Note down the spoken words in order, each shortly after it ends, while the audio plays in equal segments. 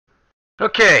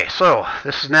Okay, so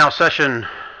this is now session.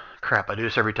 Crap, I do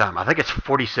this every time. I think it's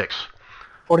 46.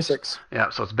 46. Yeah,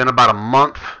 so it's been about a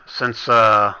month since.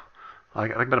 I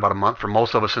think it's been about a month for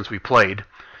most of us since we played.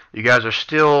 You guys are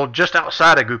still just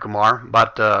outside of Gukamar,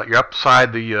 but you're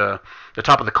upside the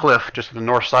top of the cliff, just to the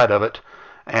north side of it.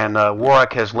 And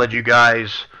Warwick has led you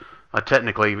guys.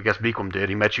 Technically, I guess Beaquam did.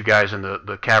 He met you guys in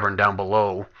the cavern down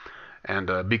below, and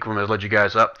Beaquam has led you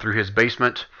guys up through his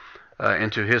basement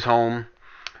into his home,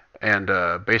 and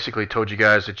basically told you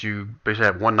guys that you basically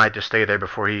have one night to stay there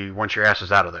before he wants your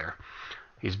asses out of there.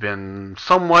 He's been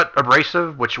somewhat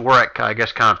abrasive, which Warwick, I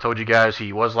guess, kind of told you guys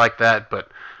he was like that, but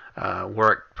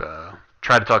Warwick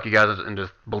tried to talk you guys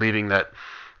into believing that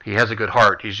he has a good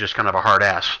heart. He's just kind of a hard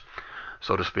ass,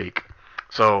 so to speak.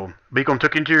 So Beacom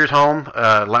took you to his home.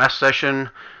 Last session,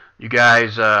 you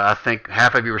guys, I think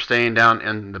half of you were staying down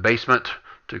in the basement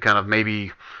to kind of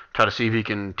maybe try to see if he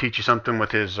can teach you something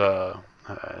with his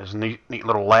neat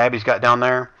little lab he's got down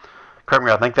there. Correct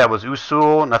me, I think that was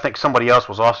Usul, and I think somebody else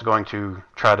was also going to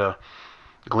try to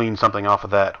glean something off of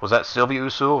that. Was that Sylvia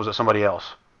Usul, or was it somebody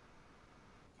else?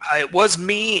 It was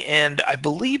me, and I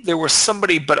believe there was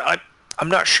somebody, but I'm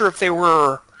not sure if they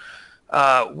were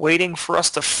waiting for us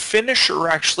to finish or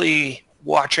actually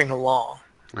watching along.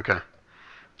 Okay.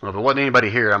 Well, if there wasn't anybody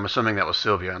here, I'm assuming that was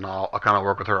Sylvia, and I'll kind of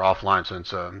work with her offline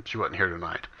since she wasn't here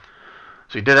tonight.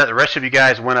 So you did that. The rest of you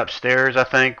guys went upstairs, I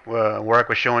think. Warwick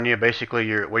was showing you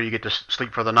basically where you get to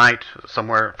sleep for the night,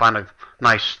 somewhere. Find a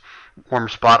nice warm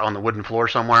spot on the wooden floor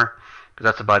somewhere, because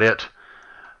that's about it.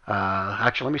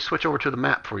 Actually, let me switch over to the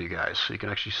map for you guys so you can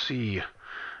actually see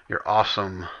your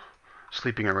awesome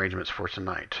sleeping arrangements for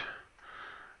tonight.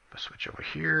 Let's switch over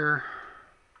here.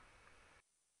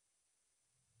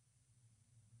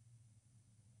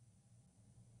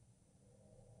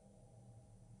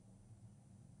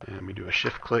 And let me do a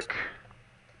shift click.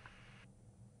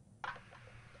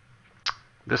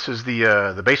 This is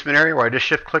the basement area where I just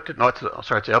shift clicked it. No,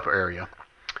 sorry, it's the upper area.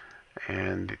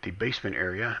 And the basement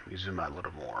area, let me zoom out a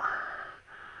little more.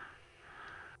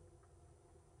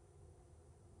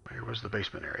 Where was the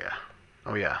basement area?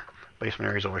 Oh yeah, basement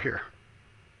area's over here.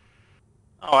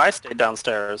 Oh, I stayed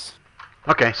downstairs.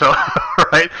 Okay, so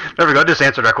right, there we go. Just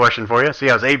answered our question for you. See,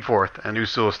 I was Abe Forth, and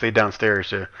Usul stayed downstairs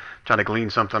to try to glean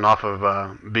something off of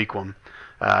Beaquam.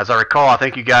 As I recall, I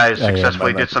think you guys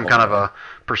successfully did some kind of a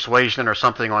persuasion or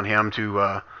something on him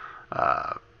to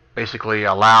basically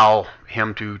allow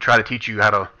him to try to teach you how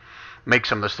to make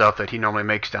some of the stuff that he normally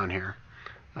makes down here.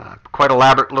 Quite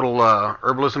elaborate little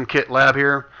herbalism kit lab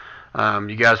here.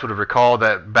 You guys would have recalled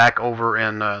that back over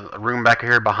in a room back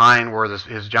here behind where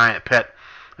his giant pet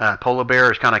polar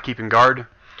bear is kind of keeping guard.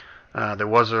 There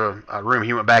was a room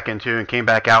he went back into and came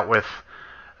back out with.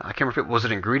 I can't remember if it was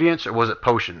ingredients or was it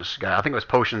potions. I think it was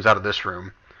potions out of this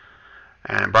room,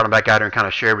 and brought him back out here and kind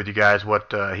of shared with you guys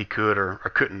what he could or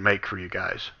couldn't make for you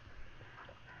guys.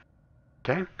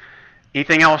 Okay.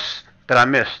 Anything else that I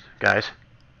missed, guys?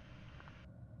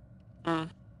 Mm.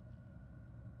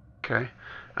 Okay.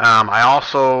 I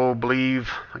also believe,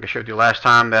 like I showed you last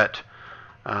time, that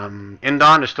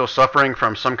Indon is still suffering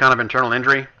from some kind of internal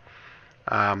injury.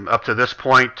 Up to this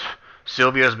point,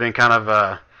 Sylvia has been kind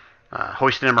of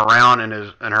hoisting him around in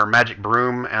her magic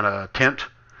broom and a tent,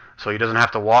 so he doesn't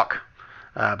have to walk.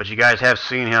 But you guys have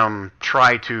seen him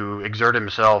try to exert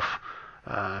himself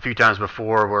a few times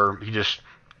before, where he just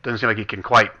doesn't seem like he can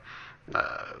quite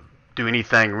do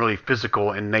anything really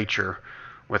physical in nature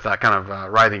without kind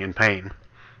of writhing in pain.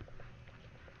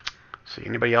 See,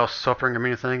 anybody else suffering from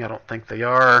anything? I don't think they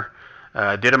are.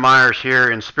 Didemeyer's here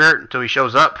in spirit until he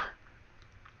shows up.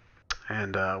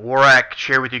 And Warwick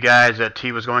shared with you guys that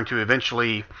he was going to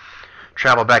eventually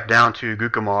travel back down to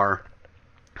Gukamar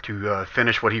to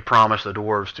finish what he promised the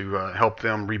dwarves to help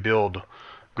them rebuild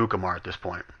Gukamar at this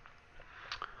point.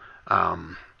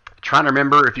 Trying to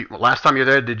remember if you last time you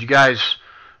were there, did you guys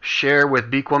share with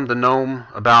Beaquam the gnome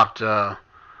about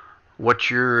what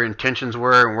your intentions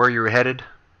were and where you were headed?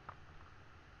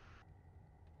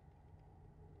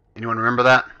 Anyone remember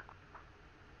that?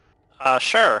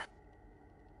 Sure.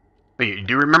 You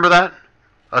do remember that?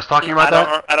 Us talking about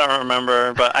that? I don't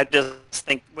remember, but I just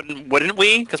think wouldn't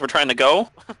we? Because we're trying to go.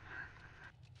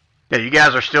 Yeah, you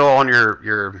guys are still on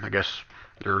your I guess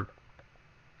your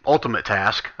ultimate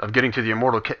task of getting to the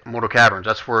immortal caverns.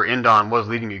 That's where Indon was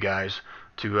leading you guys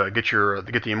to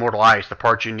get the immortal ice, the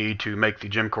parts you need to make the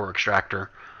gem core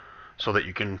extractor, so that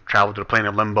you can travel to the plane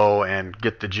of limbo and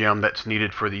get the gem that's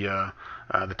needed for the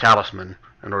talisman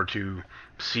in order to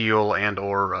seal and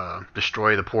or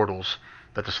destroy the portals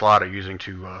that the slot are using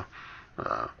to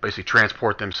basically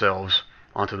transport themselves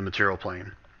onto the material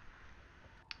plane.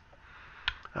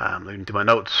 Leading to my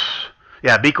notes.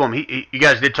 Yeah, Beacom, you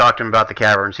guys did talk to him about the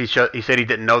caverns. He said he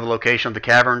didn't know the location of the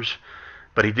caverns,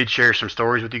 but he did share some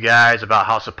stories with you guys about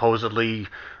how supposedly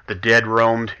the dead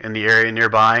roamed in the area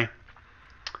nearby.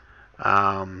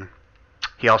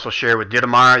 He also shared with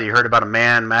Dittmar that he heard about a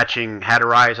man matching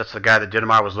Hatterai's. That's the guy that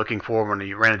Dittmar was looking for when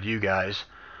he ran into you guys.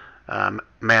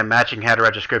 Man matching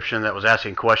Hatterai's description that was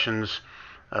asking questions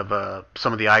of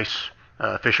some of the ice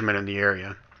fishermen in the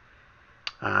area.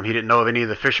 He didn't know of any of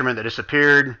the fishermen that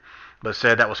disappeared, but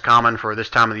said that was common for this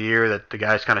time of the year, that the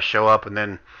guys kind of show up and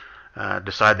then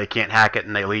decide they can't hack it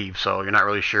and they leave. So you're not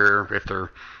really sure if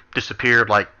they're disappeared,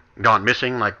 like gone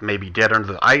missing, like maybe dead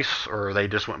under the ice, or they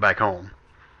just went back home.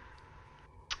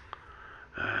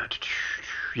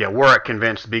 Warwick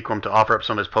convinced Beacom to offer up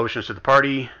some of his potions to the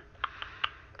party.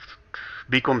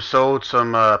 Beacom sold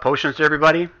some potions to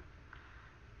everybody.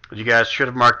 You guys should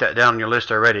have marked that down on your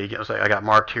list already. I got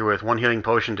marked here with 1 healing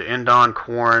potion to Endon,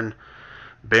 Corrin,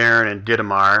 Baron, and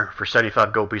Dittmar for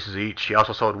 75 gold pieces each. He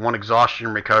also sold 1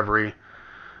 exhaustion recovery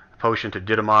potion to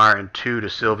Dittmar and 2 to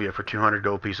Sylvia for 200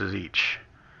 gold pieces each.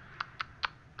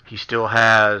 He still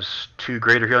has 2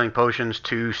 greater healing potions,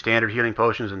 2 standard healing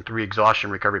potions, and 3 exhaustion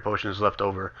recovery potions left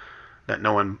over that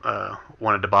no one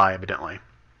wanted to buy, evidently.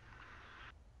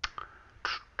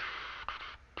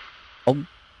 I'll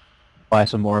buy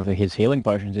some more of his healing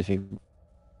potions if he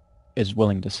is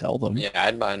willing to sell them. Yeah,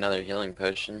 I'd buy another healing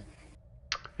potion.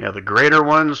 Yeah, the greater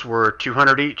ones were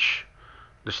 200 each.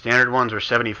 The standard ones are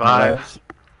 75.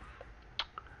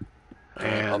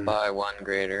 And I'll buy 1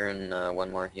 greater and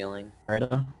 1 more healing.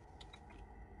 Greater.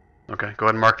 Okay, go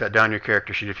ahead and mark that down your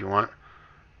character sheet if you want.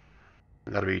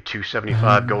 That'll be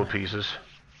 275 gold pieces.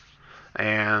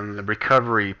 And the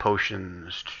recovery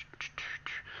potions,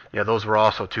 yeah, those were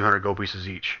also 200 gold pieces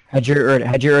each. Had you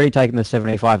already taken the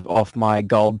 75 off my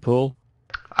gold pool?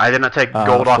 I did not take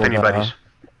gold off anybody's.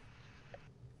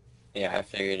 Yeah, I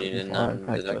figured you didn't. I'm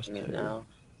deducting it now.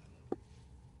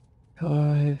 5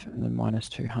 and then minus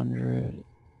 200.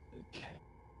 Okay.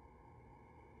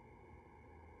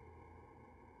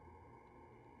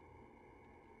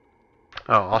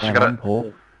 Oh, also got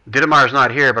a... Dittmar's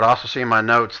not here, but I also see in my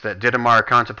notes that Dittmar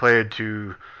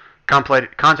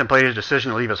contemplated his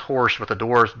decision to leave his horse with the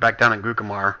doors back down in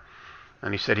Gukamar,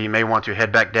 and he said he may want to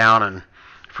head back down and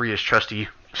free his trusty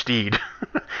steed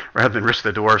rather than risk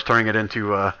the doors turning it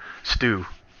into stew.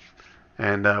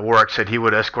 And Warwick said he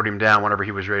would escort him down whenever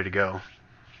he was ready to go.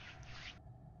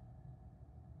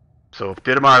 So if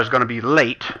Dittmar is going to be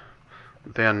late,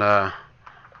 then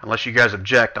unless you guys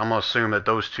object, I'm going to assume that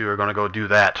those two are going to go do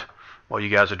that while you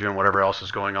guys are doing whatever else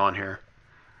is going on here.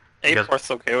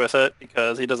 Aforth's okay with it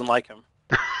because he doesn't like him.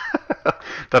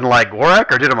 Doesn't like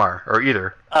Warwick or Dittmar, or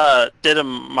either?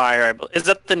 Dittmar, I believe. Is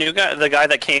that the new guy, the guy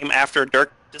that came after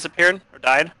Dirk disappeared or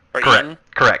died? Or Correct. Ian?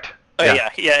 Correct. Oh yeah,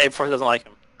 Aforth doesn't like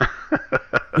him.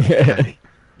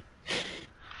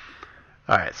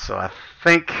 Alright, so I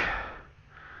think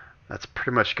that's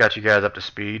pretty much got you guys up to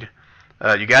speed.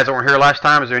 You guys that weren't here last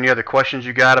time, is there any other questions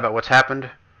you got about what's happened in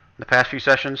the past few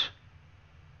sessions?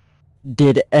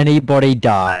 Did anybody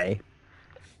die?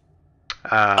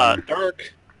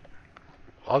 Dirk.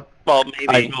 Well,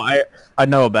 maybe. I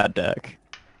know about Dirk.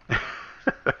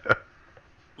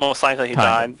 Most likely he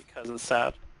died because it's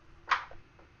sad.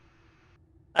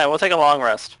 Alright, we'll take a long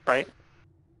rest, right?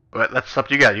 But that's up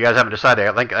to you guys. You guys haven't decided.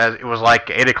 I think it was like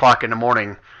 8 o'clock in the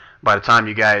morning by the time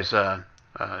you guys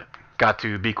got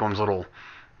to Beacom's little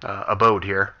abode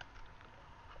here.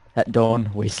 At dawn,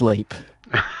 we sleep.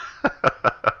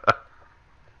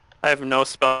 I have no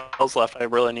spells left. I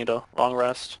really need a long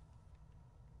rest.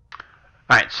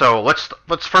 All right, so let's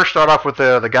first start off with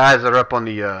the guys that are up on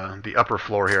the upper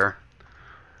floor here.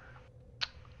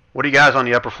 What are you guys on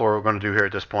the upper floor going to do here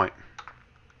at this point?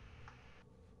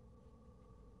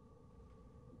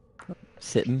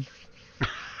 Sitting.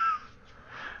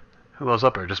 Who else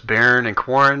up there? Just Baron and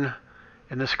Corrin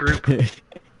in this group?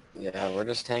 Yeah, we're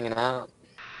just hanging out.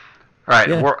 Alright,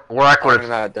 Yeah. Warwick would Talking have...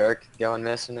 about Dirk going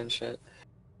missing and shit.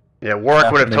 Yeah,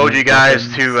 Warwick would have told you guys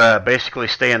Weapons. to basically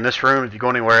stay in this room. If you go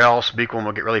anywhere else, Beacom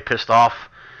will get really pissed off.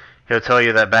 He'll tell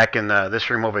you that back in this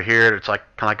room over here, it's like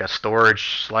kind of like a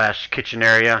storage / kitchen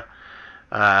area.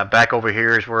 Back over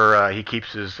here is where he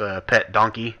keeps his pet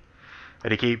donkey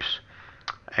that he keeps.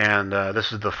 And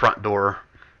this is the front door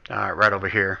right over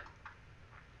here.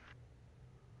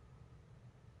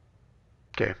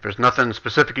 Okay, if there's nothing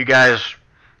specific you guys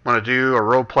want to do or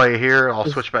role play here, I'll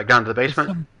switch back down to the basement.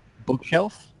 Some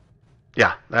bookshelf?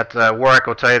 Yeah, that Warwick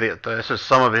will tell you that this is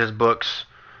some of his books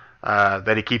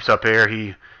that he keeps up here.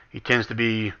 He tends to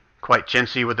be quite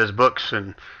chintzy with his books,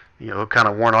 and he'll kind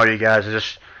of warn all you guys to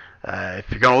just If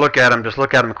you're going to look at them, just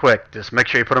look at them quick. Just make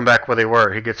sure you put them back where they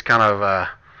were. He gets kind of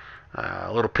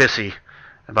a little pissy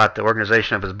about the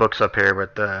organization of his books up here,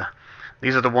 but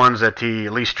these are the ones that he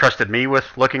at least trusted me with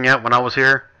looking at when I was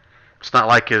here. It's not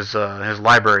like his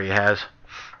library has.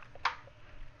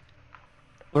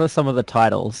 What are some of the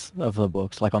titles of the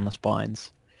books, like on the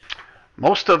spines?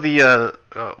 Most of the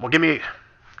well, give me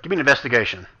an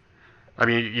investigation. I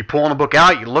mean, you pulling the book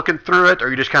out, you looking through it, or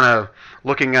you just kind of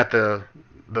looking at the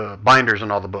binders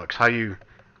and all the books? How you?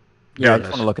 Yeah, I just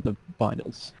want to look at the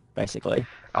binders, basically.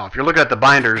 Oh, if you're looking at the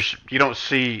binders, you don't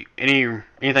see anything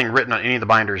written on any of the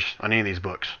binders on any of these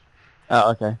books.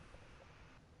 Oh, okay.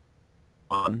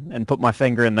 And put my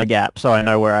finger in the gap so I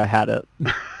know where I had it.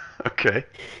 Okay.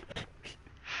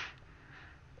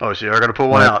 Oh, so you're going to pull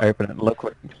one out. Open it and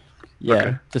look. Yeah,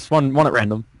 Okay. just one at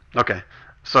random. Okay.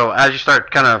 So as you start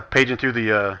kind of paging through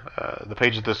the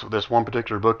page of this one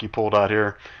particular book you pulled out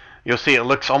here, you'll see it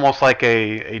looks almost like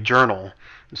a journal.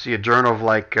 You see a journal of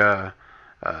like a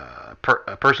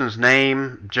person's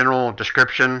name, general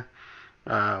description,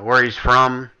 where he's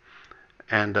from,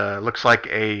 and looks like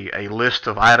a list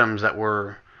of items that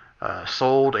were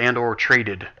sold and or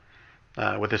traded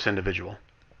with this individual.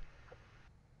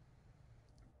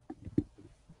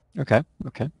 Okay.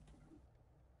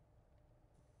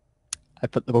 I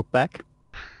put the book back.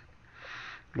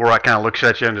 Warlock kind of looks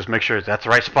at you and just makes sure that's the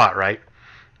right spot, right?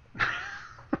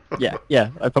 Yeah.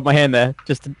 I put my hand there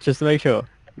just to make sure.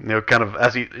 You know, kind of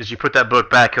as you put that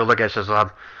book back, he'll look at it and says,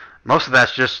 most of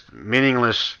that's just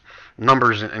meaningless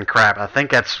numbers and crap. I think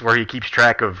that's where he keeps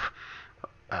track of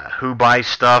who buys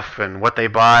stuff and what they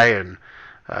buy, and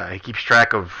he keeps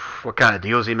track of what kind of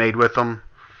deals he made with them.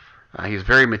 He's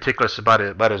very meticulous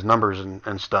about his numbers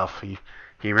and stuff. He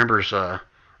remembers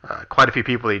quite a few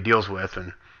people he deals with,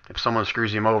 and if someone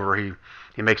screws him over, he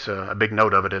makes a big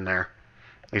note of it in there.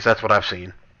 At least that's what I've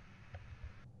seen.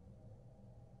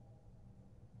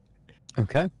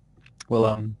 Okay. Well,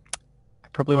 I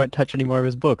probably won't touch any more of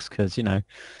his books because,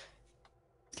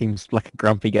 seems like a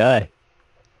grumpy guy.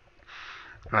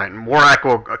 All right, and Warhack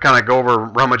will kind of go over,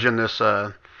 rummage in this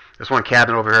one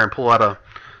cabinet over here and pull out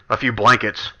a few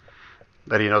blankets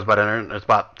that he knows about in there. And it's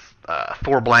about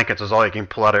 4 blankets is all he can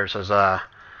pull out there. It says, I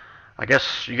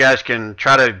guess you guys can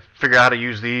try to figure out how to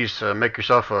use these to make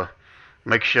yourself a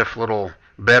makeshift little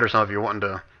bed or something if you're wanting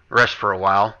to rest for a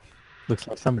while. Looks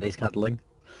like somebody's cuddling.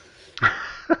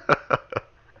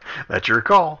 That's your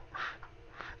call.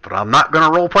 But I'm not going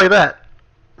to roleplay that.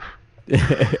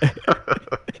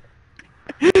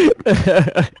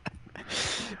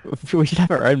 We should have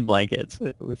our own blankets.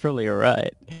 We're probably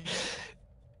alright.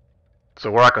 So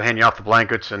Warlock will hand you off the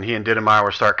blankets, and he and Dittmeyer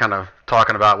will start kind of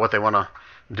talking about what they want to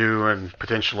do and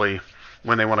potentially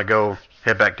when they want to go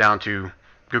head back down to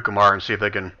Gukamar and see if they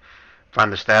can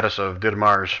find the status of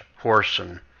Dittmeyer's horse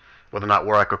and whether or not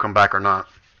Warlock will come back or not.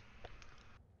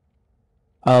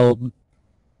 I'll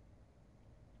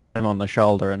him on the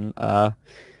shoulder and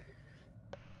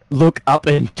look up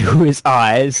into his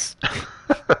eyes.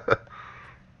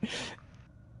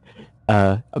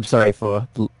 I'm sorry for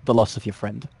the loss of your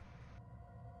friend.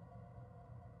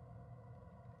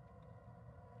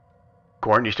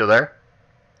 Gordon, you still there?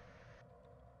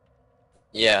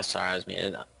 Yeah, sorry, I was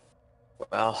muted.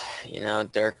 Well,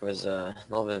 Dirk was a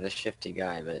little bit of a shifty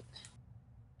guy, but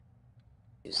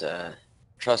he's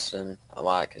trusted him a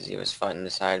lot because he was fighting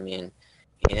beside me, and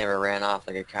he never ran off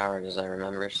like a coward, as I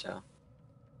remember. So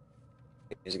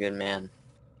he was a good man.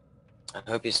 I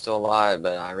hope he's still alive,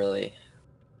 but I really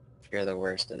fear the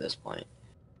worst at this point.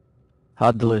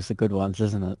 Hard to lose the good ones,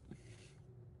 isn't it?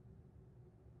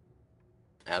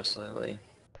 Absolutely.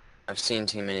 I've seen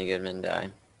too many good men die.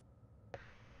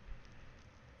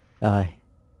 Aye.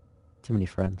 Too many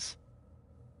friends.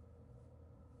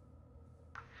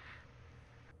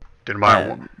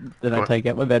 Dittmeyer. Then I take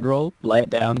out my bedroll, lay it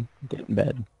down, get in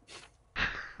bed.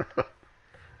 All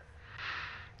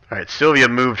right, Sylvia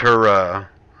moved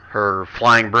her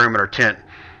flying broom in her tent,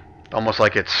 almost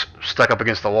like it's stuck up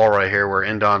against the wall right here, where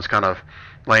Endon's kind of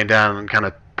laying down and kind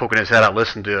of poking his head out,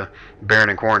 listening to Baron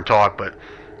and Corn talk, but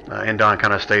Endon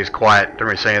kind of stays quiet, doesn't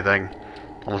really say anything,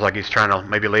 almost like he's trying to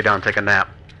maybe lay down and take a nap.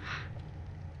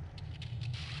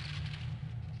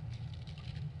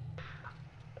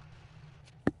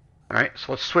 Alright,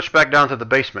 so let's switch back down to the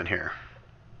basement here.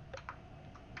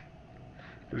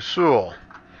 Usul,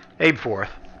 Abeforth.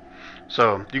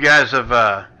 So, you guys have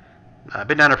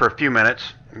been down there for a few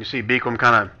minutes. You see Beacom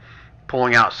kind of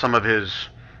pulling out some of his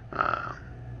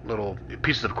little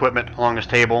pieces of equipment along his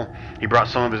table. He brought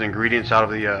some of his ingredients out of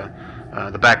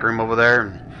the back room over there.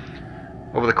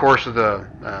 And over the course of the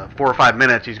 4 or 5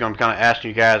 minutes, he's going to be kind of asking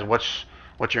you guys what's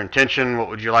what's your intention? What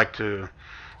would you like to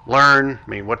learn? I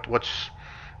mean, what do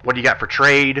you got for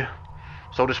trade,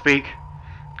 so to speak?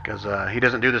 Because he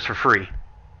doesn't do this for free.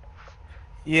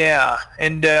 Yeah,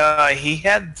 and he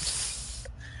had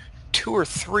 2 or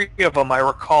 3 of them I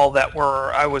recall that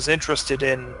were I was interested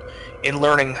in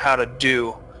learning how to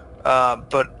do,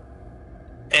 but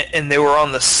and they were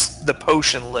on the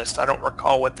potion list. I don't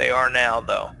recall what they are now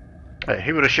though.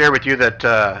 He would have shared with you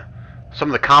that some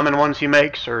of the common ones he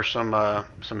makes are some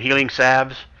healing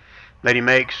salves that he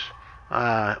makes.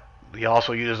 He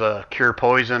also uses a cure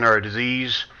poison or a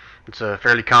disease. It's a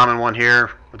fairly common one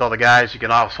here with all the guys. You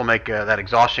can also make that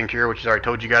exhaustion cure, which he's already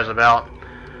told you guys about.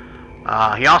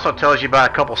 He also tells you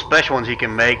about a couple special ones he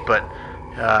can make, but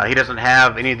he doesn't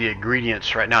have any of the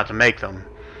ingredients right now to make them.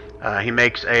 He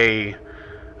makes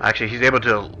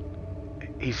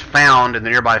he's found in the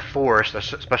nearby forest a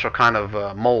special kind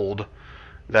of mold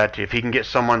that if he can get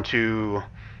someone to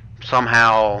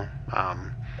somehow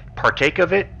partake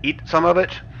of it, eat some of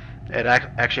it, it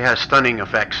actually has stunning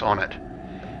effects on it,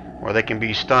 where they can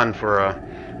be stunned for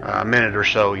a minute or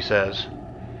so, he says.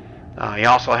 He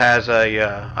also has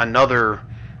another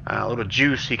little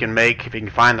juice he can make if he can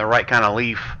find the right kind of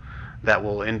leaf that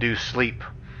will induce sleep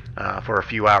for a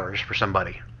few hours for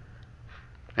somebody.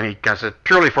 And he does it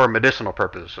purely for medicinal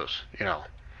purposes,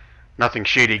 Nothing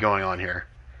shady going on here.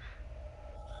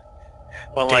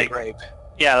 Well, Date like, rape.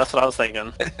 yeah, that's what I was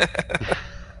thinking.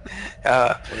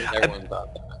 Everyone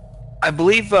thought that. I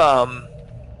believe I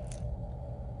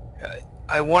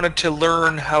wanted to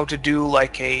learn how to do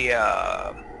like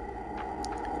a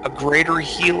greater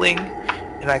healing,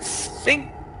 and I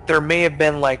think there may have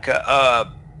been like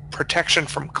a protection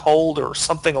from cold or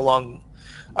something along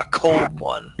a cold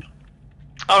one.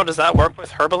 Oh, does that work with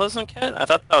herbalism kit? I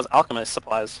thought that was alchemist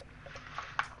supplies.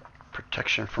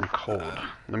 Protection from cold.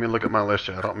 Let me look at my list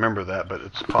here. I don't remember that, but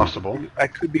it's possible. I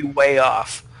could be way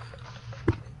off.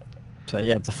 So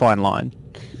yeah, it's a fine line.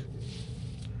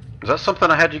 Is that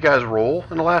something I had you guys roll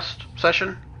in the last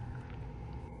session?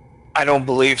 I don't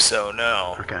believe so,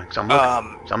 no. Okay, so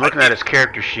I'm looking at his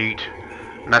character sheet,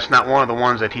 and that's not one of the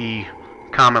ones that he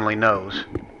commonly knows.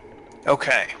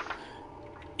 Okay.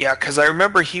 Yeah, because I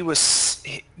remember he was,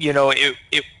 it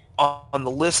on the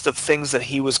list of things that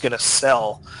he was going to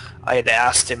sell, I had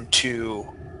asked him to,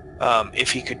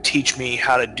 if he could teach me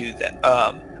how to do that.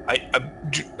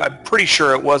 I'm pretty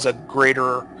sure it was a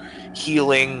greater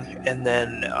healing, and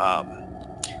then I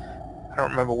don't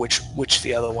remember which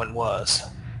the other one was.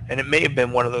 And it may have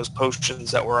been one of those potions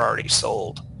that were already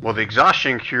sold. Well, the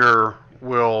exhaustion cure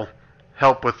will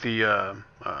help with the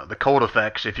cold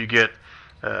effects if you get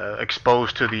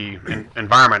exposed to the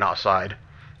environment outside.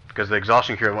 Because the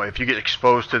exhaustion cure, if you get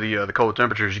exposed to the cold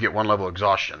temperatures, you get 1 level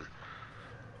exhaustion.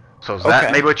 So is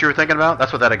that maybe what you were thinking about?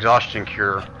 That's what that exhaustion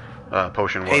cure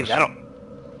potion was. Hey,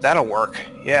 that'll work.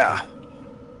 Yeah.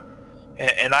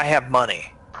 And I have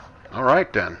money. All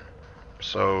right then.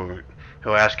 So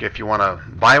he'll ask you if you want to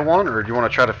buy one, or do you want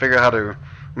to try to figure out how to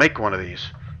make one of these?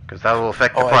 Because that will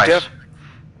affect the price.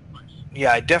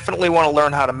 I definitely want to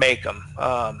learn how to make them.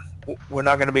 We're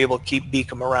not going to be able to keep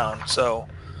Beacom around, so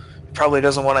he probably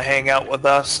doesn't want to hang out with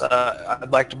us.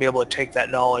 I'd like to be able to take that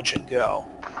knowledge and go.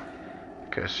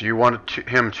 Okay, so you wanted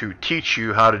him to teach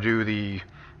you how to do the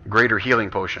greater healing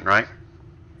potion, right?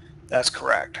 That's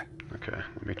correct. Okay,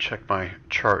 let me check my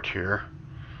chart here,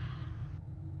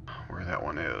 where that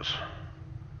one is.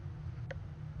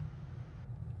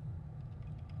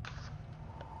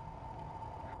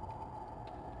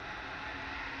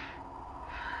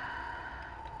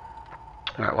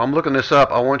 Alright, while I'm looking this up,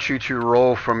 I want you to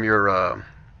roll from your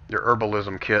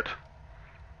herbalism kit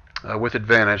with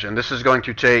advantage, and this is going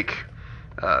to take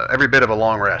every bit of a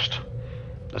long rest.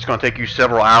 It's going to take you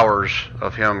several hours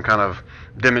of him kind of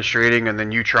demonstrating, and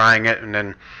then you trying it, and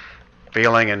then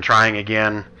failing and trying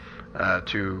again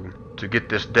to get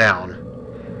this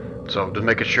down. So just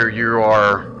making sure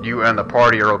you and the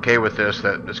party are okay with this,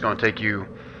 that it's going to take you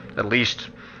at least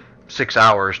 6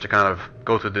 hours to kind of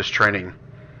go through this training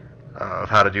of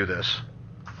how to do this.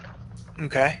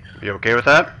 Okay. You okay with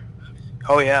that?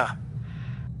 Oh, yeah.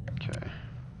 Okay.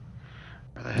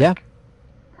 Where the heck? Yeah.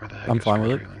 Where the heck I'm is fine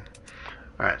with it. healing?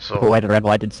 Alright, so... But wait around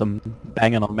while I did some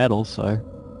banging on metal, so...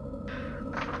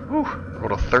 Whew,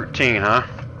 rolled a 13, huh?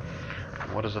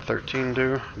 What does a 13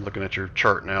 do? I'm looking at your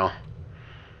chart now.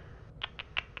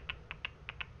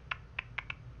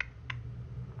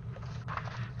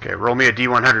 Okay, roll me a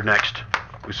D100 next,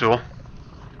 Usul.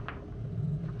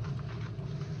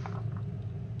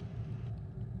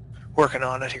 Working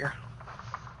on it here.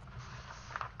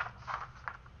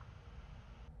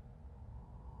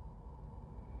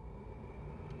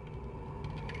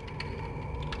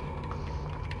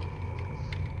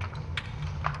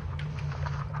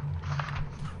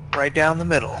 Right down the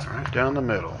middle. Right down the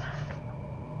middle.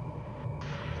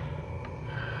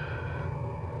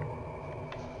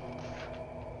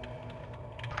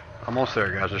 Almost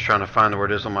there, guys. Just trying to find where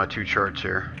it is on my 2 charts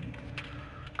here.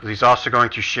 Because he's also going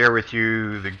to share with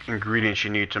you the ingredients you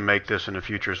need to make this in the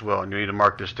future as well. And you need to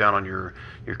mark this down on your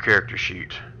character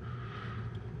sheet.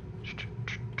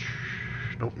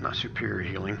 Nope, not superior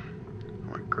healing. I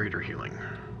want greater healing.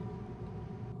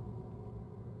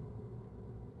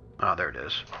 Ah, there it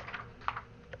is.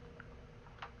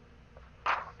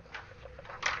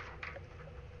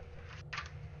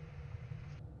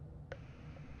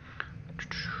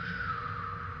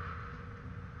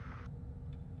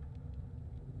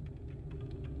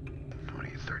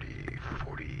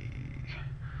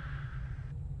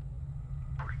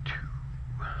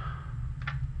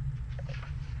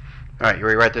 Alright, you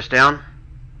ready to write this down?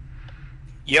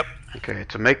 Yep. Okay,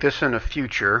 to make this in the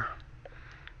future,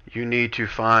 you need to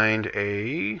find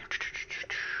a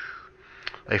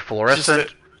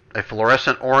fluorescent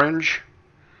orange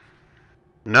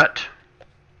nut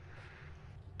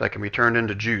that can be turned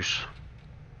into juice.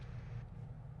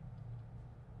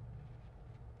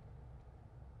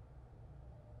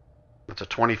 That's a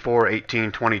 24,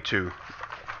 18, 22.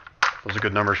 Those are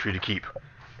good numbers for you to keep.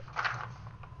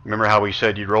 Remember how we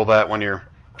said you'd roll that when you're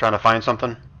trying to find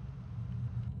something?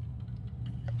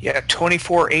 Yeah,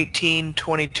 24, 18,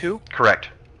 22. Correct.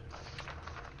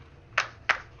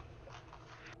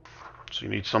 So you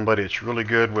need somebody that's really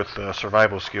good with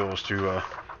survival skills to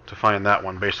find that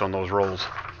one based on those rolls.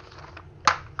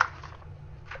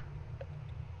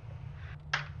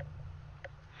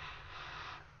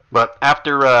 But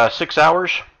after 6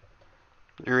 hours,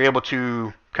 you're able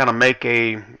to kind of make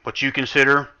what you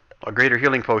consider a greater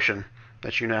healing potion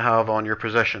that you now have on your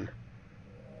possession.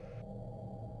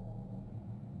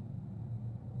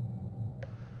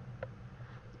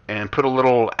 And put a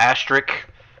little asterisk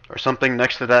or something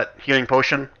next to that healing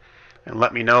potion and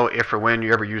let me know if or when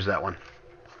you ever use that one.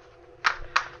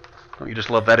 Don't you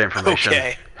just love that information?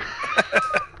 Okay.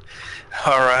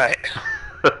 All right.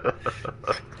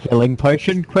 Healing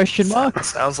potion? Question mark.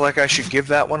 Sounds like I should give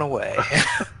that one away.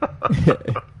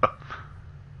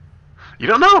 You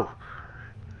don't know.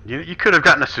 You could have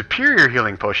gotten a superior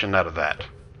healing potion out of that.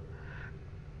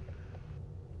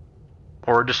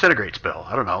 Or a disintegrate spell.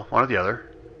 I don't know. One or the other.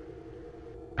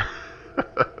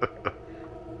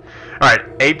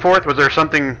 Alright, Aidforth, was there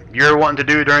something you're wanting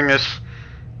to do during this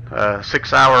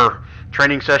 6-hour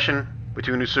training session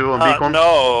between Usul and Beacon?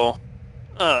 No.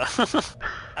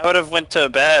 I would have went to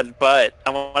bed, but I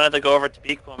wanted to go over to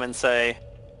Beacon and say,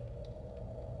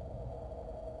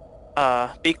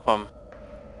 Beacon,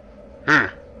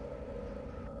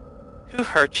 who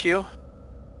hurt you?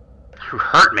 Who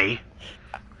hurt me?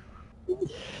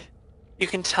 You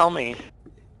can tell me.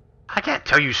 I can't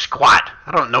tell you squat.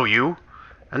 I don't know you.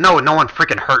 I know no one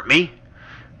freaking hurt me.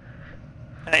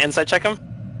 Can I insight check him?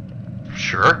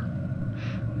 Sure.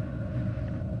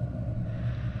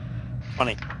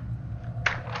 20.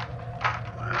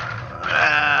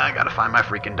 I gotta find my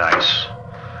freaking dice.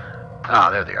 Ah,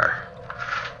 there they are.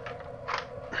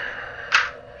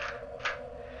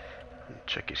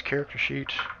 Check his character sheet.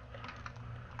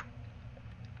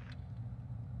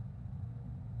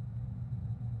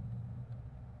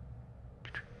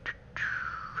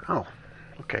 Oh,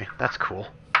 okay, that's cool.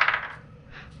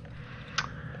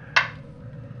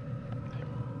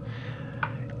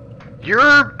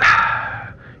 You're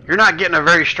not getting a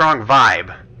very strong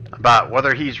vibe about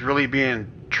whether he's really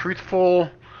being truthful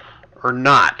or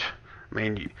not. I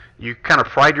mean, you kind of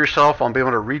pride yourself on being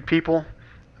able to read people,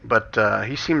 but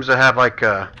he seems to have like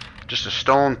just a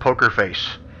stone poker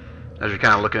face as you're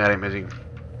kind of looking at him as he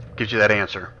gives you that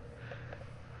answer.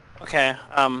 Okay,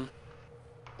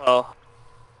 well,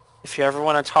 if you ever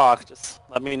want to talk, just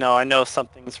let me know. I know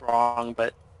something's wrong,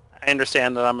 but I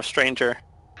understand that I'm a stranger,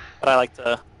 but I like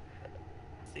to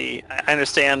see. I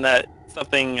understand that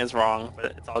something is wrong,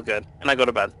 but it's all good. And I go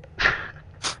to bed.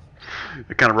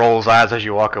 He kind of rolls eyes as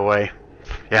you walk away.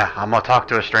 Yeah, I'm gonna talk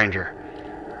to a stranger.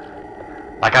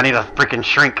 Like I need a freaking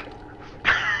shrink.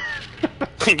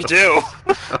 You do.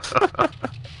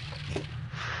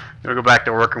 Gonna go back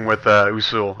to working with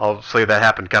Usul. I'll say that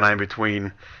happened kind of in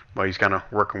between while he's kind of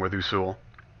working with Usul.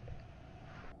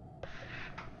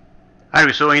 Alright,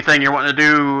 Usul, anything you're wanting to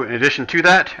do in addition to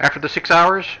that after the 6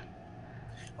 hours?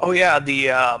 Oh yeah,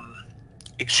 the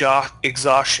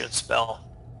exhaustion spell.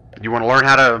 You want to learn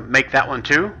how to make that one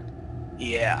too?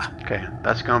 Yeah. Okay,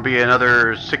 that's going to be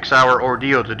another 6-hour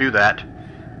ordeal to do that.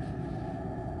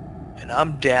 And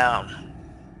I'm down.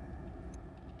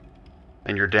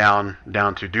 And you're down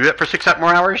to do that for 6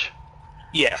 more hours?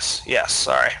 Yes,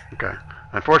 sorry. Okay.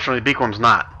 Unfortunately, Beakwam's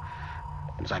not.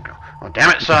 He's like, well, damn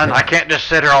it, son, I can't just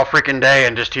sit here all freaking day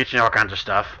and just teach you all kinds of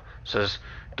stuff. Says,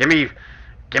 give me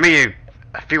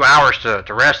a few hours to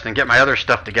rest and get my other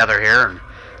stuff together here, and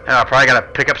I probably gotta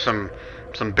pick up some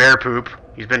bear poop.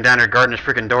 He's been down here guarding his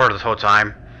freaking door this whole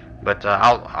time. But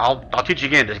I'll teach you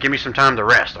again. Just give me some time to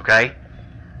rest, okay?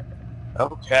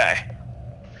 Okay.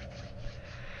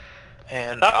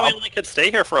 And I thought we only could stay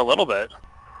here for a little bit.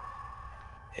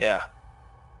 yeah.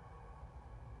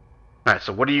 Alright,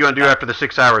 so what are you going to do after the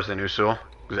 6 hours then, Usul?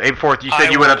 Because Abe Forth, you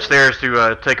said you went upstairs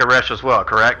to take a rest as well,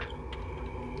 correct?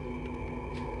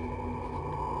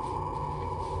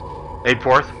 Abe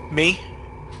Forth? Me?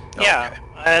 Yeah, Okay.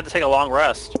 I had to take a long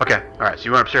rest. Okay, alright, so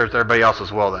you went upstairs with everybody else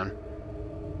as well then.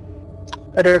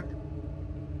 Hi, Dirk.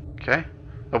 Okay.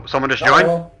 Oh, someone just joined?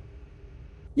 Oh,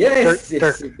 yes, Dirk,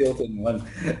 yes, it's built in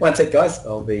one sec, guys.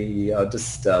 I'll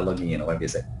just logging in. I won't be a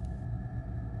sec.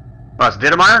 Oh, it's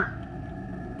Didemeyer?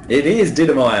 It is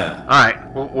Didemeyer.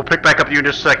 Alright, we'll pick back up with you in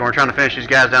just a second. We're trying to finish these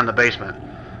guys down in the basement.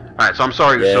 Alright, so I'm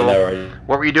sorry, Yeah, Usul. no worries.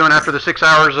 What were you doing after the 6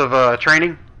 hours of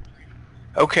training?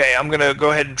 Okay, I'm gonna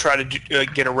go ahead and try to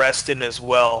get a rest in as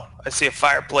well. I see a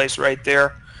fireplace right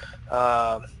there.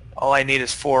 All I need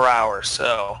is 4 hours,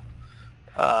 so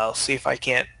I'll see if I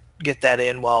can't get that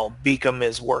in while Beacom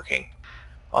is working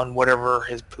on whatever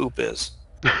his poop is.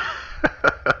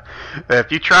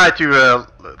 If you try to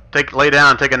lay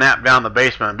down and take a nap down in the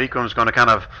basement, Beacom's going to kind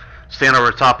of stand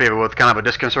over the top of you with kind of a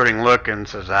disconcerting look and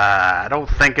says, I don't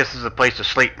think this is a place to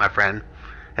sleep, my friend.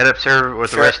 Head upstairs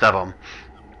with the rest of them.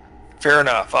 Fair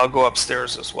enough. I'll go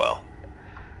upstairs as well.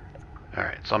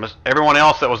 Alright, so everyone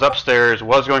else that was upstairs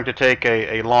was going to take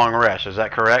a long rest, is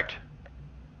that correct?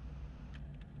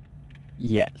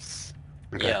 Yes.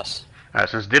 Okay. Yes. Alright,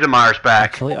 since Didemeyer's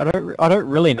back, Actually, I don't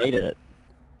really need it.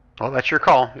 well, that's your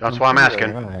call. That's why I'm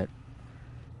asking. Right.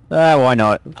 Why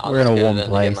not? I'll We're in just a go warm then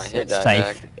and get my place. head It's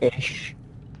back. safe-ish.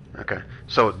 Okay.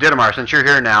 So, Didemeyer, since you're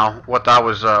here now, what I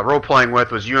was role-playing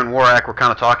with was you and Warak were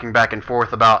kind of talking back and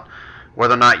forth about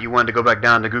whether or not you wanted to go back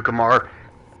down to Gukamar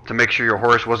to make sure your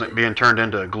horse wasn't being turned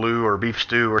into glue or beef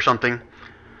stew or something.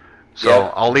 So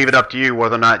Yeah. I'll leave it up to you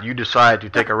whether or not you decide to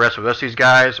take a rest with us, these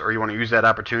guys, or you want to use that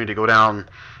opportunity to go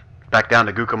back down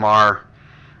to Gukamar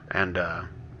and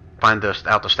find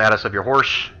out the status of your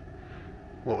horse.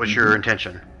 What was your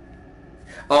intention?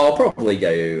 I'll probably go,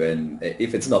 and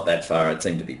if it's not that far, it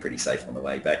seemed to be pretty safe on the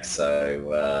way back,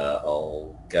 so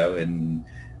I'll go and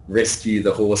rescue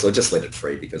the horse, or just let it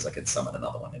free, because I could summon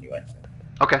another one anyway.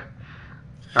 Okay.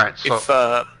 All right. So If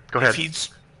go ahead. if he's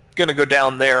gonna go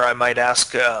down there, I might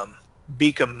ask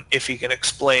Beacom if he can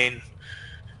explain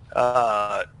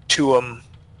to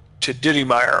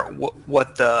Didemeyer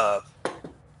what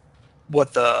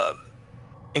the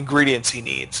ingredients he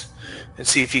needs, and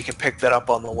see if he can pick that up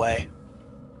on the way.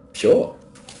 Sure.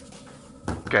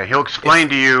 Okay, he'll explain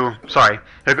to you. Sorry,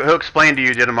 he'll explain to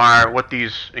you, Didemeyer, what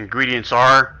these ingredients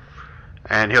are,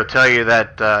 and he'll tell you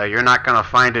that you're not gonna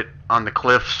find it on the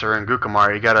cliffs or in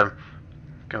Gukamar. You gotta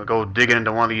go digging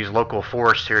into one of these local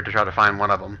forests here to try to find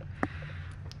one of them.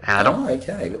 And I don't,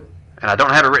 okay. and I don't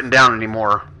have it written down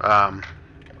anymore.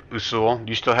 Usul, do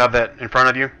you still have that in front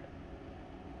of you?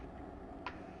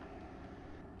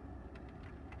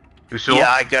 Usul?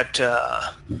 Yeah, I got.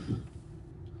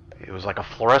 It was like a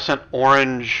fluorescent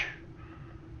orange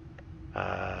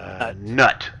nut.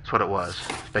 That's what it was.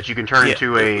 That you can turn Yeah,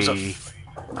 into it was a. I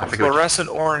forget what- fluorescent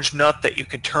orange nut that you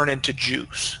can turn into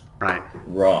juice. Right.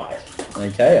 Right.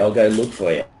 Okay, I'll go look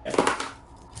for you.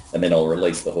 And then I'll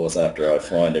release the horse after I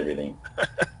find everything.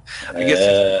 I guess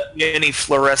if you get any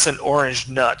fluorescent orange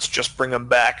nuts, just bring them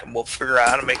back, and we'll figure out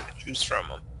how to make the juice from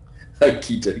them.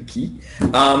 Okie dokie.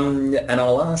 And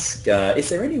I'll ask, is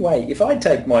there any way, if I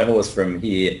take my horse from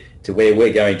here to where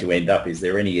we're going to end up, is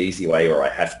there any easy way, or I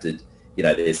have to,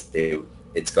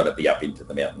 it's got to be up into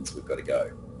the mountains, we've got to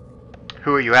go?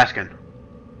 Who are you asking?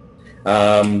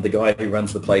 The guy who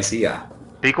runs the place here.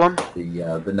 Beakwam?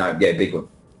 The gnome, yeah, big one.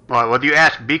 Well, whether you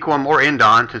ask Beakwam or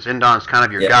Indon, since Indon's kind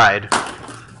of your Yeah. guide,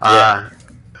 Yeah.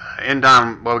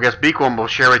 Indon, well, I guess Beakwam will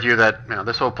share with you that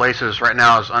this whole place is right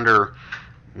now is under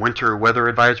winter weather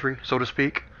advisory, so to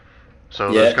speak.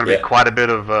 So there's going to be quite a bit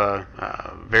of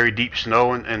very deep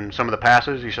snow in some of the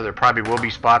passes. He said there probably will be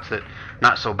spots that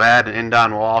not so bad, and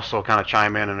Indon will also kind of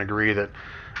chime in and agree that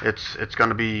it's going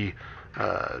to be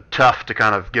tough to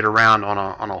kind of get around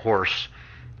on a horse.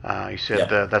 He said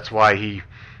that's why he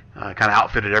kind of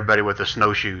outfitted everybody with the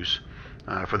snowshoes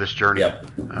for this journey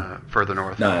further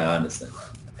north. No, I understand.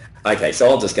 Okay, so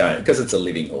I'll just go, because it's a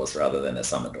living horse rather than a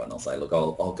summoned one. I'll say, look,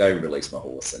 I'll go release my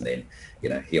horse, and then,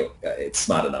 it's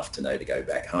smart enough to know to go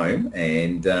back home,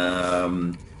 and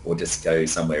or just go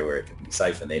somewhere where it can be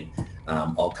safe, and then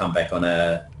I'll come back on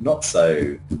a not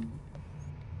so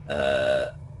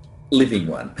living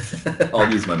one.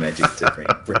 I'll use my magic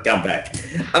to come back.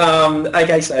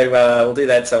 Okay, so we'll do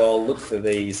that. So I'll look for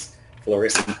these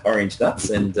fluorescent orange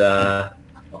nuts, and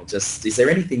is there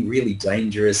anything really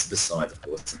dangerous besides, of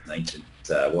course, an ancient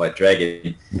white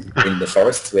dragon in the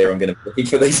forests where I'm going to be looking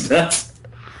for these nuts?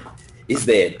 Is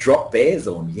there drop bears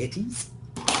or yetis?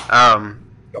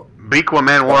 Beakwam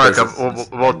and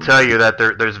Warwick will tell you that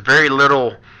there's very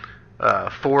little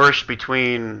forest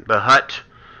between the hut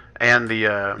and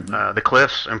the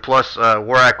cliffs, and plus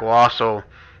Warwick will also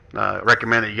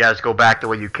recommend that you guys go back the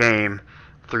way you came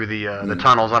through the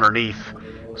tunnels underneath,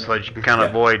 so that you can kind of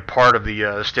avoid part of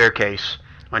the staircase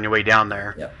on your way down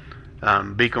there. Yep.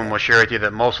 Beacom will share with you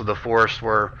that most of the forest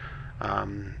where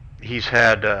he's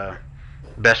had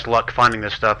best luck finding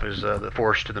this stuff is the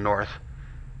forest to the north.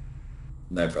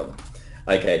 No problem.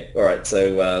 Okay, all right,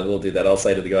 so we'll do that. I'll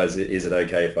say to the guys, is it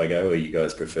okay if I go, or you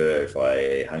guys prefer if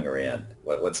I hung around?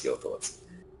 What's your thoughts?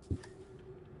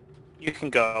 You can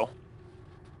go.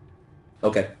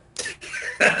 Okay.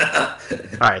 All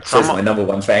right, so Says my number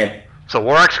one fan. So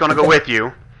Warwick's going to go with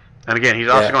you, and again, he's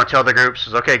also going to tell the group,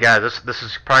 says, okay, guys, this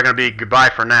is probably going to be goodbye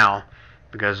for now,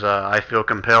 because I feel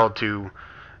compelled to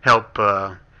help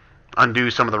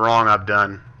undo some of the wrong I've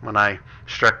done when I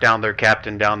struck down their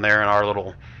captain down there in our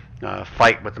little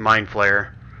fight with the Mind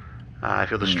Flayer. I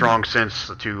feel the strong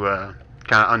sense to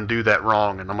kind of undo that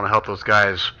wrong, and I'm going to help those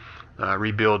guys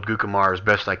rebuild Gukamar as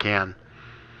best I can.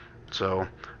 So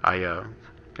I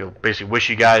basically wish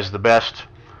you guys the best,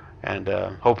 and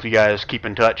hope you guys keep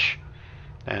in touch.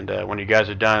 And when you guys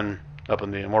are done up in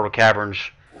the Immortal Caverns,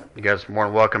 you guys are more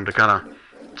than welcome to kind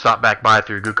of stop back by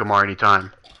through Gukamar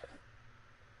anytime.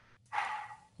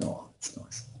 Oh, that's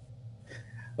nice.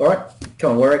 All right,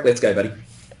 come on, Warwick, let's go, buddy.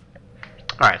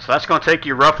 All right, so that's going to take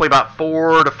you roughly about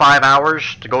 4 to 5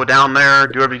 hours to go down there,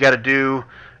 do whatever you got to do,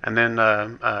 and then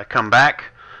come back.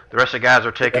 The rest of the guys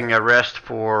are taking a rest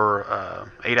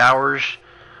for 8 hours.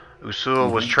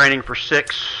 Usul was training for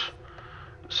 6,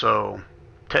 so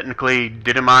technically,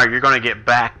 Didymar, you're going to get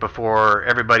back before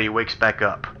everybody wakes back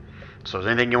up. So is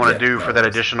there anything you want to do for that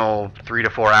additional 3 to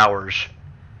 4 hours?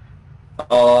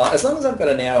 As long as I've got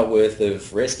an hour worth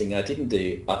of resting, I didn't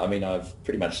do. I mean, I've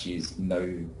pretty much used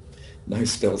no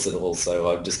spells at all,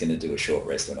 so I'm just going to do a short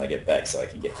rest when I get back, so I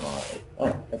can get my.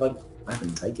 I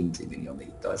haven't taken too many on the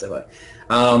dice, have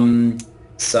I?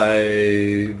 So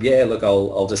yeah, look,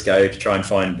 I'll just go to try and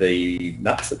find the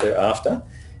nuts that they're after,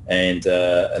 and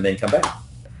then come back.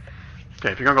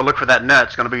 Okay, if you're going to go look for that nut,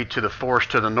 it's going to be to the forest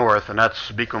to the north, and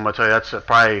that's, Beacom will tell you, that's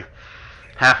probably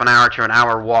half an hour to an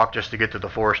hour walk just to get to the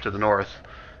forest to the north.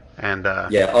 And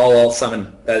I'll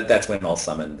summon. That's when I'll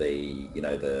summon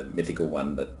the mythical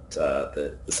one that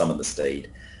the summon the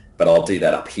steed, but I'll do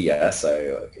that up here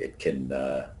so it can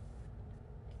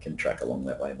track along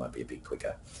that way. It might be a bit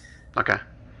quicker. Okay,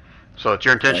 so it's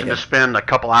your intention to spend a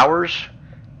couple hours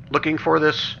looking for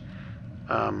this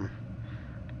nut?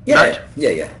 Yeah.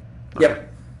 Okay.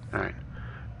 Yep. All right.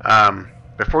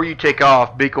 Before you take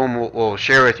off, Beacom will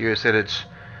share with you. I said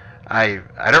I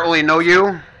don't really know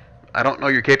you. I don't know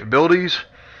your capabilities,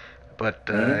 but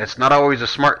it's not always a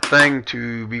smart thing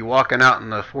to be walking out in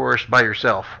the forest by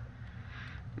yourself.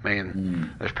 I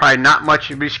mean, there's probably not much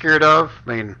you'd be scared of.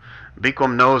 I mean,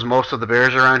 Beacom knows most of the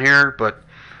bears around here, but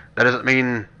that doesn't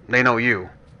mean they know you,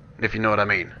 if you know what I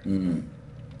mean.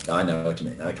 I know what you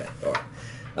mean. Okay, all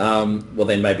right. Well,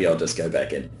 then maybe I'll just go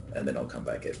back in, and then I'll come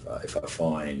back if I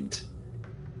find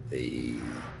the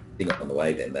thing on the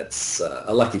way. Then that's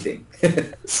a lucky thing.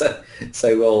 so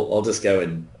I'll just go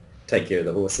and take care of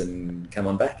the horse and come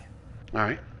on back. All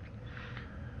right.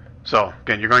 So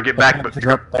again, you're going to get back, but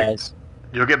Bears.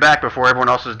 you'll get back before everyone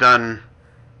else is done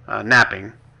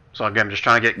napping. So again, just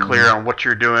trying to get clear on what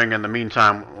you're doing in the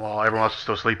meantime while everyone else is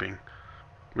still sleeping.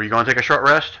 Were you going to take a short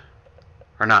rest,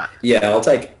 or not? Yeah,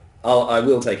 I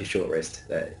will take a short rest.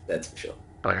 That's for sure.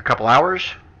 Like a couple hours?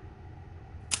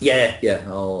 Yeah.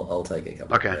 I'll take a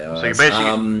couple. Okay. Of hours. So you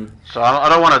basically. So I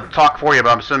don't want to talk for you, but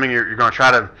I'm assuming you're going to try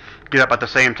to get up at the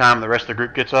same time the rest of the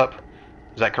group gets up.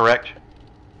 Is that correct?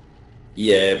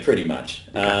 Yeah, pretty much.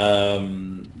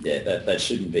 That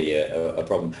shouldn't be a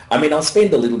problem. I mean, I'll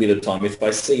spend a little bit of time if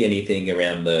I see anything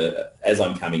around as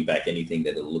I'm coming back, anything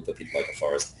that'll look a bit like a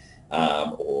forest,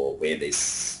 or where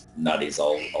there's nut is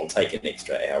I'll take an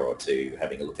extra hour or two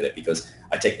having a look at it because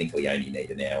I technically only need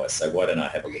an hour. So why don't I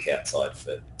have a look outside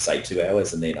for say 2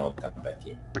 hours and then I'll come back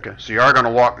in. Okay, so you are going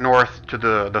to walk north to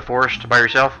the forest by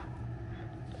yourself?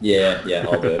 Yeah,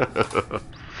 I'll do it.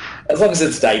 As long as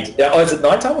it's day. Oh, is it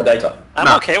nighttime or daytime? I'm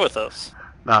No. okay with those.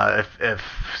 If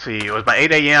see, it was by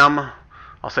 8 a.m.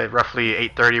 I'll say roughly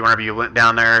 8:30 whenever you went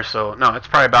down there. So no, it's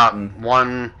probably about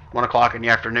 1 o'clock in the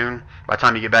afternoon by the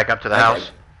time you get back up to the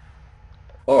house.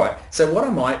 All right. So what I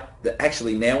might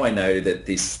actually now I know that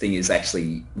this thing is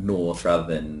actually north rather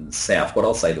than south. What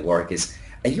I'll say to Warwick is,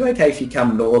 are you okay if you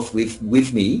come north with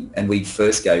me and we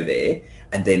first go there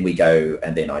and then we go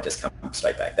and then I just come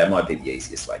straight back? That might be the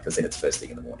easiest way because then it's first thing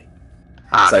in the morning.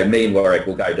 So me and Warwick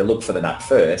will go to look for the nut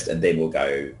first and then we'll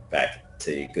go back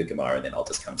to Gugamar and then I'll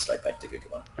just come straight back to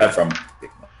Gugamar. From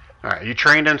Gugamar. All right, you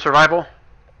trained in survival?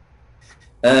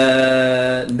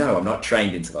 No, I'm not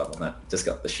trained in survival. No, just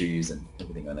got the shoes and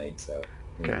everything I need. So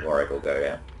Okay. Warwick will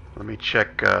go out. Let me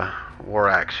check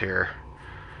Warax here.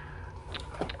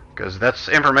 Because that's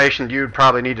information you'd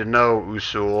probably need to know,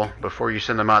 Usul, before you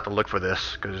send them out to look for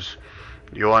this. Because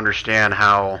you'll understand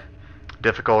how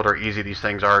difficult or easy these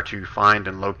things are to find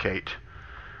and locate.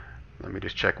 Let me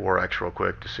just check Warax real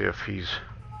quick to see if he's...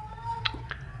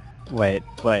 Wait.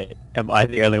 Am I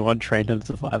the only one trained in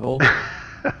survival?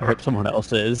 I hope someone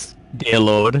else is. Dear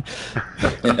Lord.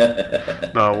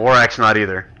 No, Warax not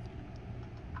either.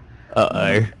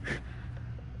 Uh-oh.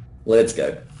 Let's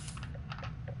go.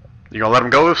 You gonna let him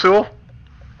go, Usul?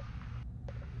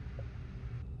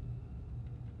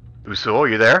 Usul,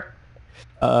 you there?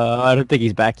 I don't think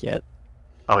he's back yet.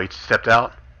 Oh, he stepped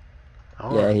out?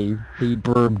 Oh. Yeah, he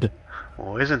broomed.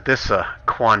 Well, isn't this a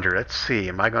quandary? Let's see.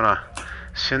 Am I gonna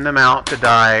send them out to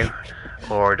die,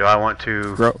 or do I want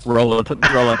to... Roll a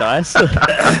dice.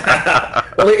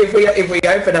 Well, if we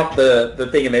open up the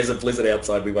thing and there's a blizzard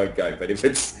outside, we won't go. But if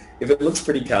it looks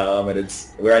pretty calm and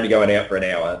we're only going out for an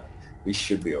hour, we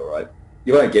should be all right.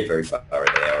 You won't get very far in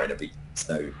an hour in a big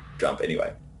snow jump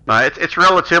anyway. No, it's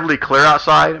relatively clear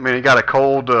outside. I mean, you got a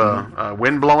cold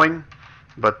wind blowing,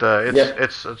 but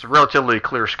it's a relatively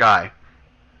clear sky.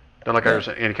 Don't look like there's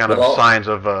any kind of signs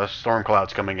of storm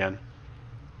clouds coming in.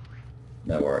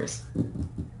 No worries.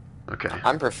 Okay.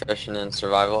 I'm proficient in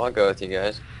survival. I'll go with you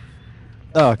guys.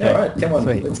 Oh, okay. All right, come on,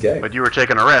 Sweet. let's go. But you were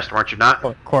taking a rest, weren't you not?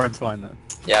 Quarantine's fine then.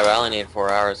 Yeah, but I only need 4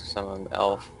 hours because I'm an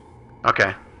elf.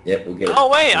 Okay. Yep, we'll get it. Oh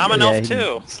wait, I'm an Yeah, elf he can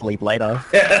too. Sleep later.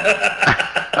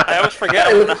 I always forget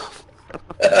I'm an elf.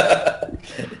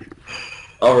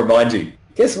 I'll remind you.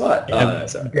 Guess what? Oh, no,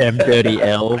 sorry. Damn dirty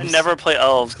elves. I never play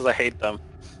elves because I hate them.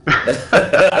 This is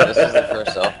the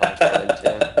first elf I've played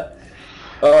too.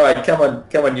 All right, come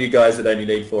on, you guys that only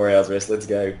need 4 hours rest. Let's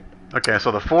go. Okay,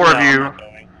 so the four No, of I'm you... not going.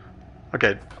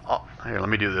 Okay, here, let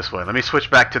me do it this way. Let me switch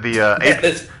back to the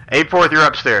 8/4, you're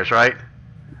upstairs, right?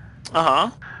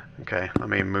 Uh-huh. Okay, let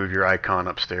me move your icon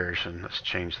upstairs and let's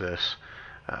change this.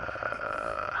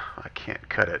 I can't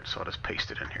cut it, so I'll just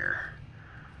paste it in here.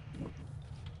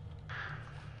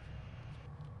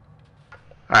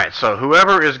 Alright, so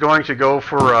whoever is going to go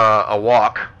for a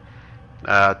walk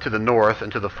to the north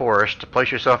into the forest, place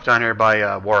yourself down here by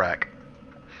Warak.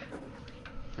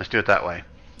 Let's do it that way.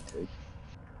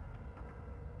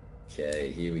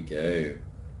 Okay, here we go.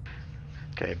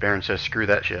 Okay, Baron says screw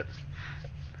that shit.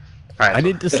 Alright. I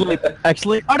need to sleep.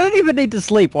 Actually, I don't even need to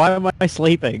sleep. Why am I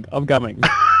sleeping? I'm coming.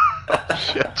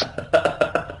 Shit.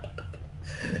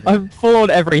 I'm full on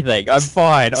everything. I'm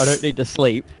fine. I don't need to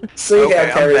sleep. See Okay, how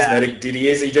I'm back. charismatic Diddy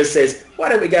is? He just says, why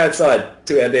don't we go outside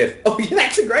to our death? Oh, yeah,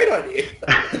 that's a great idea.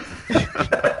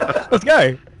 Let's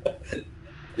go.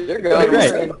 You're going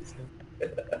Great.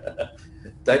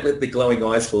 Don't let the glowing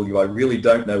eyes fool you. I really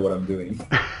don't know what I'm doing.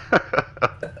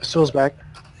 Usul's back.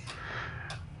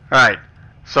 Alright,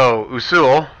 so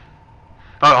Usul,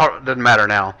 it doesn't matter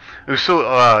now.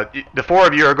 Usul, the four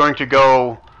of you are going to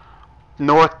go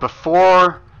north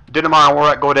before Dynamite and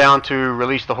Warak go down to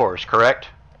release the horse, correct?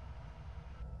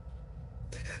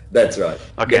 That's right.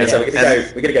 Okay. Yeah, so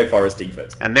we're gonna go foresting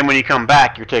first. And then when you come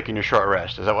back, you're taking your short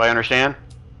rest. Is that what I understand?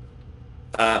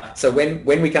 So when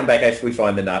we come back, after we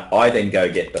find the nut, I then go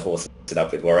get the horse set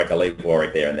up with Warwick. I'll leave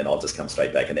Warwick there, and then I'll just come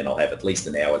straight back, and then I'll have at least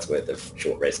an hour's worth of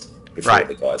short rest before Right.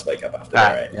 the guys wake up after Ah.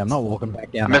 their Yeah, I'm not walking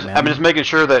back down. I'm that just, I'm mountain. just making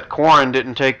sure that Quarren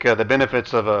didn't take the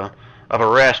benefits of a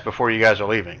rest before you guys are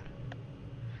leaving.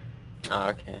 Oh,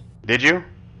 okay. Did you?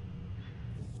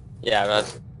 Yeah,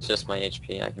 that's just my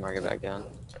HP. I can mark it back down.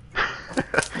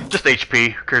 Just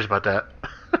HP. Who cares about that?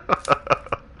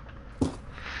 You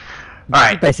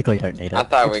Alright. basically don't need it. I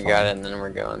thought It's we got fine. it and then we're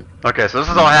going. Okay, so this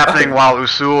is all happening while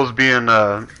Usul's being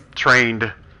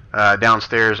trained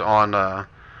downstairs on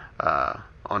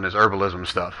on his herbalism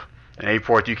stuff. And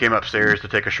Apeforth, you came upstairs to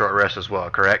take a short rest as well,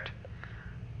 correct?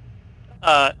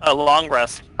 A long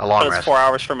rest. A long but it's rest. 4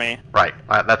 hours for me. Right.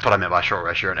 That's what I meant by short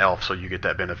rest. You're an elf, so you get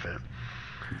that benefit.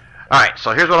 All right.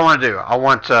 So here's what I want to do. I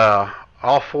want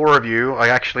all 4 of you.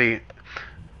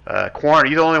 Quarren, are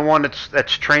you the only one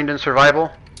that's trained in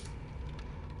survival?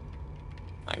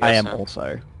 I am so.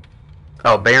 also.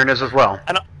 Oh, Baron is as well.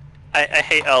 I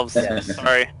hate elves.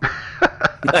 Sorry.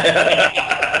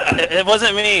 It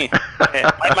wasn't me. Okay,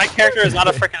 my character is not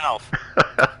a freaking elf.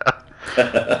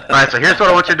 Alright, so here's what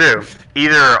I want you to do.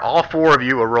 Either all 4 of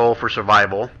you will roll for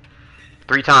survival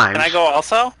 3 times. Can I go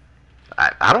also?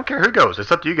 I don't care who goes.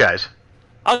 It's up to you guys.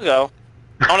 I'll go.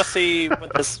 I want to see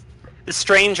what this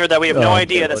stranger that we have no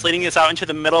idea that's leading us out into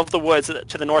the middle of the woods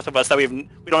to the north of us that we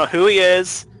don't know who he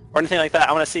is or anything like that.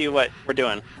 I want to see what we're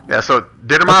doing. Yeah, so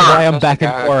That's why Didamar... I'm backing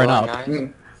Quarren up.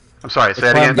 I'm sorry, say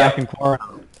That's that why I'm again. backing Quarren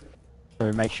up.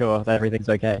 So make sure that everything's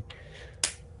okay.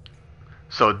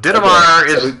 So Didamar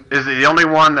Okay, is the only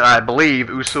one that I believe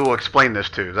Usul explained this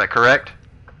to. Is that correct?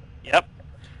 Yep.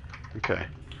 Okay.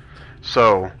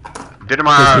 So, Because he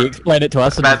Didamar... explained it to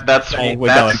us and that's- saying we're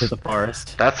that's- going to the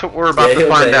forest. That's what we're about Yeah, to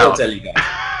find he'll out. tell you guys.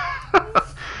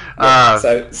 Uh,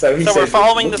 So he So we're says,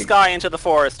 following "Look, this guy into the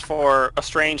forest for a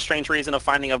strange reason of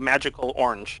finding a magical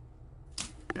orange.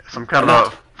 some kind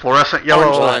of a fluorescent yellow...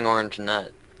 Orange glowing orange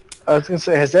nut. I was gonna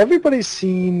say, has everybody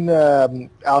seen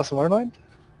Alice in Wonderland?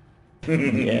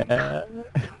 Yeah.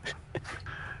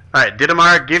 Alright,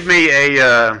 Didamar, give me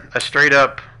a straight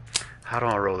up... How do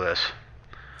I roll this?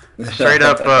 A straight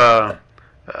up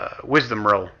wisdom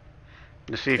roll.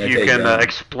 To see if you Okay, can go on.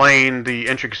 explain the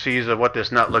intricacies of what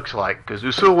this nut looks like. Because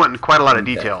Usul went in quite a lot of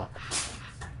Okay. detail.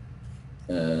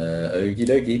 Okie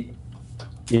dokie.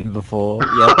 Did before.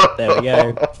 Yep, there we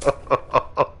go.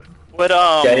 Would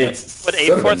Okay, it's would sort of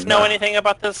a Apeforth know nut. anything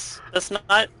about this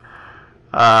nut?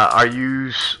 Are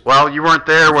you... Well, you weren't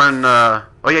there when... oh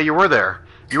yeah, you were there.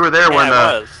 You were there Yeah, when...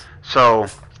 I was. So,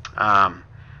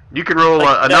 you can roll Like,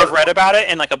 that I've another... read about it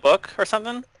in like a book or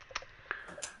something.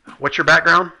 What's your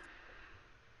background?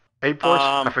 Apeforth?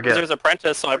 I forget. Wizard's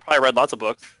Apprentice, so I probably read lots of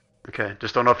books. Okay,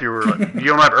 just don't know if you were... you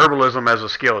don't have herbalism as a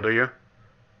skill, do you?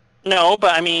 No,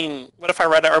 but I mean, what if I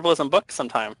read an herbalism book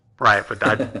sometime? Right, but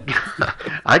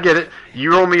I get it.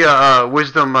 You roll me a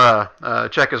wisdom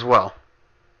check as well.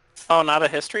 Oh, not a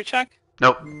history check?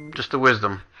 Nope, just a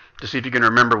wisdom. To see if you can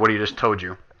remember what he just told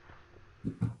you.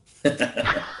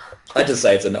 I just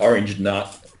say it's an orange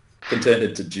nut can turn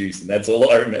into juice, and that's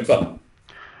all I remember.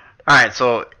 Alright,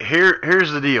 so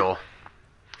here's the deal.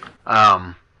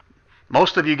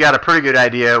 Most of you got a pretty good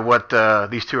idea what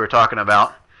these 2 are talking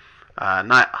about.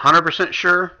 Not 100%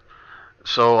 sure,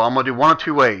 so I'm going to do one of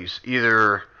 2 ways.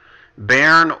 Either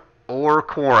Baron or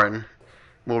Quarren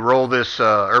will roll this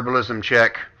herbalism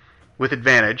check with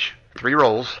advantage, 3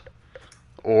 rolls,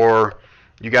 or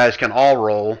you guys can all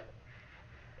roll.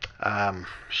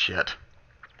 Shit.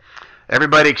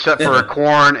 Everybody except for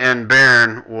Quarren and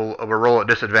Baron will roll at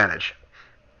disadvantage.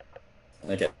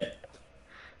 Okay.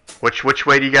 Which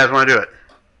way do you guys want to do it?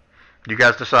 You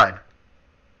guys decide.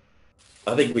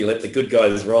 I think we let the good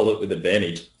guys roll it with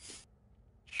advantage.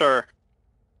 Sure.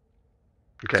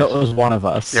 Okay. So it was one of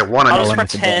us. Yeah, one of I'll you. just Rolling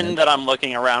pretend that I'm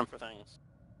looking around for things.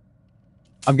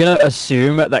 I'm gonna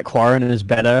assume that Quarren is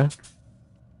better.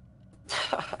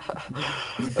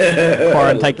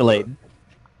 Quarren, take the lead.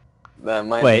 That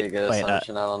might Wait, be a good wait,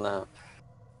 assumption, I don't know.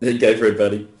 Go for it,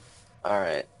 buddy.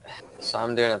 Alright. So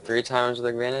I'm doing it 3 times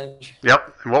with advantage?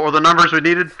 Yep. And what were the numbers we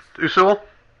needed, Usul?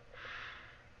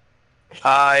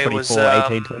 I was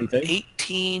 24, 18, 22?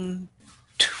 18,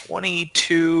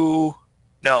 22...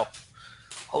 No.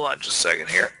 Hold on just a second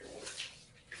here.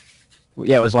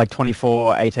 Yeah, it was like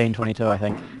 24, 18, 22, I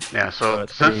think. Yeah, so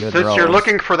it's pretty since good you're rolls.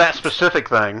 looking for that specific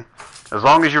thing, as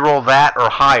long as you roll that or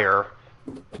higher,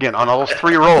 again, on those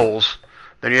 3 rolls,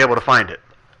 then you're able to find it.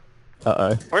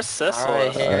 Uh-oh. Where's Sissel?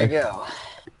 Alright, here we go.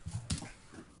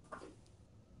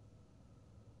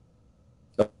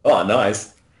 Oh,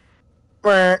 nice.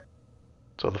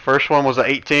 So the first one was an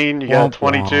 18, you got a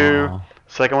 22. Wah.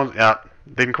 Second one, yeah,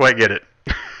 didn't quite get it.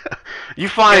 you You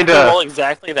find, have to roll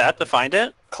exactly that to find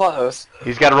it? Close.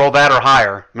 he's got to roll that or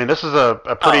higher. I mean, this is a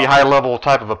pretty Oh. high level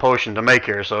type of a potion to make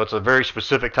here, so it's a very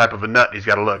specific type of a nut he's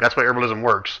got to look. That's why herbalism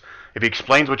works. If he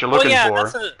explains what you're Well, looking yeah, for,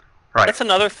 that's right?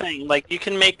 another thing. Like, you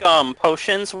can make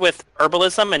potions with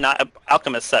herbalism and not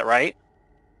alchemist set, right?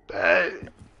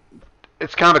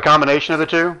 It's kind of a combination of the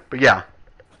 2, but yeah.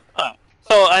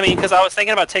 So, I mean, because I was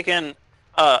thinking about taking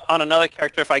on another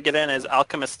character, if I get in as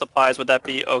alchemist supplies, would that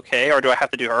be okay, or do I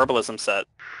have to do herbalism set?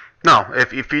 No,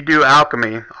 if you do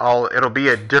alchemy, it'll be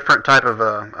a different type of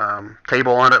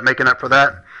table on it, making up for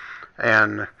that.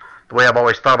 And the way I've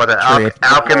always thought about that, Sure, if-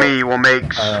 alchemy will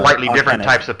make slightly different arcana.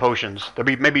 types of potions. There'll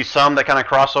be maybe some that kind of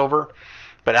cross over,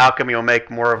 but alchemy will make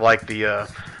more of like the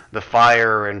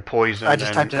fire and poison I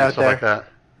just typed it out stuff like there. that.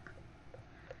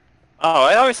 Oh,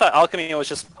 I always thought alchemy was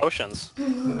just potions.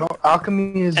 No,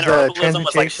 alchemy is And herbalism was like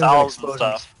transmutation and salves and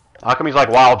explosions. stuff. Alchemy's like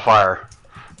wildfire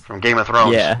from Game of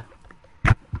Thrones. Yeah.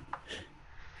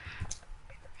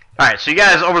 All right, so you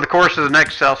guys, over the course of the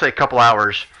next, I'll say, a couple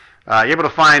hours, you're able to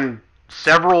find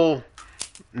several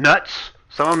nuts.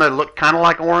 Some of them that look kind of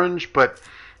like orange, but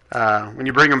when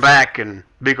you bring them back and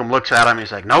Beacom looks at them,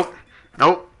 he's like, "Nope,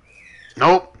 nope,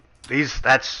 nope.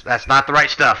 That's not the right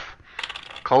stuff.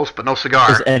 Close, but no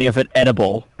cigar." Is any of it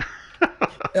edible?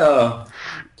 Oh.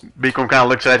 Beacom kind of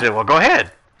looks at you. Well, go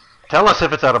ahead. Tell us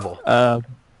if it's edible.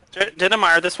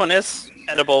 Dinemeyer, this one is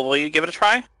edible. Will you give it a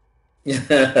try?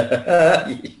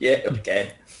 Yeah,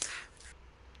 okay.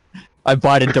 I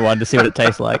bite into one to see what it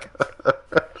tastes like.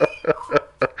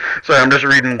 Sorry, I'm just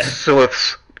reading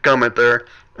Silith's comment there.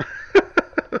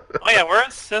 Oh yeah, where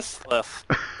is Sislith?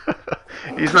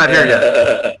 He's not here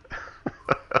yet.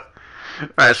 All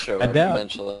right, Show I up doubt.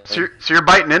 eventually. so you're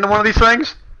biting into one of these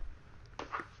things?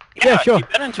 Yeah, sure. He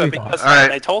bit into it because Alright.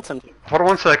 I told him to. Hold on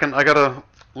 1 second. I gotta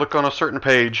look on a certain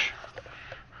page.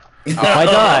 I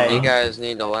die. You guys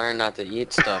need to learn not to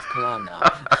eat stuff. Come on now.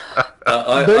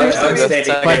 I'm Seriously,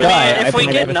 standing if I here. die, If I we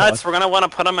put get it nuts, we're gonna want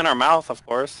to put them in our mouth, of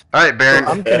course. All right, Baron.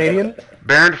 I'm Canadian.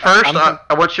 Baron, first, I'm-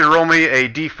 I want you to roll me a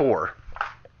D4.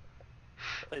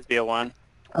 Please be a 1.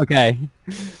 Okay.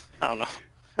 I don't know.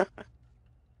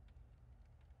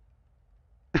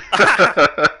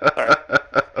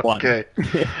 One. Okay.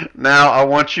 Now I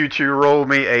want you to roll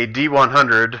me a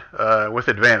D100 with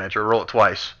advantage, or roll it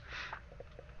twice.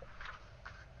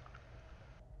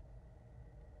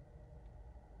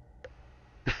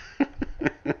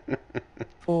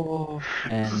 Four.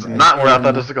 This is And not where I thought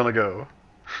again, this was gonna go.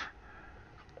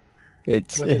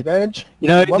 It's With advantage. you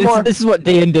know One more. this is what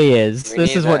D&D is. We This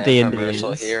need is what that D&D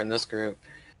infomercial is. here in this group.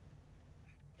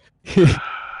 Okay,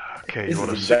 This you rolled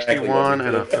a is exactly what 61 we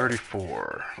and a did.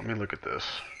 34. Let me look at this.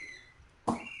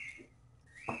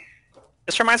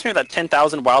 This reminds me of that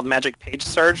 10,000 wild magic page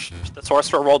surge. The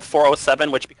sorcerer rolled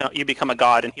 407, which you become a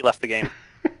god, and he left the game.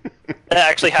 That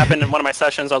actually happened in one of my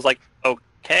sessions. I was like,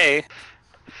 okay.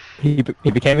 He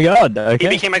became a god. Okay. He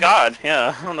became a god,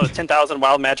 yeah, on the 10,000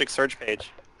 wild magic surge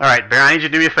page. All right, Baron, I need you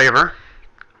to do me a favor.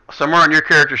 Somewhere on your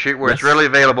character sheet where it's Yes. readily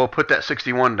available, put that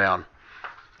 61 down.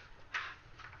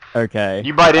 Okay.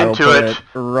 You bite I will into put it.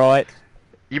 Right.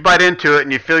 You bite into it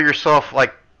and you feel yourself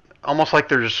like, almost like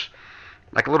there's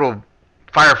like little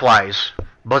fireflies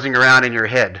buzzing around in your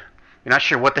head. You're not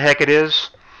sure what the heck it is,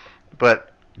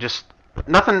 but just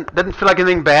nothing, doesn't feel like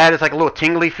anything bad. It's like a little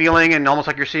tingly feeling and almost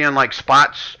like you're seeing like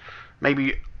spots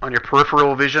maybe on your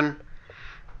peripheral vision.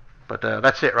 But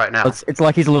that's it right now. It's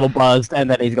like he's a little buzzed and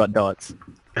then he's got dots.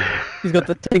 He's got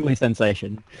the tingly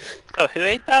sensation. Oh, who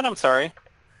ate that? I'm sorry.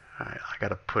 Alright, I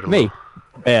gotta put a Me. little,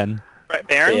 Ben. Right,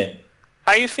 Baron? Yeah.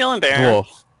 How you feeling, Baron?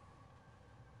 Dwarf.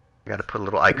 I gotta put a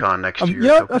little icon next to You your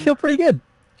know, I token. feel pretty good.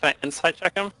 Can I insight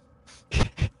check him?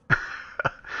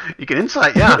 You can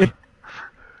insight, yeah.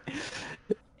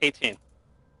 18.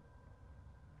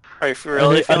 Are you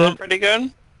really I feeling don't- pretty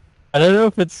good? I don't know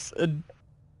if it's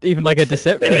even like a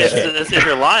deception. If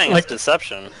you're lying, Like- it's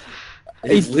deception.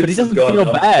 His But he lips have doesn't gone feel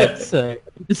up. bad, so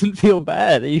he doesn't feel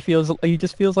bad. He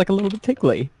just feels like a little bit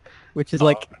tickly, which is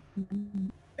like,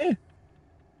 yeah.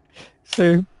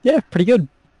 So yeah, pretty good.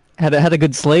 Had a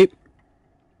good sleep.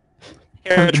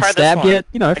 Here, Haven't been try this stabbed one. yet.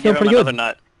 You know, I I feel give him pretty another good.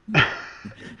 nut.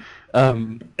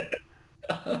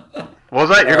 What was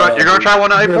that? You're gonna try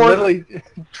one out You're for it? literally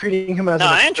treating him as No,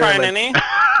 an I ain't trying experiment.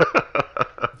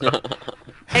 any.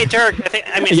 Hey, Dirk,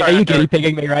 Are sorry, you not guinea Dirk.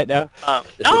 pigging me right now?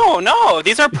 No,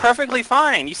 these are perfectly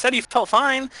fine. You said you felt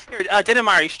fine. Here,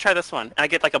 Dinemeyer, you should try this one. And I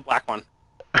get like a black one.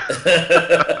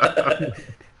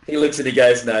 He looks and he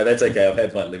goes, "No, that's okay. I've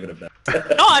had my limit of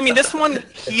that." No, I mean, this one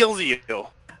heals you.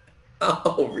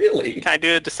 Oh, really? Can I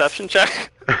do a deception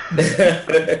check?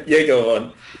 Yeah, go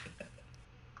on.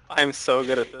 I'm so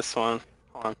good at this one.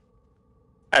 Hold on.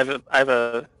 I have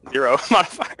a 0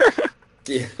 modifier.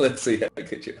 Yeah, let's see how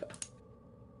good you are.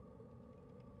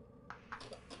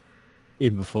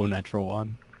 Even before natural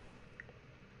one.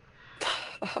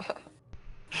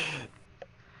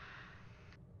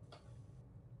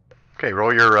 Okay,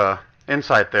 roll your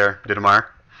insight there, Didemeyer.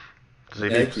 See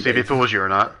if he Okey-dokey. fools you or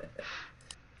not.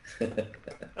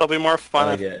 It'll be more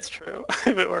fun if Okay. it's true. If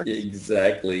it works.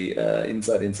 Exactly.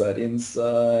 Inside.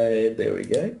 There we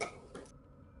go.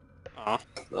 Oh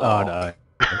no,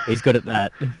 he's good at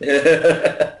that.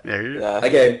 Yeah, you- Yeah, I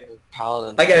go,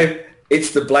 Paladin.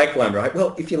 it's the black one, right?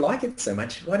 Well, if you like it so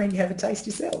much, why don't you have a taste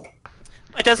yourself?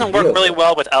 It doesn't work really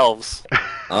well with elves.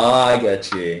 I got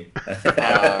you.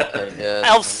 Okay, good.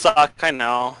 Elves suck, I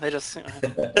know. They just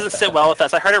it doesn't sit well with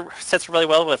us. I heard it sits really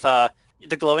well with the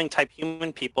glowing type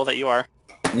human people that you are.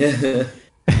 Yeah.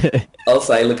 I'll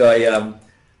say, look,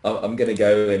 I'm gonna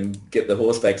go and get the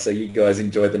horse back, so you guys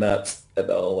enjoy the nuts, and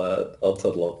I'll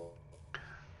toddle off.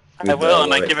 I will,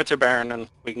 and I give it to Baron, and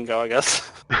we can go, I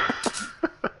guess.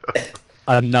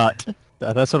 A nut.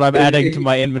 That's what I'm adding to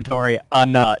my inventory. A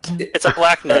nut. It's a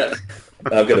black nut.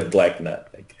 I've got a black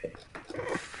nut. Okay.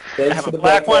 I Thanks have for a the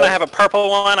black one, I nut. have a purple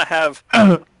one, I have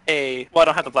a... Well, I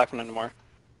don't have the black one anymore.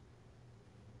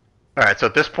 All right. So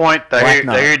at this point, Black there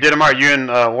Knight. you Didamar. You and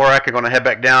Warwick are going to head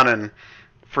back down and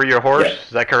free your horse. Yeah. Is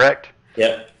that correct?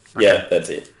 Yep. Yeah, that's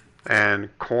it.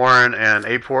 And Corn and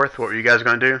Apeforth, what were you guys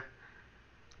going to do?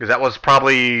 Because that was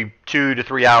probably 2 to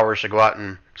 3 hours to go out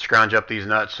and scrounge up these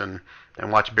nuts and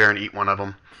watch Baron eat one of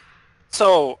them.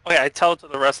 So, okay, I tell it to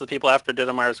the rest of the people after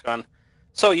Didamar's gone.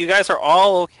 So you guys are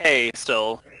all okay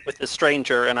still with this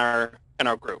stranger in our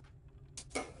group?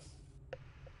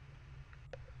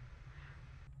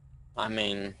 I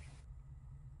mean,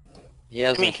 he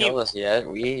hasn't killed us yet.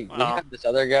 We Well. have this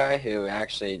other guy who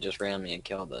actually just ran me and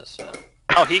killed us. So.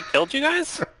 Oh, he killed you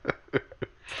guys?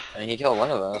 And he killed one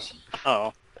of us.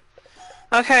 Oh.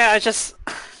 Okay, I'm just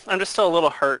still a little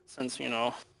hurt since, you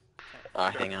know.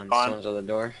 Hang on, Gone. someone's at the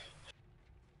door.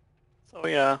 So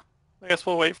yeah, I guess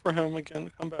we'll wait for him again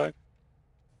to come back.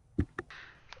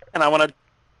 And I want to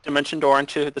dimension door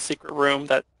into the secret room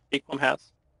that Beakwom has.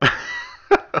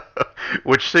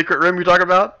 Which secret room you talking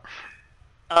about?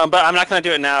 But I'm not going to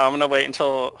do it now. I'm going to wait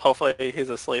until hopefully he's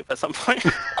asleep at some point.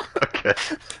 Okay.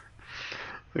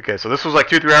 Okay, so this was like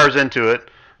 2-3 hours into it.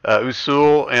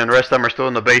 Usul and the rest of them are still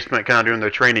in the basement kind of doing their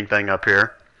training thing up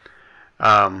here.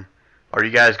 Are you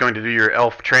guys going to do your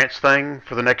elf trance thing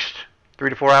for the next 3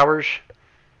 to 4 hours?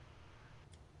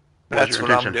 That's your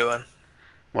what I'm intention? doing.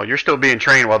 Well, you're still being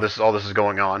trained while all this is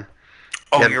going on.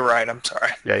 Oh, Yeah. you're right. I'm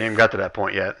sorry. Yeah, you haven't got to that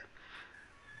point yet.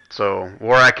 So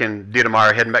Warwick and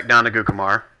Didamar are heading back down to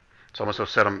Gukamar. So I'm going to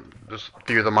set them just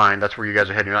through the mind. That's where you guys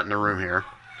are heading, not in the room here.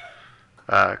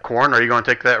 Corn, are you going to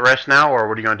take that rest now, or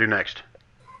what are you going to do next?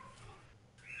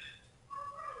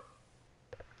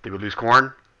 Did we lose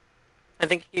Corn? I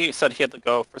think he said he had to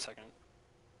go for a second.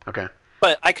 Okay.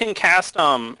 But I can cast,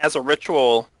 as a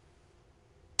ritual,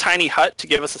 tiny hut to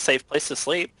give us a safe place to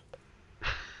sleep.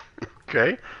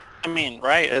 Okay. I mean,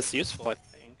 right, it's useful, I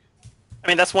think. I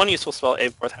mean, that's one useful spell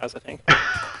Abeforth has, I think.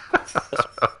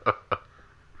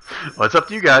 Well, it's up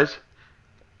to you guys.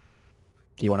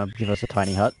 Do you want to give us a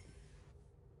tiny hut?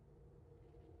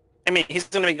 I mean, he's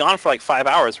going to be gone for like 5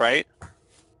 hours, right?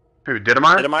 Who,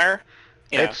 Didamar? Didameyer?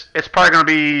 Yeah. It's probably going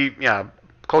to be,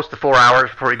 close to 4 hours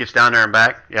before he gets down there and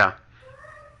back. Yeah.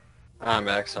 I'm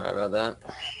back, sorry about that.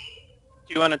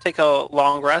 Do you want to take a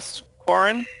long rest,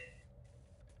 Corin?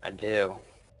 I do.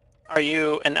 Are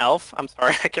you an elf? I'm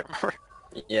sorry, I can't remember.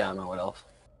 Yeah, I'm a wood elf.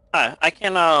 I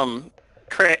can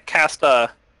cast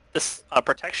this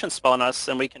protection spell on us,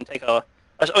 and we can take a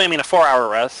 4-hour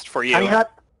rest for you. Tiny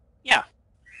hut? Yeah.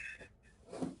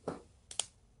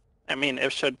 I mean,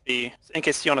 it should be in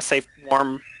case you want a safe,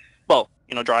 warm,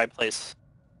 dry place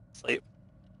to sleep.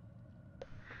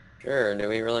 Sure, do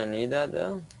we really need that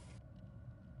though?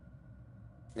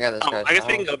 Yeah, this guy's I guess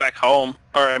we can house. go back home,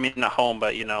 or I mean, not home,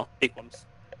 but Beakwom's.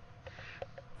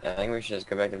 Yeah, I think we should just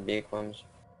go back to Beakwom's.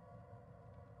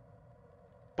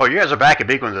 Well, you guys are back at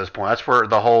Beacons at this point. That's where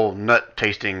the whole nut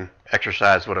tasting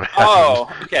exercise would have happened. Oh,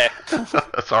 okay.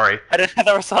 Sorry. I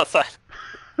never saw outside.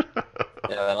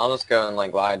 Yeah, then I'll just go and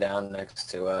like lie down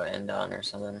next to Endon or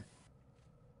something.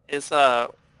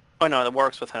 Oh no, it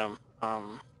works with him.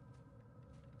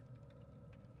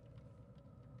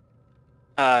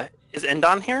 Is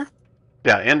Endon here?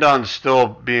 Yeah, Endon's still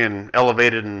being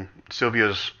elevated in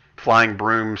Sylvia's flying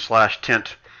broom /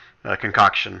 tent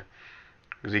concoction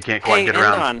because he can't quite Hey, get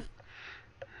around.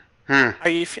 Endon,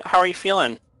 how are you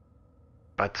feeling?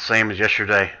 About the same as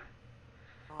yesterday.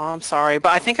 Oh, I'm sorry,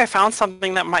 but I think I found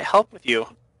something that might help with you.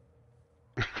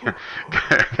 Kind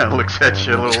of looks at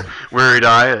you a little wearied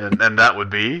eye, and that would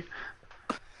be.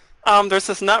 There's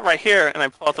this nut right here, and I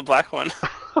pull out the black one.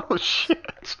 Oh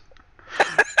shit!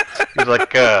 He's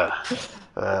like,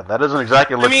 that doesn't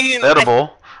exactly look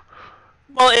edible.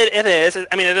 Well, it is.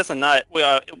 I mean, it is a nut.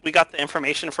 We got the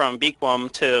information from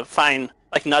Beakwom to find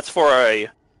like nuts for a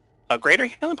greater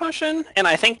healing potion, and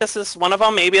I think this is one of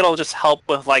them. Maybe it'll just help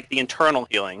with like the internal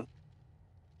healing.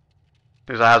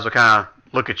 His eyes will kind of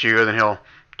look at you, and then he'll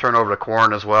turn over to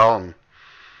Corn as well and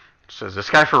says, "This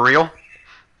guy for real?"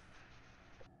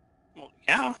 Well,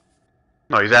 yeah.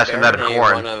 No, he's asking that of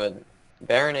Corn.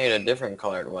 Baron ate a different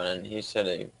colored one, and he said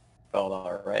he felt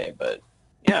alright, but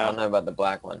I Yeah. don't know about the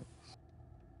black one.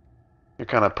 He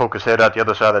kind of poke his head out the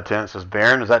other side of the tent and says,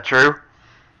 "Baron, is that true?"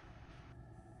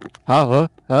 Huh?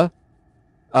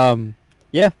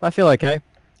 Yeah, I feel okay.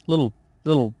 Little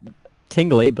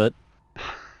tingly, but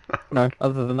no,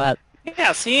 other than that.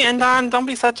 Yeah, see, Endon, don't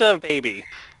be such a baby.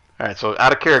 All right, so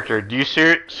out of character, do you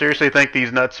seriously think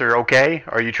these nuts are okay?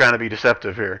 Or are you trying to be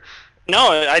deceptive here?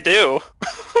 No, I do.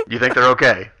 You think they're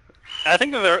okay? I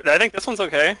think this one's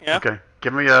okay. Yeah. Okay,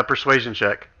 give me a persuasion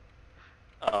check.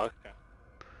 Oh, okay.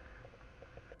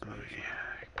 Let me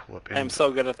pull up. I'm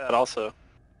so good at that, also.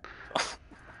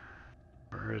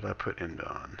 Where did I put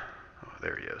Endon? Oh,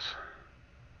 there he is.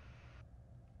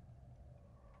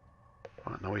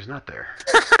 Oh, no, he's not there.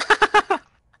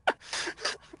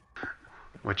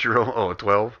 What's your roll? Oh,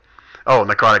 12? Oh,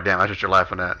 necrotic damage. That's what you're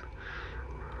laughing at.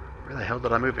 Where the hell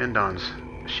did I move Endon's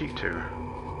sheet to?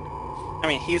 I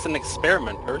mean, he's an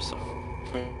experimenter, so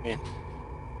I mean,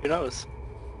 who knows?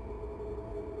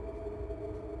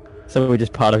 So we're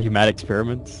just part of your mad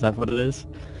experiments. Is that what it is?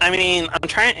 I mean, I'm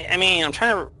trying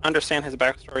to understand his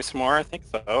backstory some more. I think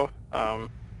so.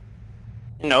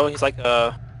 You know, he's kind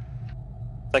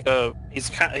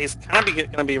of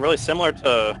going to be really similar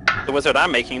to the wizard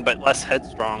I'm making, but less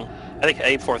headstrong. I think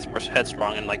A4's more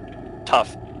headstrong and like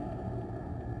tough.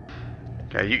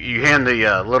 Okay, you hand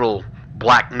the little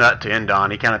black nut to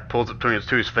Endon. He kind of pulls it between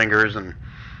his fingers, and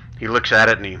he looks at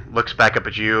it, and he looks back up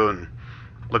at you, and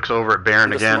looks over at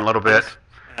Baron again a little bit.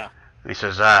 Yeah. And he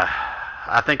says,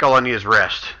 "I think all I need is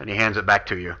rest," and he hands it back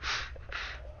to you.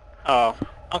 Oh,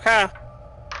 okay.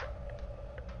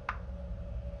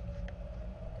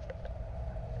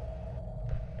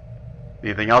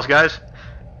 Anything else, guys?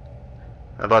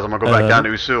 Otherwise, I'm gonna go back down to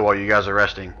Usul while you guys are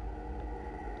resting.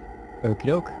 Okie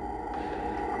doke.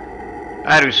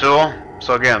 Alright, Usul.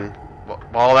 So again,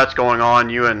 while all that's going on,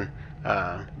 you and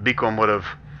Beacom would have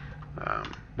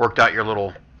worked out your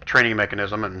little training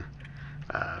mechanism and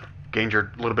gained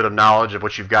your little bit of knowledge of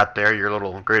what you've got there, your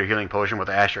little greater healing potion with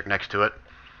the asterisk next to it.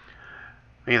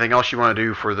 Anything else you want to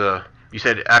do for the... You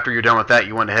said after you're done with that,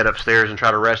 you want to head upstairs and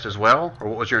try to rest as well? Or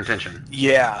what was your intention?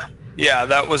 Yeah,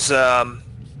 that was...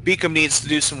 Beacom needs to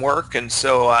do some work, and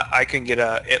so I can get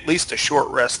at least a short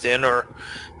rest in, or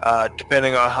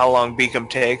depending on how long Beacom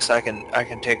takes, I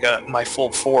can take my full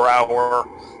 4-hour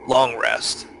long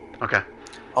rest. Okay.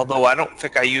 Although I don't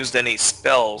think I used any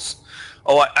spells.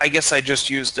 Oh, I guess I just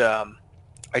used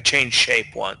I changed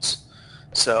shape once,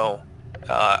 so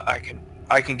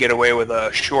I can get away with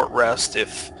a short rest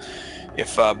if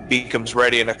Beacom's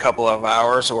ready in a couple of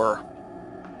hours, or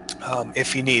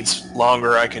if he needs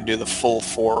longer, I can do the full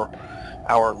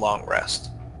 4-hour long rest.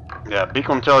 Yeah,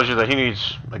 Beacom tells you that he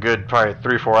needs a good probably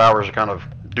 3-4 hours to kind of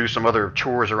do some other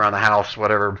chores around the house,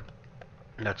 whatever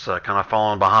that's kind of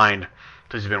fallen behind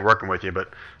since he's been working with you.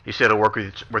 But he said he'll work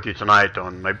with you tonight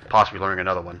on maybe possibly learning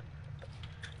another one.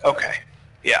 Okay.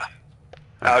 Yeah.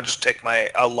 I'll just take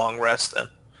a long rest then.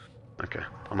 Okay.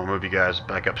 I'm gonna move you guys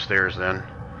back upstairs then.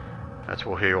 That's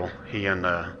where he and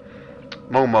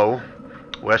Momo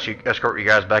will escort you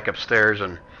guys back upstairs,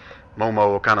 and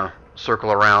Momo will kind of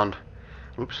circle around.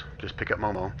 Oops, just pick up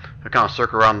Momo. He'll kind of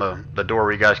circle around the door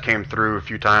where you guys came through a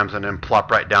few times, and then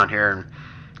plop right down here and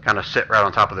kind of sit right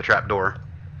on top of the trap door.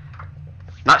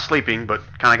 Not sleeping, but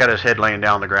kind of got his head laying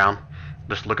down on the ground,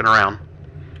 just looking around.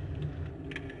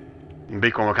 And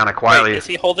Beacon will kind of quietly... Wait, is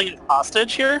he holding it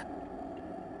hostage here?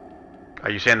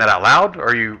 Are you saying that out loud,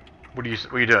 or what are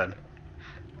you doing?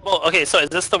 Well, okay, so is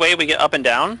this the way we get up and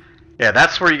down? Yeah,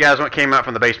 that's where you guys came out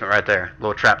from the basement right there.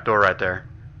 Little trap door right there.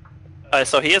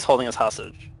 So he is holding us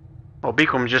hostage. Well,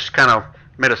 Beacom just kind of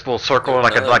made a little circle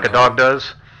like a dog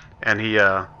does, and he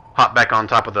hopped back on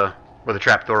top of where the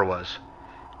trap door was.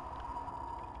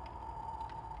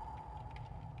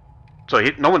 So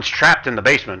no one's trapped in the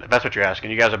basement, if that's what you're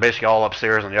asking. You guys are basically all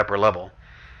upstairs on the upper level.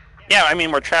 Yeah, I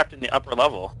mean, we're trapped in the upper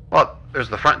level. Well, there's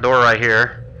the front door right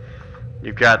here.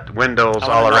 You've got windows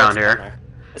all around here.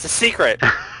 It's a secret.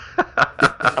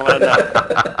 I want to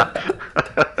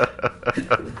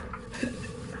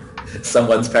know.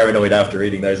 Someone's paranoid after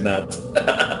eating those nuts. So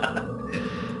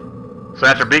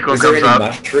after Beacon Is there comes any up,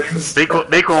 mushrooms? Beacon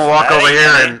will walk over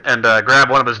here and grab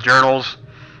one of his journals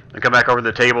and come back over to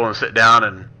the table and sit down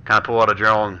and kind of pull out a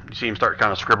journal, and you see him start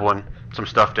kind of scribbling some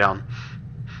stuff down.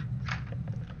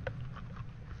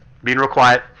 Being real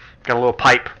quiet, got a little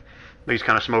pipe that he's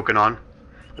kind of smoking on.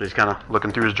 He's kind of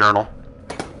looking through his journal.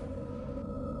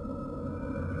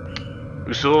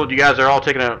 Usul, you guys are all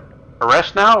taking a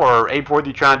arrest now, or Abeforth,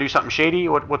 you trying to do something shady?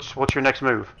 What's your next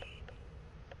move?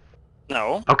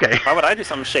 No. Okay. Why would I do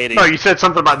something shady? No, you said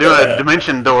something about doing a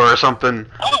dimension door or something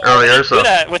earlier. So do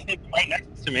that with him right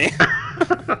next to me.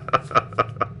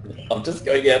 I'm just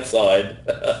going outside.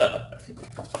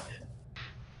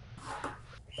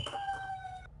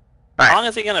 How long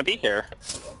is he gonna be here?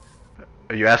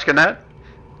 Are you asking that?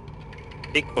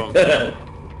 Speak to him.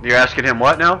 You're asking him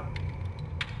what now?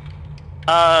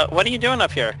 What are you doing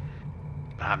up here?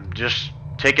 I'm just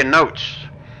taking notes.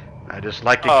 I just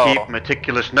like to keep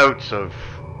meticulous notes of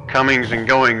comings and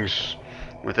goings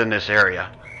within this area.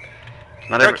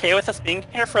 You're okay with us being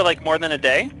here for like more than a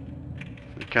day?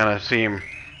 You kind of see him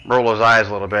roll his eyes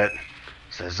a little bit.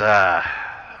 Says,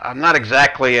 I'm not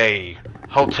exactly a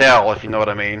hotel, if you know what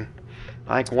I mean.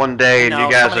 I think one day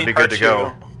you guys would be good to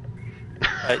go.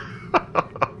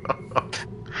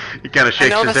 He kind of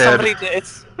shakes his head.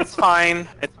 It's fine.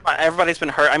 It's fine. Everybody's been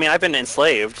hurt. I mean, I've been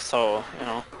enslaved, so you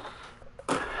know.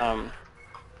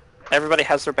 Everybody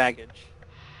has their baggage.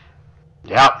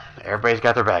 Yep, everybody's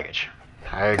got their baggage.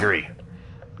 I agree.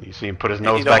 You see him put his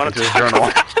nose back into his journal.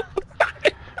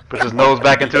 Puts his nose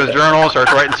back into his journal,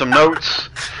 starts writing some notes.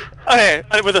 Okay,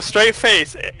 with a straight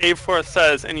face, Abeforth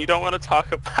says, and you don't want to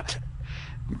talk about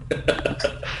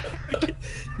it.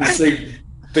 You see,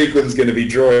 Beacon's going to be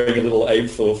drawing a little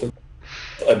Abeforth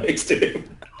next to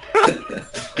him.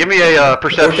 Give me a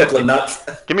perception. A couple of nuts.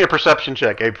 Give me a perception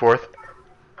check, Abeforth.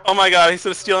 Oh my god, he's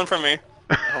stealing from me.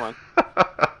 Hold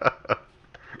on.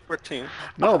 14.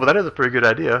 No, but that is a pretty good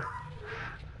idea.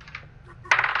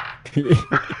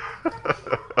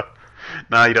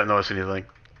 Nah, you don't notice anything.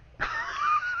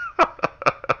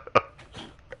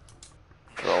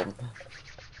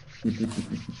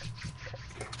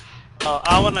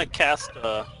 I want to cast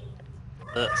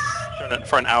this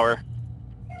for an hour.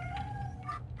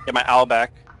 Get my owl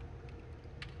back.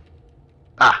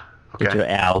 Ah, okay. Did your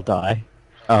owl die?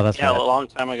 Oh, that's yeah, right. a long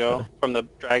time ago from the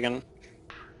dragon.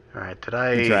 All right, did The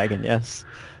I? dragon, yes.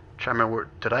 Try to remember.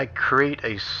 Did I create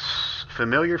a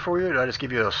familiar for you? Or did I just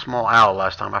give you a small owl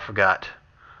last time? I forgot.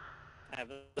 I have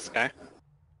this guy.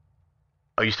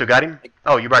 Oh, you still got him?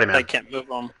 Oh, you brought him in. I can't move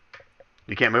him.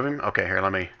 You can't move him? Okay, here,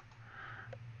 let me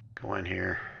go in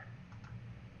here.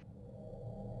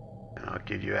 And I'll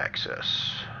give you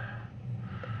access.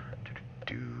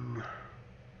 Do.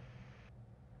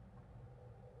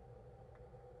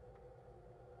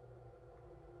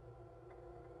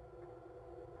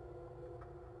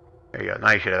 There you go.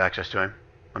 Now you should have access to him.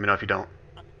 Let me know if you don't.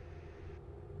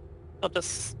 I'll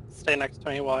just stay next to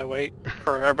me while I wait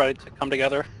for everybody to come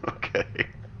together. Okay.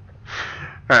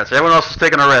 Alright, so everyone else is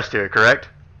taking a rest here, correct?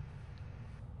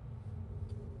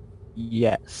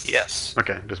 Yes. Yes.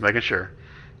 Okay, just making sure.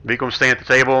 Beacom's staying at the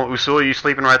table. Usul, are you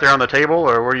sleeping right there on the table,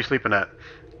 or where are you sleeping at?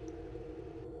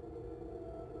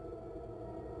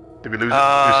 Did we lose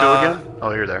Usul again?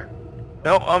 Oh, you're there.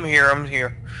 No, I'm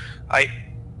here. I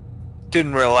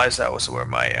didn't realize that was where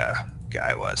my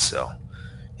guy was, so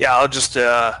yeah, I'll just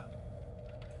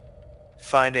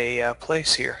find a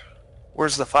place here.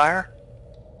 Where's the fire?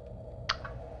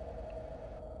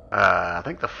 I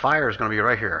think the fire is going to be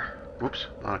right here. Oops,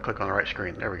 I'm going to click on the right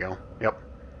screen. There we go. Yep.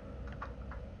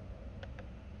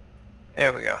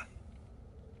 There we go.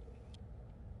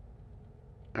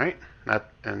 Alright,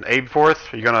 and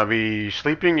Abeforth, are you going to be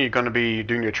sleeping? Are you going to be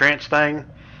doing your trance thing?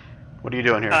 What are you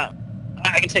doing here?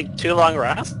 I can take 2 long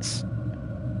rests.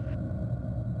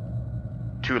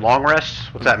 2 long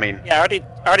rests? What's that mean? Yeah, I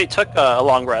already took a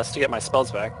long rest to get my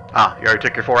spells back. Ah, you already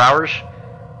took your 4 hours?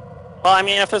 Well, I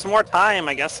mean, if there's more time,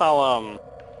 I guess I'll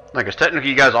Like, because technically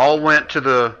you guys all went to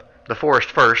the forest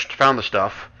first, found the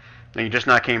stuff, and you just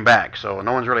not came back, so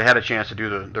no one's really had a chance to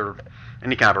do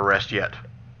any kind of a rest yet.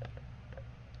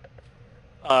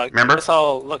 Remember? I guess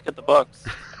I'll look at the books.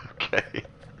 Okay.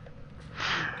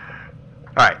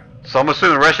 Alright, so I'm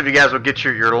assuming the rest of you guys will get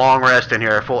your long rest in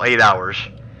here, a full 8 hours.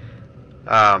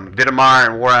 Didamar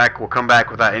and Warwick will come back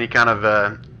without any kind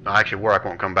of, actually Warwick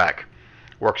won't come back.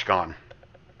 Warwick's gone.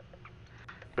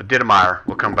 But Didamar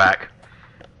will come back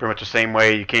pretty much the same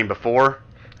way you came before.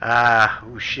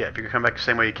 Oh shit, if you can come back the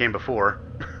same way you came before.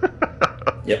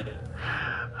 Yep.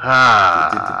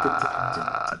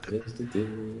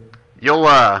 You'll,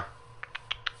 oh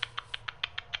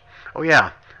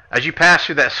yeah, as you pass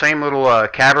through that same little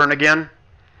cavern again,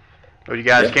 where you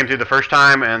guys came through the first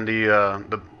time and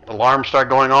the alarms start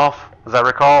going off, as I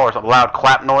recall, or some loud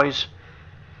clap noise.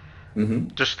 Mm-hmm.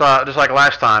 Just like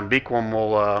last time, Beacom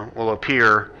will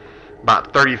appear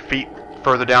about 30 feet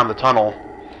further down the tunnel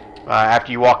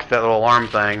after you walk through that little alarm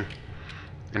thing,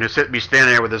 and he'll be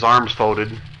standing there with his arms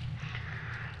folded.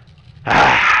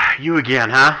 You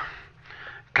again, huh?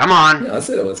 Come on. Yeah, I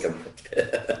said I was coming.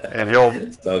 And he'll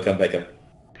So I'll come back up.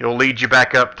 he'll lead you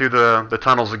back up through the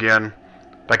tunnels again,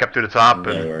 back up to the top,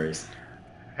 No worries.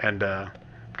 and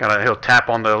kind of he'll tap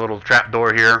on the little trap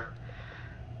door here.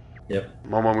 Yep.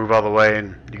 Momo move out of the way,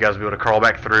 and you guys will be able to crawl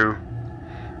back through.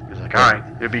 He's like, all right,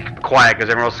 you'll be quiet because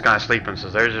everyone else is kind of sleeping. So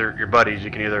there's your buddies.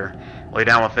 You can either lay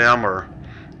down with them or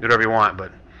do whatever you want.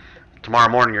 But tomorrow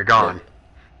morning you're gone,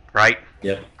 right?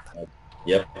 Yep.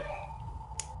 Yep.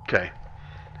 Okay.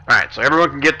 All right. So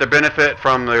everyone can get the benefit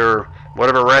from their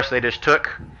whatever rest they just took.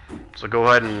 So go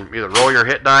ahead and either roll your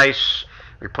hit dice,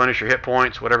 replenish your hit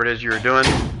points, whatever it is you were doing.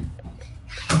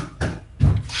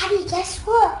 Daddy, guess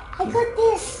what? I got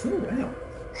this. Oh, wow.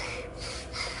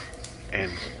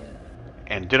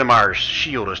 And Dinamar's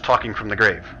shield is talking from the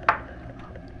grave.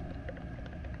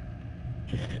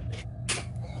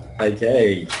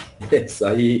 Okay. Yes,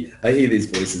 I hear these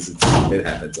voices. It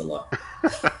happens a lot.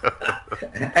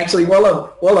 Actually,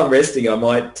 while I'm resting, I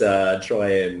might try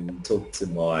and talk to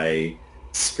my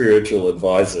spiritual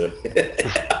advisor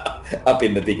up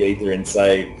in the big ether and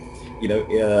say,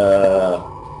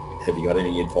 have you got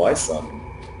any advice on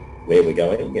where we're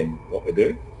going and what we're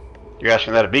doing? You're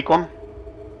asking that of Beakwam?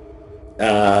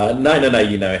 No.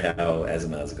 You know how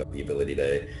Azamar's got the ability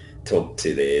to talk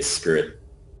to their spirit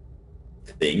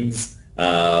things.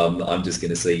 I'm just going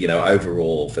to see,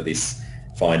 overall for this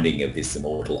finding of this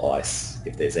immortal ice,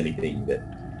 if there's anything that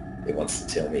it wants to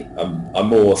tell me. I'm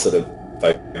more sort of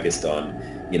focused on,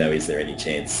 is there any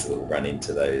chance we'll run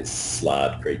into those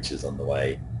slard creatures on the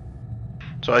way?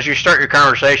 So as you start your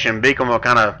conversation, Beacom will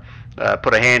kind of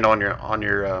put a hand on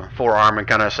your forearm and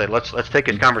kind of say, "Let's take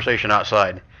this conversation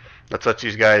outside. Let's let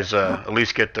these guys at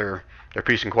least get their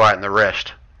peace and quiet and their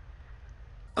rest.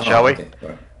 Shall we?" Okay.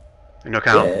 Right.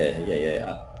 Kind of.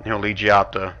 Yeah. He'll lead you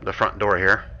out the front door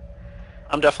here.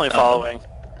 I'm definitely following.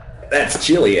 That's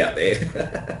chilly out there.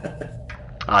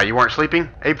 You weren't sleeping,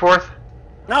 Abeforth?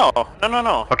 No.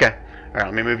 Okay. All right.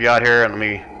 Let me move you out here and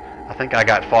I think I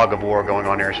got Fog of War going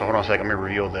on here. So hold on a second. Let me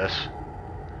reveal this.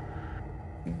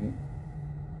 Mm-hmm.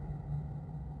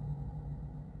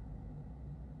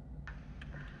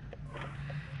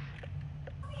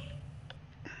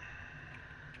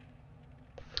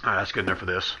 Alright, that's good enough for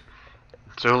this.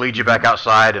 So he'll lead you back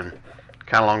outside and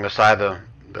kind of along the side of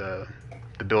the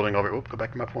building over. Oop, go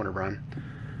back to my pointer, Brian.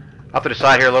 Off to the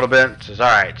side here a little bit. It says,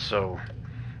 alright, so...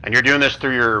 And you're doing this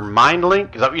through your mind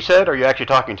link? Is that what you said? Or are you actually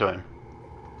talking to him?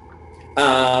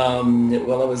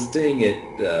 Well, I was doing it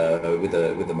with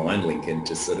a mind link and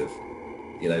just sort of,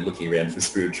 looking around for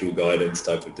spiritual guidance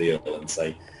type of deal and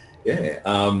say, I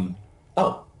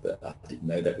didn't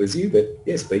know that was you, but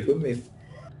yes, Beacom,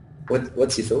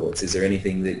 what's your thoughts? Is there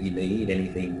anything that you need?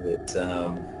 Anything that...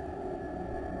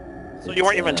 So you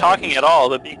weren't even talking at all,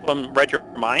 but Beacom read your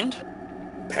mind?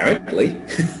 Apparently.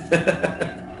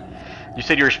 You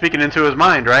said you were speaking into his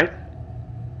mind, right?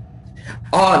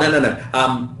 Oh, no.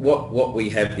 What we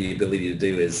have the ability to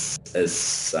do as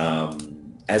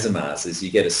Azamars is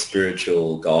you get a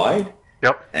spiritual guide.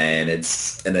 Yep. And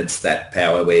it's that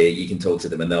power where you can talk to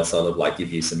them and they'll sort of like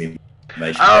give you some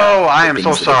information. Oh, I am things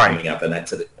so that are sorry. coming up and that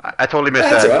sort of... I totally missed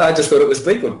That's that. all right. I just thought it was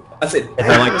Beacom. I said...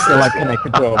 They're like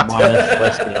connected to a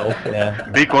minus celestial. Yeah.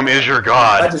 Beacom is your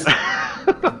god.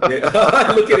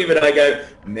 I look at him and I go,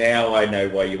 now I know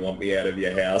why you want me out of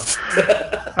your house.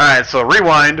 Alright, so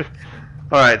rewind.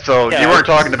 Alright, so you weren't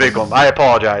talking to Beacom. I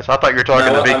apologize. I thought you were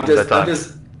talking to Beacom at that time.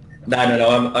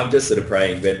 No. I'm just sort of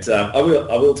praying, but I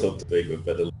will talk to Beacom,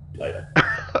 but a little later.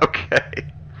 Okay.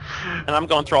 And I'm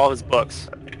going through all his books.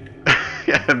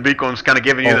 Yeah, and Beacom's kind of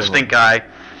giving you the stink eye.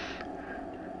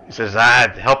 He says,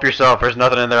 help yourself. There's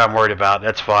nothing in there I'm worried about.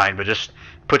 That's fine, but just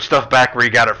put stuff back where you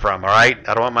got it from, all right?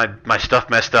 I don't want my stuff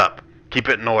messed up. Keep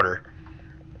it in order.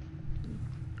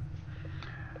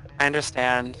 I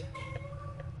understand.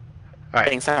 All right.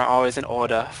 Things aren't always in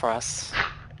order for us,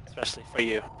 especially for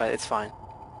you, but it's fine.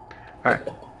 All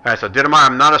right, so Didamar,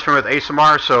 I'm not as familiar with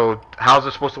Asamar, so how's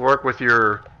it supposed to work with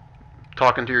your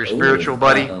talking to your spiritual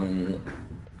buddy?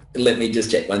 Let me just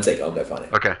check. 1 second, I'll go find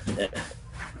it. Okay.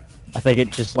 I think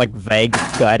it's just like vague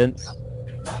guidance.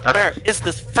 Where is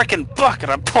this frickin' book?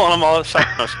 And I'm pulling them all the shot.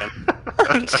 No,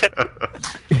 I'm just kidding.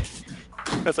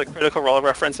 That's a Critical Role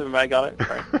reference if I got it.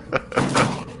 Sorry.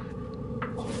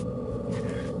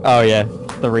 Oh yeah,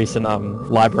 the recent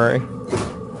library.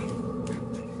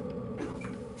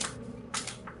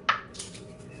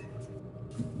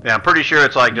 Yeah, I'm pretty sure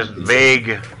it's like just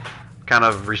vague kind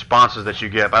of responses that you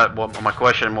get. But my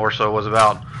question more so was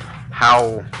about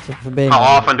how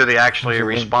often do they actually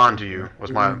respond to you, was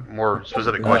my more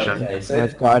specific question. Okay, so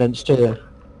That's guidance too.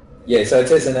 yeah, so it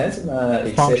says an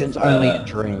asthma Functions only in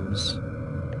dreams.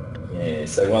 Yeah,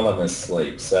 so while I'm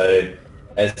asleep, so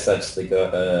as such, the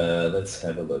guy, let's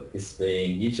have a look. This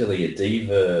being usually a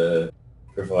diva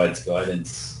provides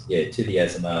guidance, to the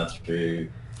Azamar through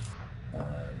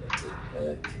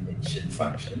connection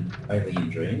function, only in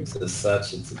dreams. As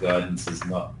such, its guidance is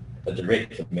not a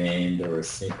direct command or a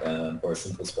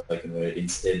simple spoken word.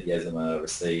 Instead, the Azamar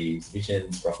receives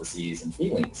visions, prophecies, and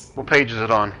feelings. What page is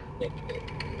it on?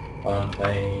 On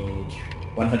page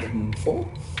 104.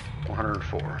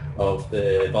 104. Of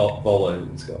the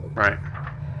Volo's guide. Right.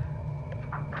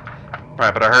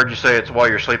 Right, but I heard you say it's while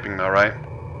you're sleeping, though, right?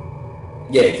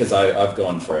 Yeah, because I've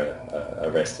gone for a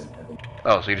rest and having.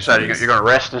 Oh, so you decided you're going to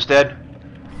rest instead?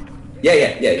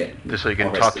 Yeah. Just so you can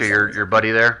I'll talk rest to your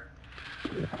buddy there?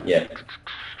 Yeah.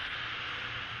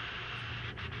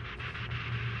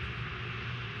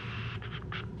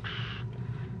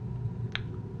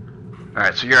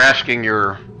 Alright, so you're asking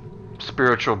your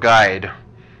spiritual guide,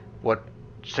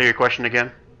 say your question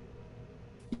again?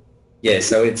 Yeah,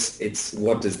 so it's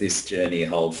what does this journey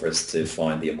hold for us to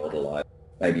find the immortal life?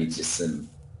 Maybe just some,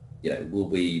 will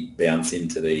we bounce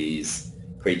into these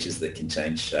creatures that can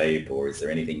change shape, or is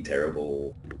there anything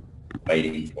terrible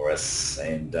waiting for us?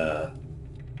 And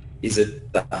is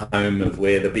it the home of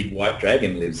where the big white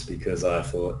dragon lives? Because I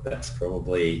thought that's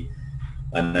probably,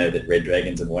 I know that red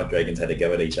dragons and white dragons had a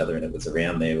go at each other, and it was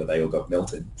around there where they all got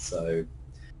melted. So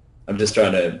I'm just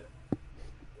trying to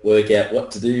work out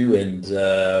what to do and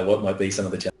what might be some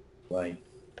of the challenges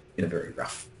in a very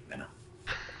rough manner.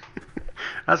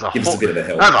 That's a Give us a bit of a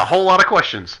help. That's a whole lot of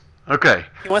questions. Okay.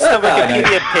 He wants the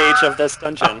Wikipedia page of this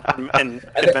dungeon and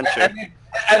adventure.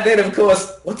 And then, of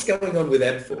course, what's going on with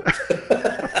Adfor?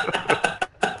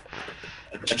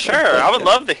 Sure, I would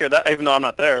love to hear that, even though I'm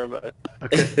not there. But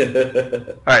okay.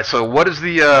 All right. So, what is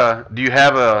the? Do you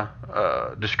have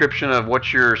a description of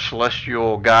what your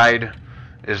celestial guide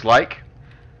is like?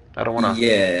 I don't want to.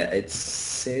 Yeah, it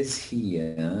says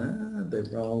here the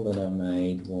roll that I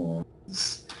made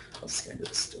was. Let's go to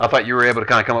the story. I thought you were able to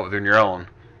kind of come up with it on your own.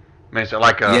 I mean, is it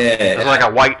like a? Yeah. Is it like a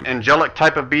white angelic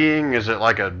type of being? Is it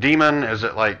like a demon? Is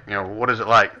it like what is it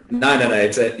like? No.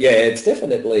 It's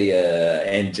definitely a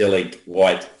angelic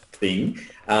white thing.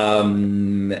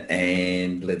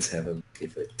 And let's have a look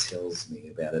if it tells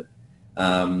me about it.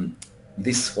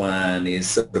 This one is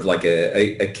sort of like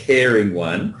a caring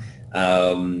one.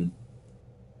 And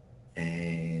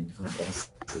what else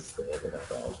is there that I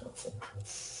found?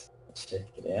 Let's check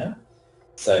it out.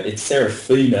 So it's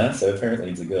Seraphina, so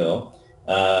apparently it's a girl.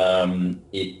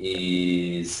 It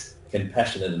is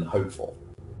compassionate and hopeful.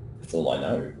 That's all I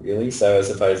know, really. So I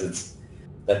suppose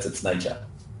that's its nature.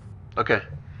 Okay. All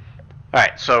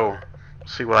right. So,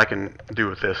 let's see what I can do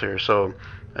with this here. So,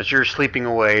 as you're sleeping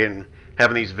away and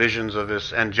having these visions of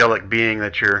this angelic being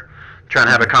that you're trying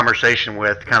to have a conversation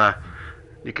with,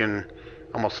 you can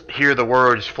almost hear the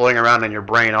words floating around in your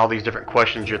brain, all these different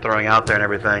questions you're throwing out there and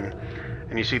everything.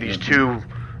 And you see these two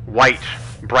white,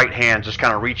 bright hands just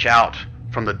kind of reach out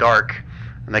from the dark,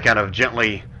 and they kind of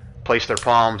gently place their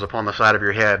palms upon the side of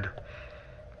your head.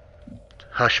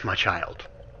 Hush, my child.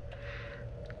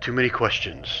 Too many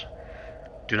questions.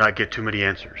 Do not get too many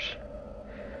answers.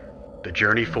 The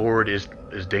journey forward is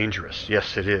dangerous.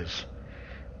 Yes, it is.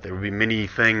 There will be many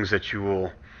things that you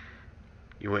will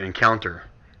encounter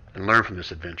and learn from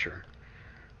this adventure.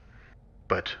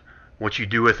 But what you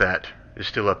do with that is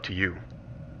still up to you.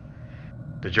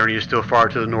 The journey is still far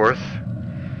to the north.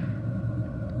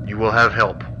 You will have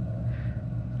help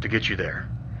to get you there.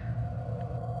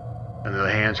 And then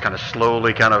the hands kind of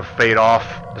slowly kind of fade off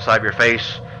the side of your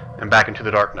face and back into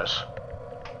the darkness.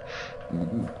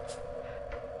 Mm-hmm.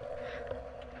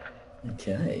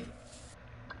 Okay.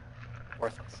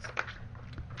 worthless.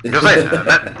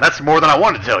 That's more than I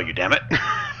wanted to tell you, damn it.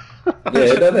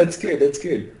 Yeah, no, that's good. That's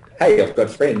good. Hey, I've got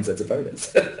friends. That's a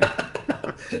bonus.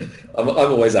 I'm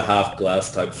always a half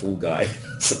glass type full guy.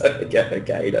 So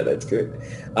okay, no, that's good.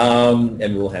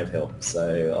 And we'll have help.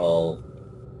 So I'll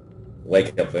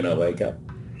wake up when I wake up,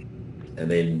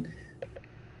 and then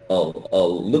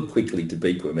I'll look quickly to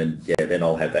Beakwim, and then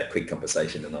I'll have that quick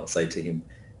conversation, and I'll say to him,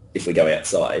 if we go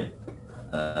outside,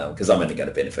 because I'm only going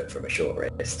to benefit from a short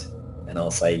rest, and I'll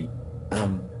say,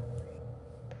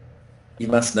 you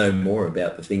must know more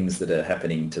about the things that are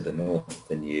happening to the north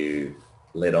than you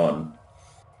let on.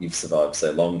 You've survived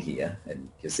so long here, and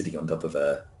you're sitting on top of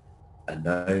a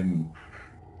gnome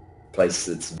place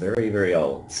that's very, very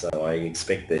old. So I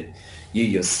expect that you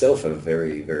yourself are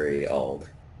very, very old.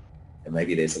 And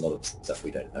maybe there's a lot of stuff we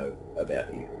don't know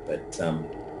about you. But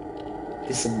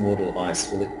this immortal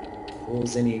ice, will it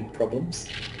cause any problems?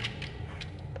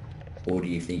 Or do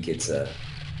you think it's a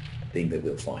thing that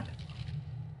we'll find?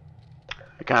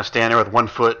 I kind of stand there with 1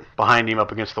 foot behind him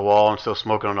up against the wall and still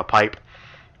smoking on a pipe.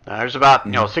 There's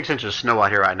about 6 inches of snow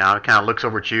out here right now. It kind of looks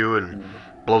over at you and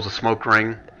blows a smoke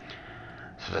ring.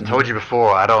 So I told you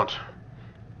before, I don't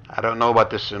know about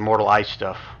this immortal ice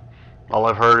stuff. All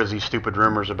I've heard is these stupid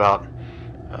rumors about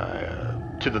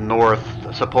to the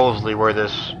north, supposedly where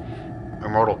this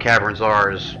immortal caverns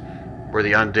are, is where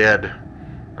the undead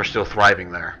are still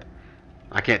thriving there.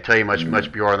 I can't tell you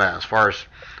much beyond that. As far as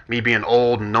me being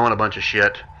old and knowing a bunch of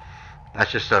shit, that's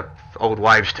just a old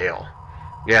wives' tale.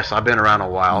 Yes, I've been around a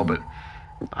while, but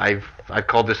I've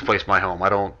called this place my home. I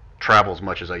don't travel as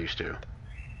much as I used to.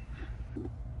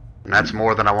 And that's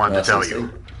more than I wanted to tell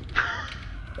you.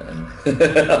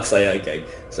 I'll say, okay.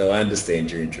 So I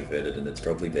understand you're introverted, and it's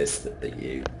probably best that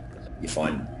you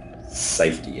find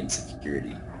safety and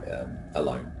security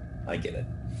alone. I get it.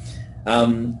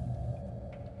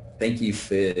 Thank you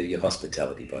for your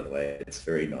hospitality, by the way. It's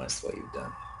very nice what you've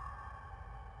done.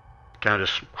 Kind of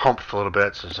just humps a little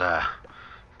bit. Says, not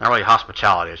really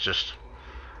hospitality. It's just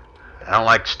I don't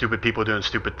like stupid people doing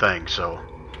stupid things. So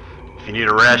if you need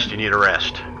a rest, you need a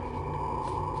rest.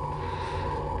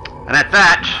 And at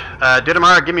that,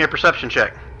 Dittmar, give me a perception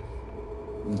check.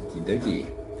 Okie dokie.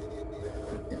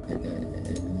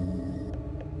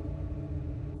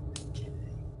 Okay,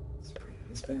 let's bring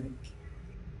this back.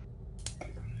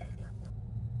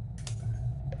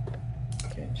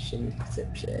 Okay, shade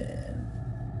perception.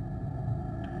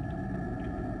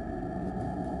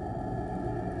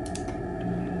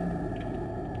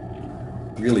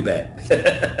 Really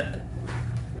bad.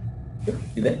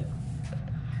 You there?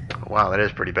 Wow, that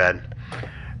is pretty bad.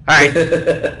 Alright,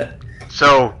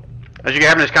 so as you're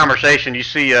having this conversation, you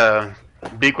see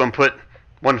Beaquan put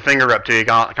one finger up to you,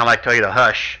 kind of like tell you to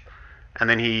hush, and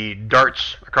then he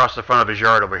darts across the front of his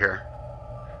yard over here.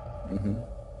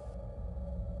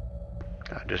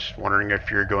 Just wondering if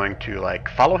you're going to like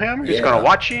follow him, you're just going to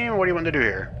watch him, what do you want to do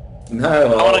here?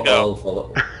 No, I'll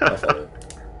follow. I'll follow.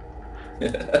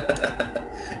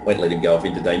 Won't let him go off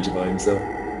into danger by himself.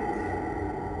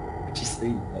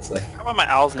 I'll say. How about my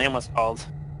owl's name was called?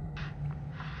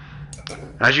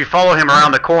 As you follow him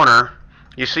around the corner,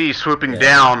 you see swooping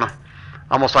down,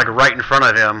 almost like right in front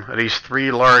of him, these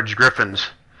 3 large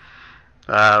griffins.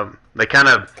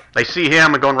 They see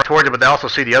him and going right towards you, but they also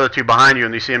see the other 2 behind you,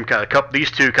 and they see him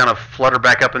these 2 kind of flutter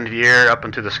back up into the air, up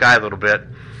into the sky a little bit.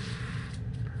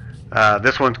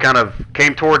 This one kind of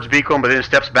came towards Beacon, but then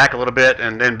steps back a little bit,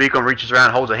 and then Beacon reaches around,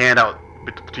 holds a hand out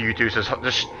to you 2, says,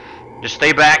 just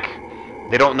stay back.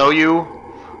 They don't know you.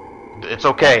 It's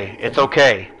okay. It's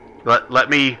okay. Let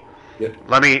me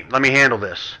handle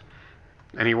this.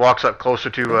 And he walks up closer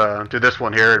to this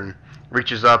one here and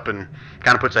reaches up and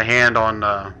kind of puts a hand on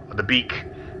the beak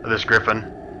of this griffin.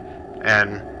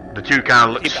 And the 2 kind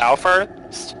of look. Did he bow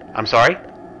first? I'm sorry?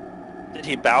 Did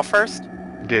he bow first?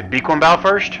 Did Beacon bow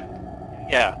first?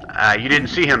 Yeah. You didn't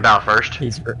see him bow first.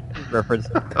 He's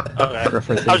referencing. Okay.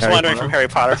 Referencing I was just Harry wondering Potter. from Harry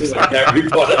Potter. Just like Harry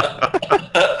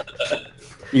Potter.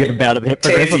 You gonna bow to the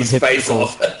Tears hippogriff, and his the face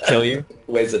hippogriff will off. kill you?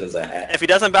 Wears it as a hat. If he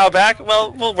doesn't bow back,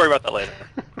 well, we'll worry about that later.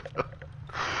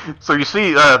 So you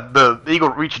see the eagle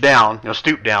reach down,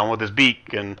 stoop down with his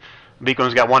beak, and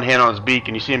Beacon's got one hand on his beak,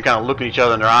 and you see him kind of looking at each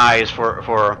other in their eyes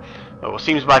for what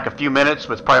seems like a few minutes,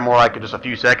 but it's probably more like just a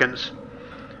few seconds.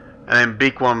 And then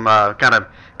Beacon kind of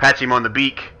pats him on the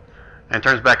beak and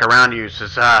turns back around to you and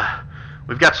says,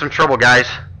 we've got some trouble, guys.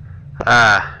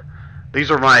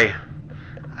 These are my,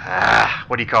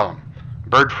 what do you call them?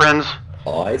 Bird friends?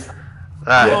 Eyes.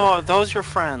 Oh, those your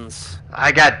friends.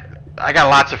 I got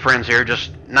lots of friends here,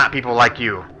 just not people like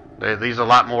you. These are a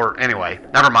lot more. Anyway,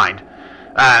 never mind.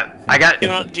 I got.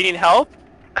 Do you need help?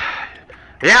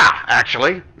 Yeah,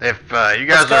 actually, if you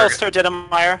guys Let's go, are. Sir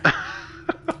Dittmeier.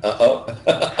 Uh-oh.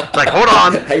 It's like, hold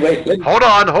on. Hey, wait. Hold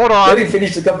on. Let him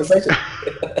finish the conversation.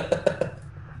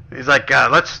 He's like,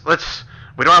 let's.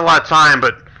 We don't have a lot of time,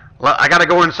 but I gotta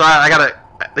go inside.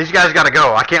 These guys gotta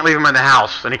go. I can't leave them in the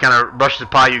house. And he kind of brushes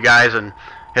by you guys and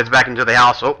heads back into the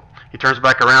house. Oh, he turns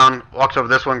back around, walks over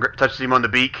to this one, touches him on the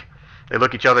beak. They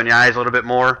look each other in the eyes a little bit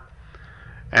more.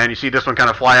 And you see this one kind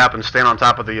of fly up and stand on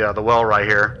top of the well right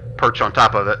here, perch on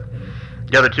top of it.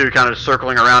 The other 2 kind of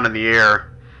circling around in the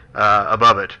air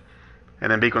above it.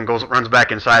 And then Beacon runs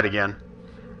back inside again.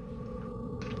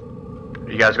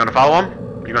 You guys going to follow him?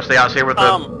 You going to stay out here with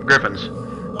the griffins?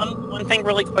 One thing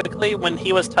really quickly, when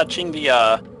he was touching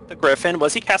the griffin,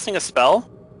 was he casting a spell?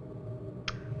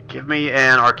 Give me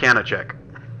an Arcana check.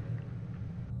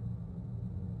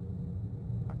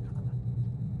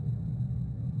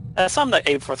 That's something that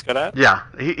Abe Forth's good at. Yeah,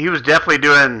 he was definitely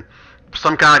doing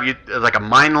some kind of like a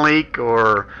mind leak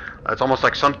or it's almost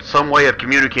like some way of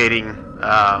communicating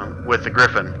with the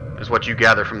Griffin is what you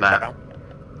gather from that. All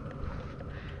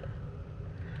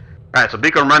right, so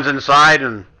Beacon runs inside,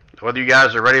 and whether you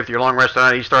guys are ready with your long rest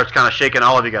tonight, he starts kind of shaking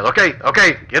all of you guys. Okay,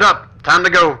 get up. Time to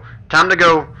go.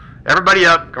 Everybody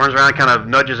up. Runs around, kind of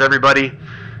nudges everybody.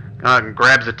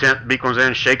 Grabs the tent Beacon's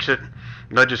in, shakes it,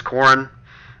 nudges Corin.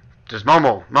 Says,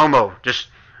 Momo, just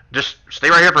stay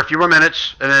right here for a few more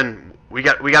minutes, and then we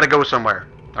got to go somewhere.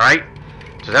 All right?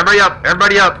 Says,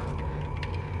 everybody up.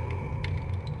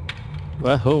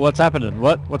 Well, what's happening?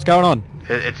 What's going on?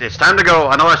 It's time to go.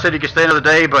 I know I said you could stay another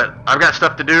day, but I've got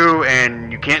stuff to do,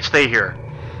 and you can't stay here.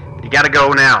 You got to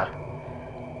go now.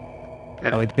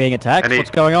 Are we being attacked?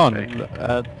 What's going on?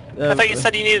 I thought you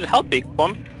said you needed help,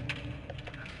 Beacon.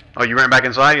 Oh, you ran back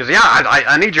inside? He goes, yeah,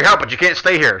 I need your help, but you can't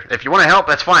stay here. If you want to help,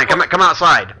 that's fine. Come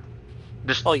outside.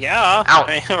 Just well, yeah. Out.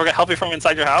 I mean, we're gonna help you from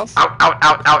inside your house. Out.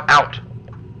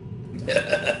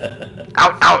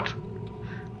 out.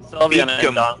 Sylvia,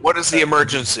 what is the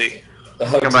emergency?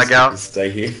 Come back out.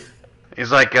 Stay here.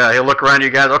 He's like, he'll look around you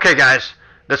guys. Okay, guys,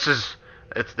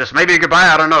 this may be a goodbye.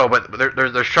 I don't know, but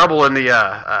there's trouble in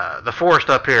the forest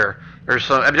up here.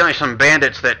 There's evidently some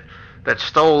bandits that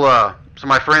stole some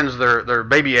of my friends their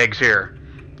baby eggs here,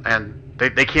 and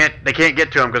they can't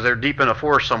get to them because they're deep in a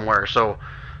forest somewhere. So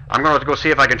I'm going to go see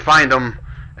if I can find them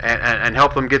and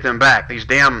help them get them back. These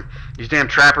damn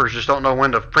trappers just don't know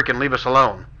when to frickin' leave us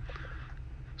alone.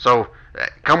 So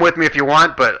come with me if you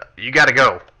want, but you got to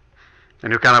go.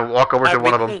 And he'll kind of walk over to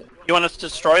one of them. You want us to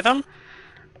destroy them?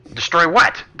 Destroy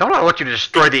what? Don't I want you to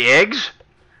destroy the eggs?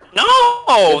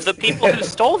 No, the people who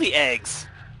stole the eggs.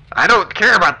 I don't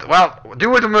care about. Well, do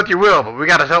with them what you will, but we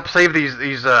got to help save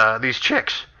these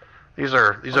chicks. These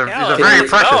are very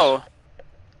precious. Go.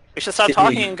 We should stop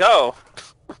talking and go.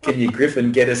 Can your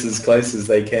Griffin get us as close as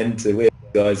they can to where you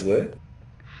guys were?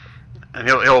 And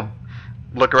he'll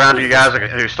look around to you guys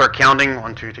and he'll start counting.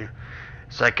 1, 2, 3.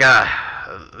 It's like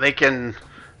they can.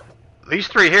 These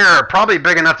three here are probably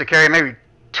big enough to carry maybe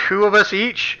 2 of us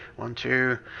each. 1,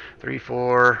 2, 3,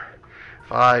 4,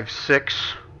 5,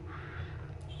 6.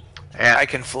 And I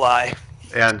can fly.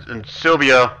 And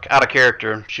Sylvia, out of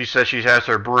character, she says she has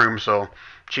her broom, so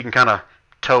she can kind of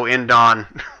tow Indon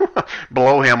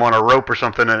below him on a rope or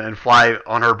something and fly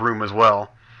on her broom as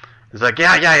well. It's like,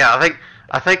 yeah.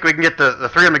 I think we can get the 3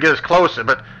 of them to get us closer,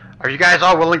 but are you guys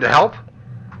all willing to help?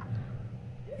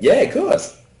 Yeah, of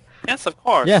course. Yes, of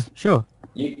course. Yeah, sure.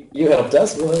 You helped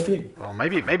us, we'll help you. Well,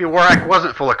 maybe Warwick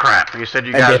wasn't full of crap. You said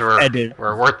you guys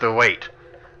were worth the wait.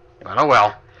 But oh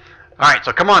well. All right,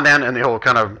 so come on then, and he'll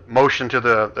kind of motion to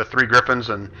the 3 griffins,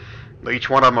 and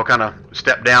each one of them will kind of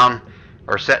step down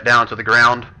or set down to the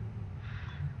ground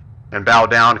and bow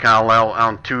down, kind of allow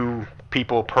on 2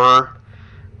 people per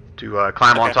to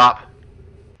climb on top.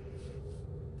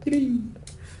 Everybody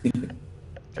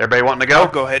wanting to go?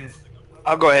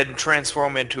 I'll go ahead and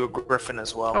transform into a griffin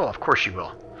as well. Oh, of course you will.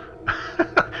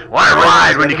 Why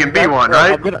ride when you can be one,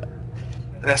 right?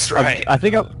 That's right. I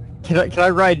think Can I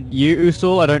ride you,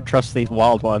 Usul? I don't trust these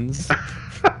wild ones.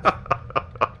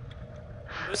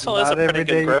 Usul is a Not pretty every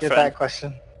day good you griffin. get that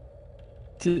question.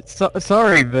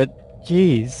 Sorry, but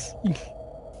jeez.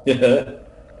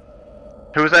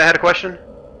 Who was that had a question?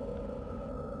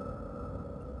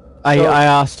 I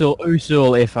asked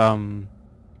Usul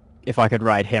if I could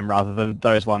ride him rather than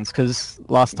those ones, because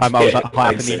last time I was up high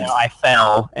up in the air, I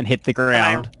fell and hit the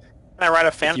ground. Can I write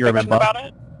a fan fiction about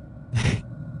it?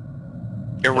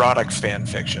 Erotic fan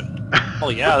fiction. Oh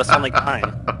yeah, that's only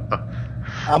kind.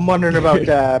 I'm wondering about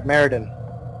Meriden.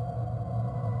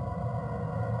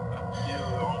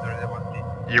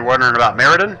 You're wondering about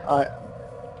Meriden?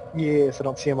 Yes, I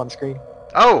don't see him on screen.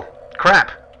 Oh, crap.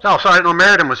 Oh, sorry, I didn't know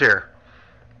Meriden was here.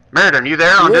 Meriden, you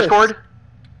there on Yes. Discord?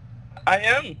 I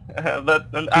am, but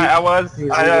I was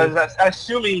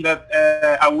assuming that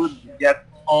I would get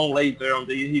on later on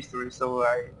the history, so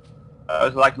I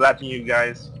was like letting you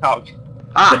guys talk.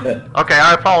 Ah, okay,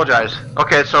 I apologize.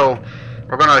 Okay, so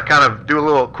we're going to kind of do a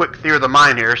little quick theory of the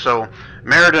mind here. So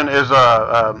Meriden is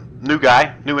a new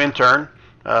guy, new intern,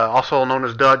 also known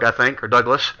as Doug, I think, or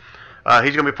Douglas.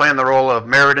 He's going to be playing the role of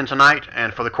Meriden tonight,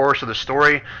 and for the course of the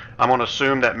story, I'm going to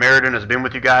assume that Meriden has been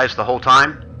with you guys the whole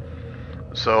time.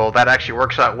 So that actually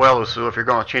works out well, so if you're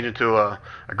going to change into a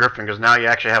griffin, because now you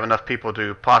actually have enough people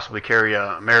to possibly carry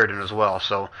Meriden as well.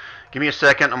 So give me a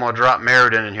second, I'm going to drop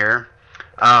Meriden in here.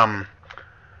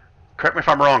 Correct me if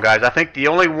I'm wrong, guys. I think the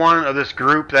only one of this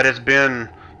group that has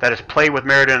played with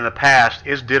Meriden in the past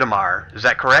is Didamar. Is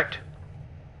that correct?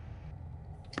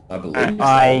 I believe.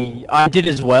 I did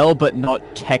as well, but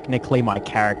not technically my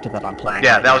character that I'm playing.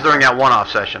 Yeah, right that was now. during that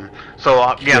one-off session. So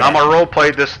again, Yeah. I'm gonna role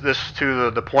play this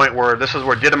to the point where this is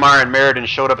where Dittmeyer and Meriden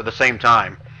showed up at the same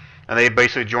time, and they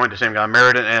basically joined the same guy,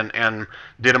 Meriden and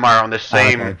Dittmeyer, on this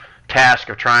same okay. task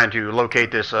of trying to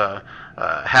locate this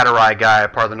Hatterai guy,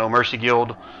 part of the No Mercy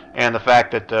Guild, and the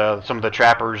fact that some of the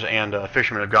trappers and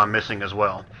fishermen have gone missing as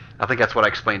well. I think that's what I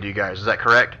explained to you guys. Is that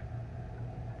correct?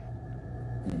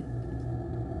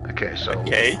 Okay, so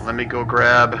let me go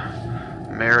grab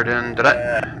Meriden. Did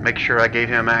I make sure I gave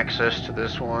him access to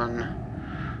this one?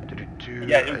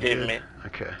 Yeah, you I gave did. me.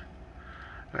 Okay.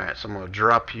 Alright, so I'm going to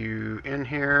drop you in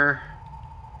here.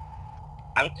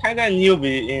 I'm kind of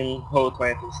newbie in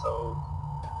Roll20, so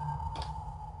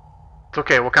It's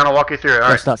okay, we'll kind of walk you through it. Let's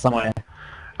Alright. start somewhere.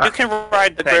 You can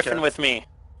ride the Thank Griffin you. with me.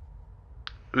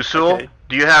 Usul, Okay.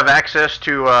 do you have access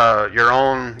to your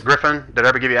own Griffin? Did I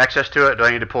ever give you access to it? Do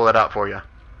I need to pull that out for you?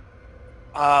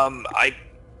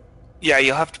 Yeah,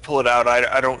 you'll have to pull it out.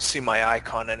 I don't see my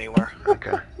icon anywhere.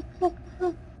 Okay.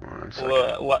 1 second.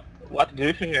 what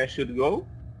Griffin I should go?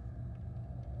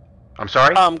 I'm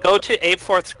sorry? Go to Abe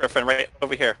Forth's Griffin right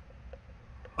over here.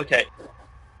 Okay.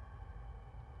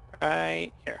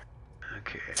 Right here.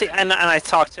 Okay. See, and I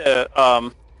talked to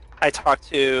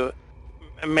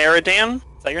Meridan.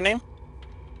 Is that your name?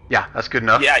 Yeah, that's good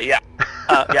enough. Yeah. Yeah.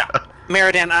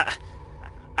 Meridan, I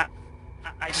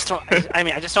just don't.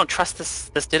 I just don't trust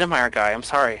this Dittmeyer guy. I'm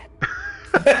sorry.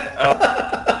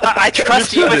 I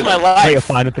trust you with my Oh, you're life,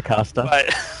 fine with the caster.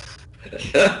 but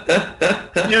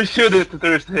You shouldn't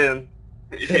trust him.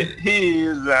 He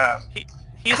is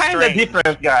he's kind of strange.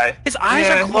 different guy. His eyes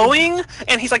Yeah. are glowing,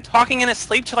 and he's like talking in his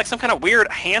sleep to like some kind of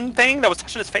weird hand thing that was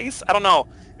touching his face. I don't know.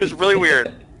 It was really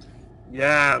weird.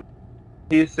 Yeah.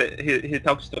 He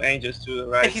talks to angels too,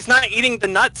 right? And he's not eating the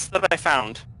nuts that I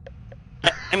found.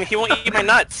 I mean, he won't eat my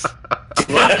nuts.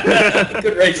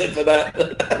 Good reason for that.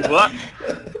 What?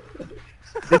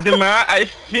 Dittmeyer, I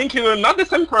think you're not the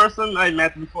same person I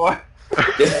met before.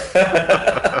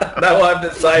 No, I'm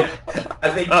the same. I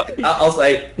think I'll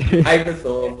say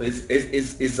Aberthorpe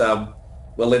is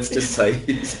well, let's just say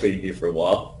he's been here for a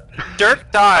while. Dirk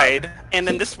died, and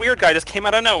then this weird guy just came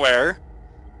out of nowhere.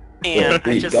 And I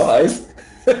Hey, just... guys,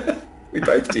 we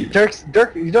both did.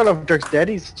 Dirk, you don't know if Dirk's dead.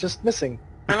 He's just missing.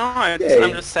 I know, Yeah.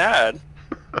 I'm just sad.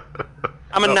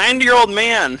 I'm a 90-year-old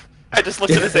man. I just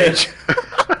looked at his age.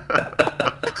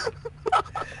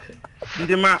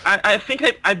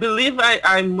 Dittmeyer, I believe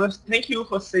I must thank you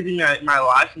for saving my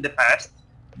life in the past,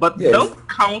 but Yes. don't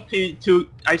count to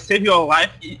I save your life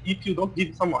if you don't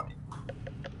give some money.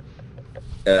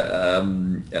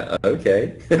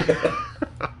 Okay.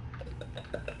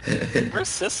 Where's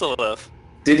Sisyl?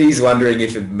 Diddy's wondering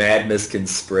if madness can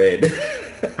spread.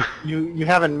 You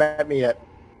haven't met me yet.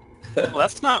 Well,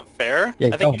 that's not fair. Yeah,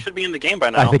 I think go. you should be in the game by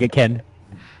now. I think it can.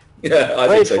 Yeah, I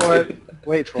Wait think so for too. it.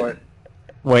 Wait for it.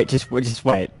 Wait, just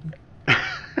wait.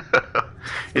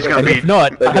 He's gonna And be. if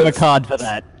not, I have a That's- card for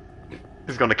that.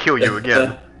 He's gonna kill you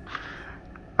again.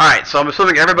 All right, so I'm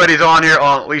assuming everybody's on here,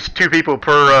 on at least 2 people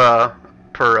per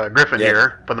Griffin Yeah.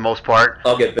 here, for the most part.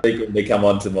 I'll get Beacon to come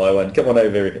on to my one. Come on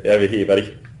over here,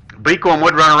 buddy. Beacon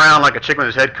would run around like a chicken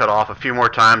with his head cut off a few more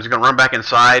times. He's gonna run back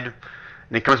inside, and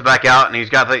he comes back out, and he's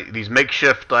got these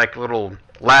makeshift like little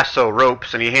lasso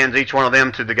ropes, and he hands each one of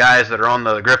them to the guys that are on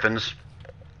the Griffins.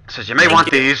 Says, "You may want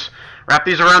these. Wrap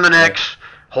these around the necks.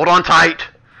 Hold on tight."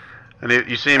 And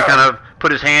you see him kind of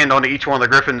put his hand onto each one of the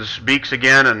Griffins' beaks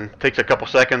again, and takes a couple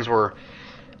seconds where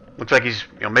looks like he's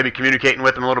maybe communicating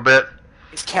with them a little bit.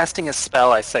 He's casting a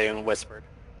spell, I say, and whispered.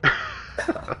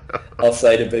 I'll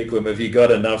say to Beacon, have you got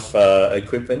enough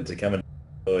equipment to come and...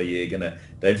 Or you're gonna...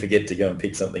 Don't forget to go and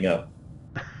pick something up.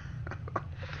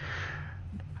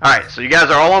 Alright, so you guys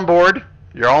are all on board.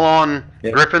 You're all on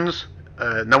Yep. Griffins.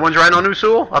 No one's riding on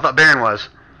Usul? I thought Baron was.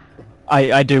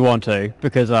 I do want to,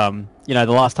 because you know,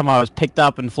 the last time I was picked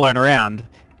up and flown around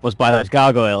was by those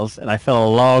gargoyles, and I fell a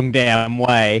long damn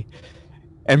way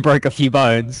and broke a few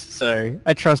bones. So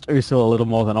I trust Usul a little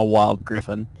more than a wild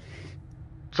griffin.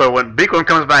 So when Beacon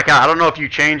comes back out, I don't know if you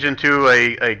change into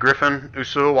a Griffin,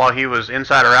 Usul, while he was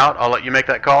inside or out. I'll let you make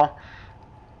that call.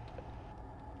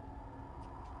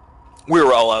 We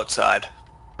were all outside.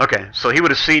 Okay, so he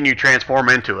would have seen you transform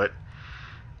into it.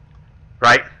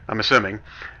 Right? I'm assuming.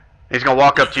 He's going to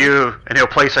walk up to you, and he'll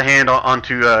place a hand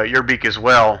onto your beak as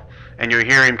well, and you'll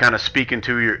hear him kind of speak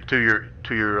into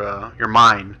your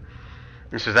mind.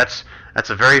 He says, "That's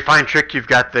a very fine trick you've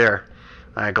got there.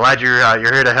 Glad you're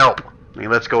here to help." And he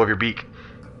lets go of your beak,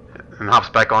 and hops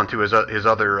back onto his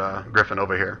other Griffin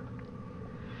over here.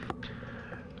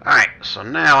 All right, so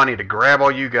now I need to grab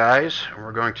all you guys, and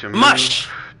we're going to move Mush!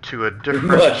 to a Much.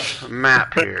 different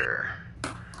map here.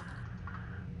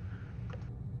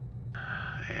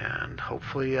 And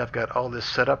hopefully I've got all this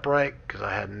set up right, because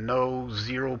I had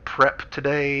zero prep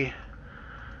today.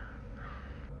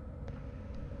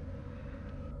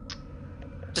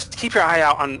 Just keep your eye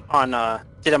out on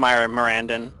Didemeyer and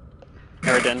Meriden.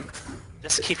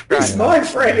 Just keep your eye He's out. my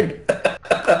friend.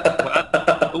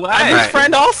 I'm Why? his Right.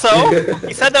 friend also.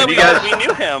 He said that You guys- we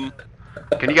knew him.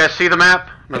 Can you guys see the map?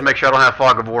 Let's make sure I don't have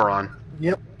Fog of War on.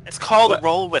 Yep. It's called What?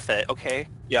 Roll With It, okay?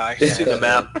 Yeah, I see the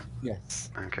map. Yes.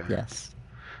 Okay. Yes.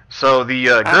 So the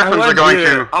I Griffins was are going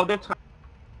here to... all the time.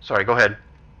 Sorry, go ahead.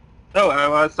 No, I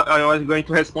was going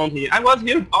to respond here. I was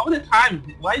here all the time.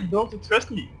 Why don't you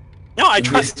trust me? No, I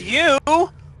trust you.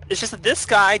 It's just that this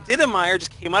guy, Didemeyer,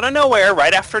 just came out of nowhere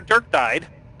right after Dirk died.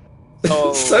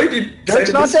 So, so did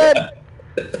Dirk's not this guy.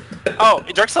 dead. oh,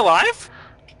 Dirk's alive?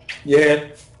 Yeah.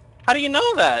 How do you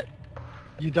know that?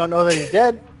 You don't know that he's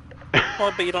dead.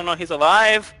 Well, but you don't know he's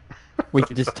alive. We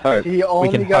can just hope. He We only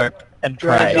can got hope and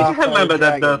dragged pray. off I remember by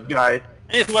a that dragon. guy.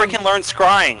 I need to freaking learn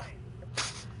scrying.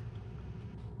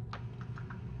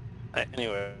 You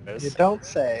Anyways. don't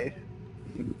say.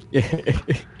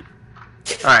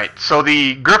 Alright, so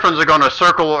the Griffins are going to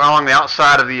circle along the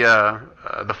outside of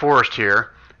the forest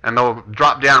here, and they'll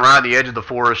drop down right at the edge of the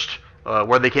forest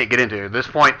where they can't get into. At this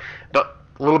point, a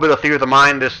little bit of theory of the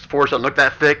mind, this forest doesn't look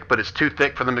that thick, but it's too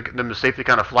thick for them to safely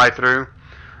kind of fly through.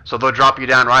 So they'll drop you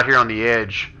down right here on the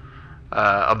edge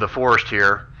of the forest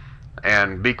here,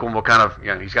 and Beacon will kind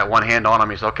of, he's got one hand on him.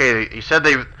 He's okay. He said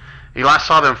he last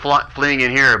saw them fleeing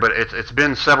in here, but it's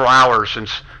been several hours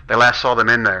since they last saw them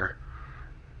in there.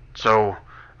 So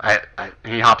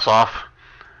he hops off.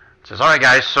 Says, "All right,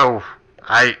 guys. So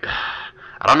I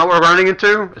don't know what we're running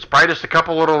into. It's probably just a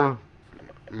couple little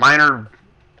minor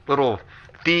little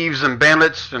thieves and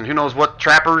bandits and who knows what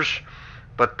trappers.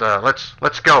 But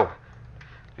let's go."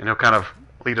 And he'll kind of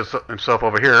lead himself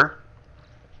over here.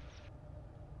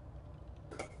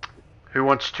 Who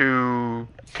wants to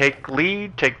take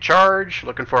lead, take charge?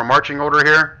 Looking for a marching order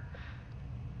here.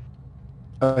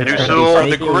 Oh, Do it's so. gonna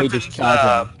be Are the sneaky, we just Griffins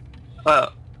charge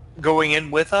them. going in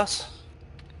with us?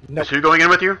 Nope. Is who going in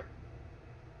with you?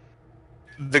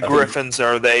 The Griffins,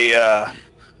 are they...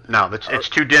 No, it's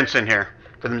too dense in here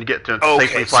for them to get to okay,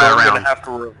 safely so fly I'm around. going to have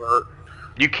to revert.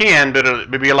 You can, but it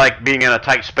would be like being in a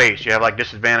tight space. You have like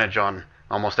disadvantage on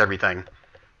almost everything.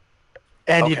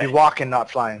 And you'd Okay. be walking, not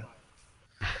flying.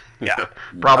 Yeah.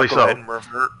 Probably I'll go ahead so. and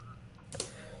revert.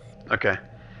 Okay.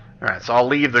 All right, so I'll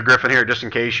leave the Griffin here just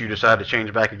in case you decide to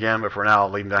change back again, but for now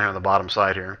I'll leave him down here on the bottom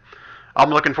side here. All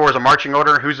I'm looking for is a marching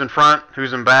order. Who's in front?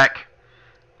 Who's in back?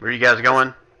 Where are you guys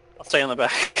going? I'll stay in the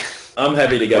back. I'm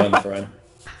happy to go in the front.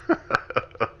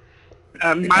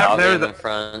 I'll be There in is the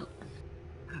front.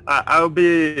 I'll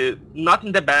be not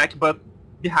in the back, but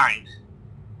behind.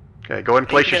 Okay, go ahead and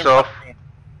place yourself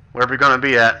wherever you're going to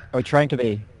be at. Are we trying to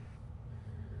be?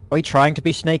 Are we trying to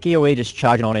be sneaky, or are we just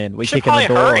charging on in? We We should kicking the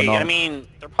probably door hurry. or not? I mean,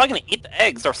 they're probably going to eat the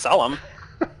eggs or sell them.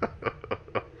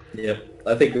 Yep.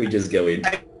 I think we just go in.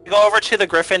 I go over to the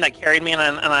Griffin that carried me, and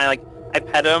I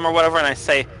pet him or whatever, and I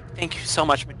say, "Thank you so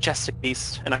much, majestic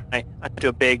beast," and I do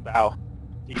a big bow.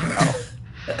 Deep bow.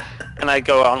 And I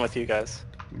go on with you guys.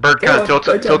 Bert Go kind on, of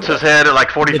go tilts down. his head at like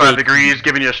 45 Maybe. degrees,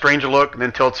 giving you a strange look, and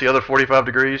then tilts the other 45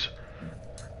 degrees.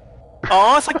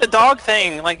 Oh, it's like the dog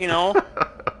thing, like,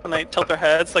 when they tilt their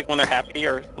heads, like when they're happy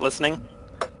or listening.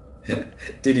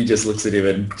 Diddy just looks at him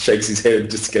and shakes his head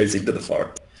and just goes into the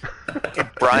forest. Hey,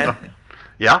 Brian,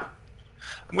 Yeah?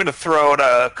 I'm going to throw out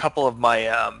a couple of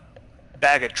my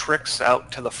bag of tricks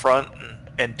out to the front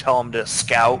and tell them to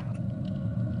scout.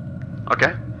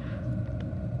 Okay.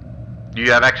 Do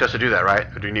you have access to do that, right?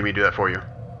 Or do you need me to do that for you?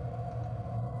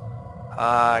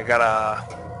 I got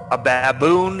a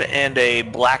baboon and a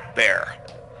black bear.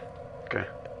 Okay.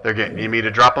 They're getting. You need me to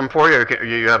drop them for you, or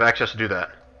you have access to do that?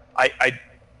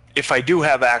 If I do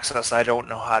have access, I don't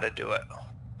know how to do it.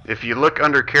 If you look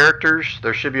under characters,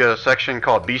 there should be a section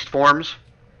called Beast Forms.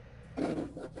 And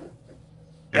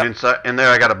Yep. inside, in there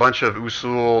I got a bunch of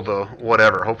Usul, the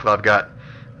whatever. Hopefully I've got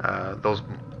those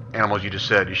animals you just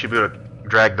said. You should be able to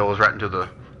drag those right into the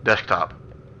desktop.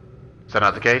 Is that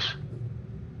not the case?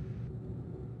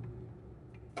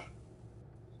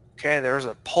 Okay, there's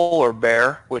a polar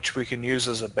bear, which we can use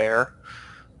as a bear.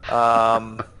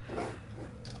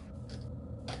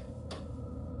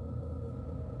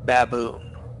 Baboon.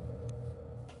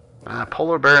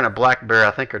 Polar bear and a black bear,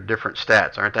 I think, are different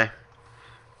stats, aren't they?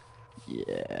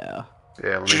 Yeah.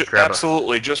 Yeah, let me grab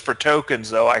Absolutely, just for tokens,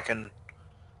 though, I can...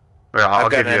 Well, I'll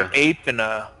I've got give you. an ape and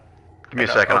a... Give me a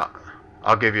and second.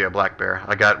 I'll give you a black bear.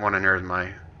 I got one in there in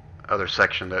my other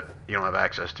section that you don't have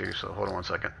access to. So hold on one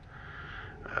second.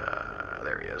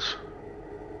 There he is.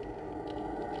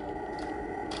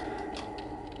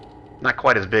 Not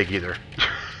quite as big either.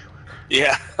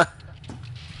 Yeah.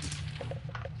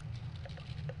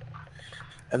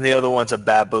 And the other one's a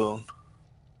baboon.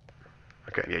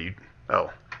 Okay, yeah, you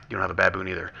don't have a baboon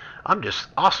either. I'm just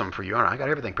awesome for you, aren't I? I got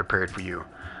everything prepared for you.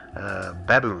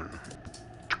 Baboon.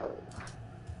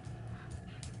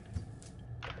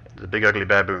 The big ugly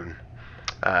baboon.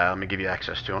 Let me give you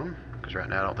access to him, because right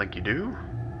now I don't think you do.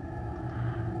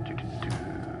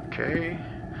 Okay.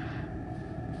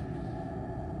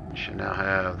 You should now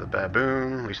have the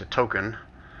baboon, at least a token.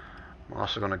 I'm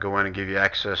also going to go in and give you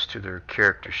access to their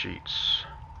character sheets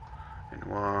in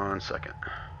 1 second.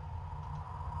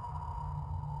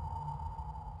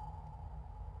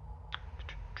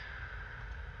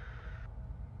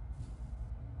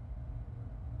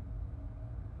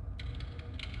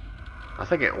 I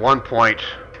think at one point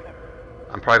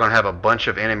I'm probably going to have a bunch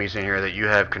of enemies in here that you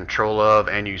have control of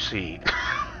and you see.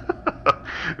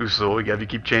 So you have to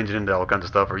keep changing into all kinds of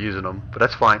stuff or using them, but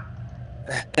that's fine.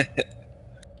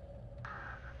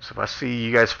 So if I see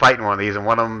you guys fighting one of these and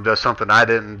one of them does something I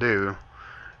didn't do,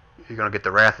 you're going to get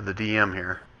the wrath of the DM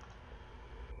here.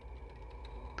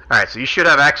 Alright, so you should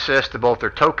have access to both their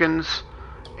tokens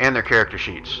and their character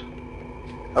sheets.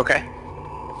 Okay.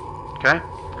 Okay?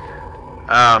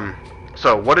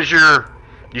 So what is you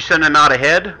send them out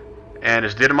ahead, and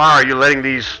is Didamar, are you letting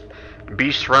these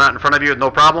beasts run out in front of you with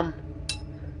no problem?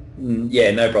 Yeah,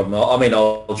 no problem.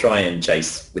 I'll try and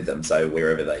chase with them, so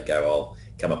wherever they go, I'll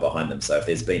come up behind them. So if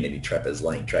there's been any trappers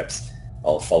laying traps,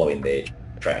 I'll follow in their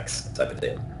tracks, type of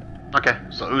deal. Okay,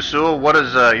 so Usul, what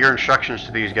is your instructions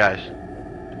to these guys?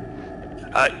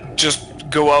 Just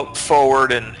go out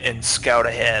forward and scout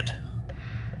ahead.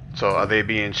 So are they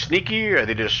being sneaky, or are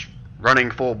they just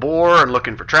running full bore and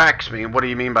looking for tracks? I mean, what do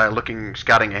you mean by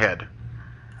scouting ahead?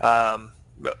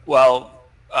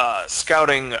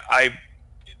 Scouting,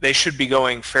 they should be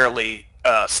going fairly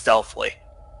stealthily.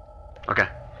 Okay.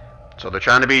 So they're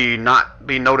trying to not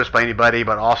be noticed by anybody,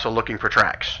 but also looking for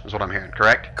tracks, is what I'm hearing,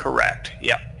 correct? Correct,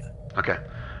 yeah. Okay.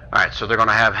 Alright, so they're going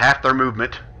to have half their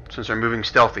movement, since they're moving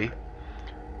stealthy.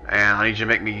 And I need you to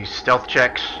make me stealth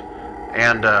checks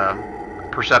and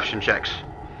perception checks,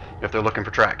 if they're looking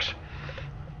for tracks.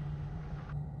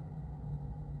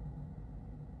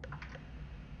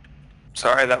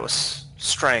 Sorry, that was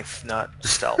strength, not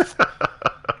stealth.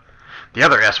 The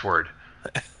other S word.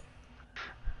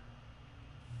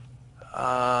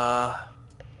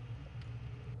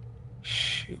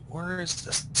 Shoot, where is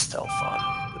the stealth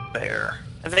on the bear?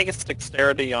 I think it's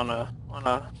dexterity on a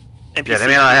NPC. Yeah, they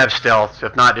may not have stealth.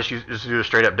 If not, just do a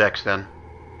straight up dex then.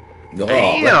 Oh,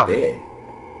 Damn. Black bear.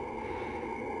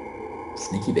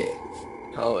 Sneaky bear.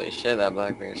 Holy shit, that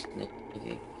black bear's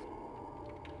sneaky.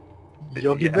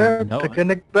 Yogi Bear, no.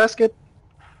 picnic basket.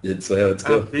 It's how it's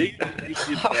going.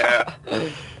 Yeah.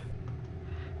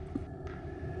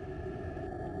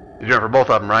 You're doing it for both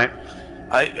of them, right?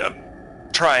 I'm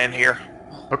trying here.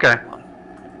 Okay.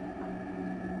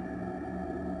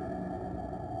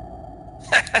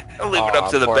 I'll leave it up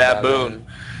to the poor baboon.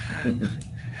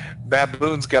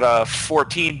 Baboon's got a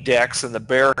 14 dex and the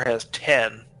bear has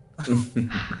 10.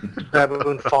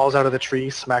 Baboon falls out of the tree,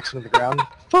 smacks into the ground.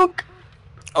 Fuck.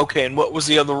 Okay, and what was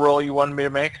the other roll you wanted me to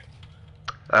make?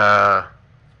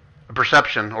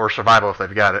 Perception or survival if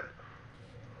they've got it.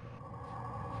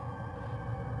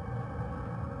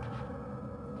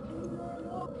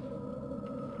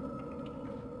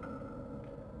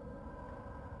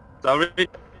 Sorry.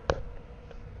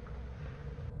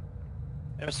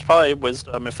 It's probably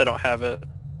wisdom if they don't have it.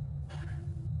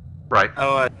 Right.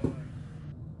 Oh,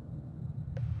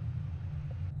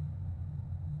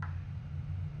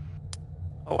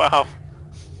 Oh wow.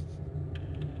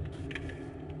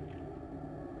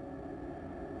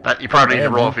 You probably need to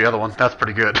roll for the other one. That's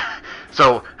pretty good.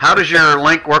 So, how does your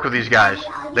link work with these guys?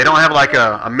 They don't have like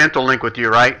a mental link with you,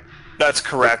 right? That's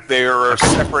correct. They are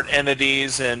separate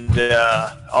entities, and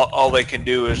all they can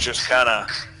do is just kind of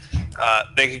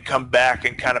they can come back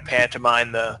and kind of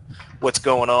pantomime what's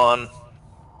going on.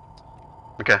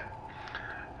 Okay. All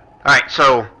right.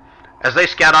 So, as they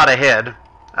scout out ahead,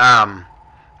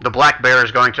 the black bear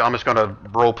is going to. I'm just going to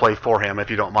role play for him,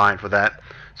 if you don't mind, for that.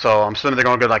 So I'm assuming they're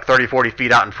going to go like 30, 40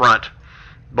 feet out in front,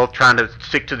 both trying to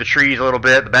stick to the trees a little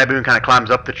bit. The baboon kind of climbs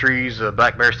up the trees. The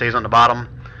black bear stays on the bottom,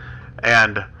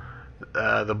 and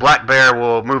the black bear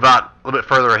will move out a little bit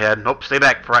further ahead. Nope, stay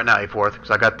back for right now, A4th, because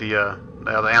I got the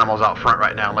other animals out front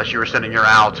right now. Unless you were sending your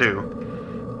owl too,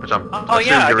 which I'm assuming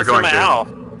Yeah, you I were can send going my to. owl.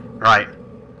 Right.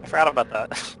 I forgot about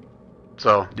that.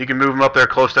 So you can move him up there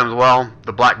close to him as well.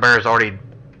 The black bear is already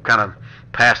kind of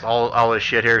past all this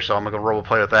shit here, so I'm gonna go role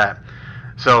play with that.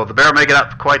 So the bear will make it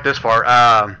up quite this far.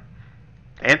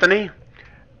 Anthony,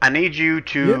 I need you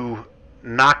to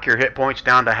knock your hit points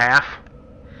down to half,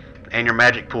 and your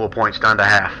magic pool points down to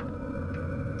half.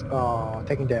 Oh,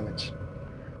 taking damage.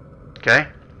 Okay.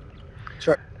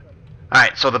 Sure.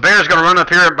 Alright, so the bear's going to run up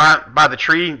here by the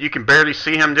tree. You can barely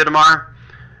see him, Didamar.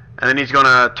 And then he's going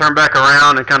to turn back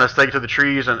around and kind of stay to the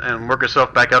trees and work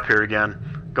himself back up here again,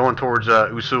 going towards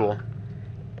Usul.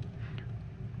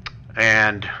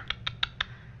 And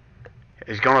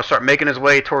he's going to start making his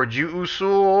way towards you,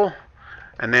 Usul.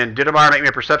 And then Didamar, make me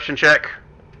a perception check.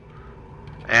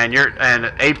 And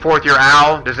Aporth, your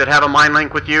owl, does it have a mind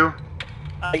link with you?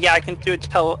 Yeah, I can do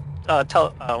telepathy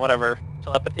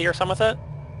or something with it.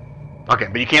 Okay,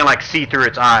 but you can't like see through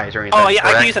its eyes or anything. Oh yeah,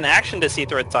 correct? I can use an action to see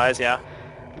through its eyes. Yeah.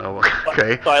 Oh,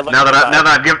 okay. So now that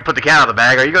I've put the cat out of the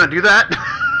bag, are you going to do that?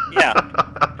 Yeah.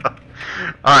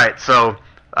 All right. So,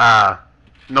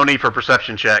 no need for a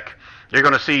perception check. You're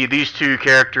going to see these two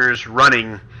characters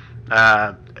running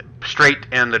straight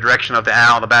in the direction of the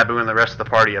owl, the baboon, and the rest of the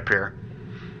party up here.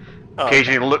 Oh,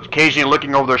 occasionally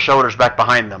looking over their shoulders back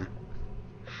behind them.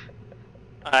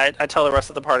 I tell the rest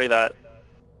of the party that.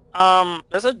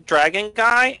 There's a dragon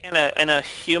guy and a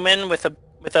human with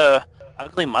a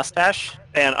ugly mustache,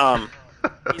 and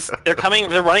they're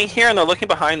running here and they're looking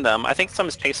behind them. I think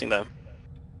someone's chasing them.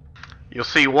 You'll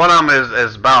see one of them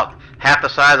is about half the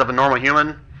size of a normal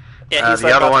human. Yeah, he's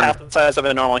like about half the size of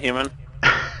a normal human.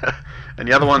 And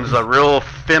the other one's a real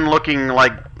thin-looking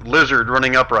like lizard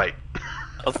running upright.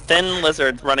 A thin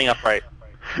lizard running upright.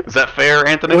 Is that fair,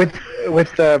 Anthony?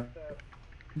 With the,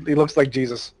 he looks like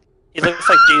Jesus. He looks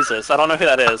like Jesus. I don't know who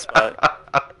that is, but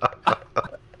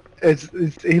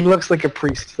he looks like a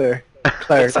priest there.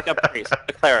 Cleric. Looks like a priest,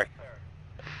 a cleric.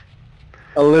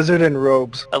 A lizard in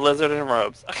robes. A lizard in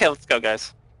robes. Okay, let's go,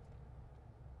 guys.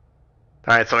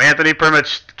 All right, so Anthony, pretty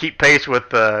much keep pace with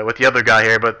the other guy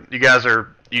here, but you guys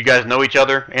know each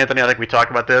other. Anthony, I think we talked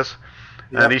about this.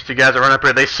 Yep. These two guys are running up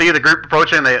here. They see the group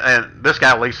approaching, and this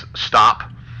guy at least stop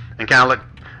and kind of look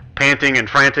panting and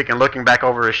frantic and looking back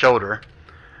over his shoulder.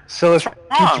 So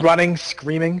keeps running,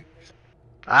 screaming.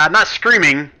 Not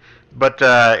screaming, but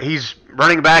he's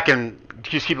running back and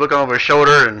just keep looking over his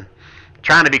shoulder and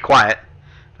trying to be quiet.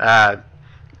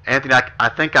 Anthony, I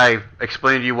think I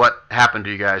explained to you what happened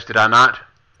to you guys. Did I not?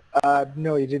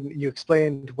 No, you didn't. You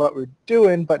explained what we're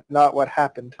doing, but not what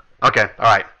happened. Okay,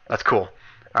 all right. That's cool.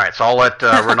 All right, so I'll let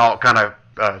Renault kind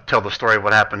of tell the story of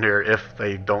what happened here if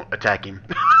they don't attack him.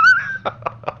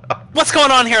 What's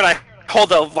going on here? And I hold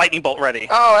the lightning bolt ready.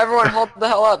 Oh, everyone hold the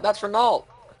hell up. That's Renault.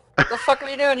 What the fuck are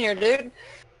you doing here, dude?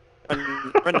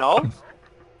 Renault?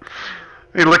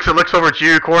 He looks over at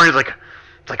you, Corey. He's like,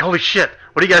 holy shit!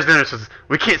 What are you guys doing? He says,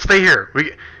 we can't stay here.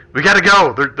 We gotta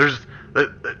go. We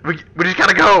just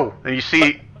gotta go. And you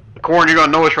see, Corey, you're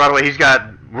gonna notice right away. He's got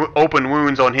open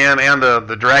wounds on him and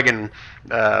the dragon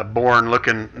born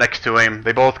looking next to him.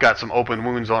 They both got some open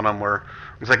wounds on them. Where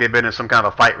looks like they've been in some kind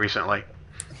of a fight recently.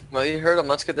 Well, you heard him.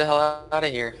 Let's get the hell out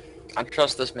of here. I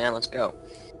trust this man. Let's go.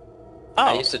 Oh.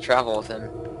 I used to travel with him.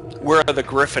 Where are the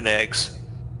griffin eggs?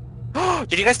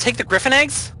 Did you guys take the griffin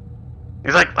eggs?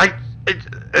 He's like,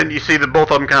 and you see the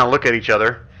both of them kind of look at each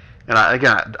other. And I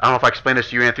don't know if I explained this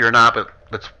to you, Anthony, or not, but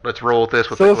let's roll with this.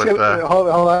 Hold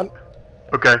on.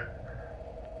 Okay.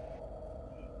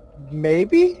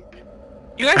 Maybe?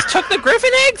 You guys took the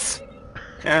griffin eggs?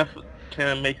 Can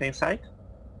I make insight?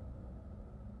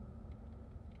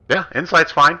 Yeah,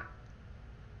 insight's fine.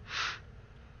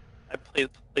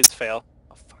 Please fail.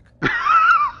 Oh fuck.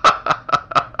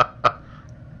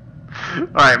 All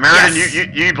right, Meriden, Yes.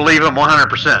 you believe him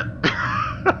 100%.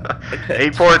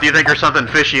 Aporth, you think there's something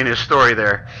fishy in his story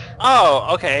there?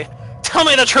 Oh, okay. Tell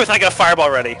me the truth. I got a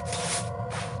fireball ready.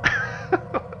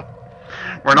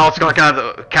 Renault's going to kind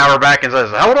of cower back and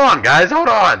says, "Hold on, guys, hold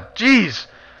on. Jeez."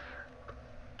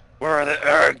 Where are the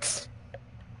eggs?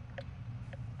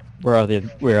 Where are the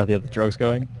other drugs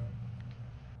going?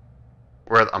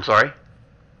 I'm sorry.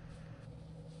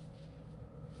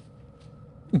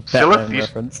 Batman Silith,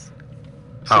 reference.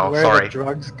 Oh, where sorry. are the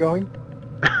drugs going?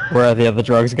 Where are the other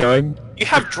drugs going? You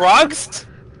have drugs?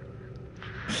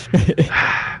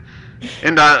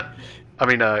 And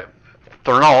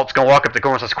Renault's going to walk up to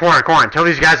Corin and says, Corin, tell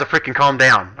these guys to freaking calm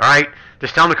down, all right?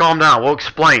 Just tell them to calm down. We'll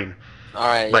explain. All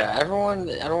right, But- yeah.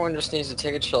 Everyone just needs to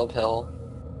take a chill pill,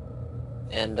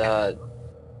 and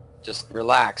just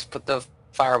relax. Put the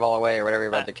fireball away or whatever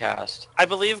you're about to cast. I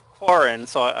believe Quarren,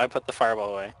 so I put the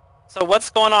fireball away. So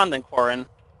what's going on then, Quarren?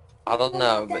 I don't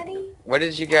know, but what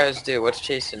did you guys do? What's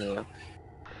chasing you?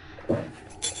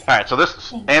 right, so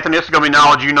this, Anthony, this is going to be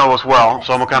knowledge you know as well,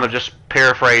 so I'm going to kind of just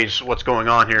paraphrase what's going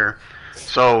on here.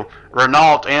 So,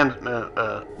 Renault and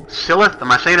Silith,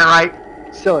 am I saying it right?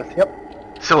 Silith, yep.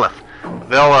 Silith.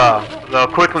 They'll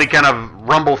quickly kind of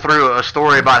rumble through a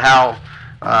story about how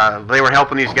they were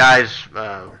helping these guys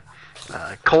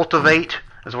cultivate,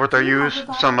 is what they use,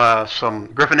 some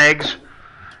griffin eggs,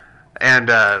 and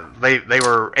they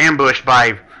were ambushed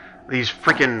by these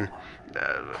freaking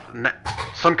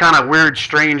some kind of weird,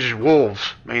 strange wolves.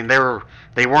 I mean, they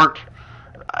weren't.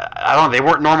 I don't know. They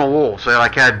weren't normal wolves. They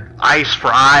like had ice for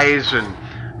eyes,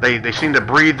 and they seemed to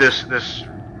breathe this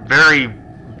very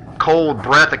cold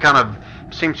breath that kind of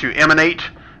seemed to emanate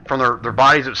from their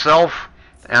bodies itself.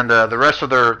 And the rest of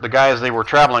the guys they were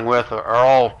traveling with are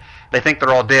all. They think they're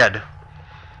all dead.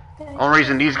 Only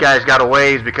reason these guys got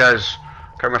away is because,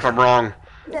 correct me if I'm wrong,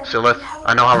 Silith,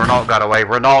 I know how Renault got away.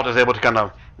 Renault is able to kind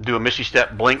of do a Misty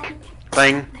Step blink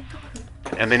thing,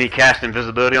 and then he cast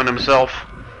invisibility on himself,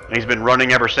 and he's been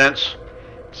running ever since.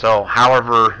 So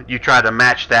however you try to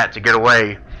match that to get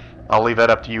away, I'll leave that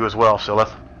up to you as well,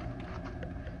 Silith.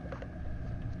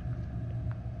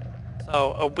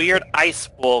 So a weird ice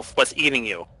wolf was eating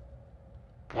you.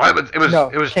 Well,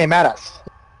 it was came at us.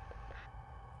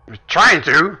 He was trying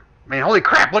to. I mean, holy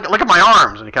crap, look at my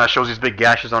arms. And he kind of shows these big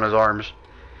gashes on his arms.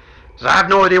 So I have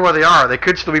no idea where they are. They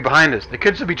could still be behind us. They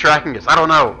could still be tracking us. I don't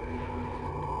know.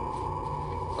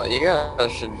 Well, you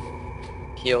guys should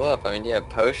heal up. I mean, do you have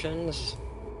potions?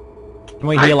 Can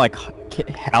we hear like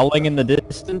howling in the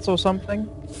distance or something?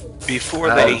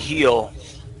 Before they heal,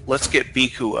 let's get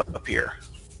Biku up here.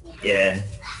 Yeah.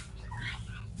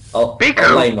 I'll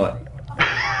Biku? lay my...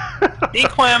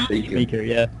 Bequem! Biku,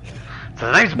 yeah.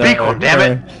 So the name's Biku, damn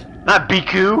it. Not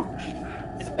Biku.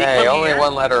 Hey, only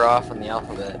one letter off in the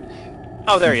alphabet.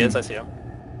 Oh, there he is. I see him.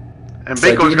 And So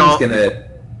Biku's Diddy's gonna...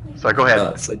 So go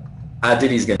ahead.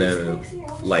 Diddy's gonna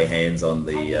lay hands on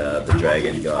the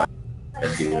dragon guy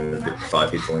and give him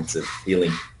 5 hit points of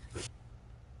healing.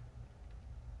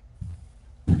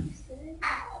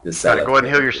 Just Gotta go ahead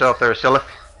and heal yourself there, Silith.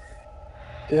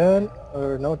 No,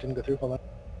 it didn't go through. Hold on.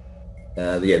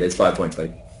 Yeah, there's 5 points,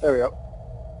 buddy. There we go.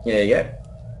 Yeah, you go.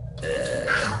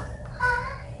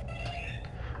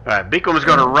 Alright, Beacom is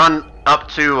going to run up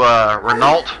to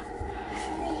Renault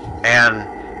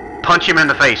and punch him in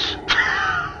the face.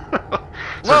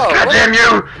 Says, God damn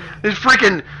you! These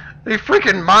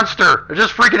freaking monster! They're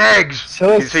just freaking eggs!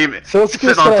 So You see him it's sitting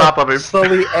on top of him.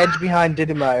 slowly edge behind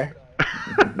Didymeyer.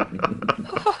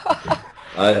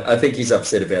 I think he's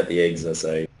upset about the eggs, I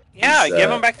say. Yeah, He's, give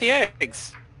him back the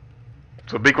eggs.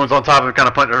 So Beacon's on top of him, kind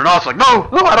of punching. Renault's like, no,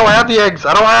 I don't have the eggs.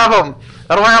 I don't have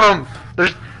them.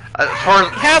 There's, as far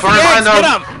as I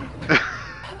know.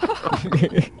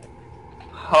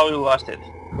 How you lost it?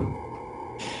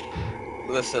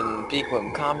 Listen,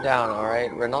 Beakwim, calm down,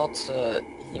 alright? Renault's,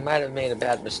 he might have made a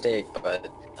bad mistake, but,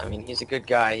 I mean, he's a good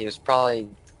guy. He was probably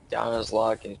down on his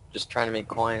luck and just trying to make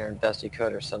coin or best he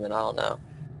could or something, I don't know.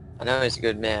 I know he's a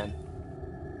good man.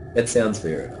 That sounds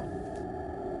fair enough.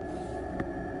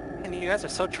 And you guys are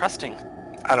so trusting.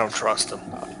 I don't trust him.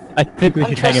 I think we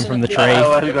should hang him from the tree. I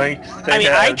was going to say I mean,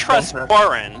 that. I trust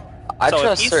Warren. I So if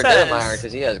trust he Sir says- Didymeyer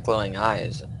because he has glowing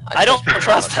eyes. I don't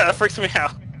trust that. That freaks me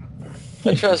out.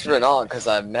 I trust Renault because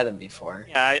I've met him before.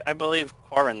 Yeah, I believe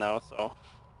Warren though. So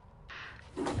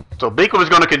So Beacon is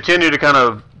going to continue to kind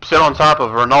of sit on top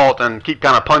of Renault and keep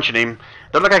kind of punching him.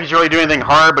 Doesn't look like he's really doing anything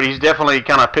hard, but he's definitely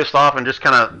kind of pissed off and just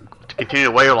kind of to continue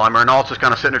to wail on him. Renault's just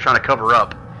kind of sitting there trying to cover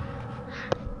up.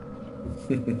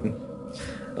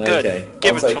 good. Okay.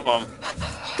 Give I'll it say, to him.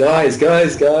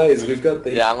 guys, we've got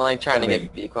the... Yeah, I'm like trying to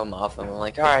get Beakwim off him. I'm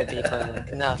like, alright Beakwim, like,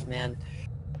 enough man.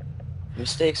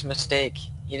 Mistake's a mistake.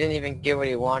 He didn't even get what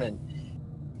he wanted.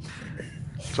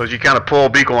 So as you kind of pull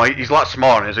Beacon, he's a lot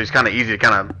smaller, so he's kind of easy to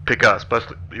kind of pick up.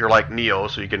 Especially you're like Neo,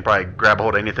 so you can probably grab a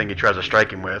hold of anything he tries to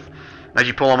strike him with. As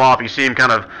you pull him off, you see him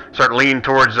kind of start leaning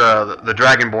towards the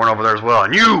Dragonborn over there as well.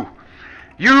 And you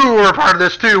were a part of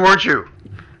this too, weren't you?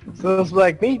 So it's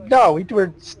like me? No, we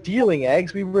were stealing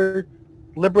eggs. We were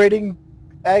liberating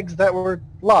eggs that were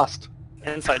lost.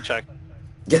 Inside check.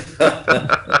 This size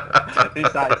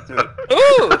too.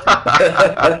 Ooh!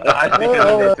 I think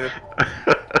I too.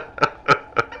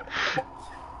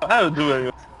 How you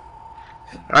doing?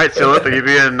 Alright, so look, you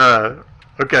being,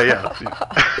 okay, yeah.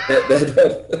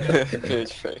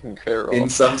 It's freaking incredible. In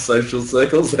some social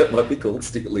circles, that might be called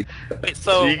stealing. Wait,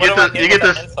 so you what get do I this, get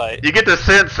with that insight? you get the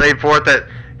sense, for it, that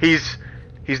he's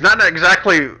not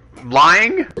exactly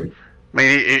lying. I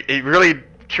mean, he really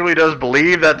truly does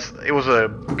believe it was a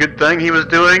good thing he was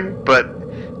doing, but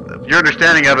your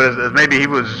understanding of it is maybe he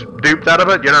was duped out of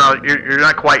it. You know, you're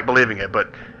not quite believing it,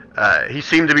 but He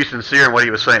seemed to be sincere in what he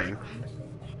was saying.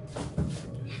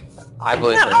 I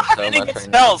believe Yeah, him I'm so hitting much the right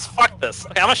now. spells. Fuck this.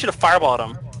 Okay, I'm gonna shoot a fireball at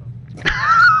him.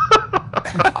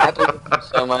 I believe him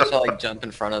so much I like jump in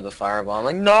front of the fireball. I'm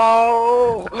like,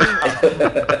 no!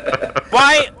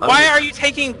 Why are you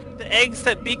taking the eggs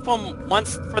that Beakful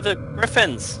wants for the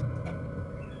griffins?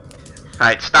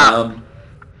 Alright, stop.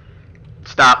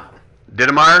 Stop.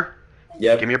 Didamar,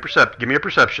 Yep. give me a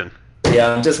perception.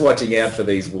 Yeah, I'm just watching out for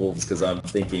these wolves because I'm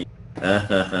thinking,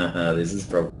 this is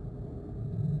probably...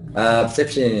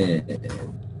 perception.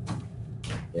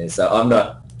 Yeah, so I'm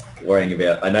not worrying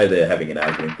about... I know they're having an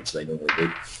argument, which they normally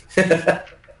do.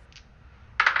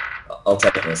 I'll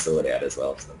take my sword out as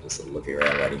well, so I'm just sort of looking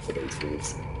around waiting for these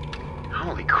wolves.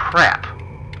 Holy crap.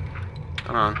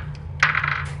 Hold on.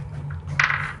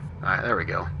 Alright, there we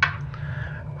go.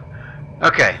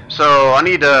 Okay, so I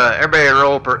need everybody to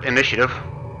roll per initiative.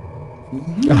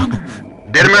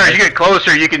 Didamar, as you get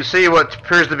closer, you can see what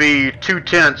appears to be 2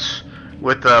 tents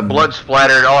with blood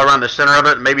splattered all around the center of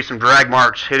it, and maybe some drag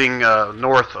marks hitting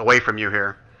north away from you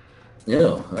here.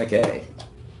 Oh, okay.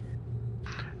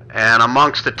 And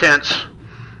amongst the tents,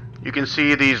 you can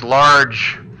see these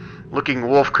large-looking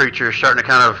wolf creatures starting to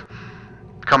kind of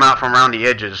come out from around the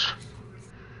edges.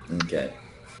 Okay.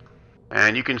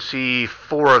 And you can see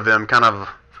 4 of them kind of...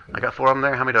 I got 4 of them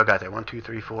there? How many do I got there? 1, 2,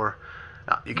 3, 4.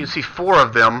 You can see 4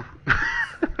 of them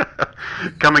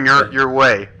coming your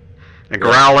way. And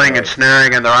growling and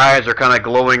snaring, and their eyes are kind of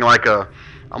glowing like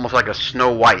almost like a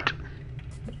Snow White.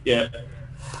 Yeah.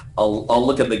 I'll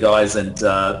look at the guys, and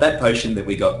that potion that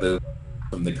we got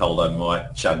from the cold, I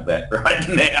might chug that right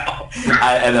now.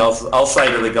 And I'll say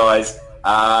to the guys,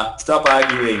 stop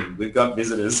arguing, we've got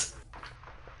visitors.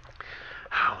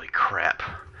 Holy crap.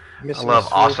 I Missing love a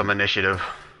sword. awesome initiative.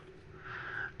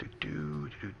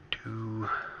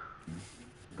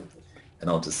 And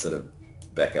I'll just sort of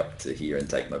back up to here and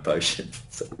take my potion.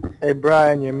 So, Hey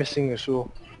Brian, you're missing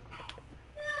Usul.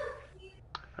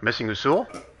 I'm missing Usul.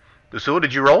 Usul,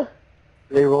 did you roll?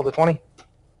 They rolled a 20.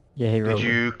 Yeah, he rolled. Did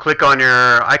you click on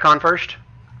your icon first?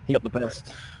 He got the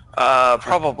best.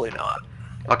 Probably not.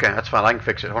 Okay, that's fine. I can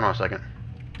fix it. Hold on a second.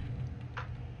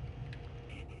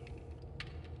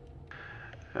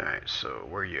 Alright, so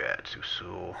where are you at,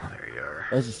 Usul? There you are.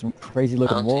 Those are some crazy I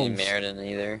looking don't see wolves. Meriden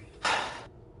either.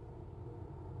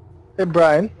 Hey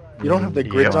Brian, you don't have the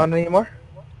grids Yeah. on anymore?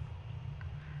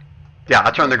 Yeah,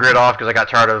 I turned the grid off because I got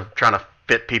tired of trying to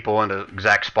fit people into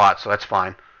exact spots, so that's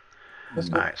fine. That's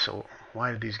cool. Alright, so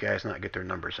why did these guys not get their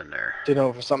numbers in there? Didn't know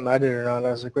if it was something I did or not.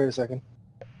 I was like, wait a second.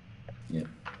 yeah.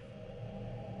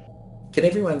 Can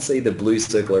everyone see the blue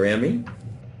circle around me?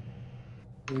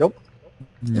 Nope.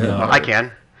 No. I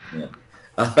can. Yeah.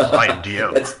 I am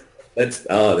Dio. That's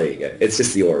oh, there you go. It's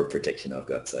just the aura protection I've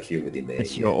got, so if you're within there,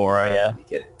 It's your aura, yeah. you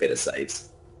get better saves.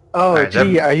 Oh, Alright,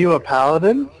 gee, are you a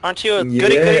paladin? Aren't you a goody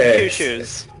goody two Yes.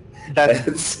 shoes?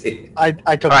 That's it. I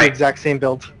took the Alright. exact same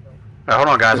build. Alright, hold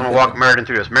on, guys. I'm going to walk Meriden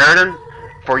through this. Meriden,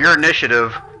 for your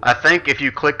initiative, I think if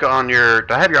you click on your...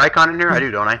 Do I have your icon in here? I do,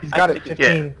 don't I? He's got I it, clicked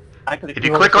 15. I clicked If it.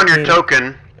 you click on your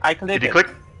token... I clicked Did you it. click?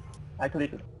 I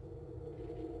clicked it.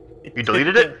 You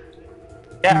deleted it?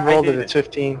 Yeah, You rolled I it did at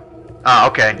 15. Ah,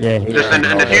 okay. Yeah, he Just in the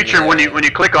rolled it, future, when yeah.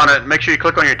 you click on it, make sure you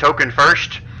click on your token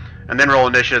first, and then roll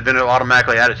initiative. Then it'll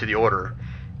automatically add it to the order.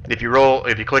 If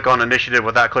you click on initiative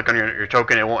without clicking on your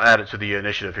token, it won't add it to the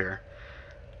initiative here.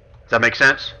 Does that make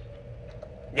sense?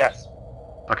 Yes.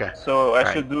 Okay. So I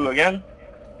Alright. should do again?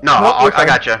 No, Nope, you're I fine.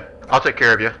 got you. I'll take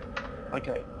care of you.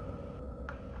 Okay.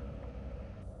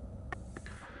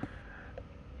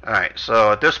 All right.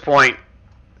 So at this point,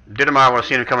 Didamar will have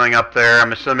seen him coming up there.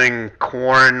 I'm assuming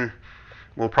Corn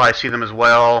will probably see them as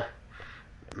well.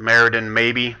 Meriden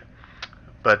maybe,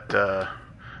 but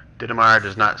Didamar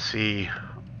does not see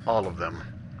all of them.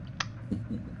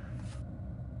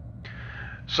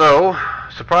 So,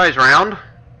 surprise round.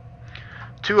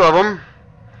 2 of them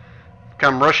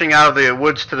come rushing out of the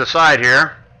woods to the side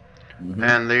here,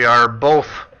 and they are both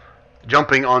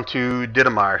jumping onto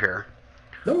Didamar here.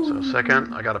 So a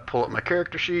second, I gotta pull up my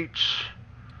character sheets.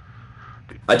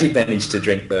 I did manage to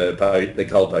drink the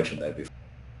cold potion though. Before.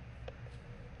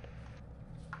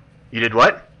 You did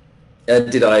what?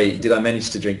 Did I manage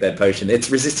to drink that potion? It's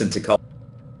resistant to cold.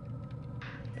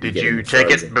 Did Getting you take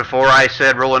frozen. it before I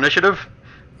said roll initiative?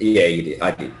 Yeah, you did.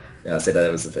 I did. I said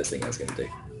that was the first thing I was going to do.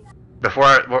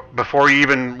 Before you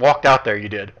even walked out there, you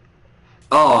did.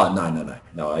 Oh,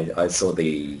 no. I saw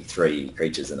the 3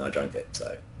 creatures and I drank it,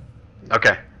 so...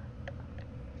 Okay.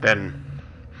 Then,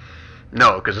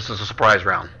 no, because this is a surprise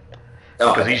round.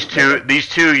 Oh, Because okay. these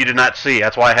two you did not see.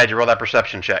 That's why I had you roll that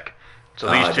perception check.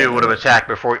 So these okay. two would have attacked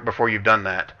before you've done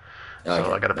that. So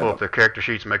Okay, I got to pull up their character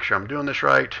sheets and make sure I'm doing this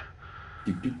right.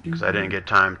 Because I didn't get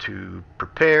time to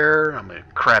prepare. I'm a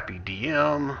crappy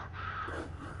DM.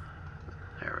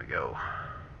 There we go.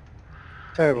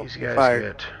 Terrible. These guys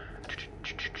Fired.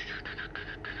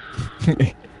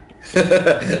 get...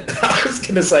 I was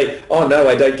going to say, oh no,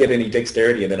 I don't get any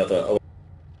dexterity, and then I thought, oh.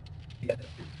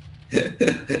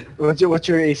 What's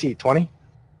your AC? 20?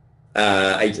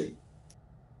 80.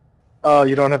 Oh,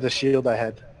 you don't have the shield I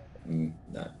had.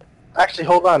 No. Actually,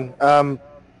 hold on.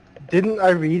 Didn't I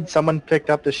read someone picked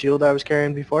up the shield I was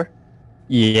carrying before?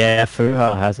 Yeah,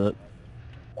 Fuha has it.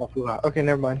 Oh, Fuha. Okay,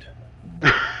 never mind.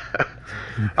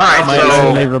 Alright, My so...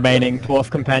 only remaining dwarf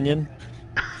companion.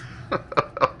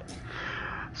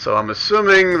 So I'm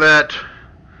assuming that...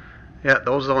 Yeah,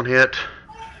 those don't hit.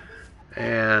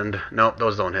 And... Nope,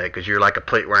 those don't hit, because you're like a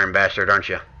plate-wearing bastard, aren't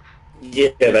you? Yeah,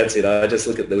 that's it. I just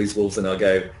look at these wolves and I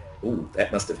go, ooh,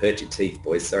 that must have hurt your teeth,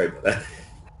 boys. Sorry about that.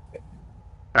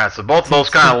 Alright, so both of those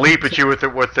kind of leap at you with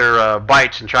their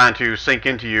bites and trying to sink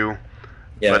into you,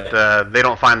 Yeah. but they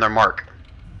don't find their mark.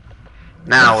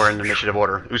 Now we're in the initiative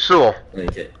order. Usul.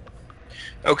 Okay.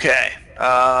 Okay,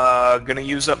 gonna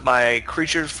use up my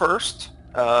creatures first.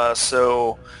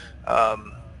 So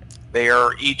they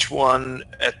are each one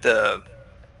at the...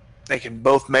 They can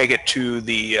both make it to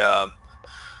the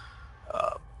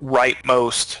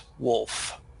rightmost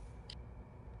wolf.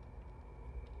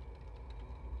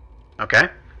 Okay.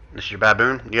 This is your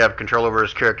baboon. You have control over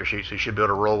his character sheet, so you should be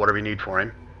able to roll whatever you need for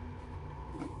him.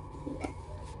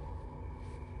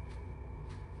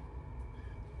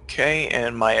 Okay,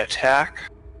 and my attack.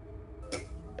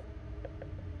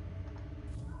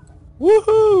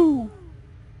 Woohoo!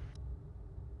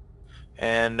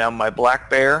 And now my black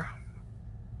bear.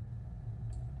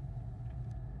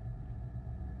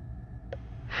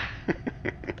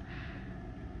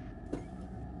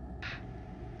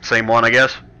 Same one, I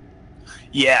guess?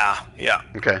 Yeah.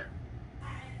 Okay.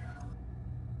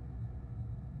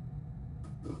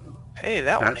 Hey,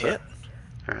 that one That's hit.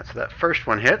 Alright, so that first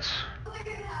one hits.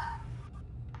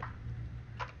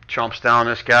 Chomps down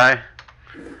this guy.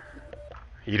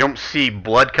 You don't see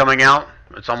blood coming out.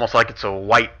 It's almost like it's a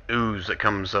white ooze that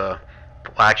comes, well,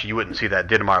 actually you wouldn't see that.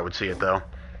 Didamar would see it, though.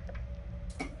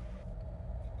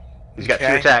 He's got 2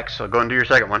 Okay. attacks, so go and do your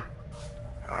second one.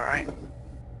 Alright.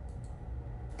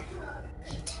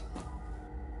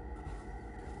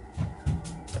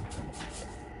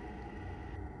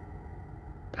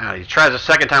 He tries a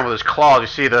second time with his claws. You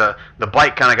see the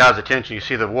bite kind of got his attention. You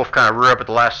see the wolf kind of rear up at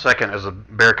the last second as the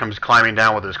bear comes climbing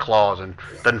down with his claws and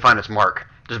doesn't find its mark.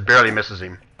 Just barely misses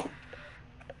him.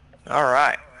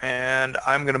 Alright. And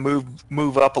I'm gonna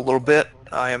move up a little bit.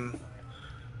 I am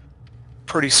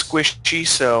pretty squishy,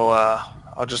 so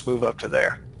I'll just move up to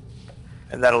there.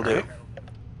 And that'll do.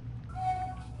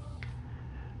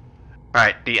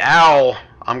 Alright, the owl,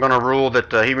 I'm going to rule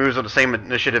that he moves on the same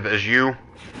initiative as you,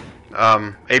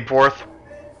 Abeforth.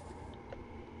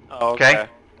 Oh, okay.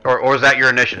 Or is that your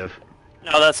initiative?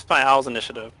 No, that's my owl's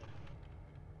initiative.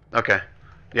 Okay.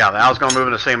 Yeah, the owl's going to move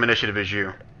in the same initiative as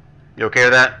you. You okay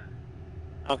with that?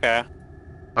 Okay.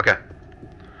 Okay.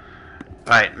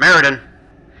 Alright, Meriden.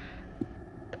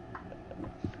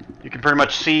 You can pretty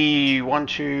much see 1,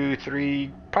 2,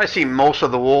 3... Probably see most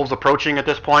of the wolves approaching at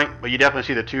this point, but you definitely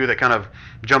see the 2 that kind of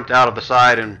jumped out of the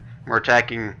side and were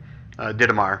attacking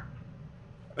Didamar.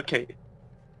 Okay.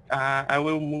 I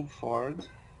will move forward.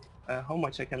 How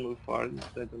much I can move forward?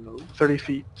 I don't know. 30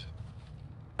 feet.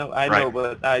 No, I Right. know,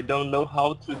 but I don't know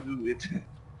how to do it.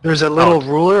 There's a little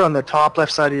ruler on the top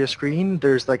left side of your screen.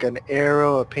 There's like an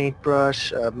arrow, a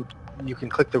paintbrush. You can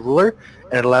click the ruler,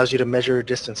 and it allows you to measure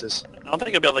distances. I don't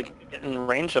think I'll be able to get in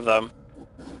range of them.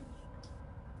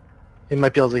 You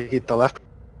might be able to hit the left.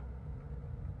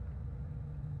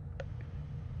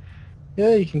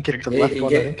 Yeah, you can get to the Yeah, left you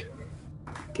one, I get- think.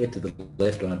 Get to the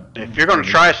left one. If you're going to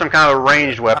try some kind of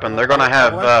ranged weapon, they're going to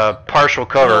have partial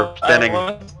cover standing.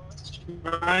 I was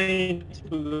trying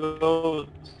to go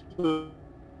to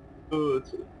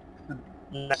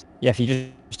Yeah, if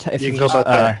you just if You you, can go just, about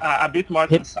there. a bit more to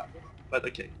Hit- the side, but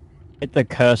okay. hit the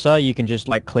cursor, you can just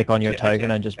like click on your Okay, token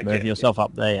okay, and just okay, move okay. yourself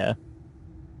up there.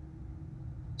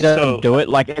 You don't do it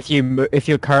like if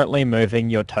you're currently moving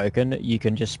your token, you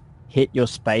can just hit your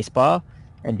spacebar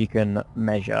and you can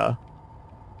measure.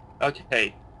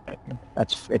 Okay.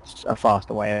 It's a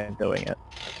faster way of doing it.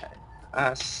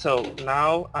 So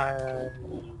now I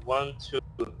want to.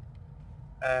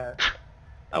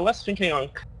 I was thinking on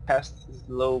cast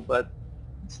slow, but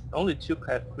it's only 2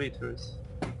 creatures.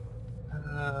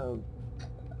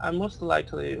 I most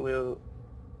likely will.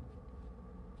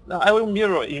 No, I will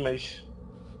mirror image.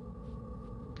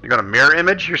 You're going to mirror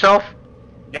image yourself?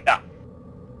 Yeah.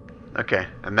 Okay,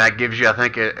 and that gives you, I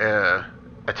think,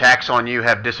 attacks on you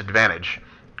have disadvantage,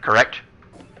 correct?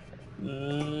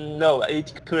 No,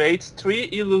 it creates 3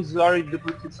 illusory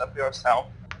duplicates of yourself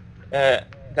that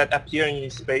appear in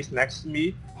space next to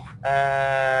me.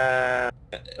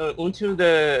 Until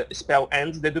the spell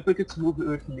ends, the duplicates move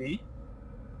with me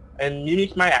and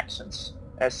mimic my actions,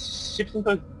 as shifting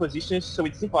positions so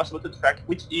it's impossible to track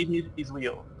which image is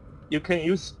real. You can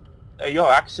use your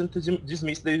action to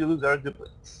dismiss the illusory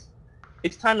duplicates.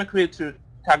 Each time a creature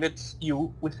targets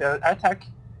you with an attack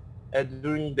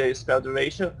during the spell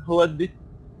duration, roll a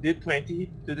d20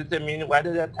 to determine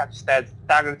whether the attack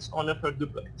targets only for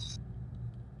duplicates.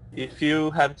 If you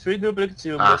have 3 duplicates,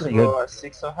 you must roll a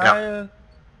 6 or higher.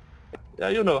 Yeah,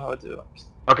 you know how it works.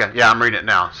 Okay, yeah, I'm reading it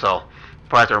now, so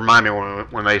probably have to remind me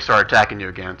when they start attacking you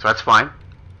again. So that's fine.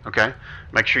 Okay,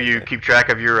 make sure you keep track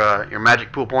of your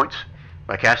magic pool points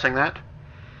by casting that.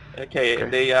 Okay,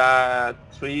 they are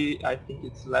 3. I think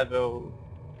it's level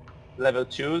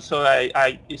 2. So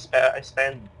I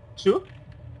spend 2.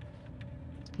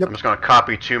 Yep. I'm just going to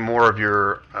copy 2 more of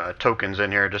your tokens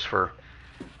in here just for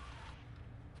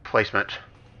placement.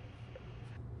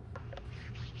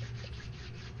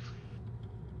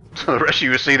 So the rest of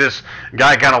you see this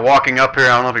guy kind of walking up here.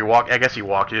 I don't know if he walked. I guess he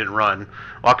walked. He didn't run.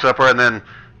 Walks up here and then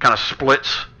kind of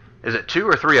splits. Is it 2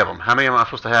 or 3 of them? How many am I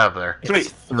supposed to have there? 3.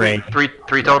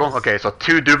 3 total? Okay, so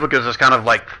 2 duplicates just kind of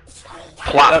like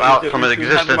plop out from his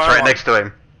existence right next to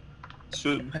him.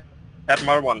 Should have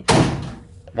more one.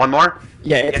 One more?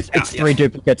 Yeah, it's 3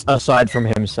 duplicates aside from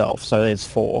himself, so there's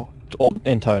 4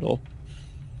 in total.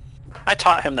 I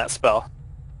taught him that spell.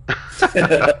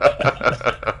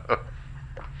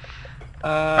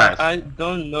 I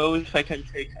don't know if I can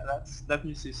take that. Let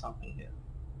me see something here.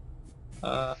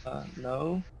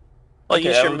 No. Well, Okay,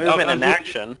 use your movement and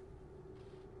action.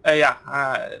 Yeah,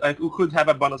 I could have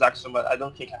a bonus action, but I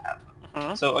don't think I have one.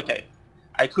 Mhm. So okay,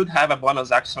 I could have a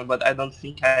bonus action, but I don't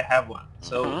think I have one.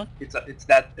 So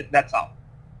that's all.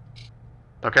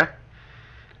 Okay.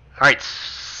 Alright,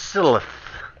 Silith.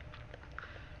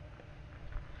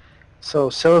 So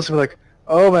Silas will be like,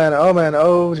 oh man,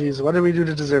 oh jeez, what did we do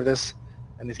to deserve this?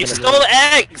 And he's You gonna stole the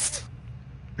eggs!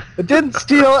 I didn't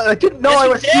steal. I didn't know Yes, I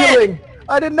you was did. stealing.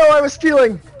 I didn't know I was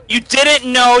stealing. You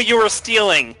didn't know you were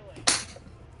stealing!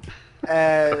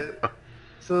 So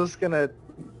it's gonna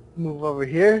move over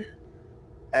here,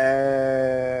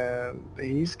 and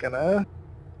he's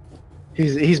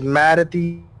mad at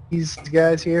these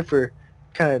guys here for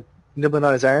kind of nibbling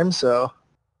on his arm, so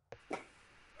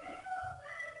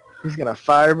he's gonna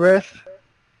fire breath,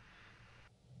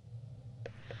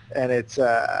 and it's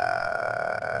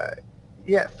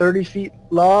 30 feet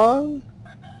long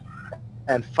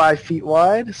and 5 feet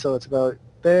wide, so it's about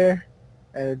there,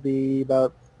 and it'd be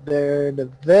about there to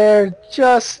there,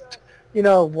 just,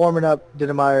 warming up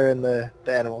Dinemeyer and the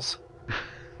animals.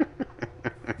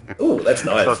 Ooh, that's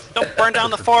nice. Don't burn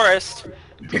down the forest!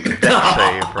 Death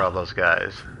save for all those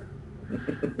guys.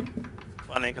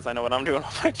 Funny, because I know what I'm doing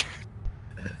on my turn.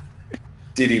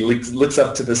 Diddy looks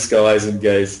up to the skies and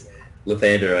goes,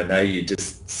 Lathander, I know you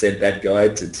just sent that guy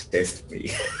to test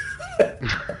me.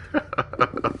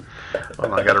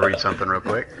 Hold on, I gotta read something real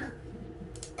quick.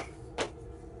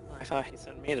 I thought he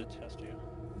sent me to test you.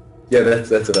 Yeah, that's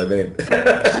what I meant.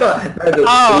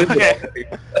 Okay.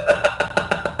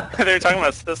 They were talking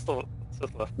about Sisla.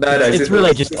 No, It's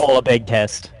really just all a big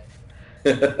test.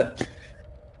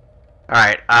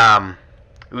 Alright,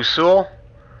 Usul,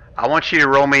 I want you to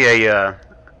roll me a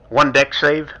 1 dex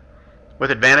save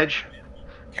with advantage.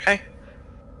 Okay.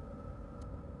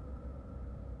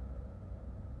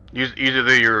 Use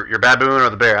either your baboon or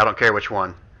the bear, I don't care which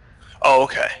one. Oh,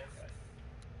 okay.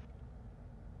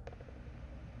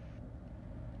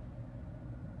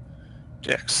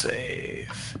 Dex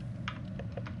save.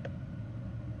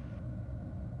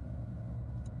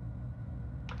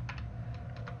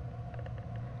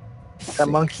 That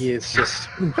monkey is just...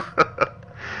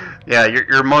 Yeah,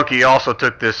 your monkey also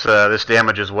took this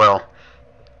damage as well.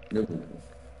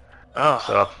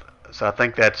 Oh, So I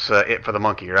think that's it for the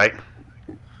monkey, right?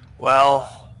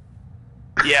 well,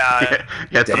 yeah.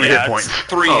 Yeah, 3 hit Yeah, points. it's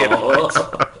 3 hit points.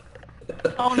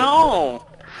 Oh no!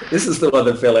 This is the one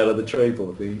that fell out of the tree,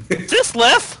 poor thing.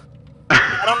 Sislith!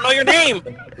 I don't know your name!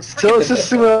 So it's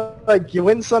just like, you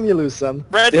win some, you lose some.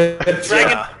 Red Yeah.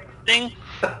 dragon thing?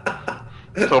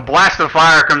 So a blast of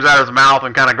fire comes out of his mouth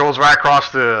and kind of goes right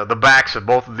across the backs of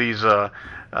both of these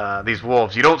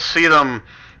wolves. You don't see them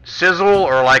sizzle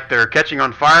or like they're catching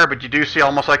on fire, but you do see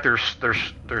almost like their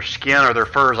skin or their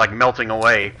fur is like melting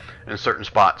away in certain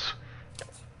spots.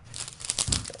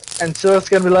 And so it's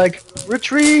gonna be like,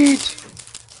 retreat!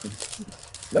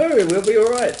 No, we'll be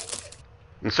alright.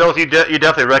 And so you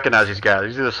definitely recognize these guys.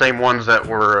 These are the same ones that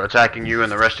were attacking you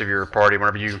and the rest of your party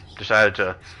whenever you decided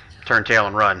to turn tail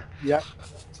and run. Yep.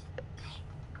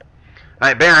 All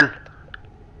right, Baron.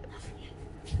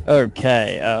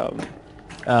 Okay.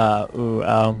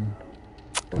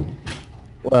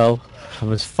 Well,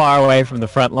 I'm as far away from the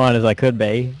front line as I could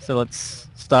be, so let's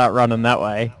start running that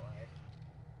way.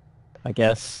 I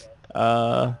guess.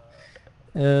 You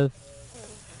gonna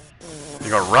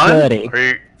run? 30. Or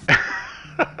you...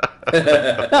 No,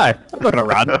 I'm not gonna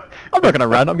run. I'm not gonna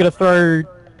run. I'm gonna throw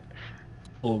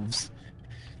wolves.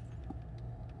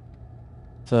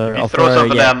 So If you I'll throw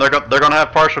something yeah. at them, they're gonna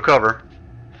have partial cover.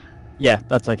 Yeah,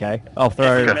 that's okay. I'll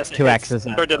throw If two axes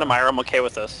at Throw Dynamite, I'm okay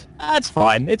with this. That's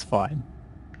fine. It's fine.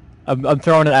 I'm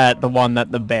throwing it at the one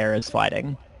that the bear is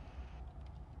fighting.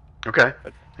 Okay,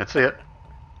 that's it.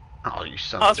 Oh, you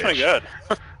son Oh, of that's a bitch. pretty good.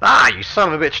 Ah, you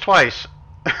son of a bitch twice.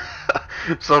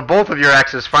 So both of your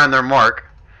axes find their mark.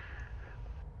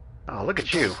 Oh, look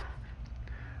at you.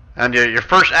 And your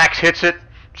first axe hits it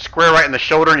square right in the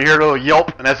shoulder, and you hear a little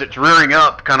yelp, and as it's rearing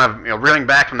up, kind of rearing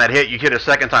back from that hit, you hit it a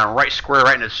second time, right square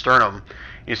right in its sternum.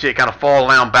 You see it kind of fall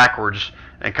down backwards,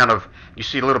 and kind of, you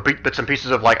see little bits and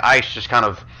pieces of like ice just kind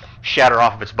of shatter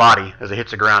off of its body as it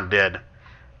hits the ground dead.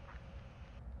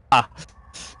 Ah.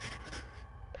 Is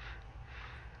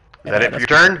that it for your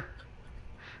turn?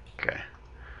 Okay.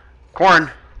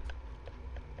 Corn.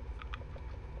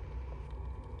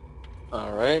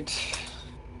 Alright.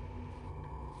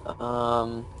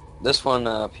 This one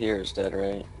up here is dead,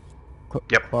 right?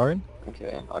 Yep. Warren?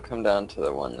 Okay, I'll come down to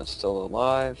the one that's still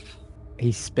alive.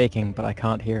 He's speaking, but I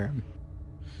can't hear him.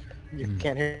 You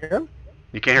can't hear him?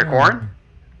 You can't hear Corn?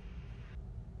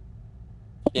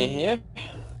 Can you hear?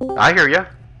 I hear you. I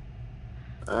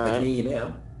can Alright. hear you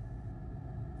now.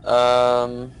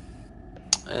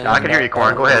 And I can hear you,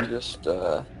 Corn. Go I'll ahead. Just,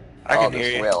 I I'll can hear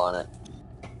just you. wail on it.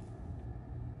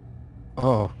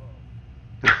 Oh.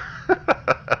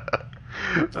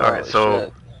 Alright,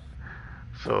 so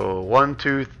shit. 1,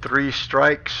 2, 3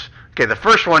 strikes. Okay, the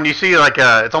first one you see like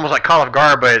it's almost like caught off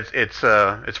guard, but its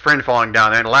friend falling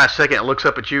down there. In the last second, it looks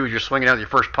up at you as you're swinging out with your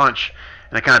first punch,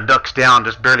 and it kind of ducks down,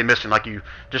 just barely missing, like you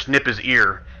just nip his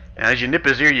ear. And as you nip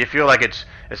his ear, you feel like it's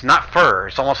not fur.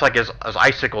 It's almost like has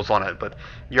icicles on it. But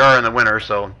you are in the winter,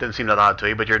 so it didn't seem that odd to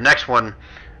you. But your next one,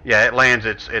 yeah, it lands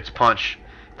its punch,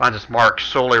 finds its mark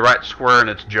solely right square in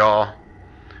its jaw.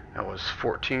 That was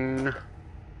 14.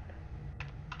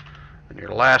 And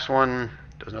your last one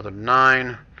does another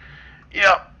 9.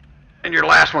 Yep. And your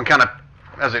last one kind of,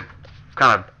 as it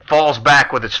kind of falls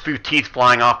back with its few teeth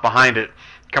flying off behind it,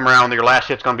 come around with your last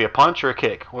hit's going to be a punch or a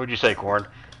kick? What would you say, Corn?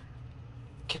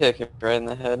 Kick it right in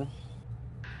the head.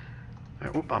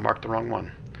 Oop, I marked the wrong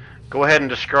one. Go ahead and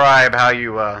describe how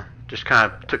you just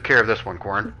kind of took care of this one,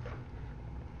 Corn.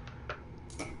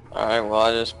 Alright, well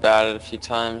I just batted a few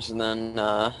times and then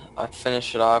I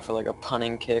finish it off with like a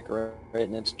punning kick right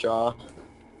in its jaw.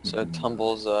 So it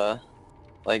tumbles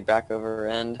like back over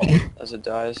end as it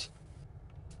dies.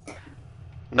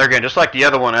 And there again, just like the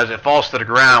other one, as it falls to the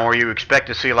ground where you expect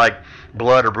to see like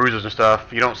blood or bruises and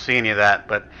stuff, you don't see any of that,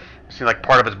 but it seems like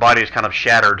part of its body is kind of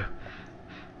shattered.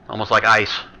 Almost like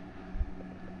ice.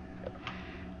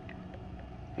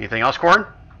 Anything else, Corn?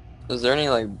 Is there any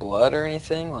like blood or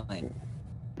anything? Like,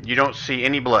 You don't see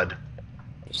any blood.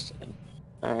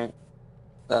 alright.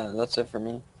 That's it for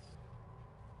me.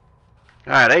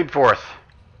 Alright, Abe Forth.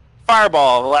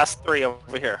 Fireball, the last 3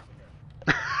 over here.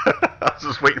 I was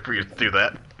just waiting for you to do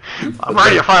that. I'm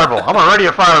already a fireball. I'm already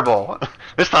a fireball.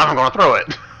 This time I'm going to throw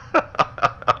it.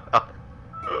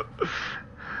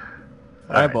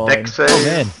 Fireball. Deck save. Oh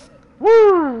man.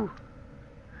 Woo!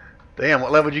 Damn,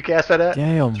 what level did you cast that at?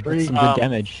 Damn, that's some good 3.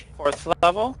 damage. 4th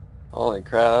level. Holy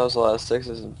crap, that was a lot of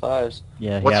 6s and 5s.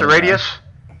 Yeah. What's yeah, the radius?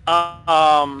 Let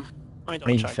me double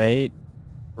 20 check. feet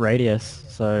radius.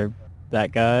 So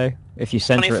that guy, if you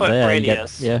center it 20-foot there, you get,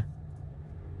 radius. yeah.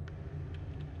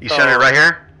 You center it right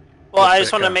here? Well, I Let's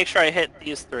just want check to out. make sure I hit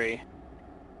these 3.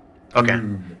 Okay.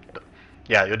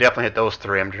 Yeah, you'll definitely hit those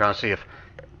 3. I'm trying to see if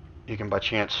you can by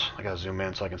chance. I gotta zoom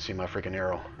in so I can see my freaking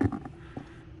arrow.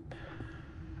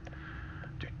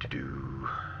 Do.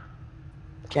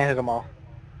 Can't hit them all.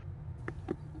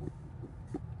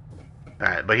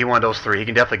 Alright, but he wanted those 3. He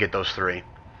can definitely get those 3.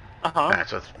 Uh-huh. Alright,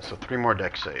 so 3 more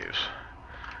deck saves.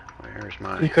 Where's He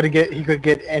my... could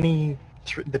get any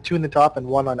the 2 in the top and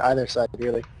 1 on either side,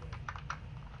 really.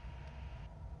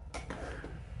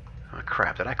 Oh,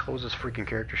 crap, did I close this freaking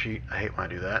character sheet? I hate when I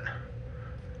do that.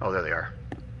 Oh, there they are.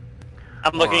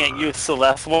 I'm looking at you,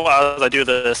 Celeste, while as I do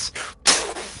this.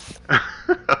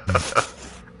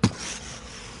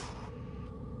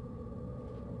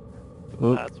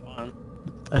 Oop. That's one.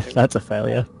 That's a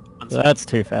failure. That's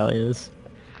 2 failures.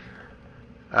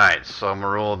 Alright, so I'm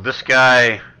gonna roll. This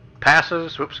guy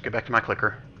passes. Whoops, get back to my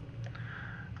clicker.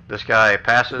 This guy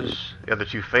passes. The other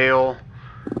 2 fail.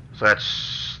 So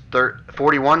that's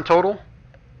 41 total?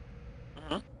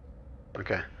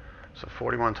 Okay. So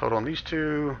 41 total on these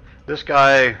 2. This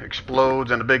guy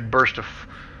explodes in a big burst of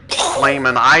flame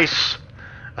and ice.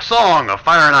 A song of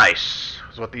fire and ice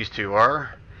is what these 2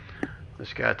 are.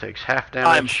 This guy takes half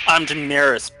damage. I'm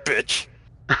Daenerys, bitch.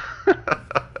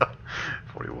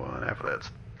 41 after that's...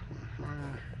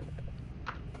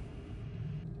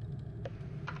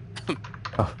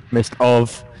 Oh, missed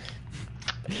of.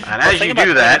 And as you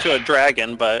do that... to a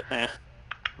dragon, but... 1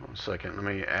 second, let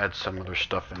me add some other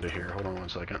stuff into here. Hold on 1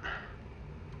 second.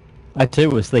 I too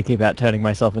was thinking about turning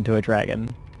myself into a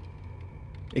dragon.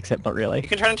 Except not really. You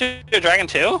can turn into a dragon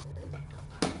too?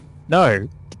 No.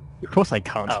 Of course I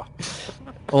can't. Oh.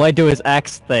 All I do is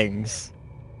axe things.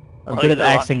 I'm Well, good at you're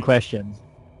not. axing questions.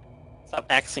 Stop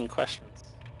asking questions.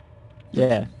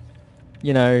 Yeah.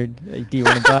 You know, do you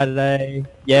want to die today?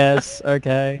 Yes,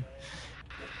 okay.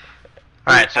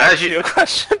 Alright, so as you... a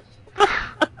question. Alright,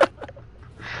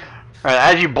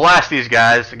 as you blast these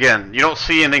guys, again, you don't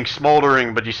see anything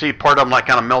smoldering, but you see part of them like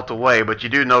kind of melt away, but you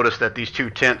do notice that these 2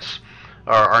 tents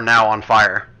are now on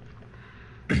fire.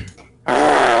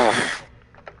 Alright,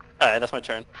 that's my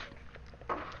turn.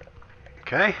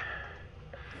 Okay.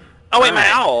 Oh wait, my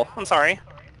Alright. owl. I'm sorry.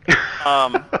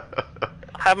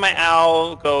 Have my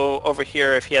owl go over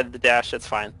here. If he had the dash, that's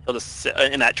fine. He'll just sit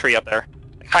in that tree up there.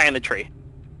 Like, high in the tree.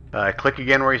 Click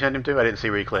again where you sent him to? I didn't see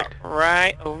where you clicked.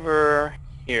 Right over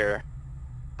here.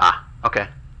 Ah, okay.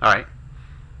 Alright.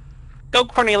 Go,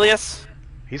 Cornelius.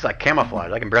 He's like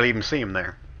camouflage. I can barely even see him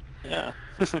there. Yeah.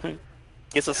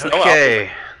 Gets a snow Okay.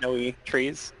 out. Snowy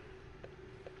trees.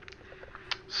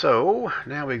 So,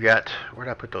 now we've got... Where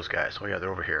did I put those guys? Oh yeah,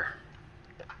 they're over here.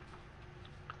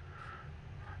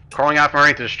 Crawling out from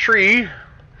underneath this tree,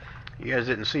 you guys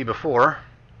didn't see before,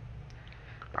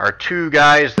 are 2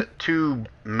 guys, 2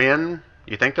 men.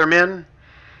 You think they're men?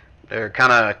 They're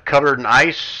kind of covered in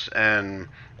ice, and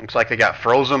looks like they got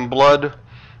frozen blood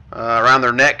around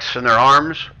their necks and their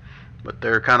arms, but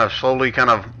they're kind of slowly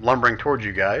lumbering towards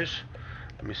you guys.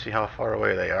 Let me see how far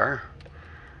away they are.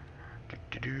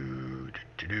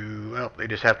 Well, they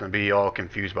just happen to be all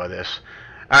confused by this.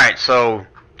 Alright, so,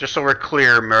 just so we're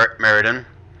clear, Meriden,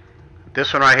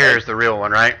 this one right here is the real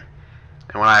one, right?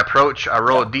 And when I approach, I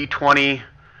roll a d20,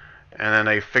 and then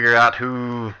they figure out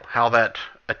how that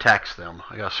attacks them.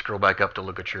 I gotta scroll back up to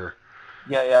look at your...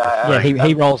 Yeah,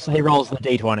 he rolls the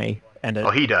d20 and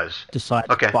it he does. decides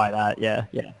Okay. by that. Yeah.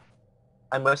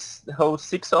 I must hold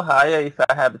 6 or higher if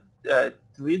I have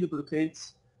 3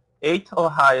 duplicates, 8 or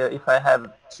higher if I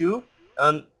have 2,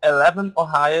 and 11 or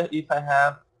higher if I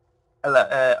have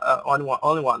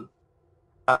only one.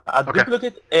 Okay.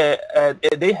 Duplicate, they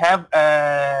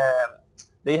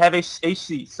have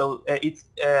AC, so it's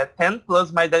 10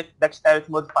 plus my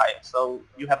dexterity modifier. So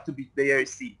you have to beat their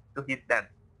AC to hit them.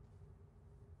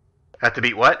 Have to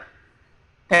beat what?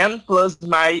 10 plus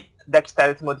my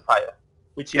dexterity modifier,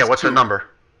 which is What's the number?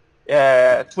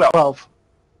 12. 12.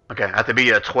 Okay, I have to be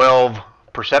a 12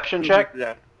 perception check?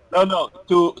 Yeah. No,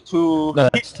 to No,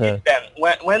 that's hit them.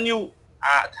 When you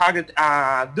target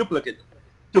duplicate,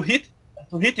 to hit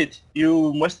it,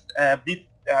 you must beat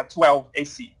 12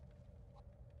 AC.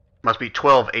 Must be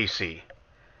 12 AC.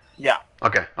 Yeah.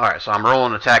 Okay, alright, so I'm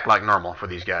rolling attack like normal for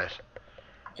these guys.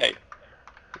 Okay.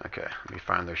 Okay, let me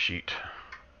find their sheet.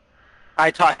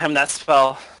 I taught him that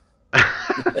spell.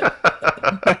 That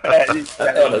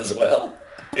one as well.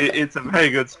 It's a very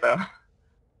good spell.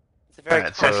 It's a very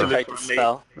Alright, so- concentrated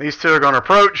spell. These 2 are going to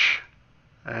approach,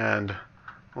 and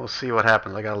we'll see what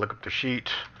happens. I gotta look up the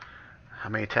sheet. How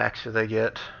many attacks do they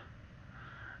get?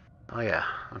 Oh yeah,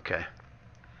 okay.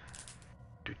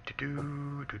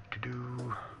 Do.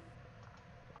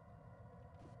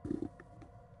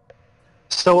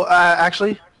 So,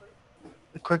 actually,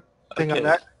 a quick thing Okay, on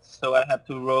that. So I have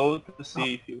to roll to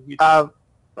see if you hit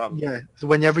from. Yeah. So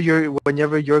whenever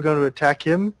you're going to attack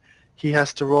him, he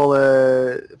has to roll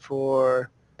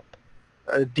for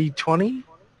a d20.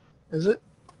 Is it?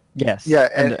 Yes. Yeah,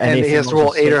 and if he has to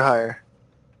roll 8 or higher.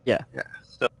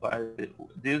 So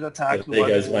this attack. There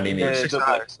goes one image. 6 or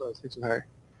higher. So 6 or higher.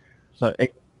 So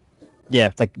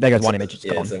there goes one image. It's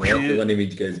Yeah, gone. so one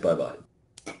image goes bye-bye.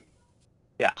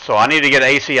 So I need to get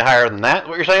AC higher than that,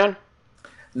 what you're saying?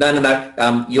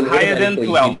 No. You'll Higher than automatically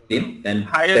 12. hit him, and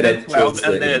Higher than that 12, kills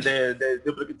and the image. the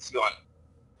duplicate's gone.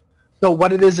 So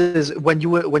what it is when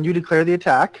you declare the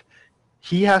attack,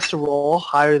 he has to roll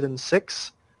higher than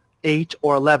 6 8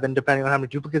 or 11, depending on how many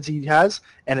duplicates he has,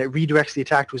 and it redirects the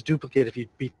attack to his duplicate if he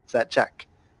beats that check.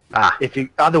 Ah. If you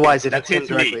otherwise, it That hits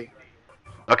him hits me. directly.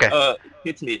 Okay.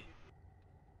 Hits me.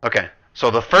 Okay.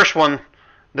 So the first one,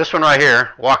 this one right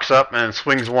here, walks up and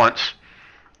swings once.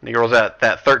 And he rolls that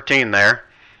 13 there.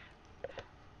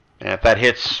 And if that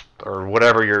hits, or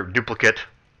whatever, your duplicate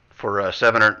for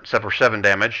 7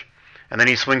 damage. And then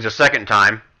he swings a second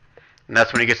time, and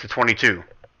that's when he gets to 22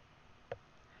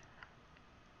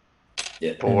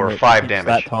 Yeah. for And it 5 hits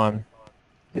damage. That time.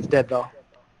 It's dead though.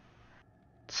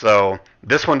 So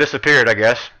this one disappeared, I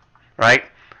guess, right?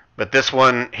 But this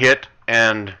one hit,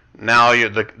 and now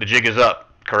the jig is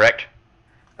up, correct?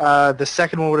 The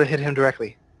second one would have hit him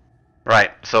directly.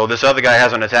 Right. So this other guy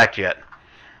hasn't attacked yet.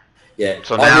 Yeah.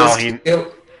 So now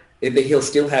he'll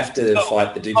still have to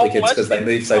fight the duplicates because they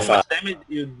move so How fast. much damage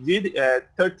you did?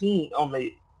 13 on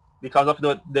me because of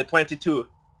the 22.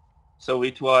 So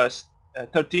it was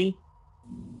 13,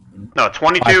 No,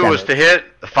 22 was to hit,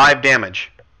 5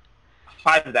 damage.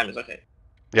 5 damage. Okay.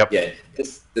 Yep. Yeah.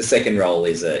 The second roll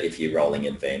is if you're rolling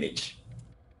advantage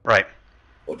Right.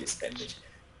 or disadvantage.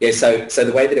 Yeah. So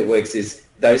the way that it works is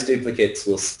those duplicates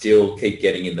will still keep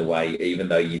getting in the way even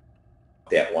though you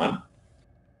that one.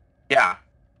 Yeah.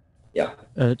 Yeah.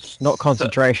 It's not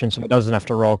concentration, so it doesn't have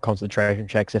to roll concentration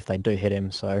checks if they do hit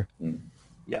him. So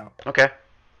Yeah. Okay.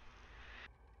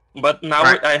 But now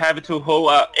Right. I have to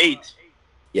hold 8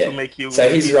 Yeah. to make you. So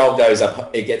his roll goes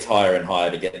up. It gets higher and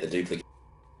higher to get the duplicate.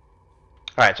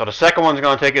 All right. So the second one's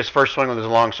going to take his first swing with his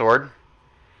long sword,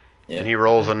 Yeah. and he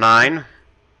rolls a 9.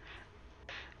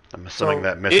 I'm assuming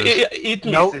that misses. It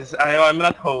Nope. misses. I'm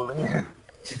not holding.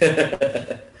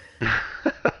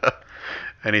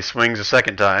 And he swings a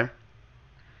second time.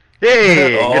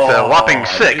 Yay! Gets a whopping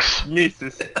 6. It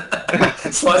misses.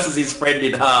 Slices his friend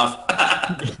in half.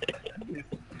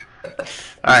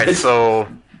 All right. So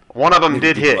one of them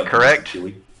did hit, correct?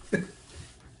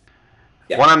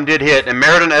 Yeah. One of them did hit, and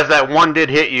Meriden, as that one did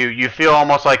hit you, you feel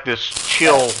almost like this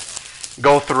chill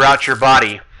go throughout your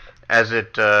body as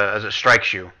it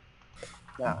strikes you.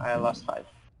 Yeah, I lost 5.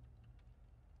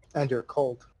 And you're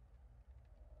cold.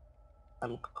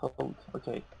 I'm cold.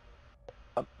 Okay.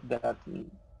 What that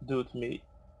do to me?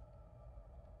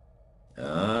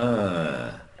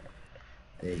 Ah.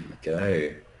 There you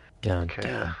go. dun, Okay.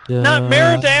 dun, dun. Not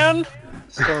Meridan!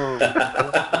 So.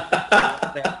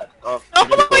 Oh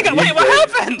my god, wait, what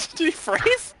happened? Did he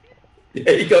freeze?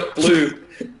 Yeah, he got blue.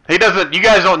 He doesn't. You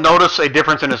guys don't notice a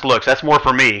difference in his looks. That's more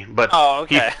for me. But Oh,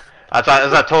 okay. as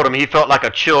I told him, he felt like a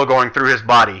chill going through his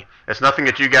body. It's nothing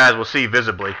that you guys will see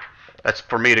visibly. That's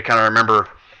for me to kind of remember.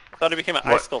 Thought he became an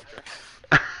What? ice sculptor.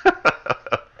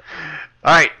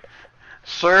 All right,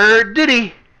 Sir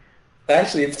Diddy.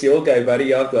 Actually, it's your go,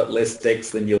 buddy. I've got less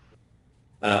decks than you.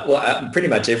 Pretty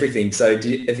much everything. So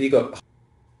have you got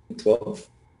 12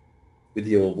 with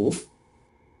your wolf?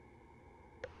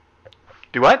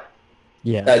 Do what?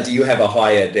 Yeah. Do you have a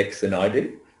higher dex than I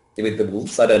do with the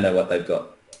wolves? I don't know what they've got.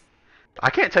 I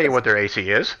can't tell you what their AC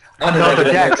is. Oh, No, the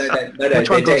dex. Which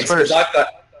one their goes dex, first?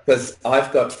 Because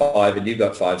I've got 5 and you've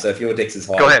got 5. So if your dex is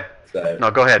higher, Go ahead. So, No,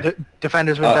 go ahead.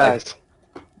 Defenders with Oh, dice.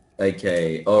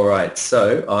 okay, all right.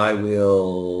 So I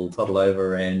will toddle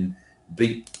over and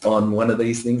beat on one of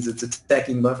these things that's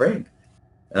attacking my friend.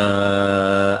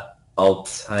 I'll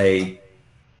take.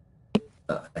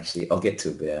 Actually, I'll get to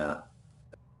about.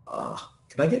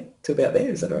 Can I get to about there?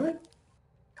 Is that all right?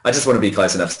 I just want to be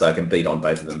close enough so I can beat on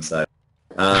both of them. So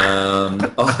I'll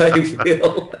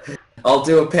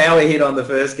do a power hit on the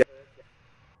first guy.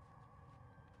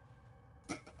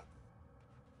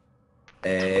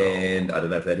 And I don't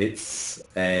know if that hits.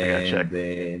 And check.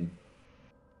 then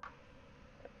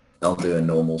I'll do a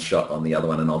normal shot on the other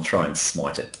one and I'll try and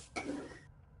smite it.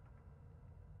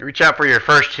 You reach out for your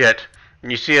first hit,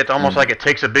 and you see it almost like it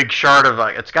takes a big shard of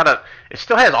like it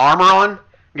still has armor on.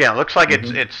 Yeah, it looks like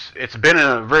it's been in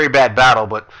a very bad battle,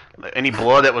 but any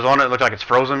blood that was on it looks like it's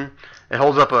frozen. It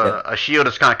holds up a shield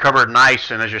that's kind of covered in ice,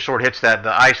 and as your sword hits that,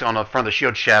 the ice on the front of the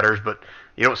shield shatters, but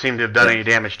you don't seem to have done any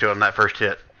damage to it in that first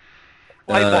hit.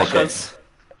 White Okay. Walkers.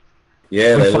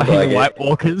 Yeah, they We're look fighting like White it.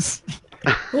 Walkers.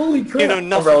 Holy crap! You know I'm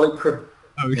nothing. rolling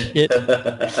Oh shit.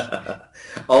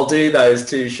 I'll do those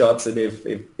 2 shots, and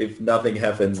if nothing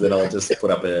happens, then I'll just put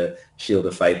up a Shield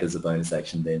of Faith as a bonus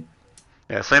action then.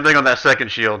 Yeah, same thing on that second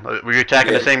shield. Were you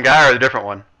attacking Yeah. the same guy or the different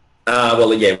one?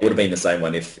 Well, yeah, it would have been the same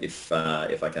one if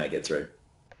I can't get through.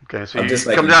 Okay, so I'm you just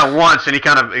come making- down once, and he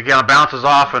kind of bounces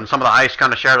off, and some of the ice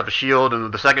kind of shattered up the shield,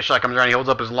 and the second shot comes around, he holds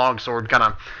up his long sword, kind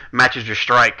of matches your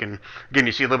strike, and again,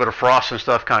 you see a little bit of frost and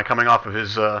stuff kind of coming off of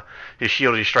his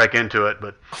shield as you strike into it,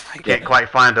 but Oh my can't god. quite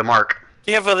find the mark.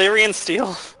 Do you have Valyrian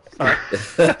steel? Or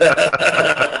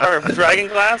Dragon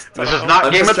Glass? This is not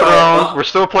I'm Game of just trying- Thrones. We're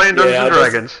still playing Dungeons Yeah, and I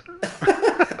Dragons.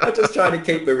 I'm just trying to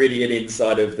keep Meridian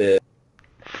inside of the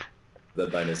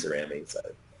bonus around me. So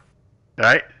All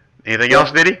right. Anything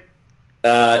else, Diddy?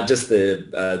 just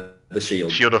the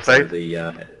shield. Shield of So Faith?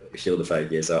 the shield of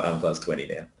faith. Yeah, so I'm plus 20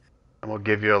 now. And we'll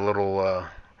give you a little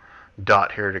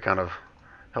dot here to kind of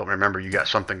help me remember you got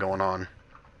something going on.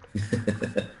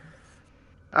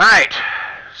 All right.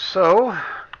 So.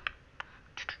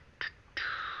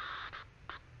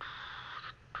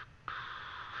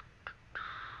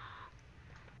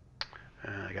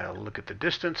 I gotta look at the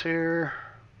distance here.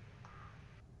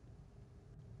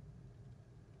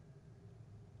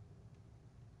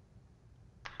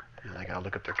 And I gotta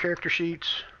look at their character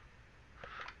sheets.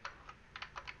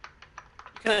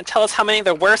 You gonna tell us how many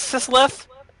there were, Sislith?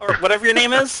 Or whatever your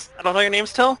name is? I don't know your name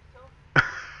still.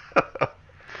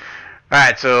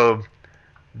 Alright, so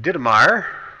Dittmar.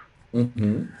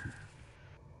 Mm-hmm.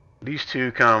 These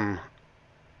two come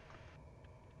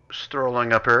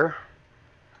strolling up here.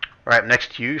 Right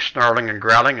next to you, snarling and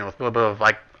growling, and with a little bit of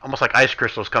like almost like ice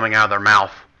crystals coming out of their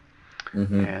mouth.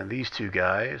 Mm-hmm. And these two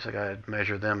guys, I gotta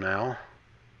measure them now.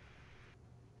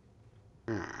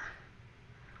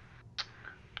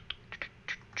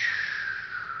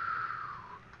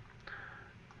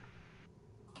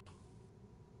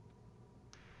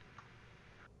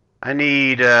 I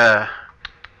need,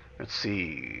 let's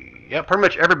see. Yeah, pretty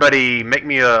much everybody make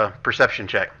me a perception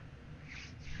check.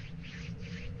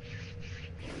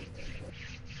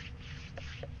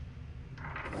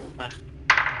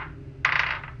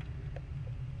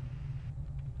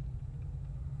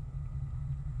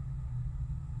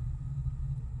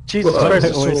 Jesus Well, Christ,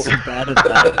 I'm always so Usul. bad at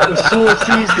that. Usul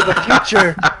sees the future.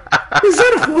 Is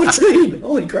that a 14?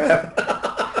 Holy crap.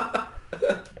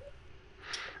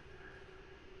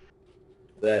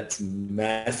 That's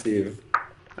massive.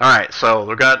 All right,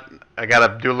 so I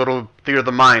gotta do a little theater of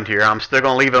the mind here. I'm still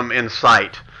gonna leave them in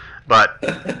sight, but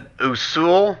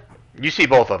Usul, you see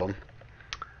both of them.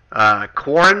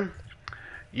 Quarren,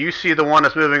 you see the one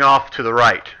that's moving off to the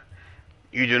right.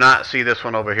 You do not see this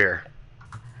one over here.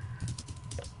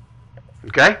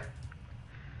 Okay?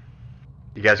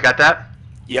 You guys got that?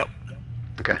 Yep.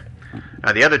 Okay.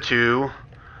 Now the other two,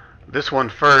 this one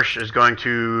first is going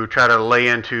to try to lay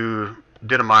into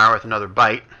Dittmar with another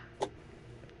bite.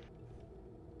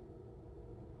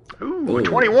 Ooh, Ooh,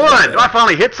 21! Do I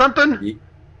finally hit something?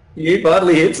 You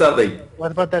finally hit something.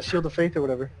 What about that Shield of Faith or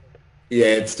whatever? Yeah,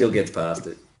 it still gets past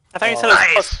it. I thought you said it was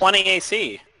Nice. plus 20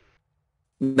 AC.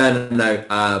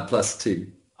 No, plus 2.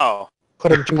 Oh.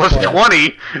 Put him too Plus far.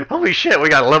 20? Holy shit, we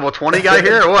got a level 20 guy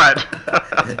here or what?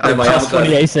 No, my Plus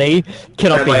 20 AC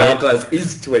cannot and be my armor hit. class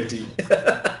is 20.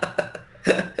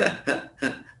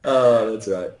 Oh, that's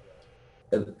right.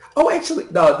 Oh, actually,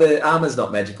 no, the armor's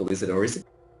not magical, is it, or is it?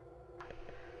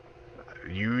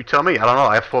 You tell me. I don't know.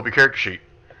 I have to pull up your character sheet.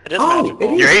 It is Oh, magical.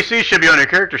 it is. Your AC should be on your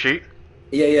character sheet.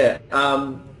 Yeah.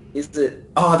 Is it?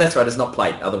 Oh, that's right. It's not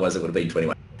plate. Otherwise, it would have been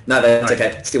 21. No, that's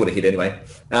okay. Still would have hit anyway.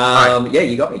 Yeah,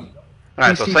 you got me.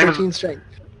 Alright, so DC same 13 as, strength.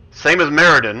 same as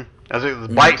Meriden. As the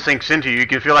bite sinks into you, you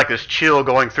can feel like this chill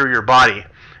going through your body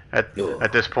at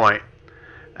this point.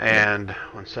 And,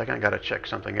 1 second, I gotta check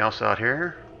something else out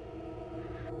here.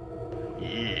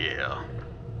 Yeah.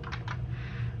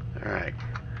 Alright.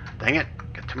 Dang it.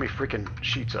 Got too many freaking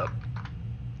sheets up.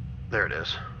 There it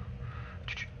is.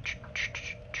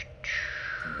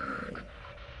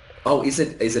 Oh, is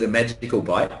it a magical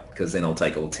bite? Because then I'll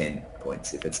take all 10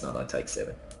 points. If it's not, I take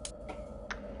 7.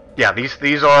 Yeah,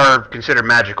 these are considered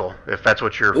magical, if that's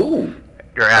what you're Ooh.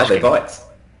 you're Oh, asking. they're bites.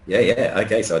 Yeah.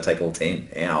 Okay, so I take all 10.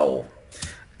 Ow.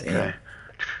 Damn. Okay.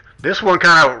 This one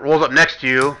kind of rolls up next to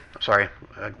you. Sorry,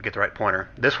 get the right pointer.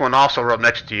 This one also rolled up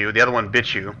next to you. The other one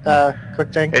bit you.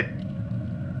 Quick thing.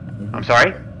 I'm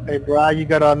sorry? Hey, Bri, you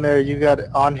got on there. You got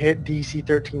on hit DC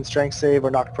 13 strength save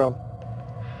or knocked prone.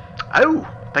 Oh,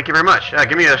 thank you very much.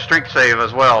 Give me a strength save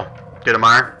as well,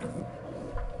 Dittmar.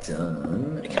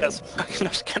 Done. Because I'm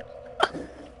just kidding.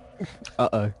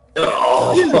 Uh-oh.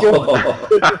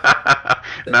 Oh.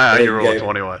 Nah, There you you rolled go.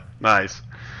 21. Nice.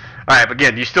 All right, but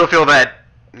again, you still feel that,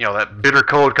 that bitter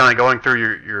cold kind of going through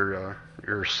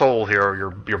your soul here, or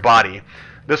your body.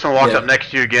 This one walks Yeah. up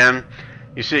next to you again.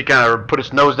 You see it kind of put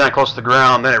its nose down close to the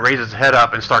ground, then it raises its head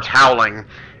up and starts howling,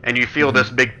 and you feel this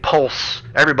big pulse.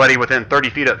 Everybody within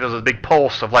 30 feet of it feels this big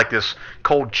pulse of like this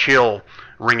cold chill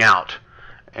ring out.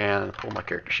 And pull my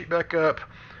character sheet back up.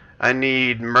 I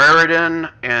need Meriden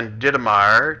and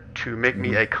Dittmar to make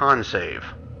me a con save.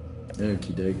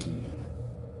 Okie dokie.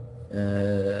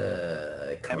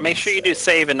 Make sure you do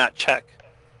save and not check.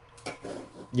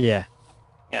 Yeah.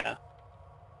 Yeah.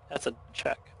 That's a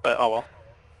check, but oh well.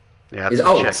 Yeah, that's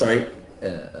a check. Sorry.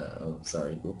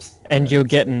 Sorry. Whoops. And you're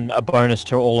getting a bonus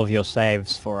to all of your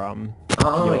saves for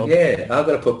Oh yeah, I've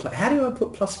got to put. How do I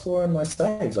put +4 on my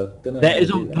saves? I don't know. That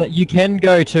is, you can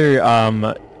go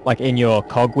to like in your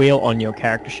cogwheel on your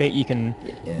character sheet. You can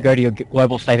go to your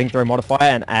global saving throw modifier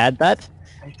and add that.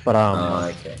 But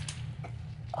okay.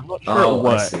 I'm not sure it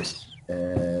works.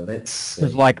 Let's see.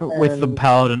 Because like with the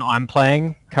paladin I'm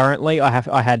playing currently, I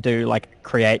had to like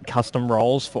create custom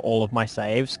rolls for all of my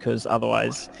saves because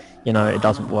otherwise, it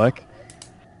doesn't work.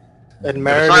 And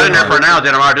If it's not in there for now,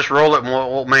 Denimar, just roll it and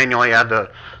we'll manually add the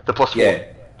 +4. Yeah.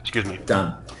 Excuse me.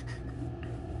 Done.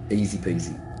 Easy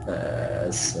peasy.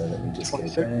 So let me just go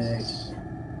 26.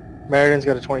 back. Merriden's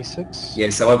got a 26. Yeah,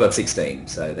 so I've got 16,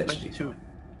 so that should be 22.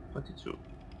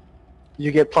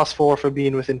 You get +4 for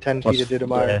being within 10 feet of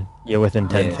Didomar. Yeah, you're within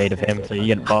 10 feet of him, so you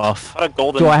get a buff. What a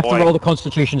golden Do I have to boy. roll the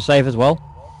Constitution save as well?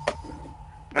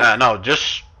 No,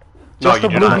 just... No, Just you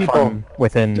the do blue not. people.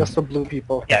 Within... Just the blue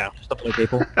people. Yeah, just the blue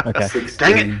people. Okay. 16.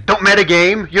 Dang it! Don't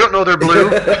metagame! You don't know they're blue!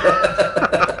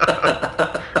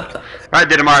 Alright,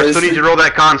 Denimar, So still need to roll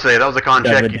that con save. That was a con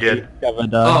check you did.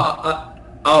 Discovered,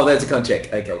 Oh, that's a con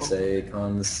check. Okay, so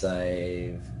con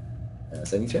save...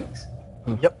 saving checks?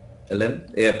 Yep.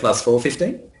 11? Yeah, +4,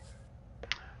 15?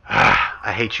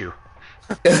 I hate you.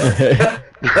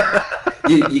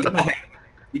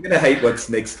 You're gonna hate what's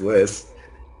next worse.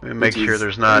 Let me make Which sure is-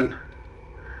 there's not...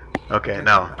 Okay,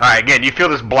 no. Alright, again, you feel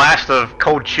this blast of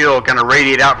cold chill kind of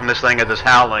radiate out from this thing as it's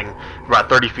howling about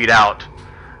 30 feet out.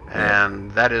 And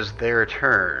that is their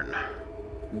turn.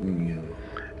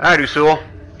 Alright, Usul.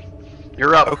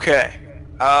 You're up. Okay.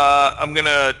 I'm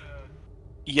gonna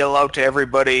yell out to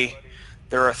everybody.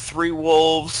 There are 3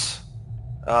 wolves,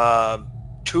 2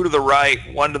 to the right,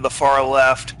 1 to the far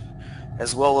left,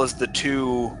 as well as the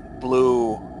 2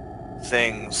 blue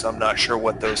things. I'm not sure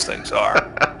what those things are.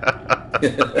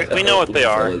 We know what they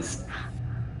are.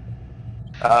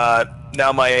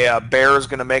 Now my bear is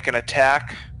gonna make an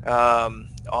attack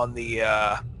on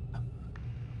the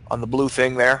blue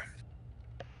thing there.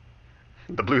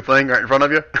 The blue thing right in front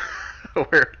of you?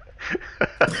 Where?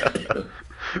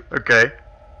 Okay.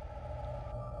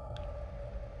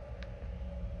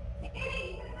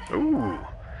 Ooh.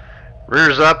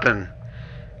 Rears up and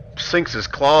sinks his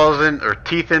claws in, or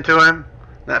teeth into him.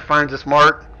 That finds its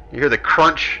mark. You hear the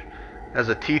crunch as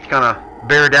the teeth kind of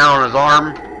bear down on his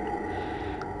arm.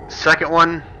 Second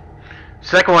one,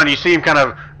 you see him kind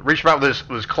of reach out with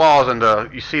his claws, and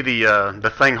you see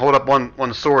the thing hold up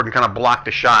one sword and kind of block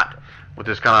the shot with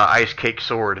this kind of ice cake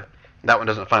sword. That one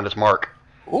doesn't find its mark.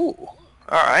 Ooh.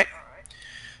 All right.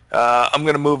 I'm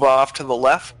going to move off to the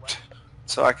left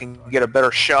so I can get a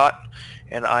better shot,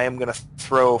 and I am going to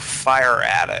throw fire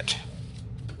at it.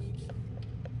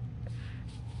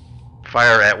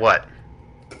 Fire at what?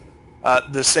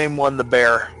 The same one the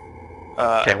bear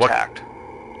attacked.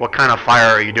 What kind of fire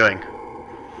are you doing? A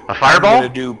I'm fireball?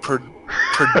 going to do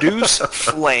produce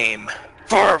flame.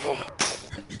 Fireball.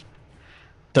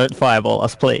 Don't fireball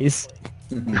us, please.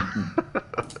 And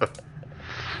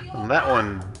that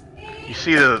one, you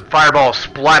see the fireball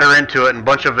splatter into it, and a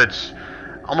bunch of its,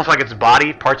 almost like its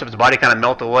body, parts of its body kind of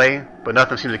melt away, but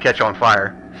nothing seems to catch on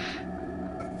fire.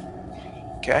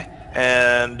 Okay.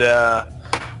 And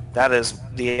that is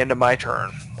the end of my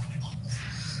turn.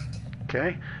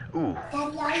 Okay. Ooh.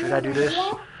 Should I do this?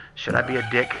 Should I be a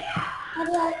dick?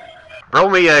 Roll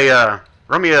me a,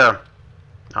 I'm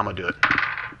gonna do it.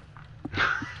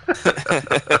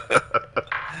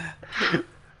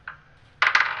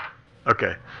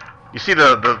 Okay. You see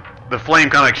the flame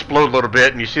kind of explode a little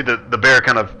bit, and you see the bear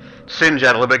kind of singe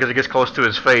out a little bit because it gets close to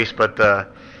his face, but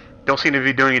don't seem to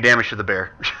be doing any damage to the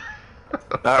bear.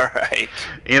 All right.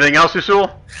 Anything else,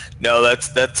 Usul? No,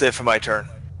 that's it for my turn.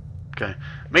 Okay.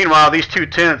 Meanwhile, these 2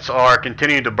 tents are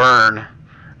continuing to burn.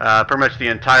 Pretty much the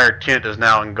entire tent is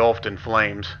now engulfed in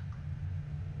flames.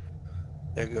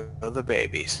 There go the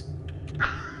babies.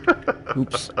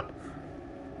 Oops.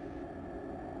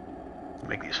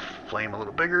 Make these flame a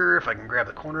little bigger if I can grab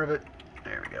the corner of it.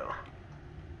 There we go.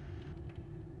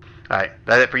 Alright,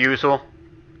 that it for you, Usul?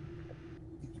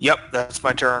 Yep, that's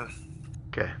my turn.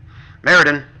 Okay.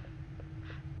 Meriden.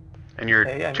 And your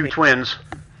Yeah, 2 me. twins.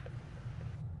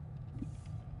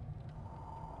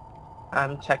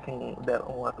 I'm checking that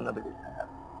one ability I have.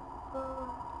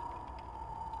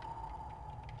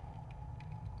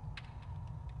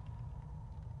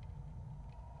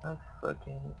 I'm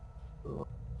fucking... You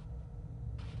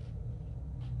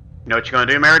know what you're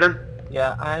gonna do, Meriden?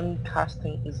 Yeah, I'm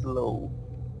casting slow.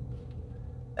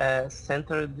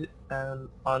 Centered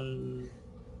on...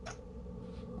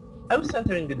 I'm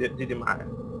centering the Dimar.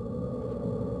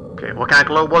 Okay, what kind of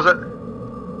globe was it?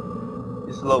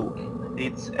 It's low.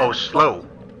 It's Oh, slow.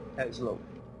 It's low.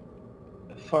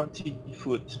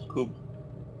 40-foot cube.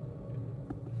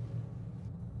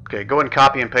 Okay, go ahead and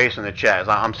copy and paste in the chat.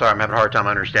 I'm sorry, I'm having a hard time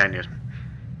understanding you.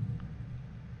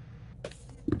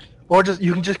 Or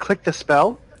you can just click the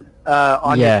spell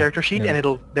on your Yeah, character sheet, yeah.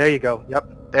 and there you go.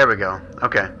 Yep. There we go.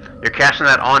 Okay. You're casting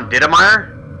that on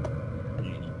Dittmeyer?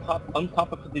 On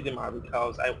top of Didymar,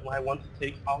 because I want to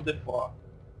take all the 4.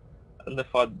 And the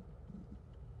 4.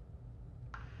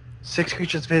 6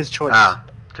 creatures of his choice. Ah,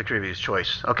 take his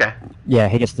choice. Okay. Yeah,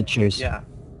 he gets to choose. Yeah.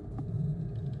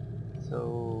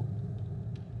 So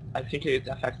I think it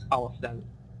affects all of them.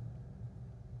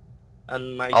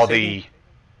 And my All saving-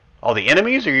 the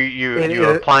enemies, or you're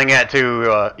It- applying that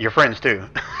to your friends too?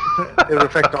 It would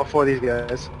affect all 4 of these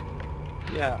guys.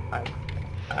 Yeah,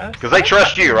 Because they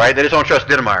trust you, right? They just don't trust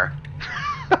Dittmeyer.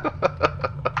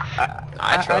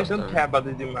 I trust don't him. care about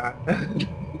the Didymar.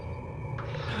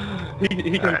 he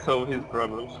can Alright. solve his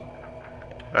problems.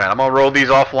 Alright, I'm gonna roll these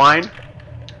offline.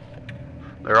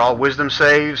 They're all wisdom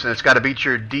saves, and it's got to beat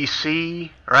your DC,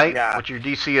 right? Yeah. Which your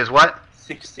DC is what?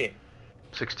 16.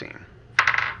 16.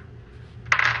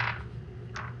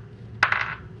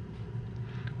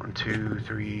 1, 2,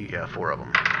 3, yeah, 4 of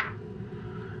them.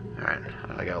 Alright,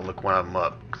 I gotta look one of them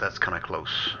up, because that's kind of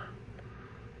close.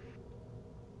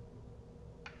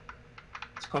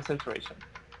 It's concentration.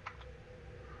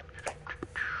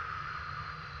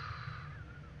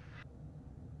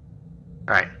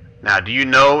 Alright, now do you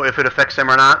know if it affects them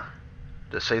or not?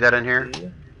 Does it say that in here?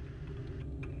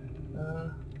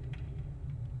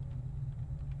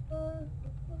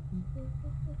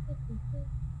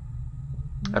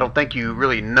 I don't think you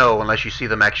really know unless you see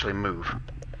them actually move.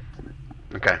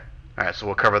 Okay. Alright, so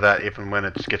we'll cover that if and when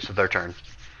it gets to their turn.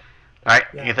 Alright,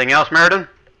 Yeah. anything else, Meriden?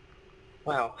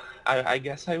 Well, I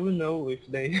guess I will know if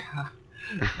they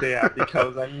they are,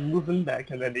 because I'm moving back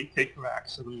and then they take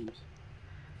reaction.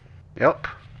 Yep.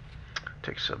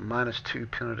 Takes a -2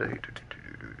 penalty.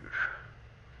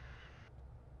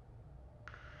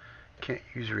 Can't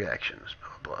use reactions.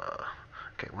 Blah blah.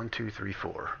 Okay, 1, 2, 3,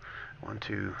 4. 1,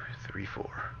 2, 3, 4.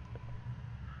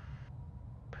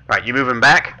 Alright, you moving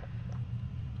back?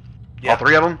 Yeah. All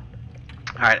 3 of them?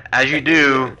 Alright, as you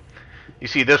do, you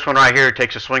see this one right here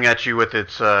takes a swing at you with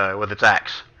its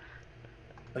axe.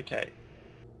 Okay.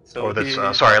 So Or this,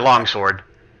 he- sorry, longsword.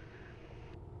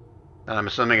 And I'm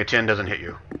assuming a 10 doesn't hit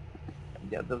you.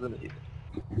 Yeah, doesn't hit.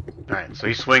 Alright, so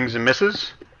he swings and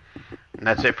misses. And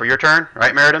that's it for your turn,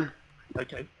 right, Meriden?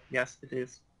 Okay. Yes, it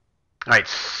is. Alright,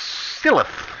 Silith.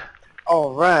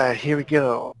 Alright, here we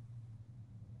go.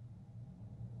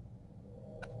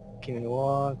 Give me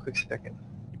one quick second.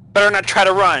 Better not try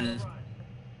to run.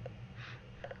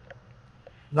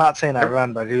 Not saying I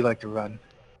run, but I do like to run.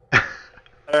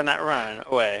 Better not run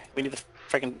away. We need the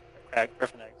freaking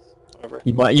Griffin eggs. Whatever.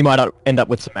 You might end up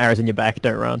with some arrows in your back.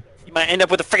 Don't run. You might end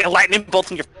up with a freaking lightning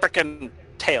bolt in your freaking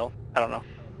tail. I don't know.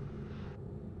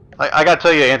 I gotta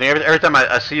tell you, Anthony, every time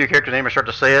I see your character name, I start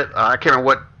to say it. I can't remember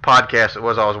what podcast it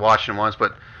was I was watching once,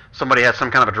 but somebody had some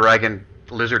kind of a dragon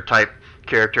lizard type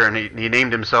character, and he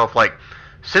named himself like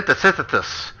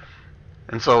Synthesis.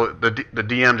 And so the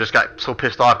DM just got so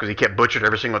pissed off because he kept butchered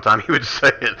every single time he would say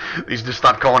it. He's just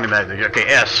stopped calling him that. Okay,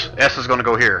 S is going to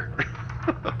go here.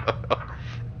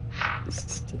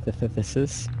 This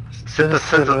is.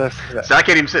 Synthesis. See, I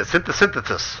can't even say it.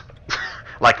 Synthesis.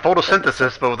 Like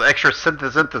photosynthesis, but with extra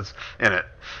synthesis in it.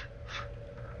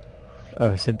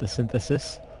 Oh,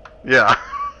 synthesis. Yeah.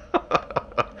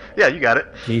 Yeah, you got it.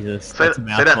 Jesus. Say that's a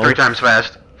that 3 mouthful. times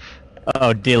fast.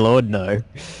 Oh dear Lord, no.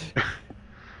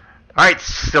 All right,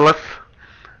 Silith,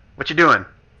 what you doing?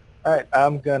 Alright,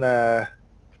 I'm gonna...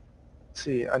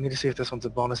 see, I need to see if this one's a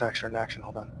bonus action or an action.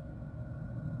 Hold on.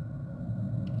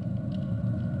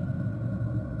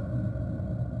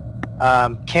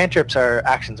 Cantrips are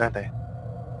actions, aren't they?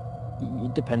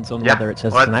 It depends on Yeah. whether it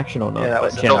says Well, it's an action or not. yeah, that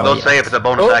but was- They'll say if it's a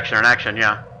bonus Oh. action or an action.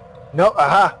 Yeah. No,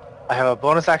 aha! I have a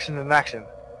bonus action and an action.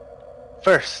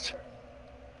 First,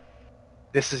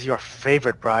 this is your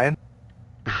favorite, Brian.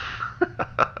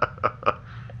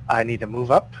 I need to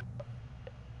move up.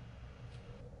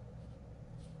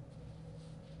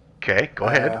 Okay, go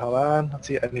ahead. Hold on. Let's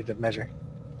see. I need to measure.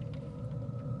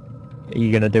 Are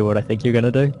you gonna do what I think you're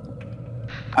gonna do?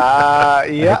 Yeah, I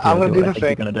think I'm you'll gonna do do what the I think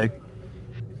thing. you're gonna do.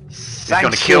 He's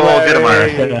gonna kill old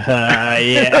Dittmeyer.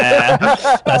 Yeah,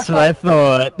 that's what I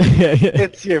thought.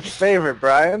 It's your favorite,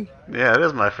 Brian. Yeah, it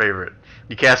is my favorite.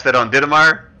 You cast that on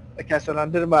Dittmeyer? I cast it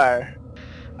on Dittmeyer.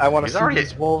 I want to He's see already-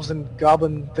 these wolves and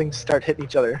goblin things start hitting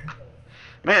each other.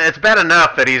 Man, it's bad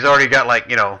enough that he's already got like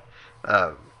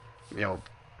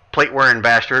plate wearing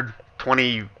bastard,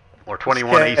 20 or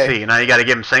 21 Okay. AC. Now you got to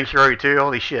give him sanctuary too.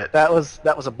 Holy shit! That was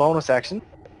a bonus action.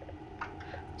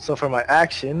 So for my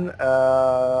action,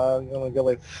 I'm gonna go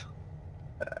with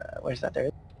where's that? There.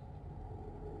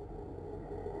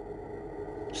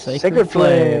 Sacred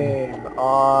Flame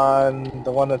on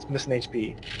the one that's missing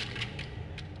HP.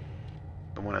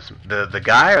 The one that's the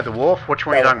guy or the wolf? Which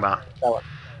one are you That talking about? That one.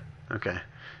 Okay.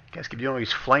 You guys keep doing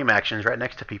these flame actions right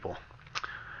next to people.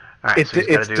 All right. It So he's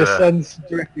got to do a descends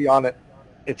directly on it.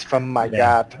 It's from my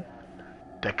god.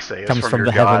 dex save. Comes It's from your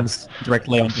the god. heavens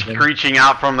directly onto him. Screeching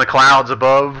out from the clouds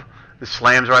above. It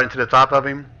slams right into the top of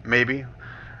him. Maybe.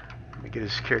 Let me get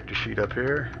his character sheet up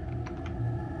here.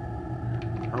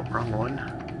 Oh, wrong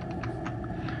one.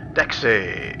 Dex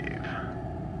save.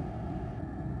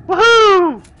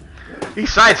 Woohoo! He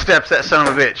sidesteps that son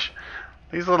of a bitch.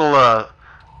 These little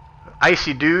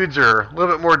icy dudes are a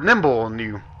little bit more nimble than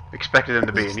you expected them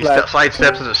to be. And he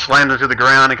sidesteps as it slams into the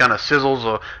ground and kind of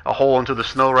sizzles a hole into the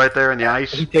snow right there in the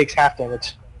ice. He takes half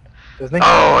damage. Doesn't he?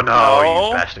 Oh no, No.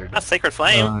 you bastard. That's Sacred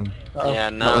Flame. Uh-oh. Yeah,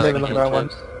 I'm no. living on the wrong one.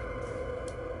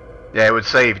 Yeah, it would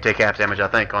save if you take half damage, I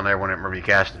think, on there whenever you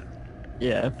cast it.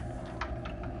 Yeah.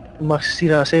 Must see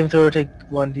the saving throw, take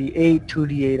 1d8,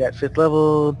 2d8 at 5th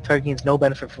level. Target gains no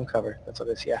benefit from cover. That's what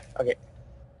it is, yeah. Okay.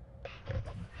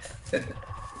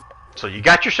 So you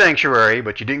got your sanctuary,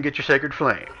 but you didn't get your sacred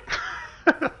flame.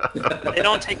 They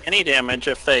don't take any damage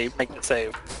if they make the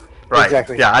save. Right.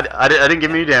 Exactly. Yeah, I didn't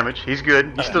give him any damage. He's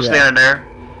good. He's still Yeah. standing there.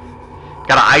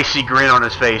 Got an icy grin on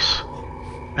his face.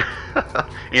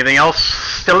 Anything else,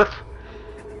 Stillith?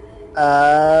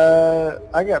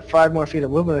 I got 5 more feet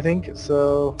of movement, I think,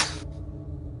 so...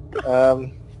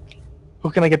 who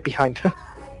can I get behind?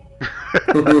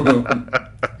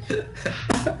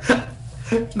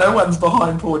 No one's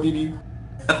behind poor Diddy.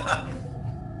 A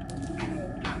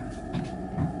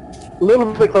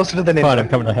little bit closer to the ninja. Fine, I'm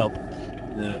coming to help.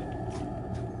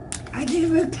 I did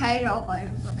rotate all over.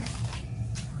 Daddy,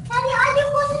 I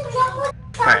just want to jump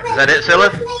with Alright, is that it, Scylla?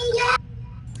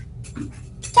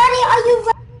 Daddy, are you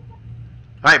ready?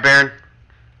 Alright, Baron.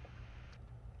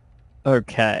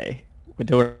 Okay. We're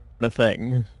doing a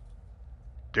thing.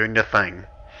 Doing your thing.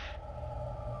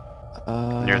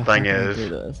 Your How thing can I is- do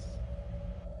this?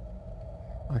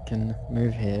 I can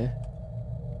move here.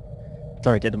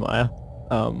 Sorry, Didemire.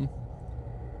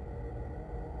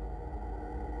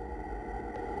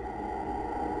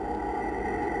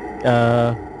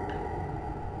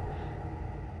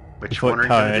 Which Foot one are you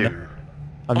going to cone. do?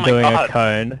 I'm Oh my doing God. a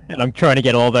cone, and I'm trying to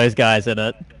get all those guys in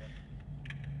it.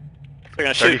 They're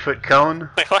gonna shoot. 30-foot cone?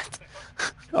 Wait, what?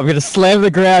 I'm gonna slam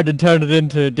the ground and turn it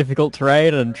into difficult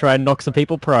terrain and try and knock some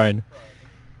people prone.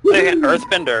 Wait,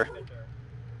 Earthbender.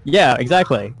 Yeah,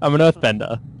 exactly. I'm an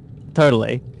earthbender.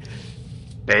 Totally.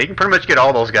 Yeah, you can pretty much get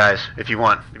all those guys if you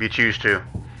want, if you choose to. You're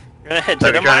gonna hit Is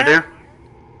that what you're trying to do?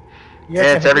 Yes,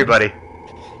 Yeah, it's everybody.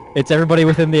 It's everybody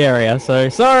within the area, so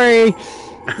sorry!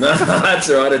 No, that's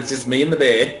alright, it's just me and the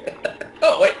bear.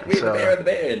 Oh wait, me and So- the bear and the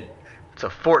bear. It's a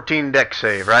 14 deck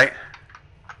save, right?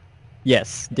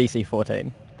 Yes, DC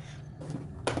 14.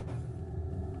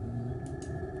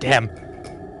 Damn.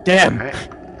 Damn! Alright.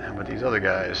 How about these other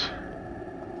guys?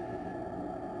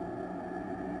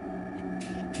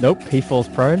 Nope, he falls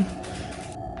prone.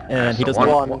 And he So doesn't...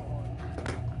 One.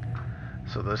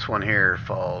 So this one here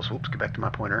falls. Whoops, get back to my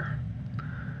pointer.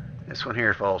 This one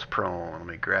here falls prone. Let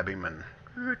me grab him and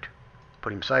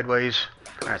put him sideways.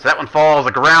 Alright, so that one falls.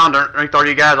 The ground underneath all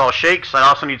you guys all shakes. I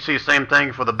also need to see the same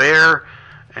thing for the bear,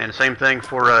 and same thing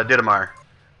for Didemire.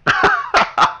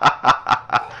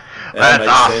 That's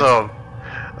makes awesome.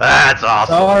 That's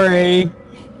awesome. Sorry!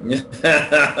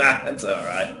 That's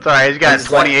alright. It's alright. He's got It's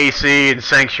 20 like- AC and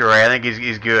Sanctuary. I think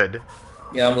he's good.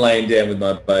 Yeah, I'm laying down with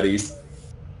my buddies.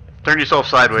 Turn yourself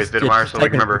sideways, Didemire, so we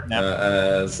can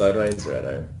remember. Sideways,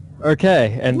 righto.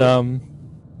 Okay, and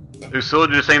Usul,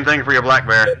 do the same thing for your black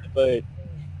bear.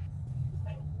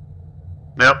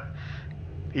 Yep.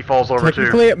 He falls over too.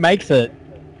 technically it makes it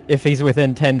if he's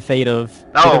within 10 feet of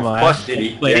Oh, Didemire. plus Diddy.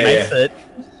 Technically it Yeah, makes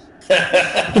yeah.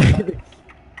 it.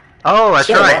 Oh, that's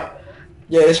Shame right.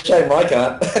 Yeah, it's a shame I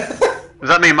can't. Does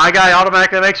that mean my guy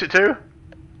automatically makes it too?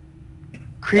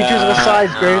 Creatures of a size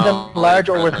greater no, than large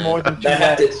or with more than 2 They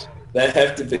have legs. to, they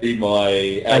have to be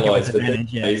my allies, but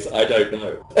advantage, yeah. these I don't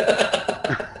know.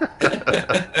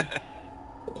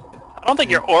 I don't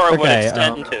think your aura would Okay,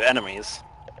 extend to enemies.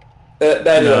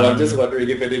 No, I'm just wondering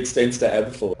if it extends to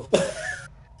Aberforth.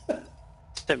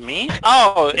 To me?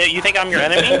 Oh, you think I'm your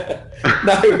enemy?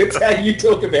 No, it's how you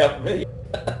talk about me.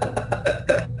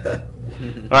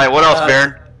 Alright, what else,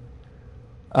 Baron?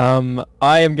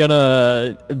 I am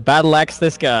gonna battle axe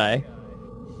this guy.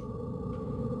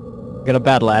 Gonna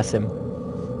battle ass him.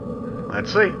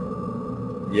 Let's see.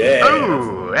 Yeah.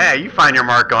 Oh, yeah, you find your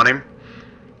mark on him.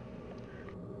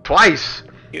 Twice.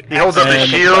 You He holds up his And-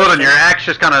 shield, and your axe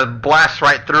just kind of blasts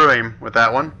right through him with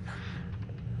that one.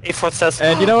 A4 says,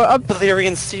 And you know what?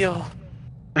 Valyrian steel.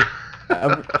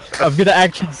 I'm gonna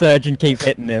action surge and keep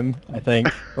hitting him, I think.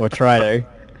 Or try to.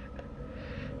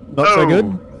 Not so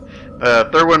good?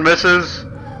 Third one misses.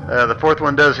 The fourth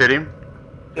one does hit him.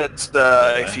 That's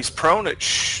if he's prone, it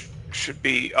should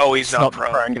be. Oh, he's It's not the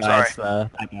prone. guy, Sorry. it's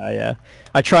that guy, yeah.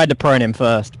 I tried to prone him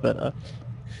first, but Okay,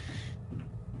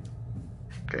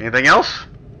 anything else,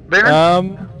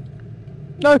 Baron?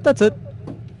 no, that's it.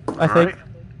 I think. Alright.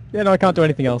 Yeah, no, I can't do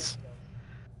anything else.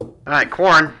 Alright,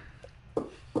 Quarren.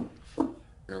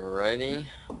 Alrighty.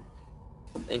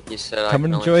 I think you said Come I can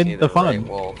and only join see the the fun. right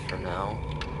wolf for now.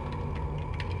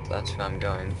 So that's what I'm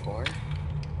going for.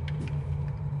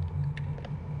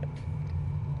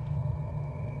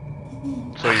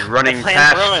 So you're running plan's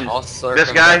past... ruined. I'll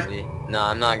This guy? circumvent No,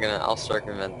 I'm not gonna. I'll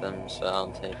circumvent them, so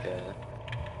I'll take a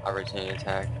opportunity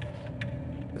attack.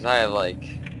 Cause I have like,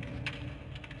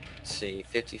 let's see,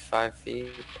 55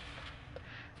 feet.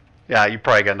 Yeah, you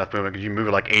probably got enough movement because you move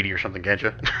at like 80 or something, can't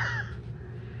you?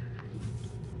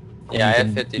 Yeah, I You have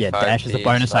can- 55 yeah, dash is a feet,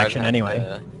 bonus so I'd action have anyway.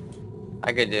 to-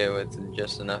 I could do it with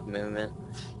just enough movement.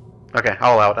 Okay,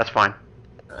 I'll allow it. That's fine.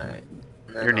 Alright.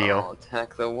 You're Neo. I'll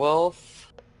attack the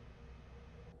wolf.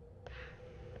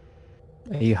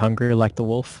 Are you hungry like the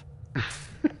wolf?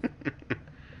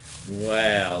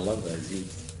 Wow, I love those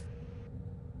hits.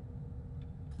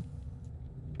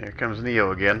 Here comes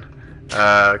Neo again.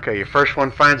 Okay, your first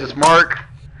one finds its mark.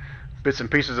 Bits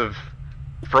and pieces of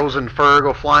frozen fur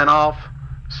go flying off.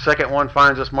 Second one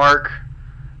finds its mark.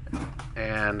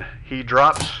 And he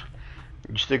drops.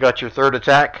 You still got your third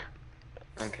attack.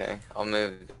 Okay, I'll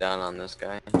move down on this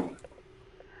guy.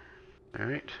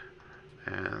 Alright.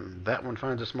 And that one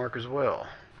finds its mark as well.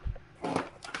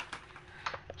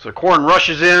 So Quarren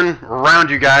rushes in around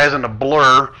you guys in a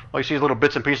blur. All you see is little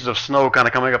bits and pieces of snow kind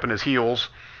of coming up in his heels.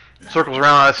 Circles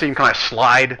around. I see him kind of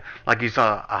slide like he's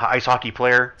a ice hockey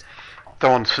player,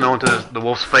 throwing snow into the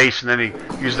wolf's face, and then he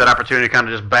uses that opportunity to kind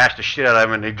of just bash the shit out of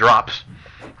him, and he drops.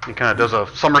 He kind of does a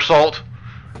somersault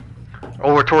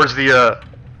over towards the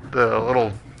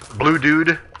little blue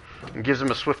dude and gives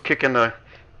him a swift kick in the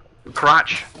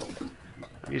crotch.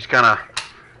 He's kind of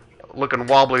looking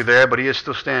wobbly there, but he is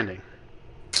still standing.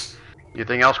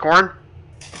 Anything else, Quarren?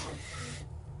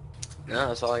 No,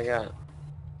 that's all I got.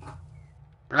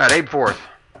 Alright, Abe fourth.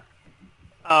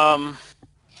 Well,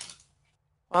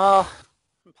 my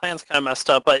plan's kind of messed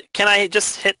up, but can I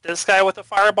just hit this guy with a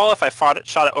fireball if I shot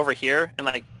it over here and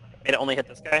like made it only hit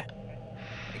this guy?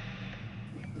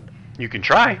 You can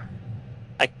try.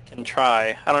 I can try.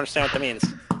 I don't understand what that means.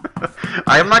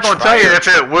 I'm not going to tell you if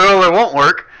it will or won't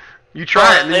work. You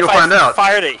try it and then you'll find out. If I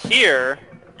fired it here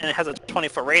and it has a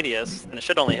 20-foot radius, then it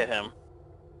should only hit him.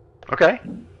 Okay.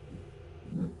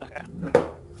 Okay.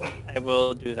 I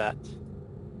will do that.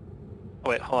 Oh,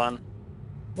 wait, hold on.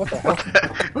 What the hell?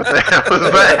 What the hell was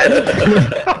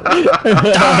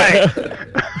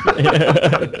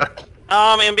that?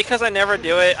 And because I never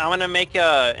do it, I'm gonna make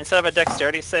instead of a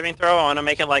dexterity saving throw, I wanna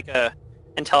make it like a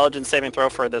intelligence saving throw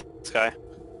for this guy.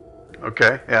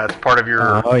 Okay, yeah, it's part of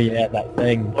your... Oh yeah, that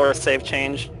thing. Or a save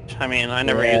change. I mean, I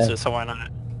never Yeah. used it, so why not?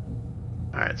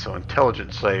 Alright, so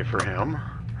intelligence save for him.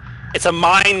 It's a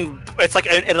mind. It's like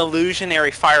an illusionary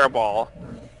fireball,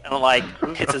 and it like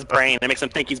hits his brain. It makes him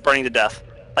think he's burning to death,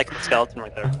 like the skeleton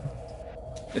right there.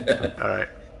 Alright.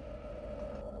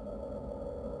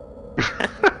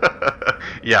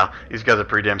 Yeah, these guys are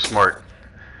pretty damn smart.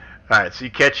 Alright, so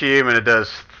you catch him and it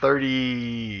does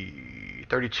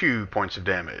 32 points of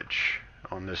damage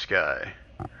on this guy.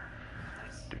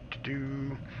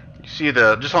 You see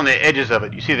just on the edges of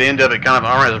it, you see the end of it kind of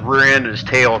around his rear end and his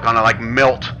tail kind of like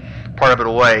melt part of it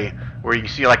away, where you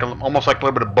can see like almost like a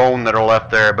little bit of bone that are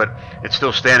left there, but it's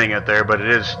still standing out there, but it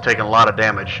is taking a lot of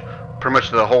damage. Pretty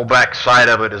much the whole back side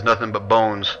of it is nothing but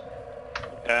bones.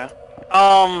 Okay.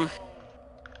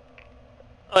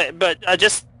 Okay, but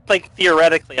just like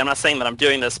theoretically, I'm not saying that I'm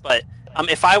doing this, but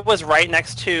if I was right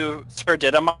next to Sir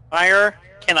Dittmeyer,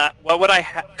 could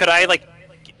I like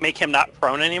make him not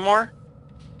prone anymore?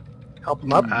 Help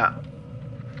him up?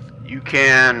 You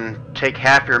can take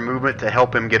half your movement to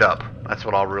help him get up. That's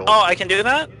what I'll rule. Oh, I can do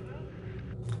that?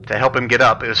 To help him get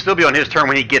up. It'll still be on his turn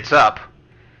when he gets up,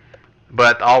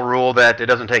 but I'll rule that it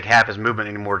doesn't take half his movement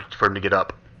anymore for him to get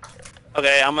up.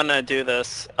 Okay, I'm gonna do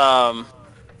this.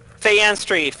 Fey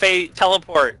Anstry, Fey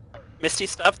Teleport. Misty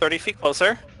Step, 30 feet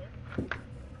closer.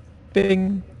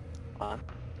 Bing. I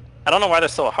don't know why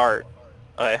there's still a heart.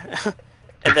 Okay.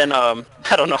 And then, I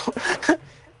don't know.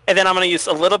 And then I'm going to use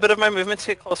a little bit of my movement to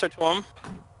get closer to him.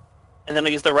 And then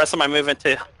I'll use the rest of my movement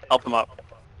to help him up.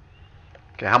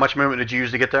 Okay, how much movement did you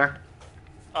use to get there?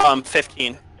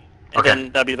 15. And Okay.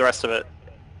 then that'll be the rest of it.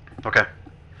 Okay.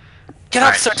 Get All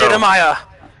up, right, Sir so- Didamaya!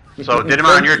 So,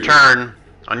 Didymus, on your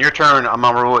turn, I'm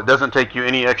gonna rule it doesn't take you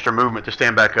any extra movement to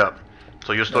stand back up.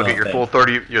 So you'll still get your full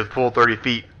 30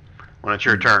 feet when it's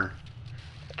your turn.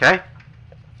 Okay?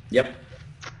 Yep.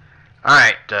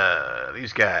 Alright,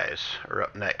 these guys are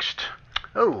up next.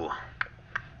 Oh.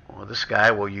 Well, this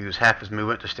guy will use half his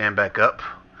movement to stand back up.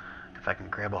 If I can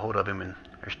grab a hold of him, and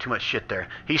there's too much shit there.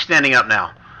 He's standing up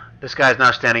now. This guy's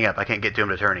not standing up. I can't get to him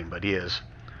to turn him, but he is.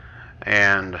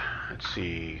 And, let's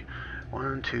see.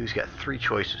 1, 2, he's got 3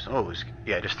 choices. Oh,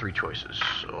 yeah, just 3 choices.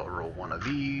 So I'll roll one of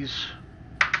these.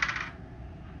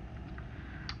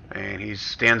 And he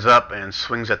stands up and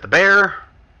swings at the bear.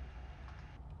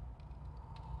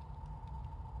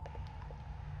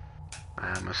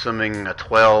 I'm assuming a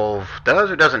 12 does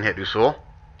or doesn't hit Usul.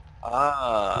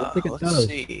 I think it Let's does.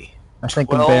 see. I think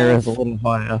the 12 bear is a little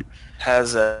higher.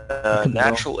 Has a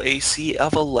natural AC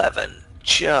of 11.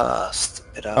 Just a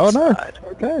bit Oh no. outside.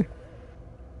 Okay.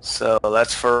 So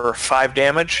that's for 5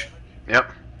 damage.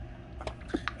 Yep.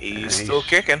 He's still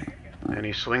kicking. And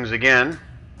he swings again.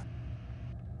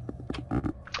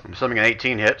 I'm assuming an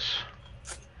 18 hits.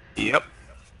 Yep.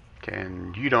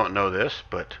 And you don't know this,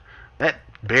 but that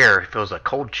bear feels a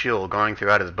cold chill going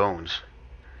throughout his bones.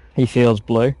 He feels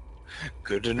blue.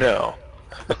 Good to know.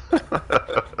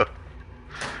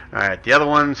 Alright, the other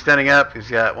one standing up, he's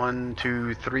got 1,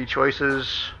 2, 3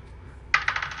 choices.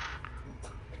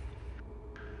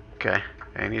 Okay,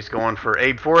 and he's going for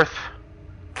Abe Forth.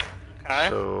 Okay.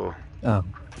 So, Oh.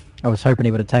 I was hoping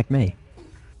he would attack me.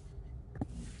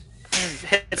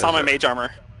 Hits on my mage armor.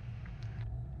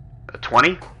 a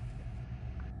 20?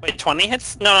 Wait, 20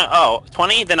 hits? No, oh,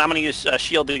 20? Then I'm going to use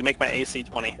shield to make my AC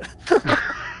 20. Does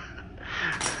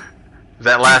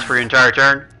that last for your entire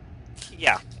turn?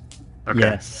 Yeah. Okay.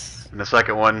 Yes. And the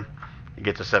second one, he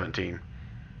gets a 17.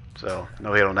 So,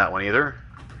 no hit on that one either.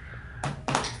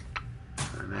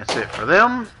 And that's it for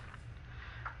them.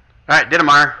 Alright,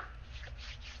 Didymus.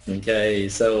 Okay,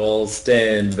 so I'll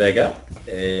stand back up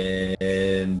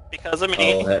and Because of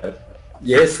me. I'll have...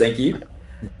 Yes, thank you.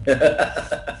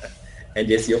 And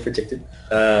yes, you're protected.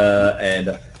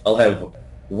 And I'll have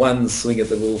one swing at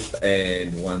the wolf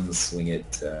and one swing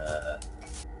at...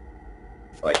 if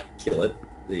I kill it.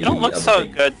 The You don't look other so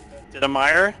thing. good,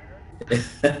 Didymus.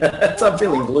 So I'm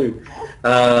feeling blue.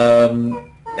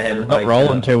 And Not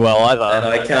rolling too well And either.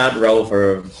 I can't roll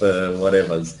for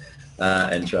whatever's.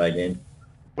 And try again.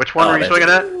 Which one were you that's swinging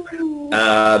it.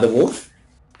 at? The wolf.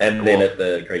 And The then wolf. at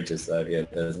the creature, so yeah,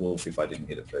 the wolf if I didn't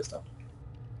hit it first time.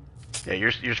 Yeah,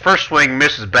 your first swing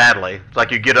misses badly. It's like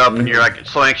you get up and you're like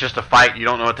so anxious to fight, you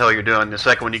don't know what the hell you're doing. The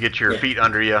second one, you get your feet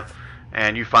under you,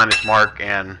 and you find its mark,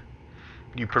 and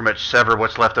you pretty much sever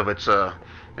what's left of its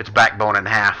backbone in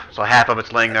half. So half of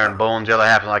it's laying there in bones, the other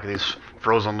half is like this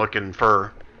frozen-looking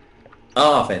fur.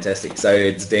 Oh, fantastic. So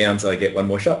it's down, so I get one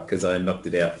more shot because I knocked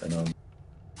it out and I'm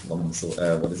on the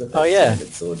sword. What is it? Oh, yeah.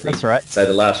 Sword thing. That's right. So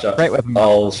the last shot, Great weapon.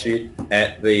 I'll shoot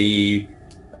at the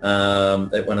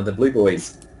at one of the blue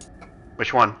boys.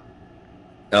 Which one?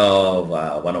 Oh,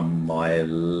 wow. One of my...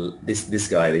 This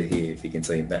guy here, if you can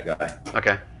see him, that guy.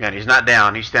 Okay. Yeah, and he's not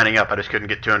down. He's standing up. I just couldn't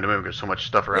get to him to move. There's so much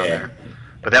stuff around Yeah. there.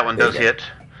 But that one There does you go. hit.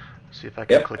 See if I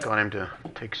can Yep. click on him to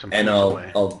take some And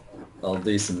points I'll, away. I'll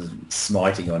do some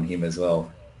smiting on him as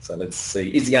well. So let's see.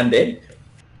 Is he undead?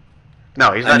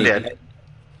 No, he's not Only- dead.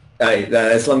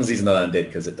 As long as he's not undead,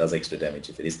 because it does extra damage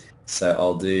if it is. So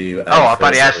I'll do... Oh, I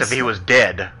thought he first asked if he was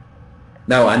dead.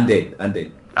 No,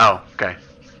 undead. Oh, okay.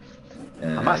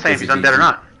 I'm not saying if he's undead or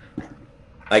not.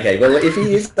 Okay, well, if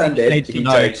he is undead, Needs to he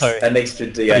know, takes sorry. an extra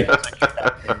D8.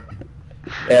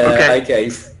 Okay. Okay,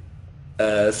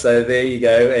 so there you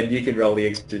go, and you can roll the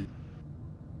extra...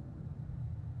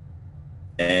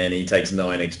 And he takes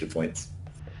 9 extra points.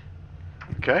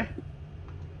 Okay.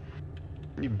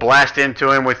 You blast into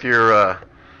him with your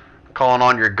calling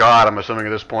on your god, I'm assuming at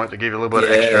this point, to give you a little bit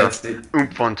Yeah, of that's extra it.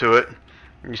 oomph onto it.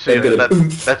 And you see A bit of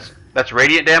oomph. that's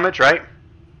radiant damage, right?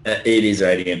 It is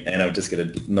radiant, and I'm just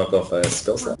going to knock off a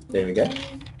spell slot. There we go.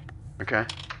 Okay.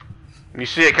 And you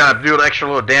see it kind of do an extra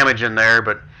little damage in there,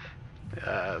 but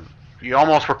you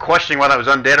almost were questioning whether it was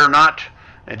undead or not.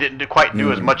 It didn't quite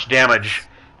do as much damage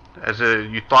as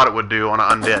you thought it would do on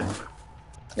an undead.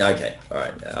 Okay,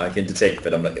 alright. I can detect,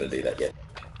 but I'm not going to do that yet.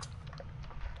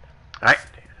 Alright.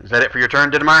 Is that it for your turn,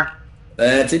 Didymus?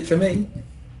 That's it for me.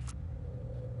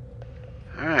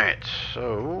 Alright,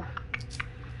 so...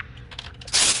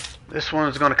 This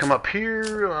one's going to come up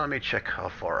here. Let me check how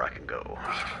far I can go.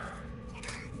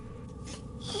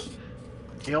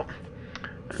 Yep.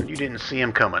 And you didn't see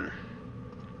him coming.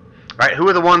 Alright, who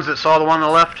are the ones that saw the one on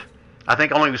the left? I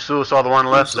think only Usul saw the one on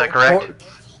the left, is that correct?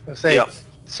 I say, Yep.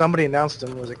 somebody announced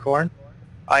him. Was it Korn?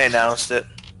 I announced it.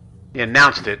 You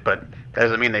announced it, but that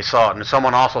doesn't mean they saw it. And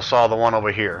someone also saw the one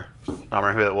over here. I don't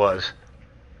remember who it was.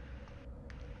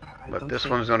 But this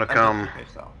one's going to come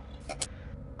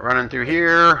running through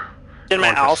here. Did my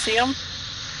Going for owl see him?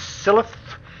 Silith.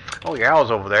 Oh, your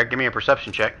owl's over there. Give me a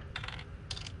perception check.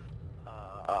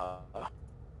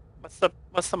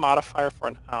 What's the modifier for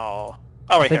an owl?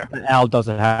 Oh, right I here. think the owl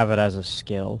doesn't have it as a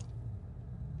skill.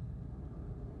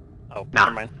 Oh, Nah.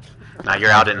 never mind. Nah,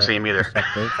 your owl didn't see him either.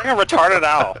 Perspective. I'm a retarded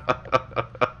owl.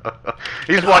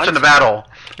 He's watching the battle.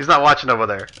 He's not watching over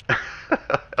there.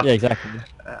 Yeah, exactly.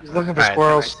 He's looking for Alright.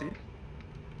 squirrels.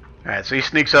 Alright, so he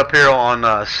sneaks up here on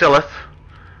Silith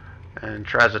and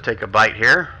tries to take a bite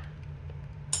here.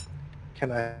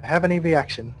 Can I have an EV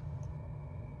action?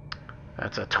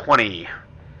 That's a 20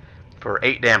 for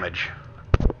 8 damage.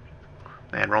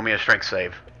 And roll me a strength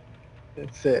save.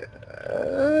 That's it.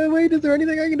 Wait, is there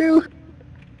anything I can do?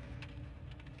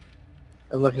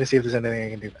 I'm looking to see if there's anything I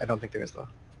can do. I don't think there is, though.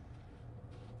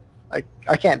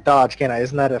 I can't dodge, can I?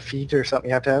 Isn't that a feat or something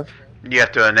you have to have? You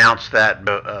have to announce that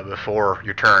before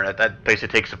your turn. That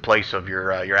basically takes the place of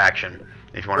your action.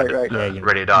 If you want Right, to right. you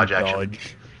ready to dodge action.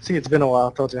 See, it's been a while,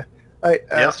 I told you. Alright,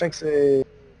 Yep. strength save.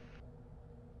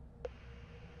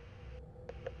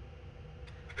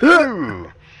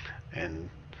 Ooh. And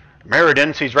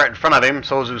Meriden sees right in front of him,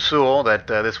 so is Usul, that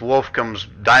this wolf comes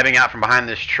diving out from behind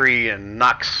this tree and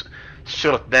knocks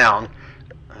Silith down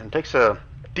and takes a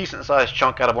decent-sized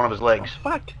chunk out of one of his legs.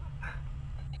 Fuck.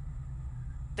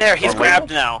 There, he's Oh, grabbed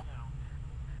now.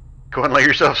 Go ahead and lay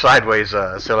yourself sideways,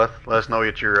 Silith. Let us know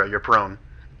that you're prone.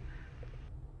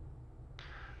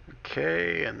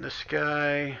 Okay, and this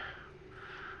guy.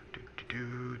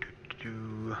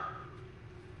 Do.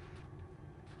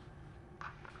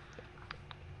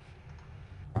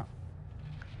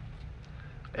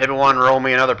 Everyone, roll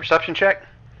me another perception check.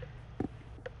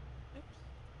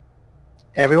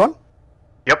 Everyone?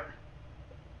 Yep.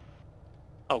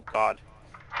 Oh God.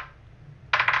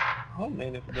 How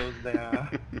many of those there are?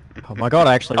 Oh my god,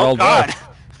 I actually Oh rolled God.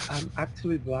 well. I'm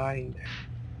actually blind.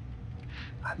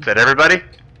 Is that everybody?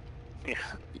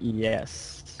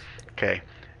 Yes. Okay.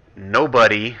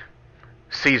 Nobody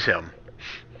sees him.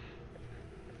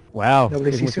 Wow, Nobody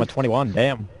even sees with my him? 21,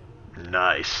 damn.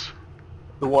 Nice.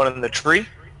 The one in the tree?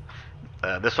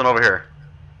 This one over here.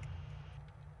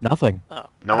 Nothing. No I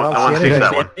one, don't no one see sees anything.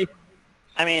 that one.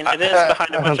 I mean, it is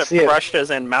behind I a bunch don't of see it.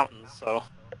 brushes and mountains, so.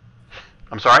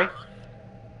 I'm sorry?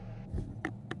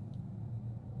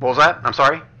 What was that? I'm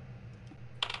sorry?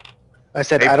 I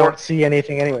said A4? I don't see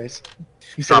anything anyways.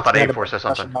 You I thought behind a A4 said bunch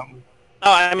of something. mountains.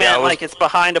 No, I mean, Yeah, I was- like, it's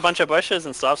behind a bunch of bushes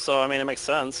and stuff, so, I mean, it makes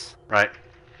sense. Right.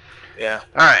 Yeah.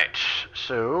 Alright,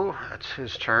 so that's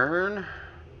his turn.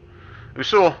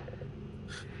 Usul.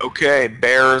 Okay,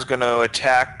 bear is going to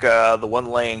attack the one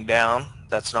laying down.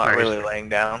 That's not Alright. really laying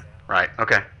down. Right,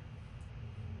 okay.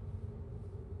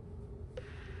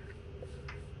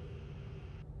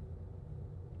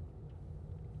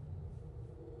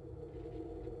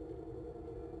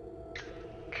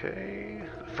 Okay,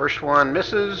 first one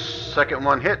misses, second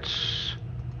one hits.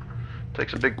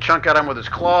 Takes a big chunk out of him with his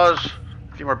claws.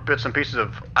 A few more bits and pieces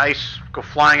of ice go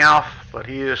flying off, but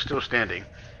he is still standing.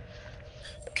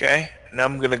 Okay, and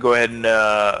I'm going to go ahead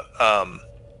and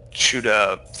shoot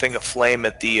a thing of flame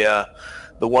at the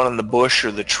one in the bush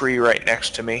or the tree right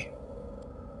next to me.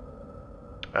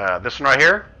 This one right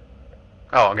here?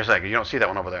 Oh, I'm gonna say, you don't see that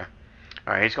one over there.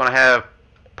 Alright, he's gonna have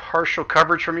partial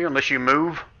coverage from you unless you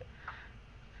move.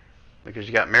 Because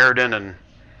you got Meriden and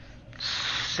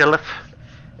Silith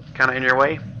kind of in your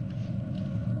way.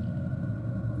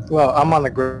 Well, I'm on the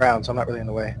ground, so I'm not really in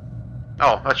the way.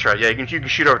 Oh, that's right. Yeah, you can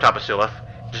shoot over top of Silith.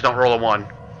 Just don't roll a 1.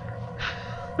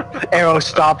 Arrow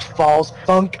stops, falls,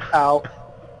 thunk out.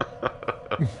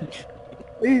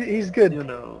 He's good. You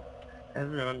know,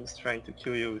 everyone is trying to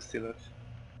kill you with Silith.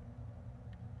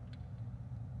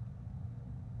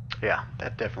 Yeah,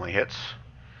 that definitely hits.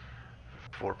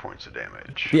 4 points of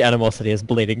damage. The animosity is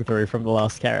bleeding through from the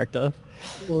last character.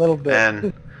 A little bit.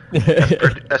 And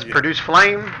that's produce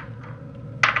flame.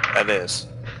 That is.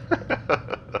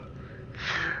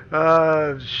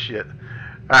 Shit.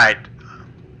 Alright.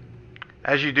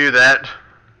 As you do that,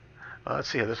 let's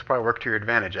see, this will probably work to your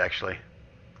advantage, actually.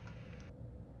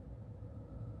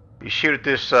 You shoot at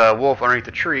this wolf underneath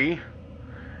the tree,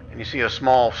 and you see a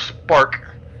small spark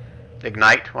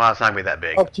ignite. Well, it's not going to be that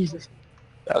big. Oh, Jesus.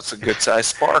 That's a good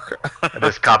sized spark. I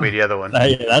just copied the other one.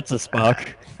 Yeah, that's a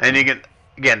spark. And you can,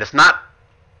 again, it's not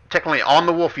technically on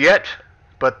the wolf yet,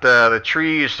 but the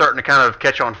tree is starting to kind of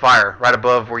catch on fire right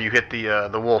above where you hit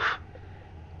the wolf.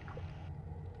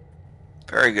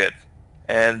 Very good.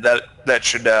 And that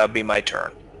should be my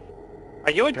turn.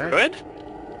 Are you a druid?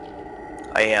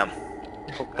 I am.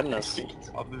 Oh goodness.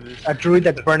 A druid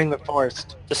that's burning the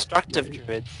forest. Destructive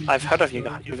druid. I've heard of you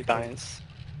guys.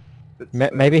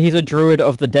 Maybe he's a druid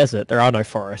of the desert. There are no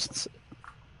forests.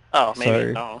 Oh,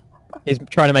 maybe. So- No. He's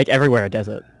trying to make everywhere a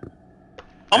desert.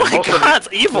 Oh my most of god,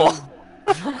 it's evil!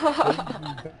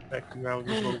 Background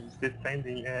is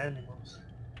defending animals.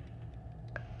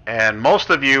 And most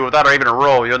of you, without even a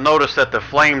roll, you'll notice that the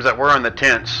flames that were in the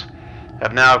tents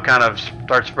have now kind of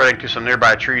started spreading to some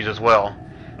nearby trees as well.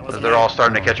 As they're all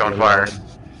starting to catch on fire.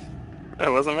 It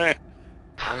wasn't me.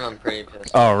 I'm pretty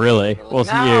pissed. Oh, really? Like,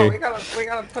 Wasn't no, you? we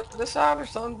gotta put this out or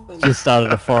something. Just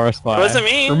started a forest fire. wasn't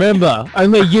me. Remember,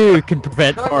 only you can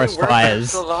prevent Don't forest you work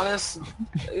fires. for Sylvanas,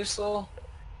 Usul,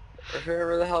 or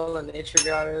whoever the hell the nature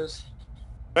god is?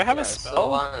 Do I have Yeah, a spell?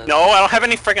 Sylvanas. No, I don't have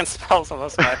any freaking spells on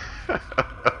this guy.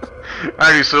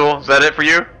 Alrighty, Sewell, is that it for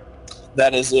you?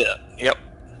 That is it. Yep.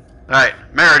 Alright,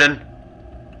 Meriden.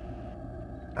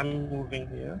 I'm moving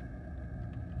here.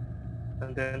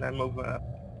 And then I move up.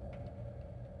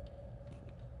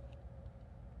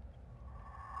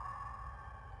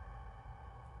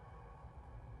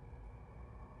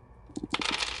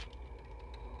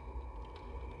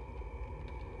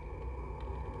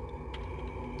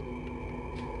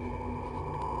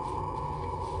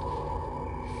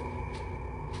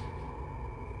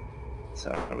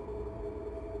 Sorry.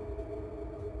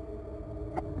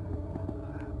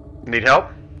 Need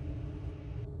help?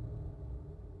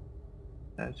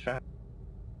 I'm trying.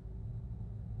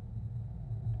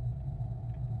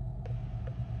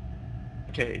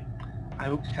 Okay, I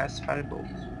will cast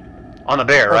Firebolt. On the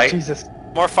bear, Oh, right? Jesus.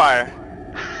 More fire.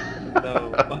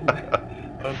 No,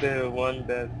 on the one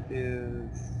that is...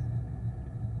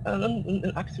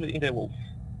 actually in the wolf.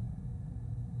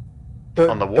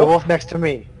 On the The wolf? wolf next to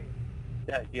me.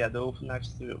 Yeah, the wolf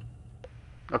next to you.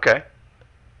 Okay.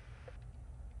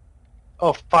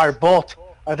 Oh, firebolt.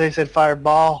 I think you said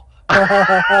fireball.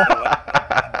 That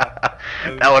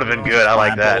would have been good. I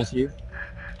like that. Fireballs you.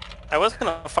 I was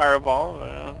gonna fireball.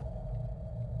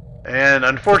 And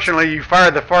unfortunately, you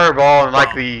fired the fireball, and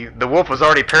like the wolf was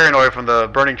already paranoid from the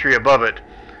burning tree above it,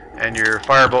 and your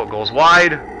firebolt goes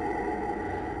wide,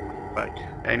 Like,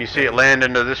 and you see it land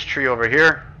into this tree over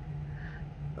here,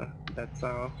 that's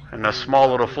all. and a small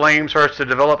little flame starts to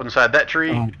develop inside that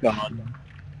tree. Oh, God.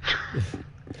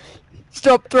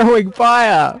 Stop throwing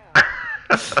fire!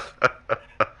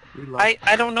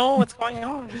 I don't know what's going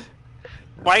on.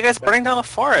 Why are you guys burning down the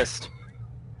forest?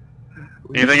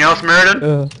 Anything else,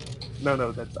 Meriden?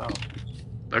 No, that's all.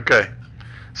 Okay.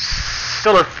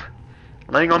 Silith,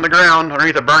 laying on the ground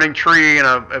underneath a burning tree and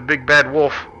a big bad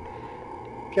wolf.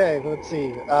 Okay, let's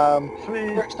see.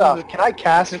 First off, can I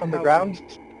cast from the ground?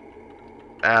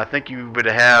 I think you would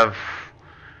have...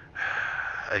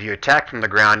 If you attack from the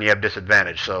ground, you have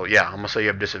disadvantage. So, yeah, I'm going to say you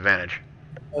have disadvantage.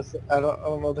 I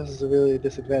don't know if this is a really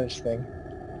disadvantage thing.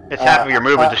 It's half of your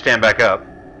movement to stand back up.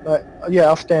 But, yeah,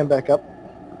 I'll stand back up.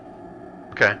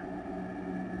 Okay.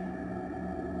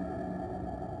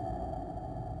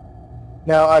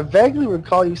 Now, I vaguely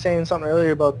recall you saying something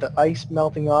earlier about the ice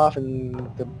melting off and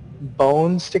the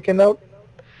bones sticking out.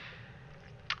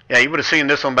 Yeah, you would have seen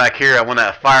this one back here when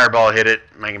that fireball hit it.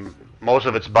 I mean, most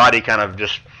of its body kind of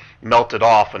just melted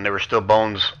off, and there were still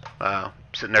bones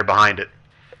sitting there behind it.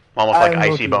 Almost like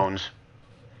icy bones.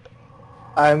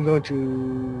 I'm going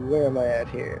to... Where am I at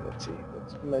here? Let's see.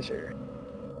 Let's measure.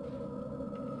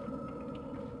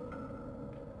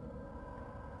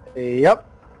 Yep.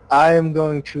 I am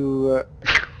going to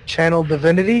channel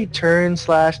divinity,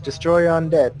 turn/destroy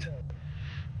undead.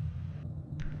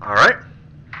 Alright.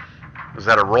 Is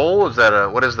that a roll? Is that a...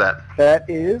 What is that? That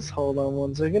is... Hold on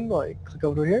one second. Like, click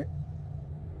over here.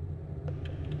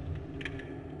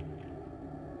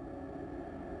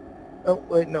 Oh,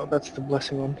 wait, no, that's the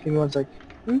blessing one. Give me one sec.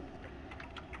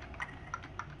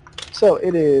 So,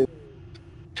 it is...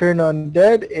 Turn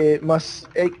undead. It must...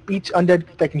 Each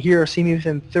undead that can hear or see me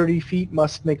within 30 feet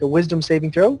must make a wisdom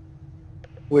saving throw.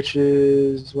 Which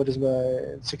is... What is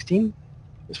my... 16?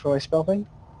 Is for my spell thing.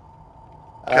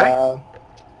 Okay.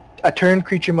 A turn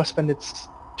creature must spend its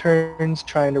turns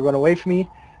trying to run away from me.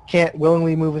 Can't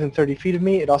willingly move within 30 feet of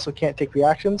me. It also can't take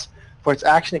reactions. For its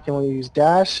action, it can only use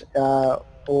dash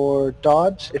or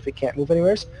dodge if it can't move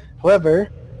anywhere. However,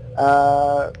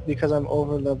 because I'm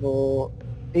over level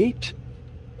 8,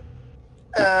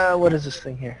 what is this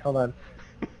thing here? Hold on.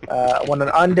 When an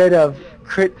undead of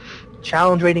crit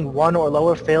challenge rating 1 or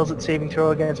lower fails its saving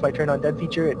throw against my turn undead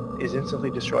feature, it is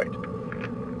instantly destroyed.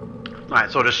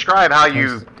 Alright, so describe how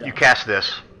you cast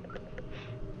this.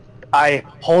 I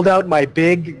hold out my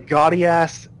big,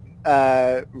 gaudy-ass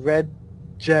red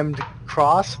gemmed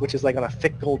cross, which is like on a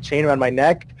thick gold chain around my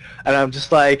neck, and I'm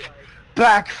just like,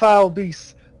 back, foul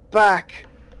beast, back!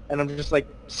 And I'm just like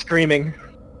screaming.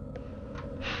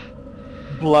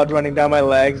 Blood running down my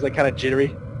legs, like kind of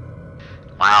jittery.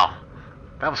 Wow.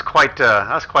 That was quite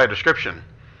a description.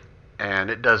 And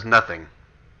it does nothing.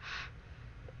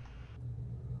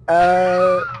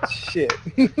 Shit.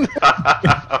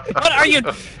 What are you?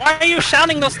 Why are you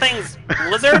shouting those things,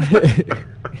 Blizzard?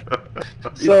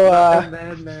 So,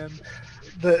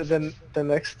 the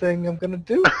next thing I'm gonna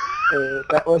do,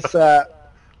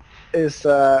 is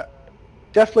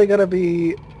definitely gonna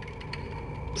be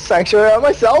sanctuary on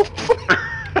myself.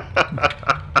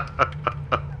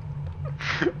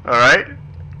 Alright.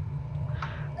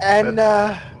 And,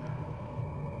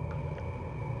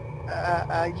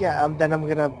 then I'm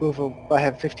gonna move. I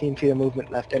have 15 feet of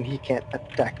movement left, and he can't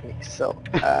attack me. So,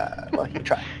 well, he can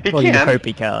try. Well, you hope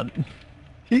he can't.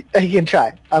 He can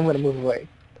try. I'm gonna move away.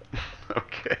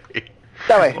 Okay.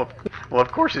 That way. Well,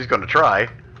 of course he's going to try.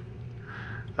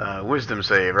 Wisdom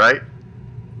save, right?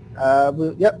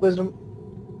 Yep, wisdom.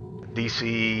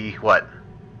 DC what?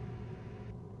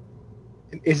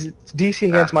 Is it DC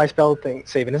against my spell thing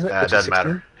saving, isn't it? It doesn't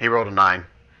matter. He rolled a 9,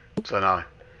 so no,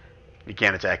 he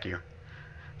can't attack you.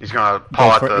 He's gonna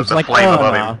pull out the like, flame oh,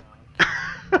 above him.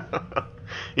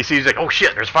 He sees like, oh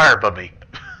shit, there's fire above me.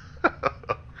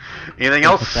 Anything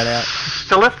else,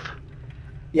 Silith?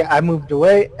 Yeah, I moved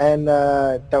away, and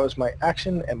that was my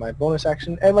action, and my bonus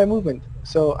action, and my movement.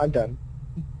 So I'm done.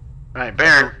 All right,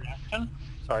 Baron.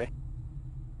 Sorry.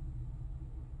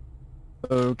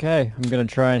 Okay, I'm gonna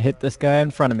try and hit this guy in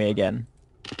front of me again.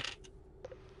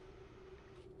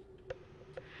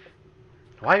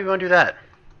 Why are you gonna do that?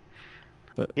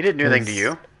 But He didn't do anything to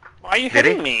you. Why are you Did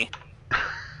he? hitting me?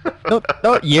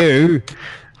 Not you.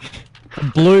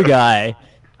 The blue guy.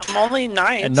 I'm only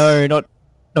 9. And no, not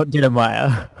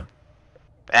Dinemeyer.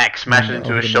 Axe smashes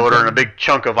into his shoulder, and a big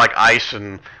chunk of like ice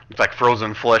and looks like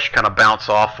frozen flesh kind of bounce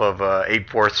off of Abe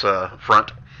Forth's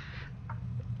front.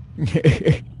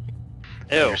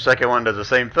 Ew. Your second one does the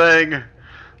same thing.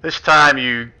 This time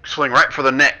you swing right for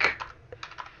the neck.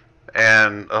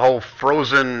 And a whole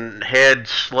frozen head,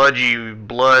 sludgy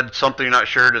blood, something you're not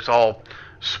sure, just all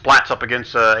splats up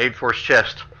against Abe Forth's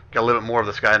chest. Got a little bit more of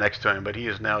this guy next to him, but he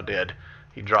is now dead.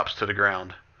 He drops to the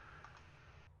ground.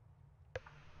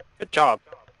 Good job.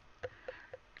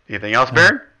 Anything else,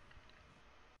 Baron?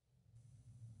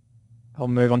 I'll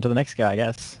move on to the next guy, I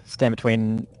guess. Stand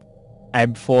between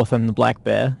Abe Forth and the black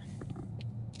bear.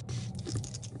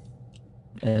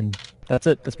 And that's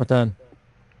it. That's my turn.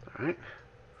 Alright.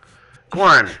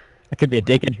 Corn. I could be a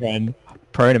dick and try and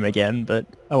prone him again, but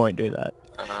I won't do that.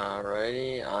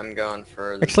 Alrighty, I'm going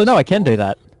for the Actually, no, I can do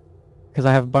that. Because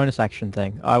I have a bonus action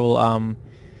thing. I will, I'm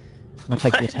gonna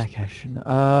take the attack action.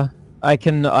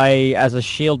 As a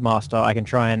shield master, I can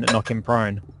try and knock him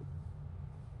prone.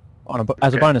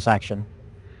 As a bonus action.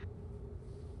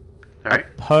 Alright.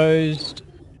 Opposed,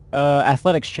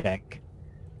 athletics check.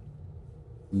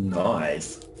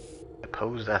 Nice.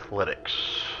 Opposed athletics.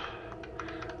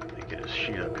 Let me get his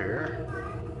sheet up here.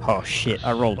 Oh shit,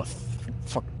 I rolled a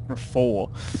 4.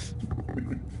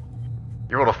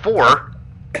 You rolled a 4?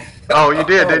 Oh, you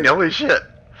did, didn't you? Holy shit.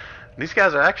 These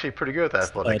guys are actually pretty good with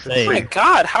athletics. I'd say. Oh my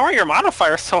god, how are your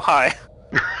modifiers so high?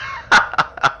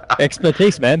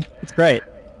 Expertise, man. It's great.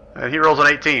 And he rolls an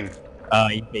 18.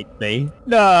 You beat me.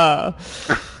 No!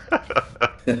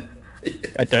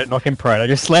 I don't knock him prone. I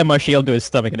just slam my shield to his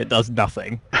stomach and it does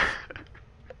nothing.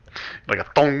 Like a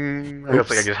thong. It looks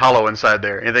like I just hollow inside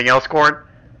there. Anything else, Corn?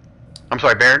 I'm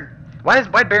sorry, Baron?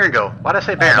 Why'd Baron go? Why'd I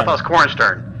say Baron? I thought it was Corn's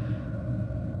turn.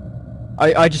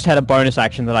 I just had a bonus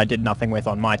action that I did nothing with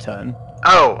on my turn.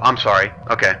 Oh, I'm sorry.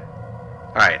 Okay.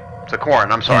 Alright. So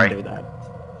Corn, I'm sorry. Can do that.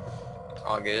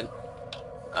 all good.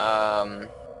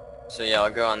 So yeah,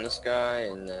 I'll go on this guy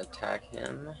and attack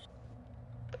him.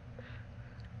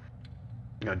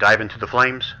 You know, dive into the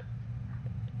flames?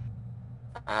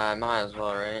 Might as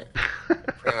well, right?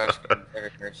 Pretty much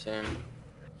every person.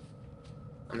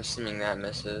 I'm assuming that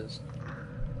misses.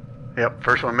 Yep,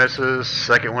 first one misses,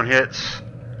 second one hits.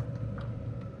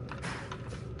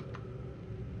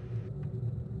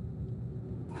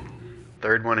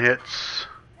 Third one hits.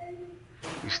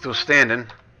 He's still standing,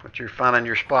 but you're finding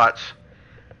your spots.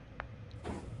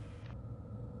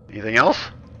 Anything else?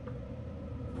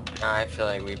 I feel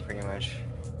like we pretty much...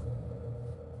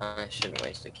 I shouldn't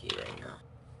waste a key right now.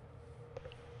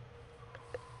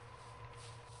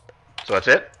 So that's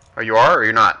it? Or you are, or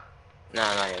you're not? No,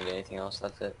 I'm not gonna do anything else.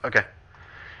 That's it. Okay.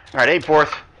 Alright, Abe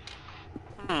Fourth.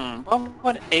 What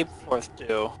would Abe Fourth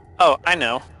do? Oh, I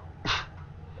know.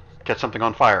 Catch something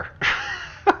on fire.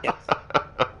 Yes.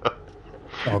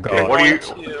 Oh god. Okay, what are you...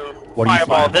 What are you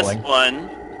fireball this fireballing?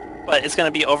 one, but it's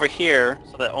gonna be over here,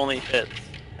 so that only hits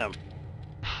him.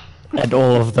 And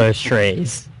all of those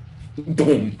trees.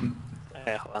 Boom.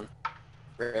 Okay, hold on.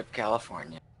 Rip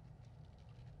California.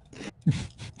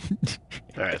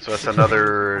 Alright, so that's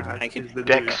another I can Is the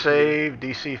deck dude. save,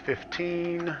 DC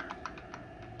 15.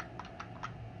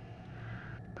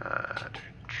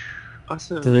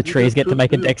 Awesome. Do the trees get to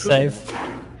make a deck save?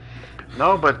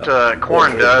 No, but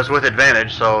Corn does with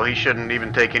advantage, so he shouldn't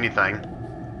even take anything.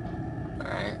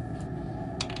 Alright.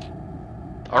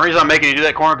 The only reason I'm making you do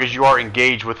that, Corn, because you are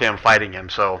engaged with him, fighting him,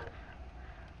 so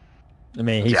I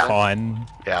mean, he's Yeah. fine.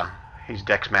 yeah, he's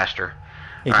Dex Master.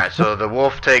 He's- Alright, so the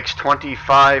wolf takes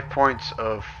 25 points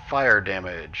of fire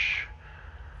damage.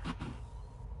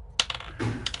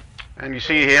 And you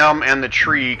see him and the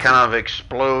tree kind of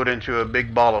explode into a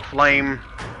big ball of flame.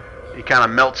 He kind of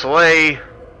melts away,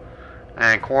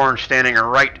 and Corn standing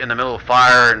right in the middle of the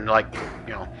fire and, like,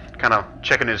 you know, kind of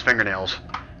checking his fingernails.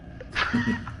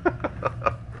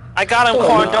 I got him, Oh,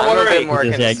 Corn. no, Don't I'm a worry. bit more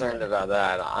Just egg. concerned about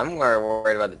that. I'm more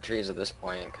worried about the trees at this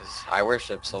point because I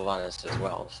worship Sylvanas as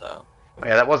well. So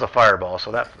Yeah, that was a fireball,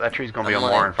 so that tree's gonna be I'm on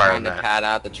more like on fire than trying to that. pat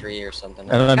out the tree or something.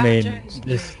 And I Like, mean,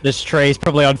 "Gotcha." this tree's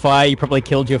probably on fire. You probably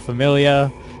killed your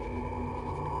familiar.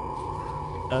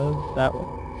 Oh, that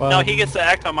one. No, he gets to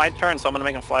act on my turn, so I'm gonna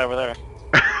make him fly over there.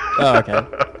 Oh, okay.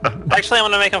 Actually, I'm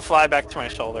gonna make him fly back to my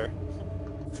shoulder.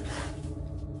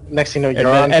 Next thing you know, And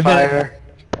you're then- on and then- fire.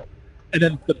 And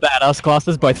then the badass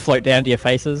classes both float down to your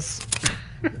faces.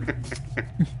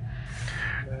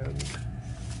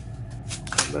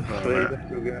 I'm afraid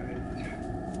of you guys.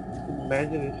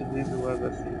 Imagine if this was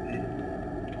a CD.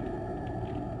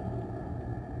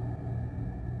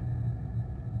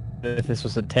 If this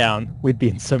was a town, we'd be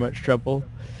in so much trouble.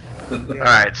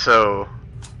 Alright, so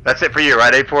that's it for you,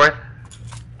 right, Apeforth?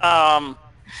 I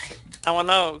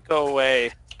wanna go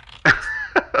away. So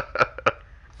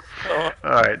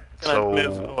Alright, I'm gonna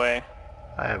move so away.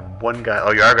 I have one guy.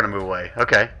 Oh, you are gonna move away.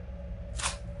 Okay.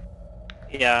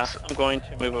 Yeah, I'm going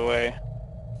to move away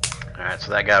Alright,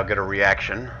 so that guy will get a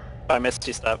reaction. by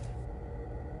Misty Step.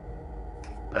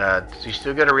 Does he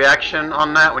still get a reaction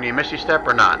on that when you Misty Step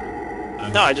or not?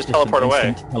 No, I just an teleport away.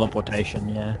 instant teleportation,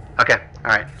 yeah. Okay,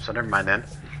 alright, so never mind then.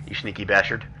 You sneaky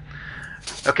bastard.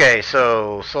 Okay,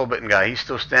 so Soul Bitten guy, he's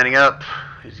still standing up.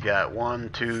 He's got 1,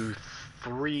 2,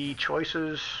 3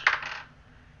 choices.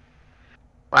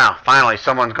 Wow, finally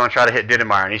someone's gonna try to hit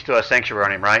Didymeyer, and he still has Sanctuary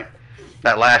on him, right?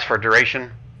 That lasts for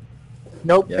duration?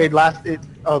 Nope, Yeah. it last.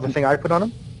 Oh, the thing I put on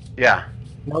him. Yeah.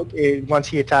 Nope, once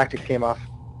he attacked, it came off.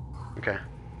 Okay.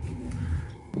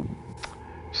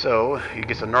 So, he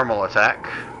gets a normal attack.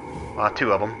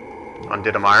 2 of them on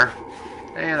Didymeyer.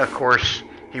 And of course,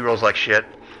 he rolls like shit.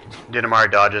 Didymeyer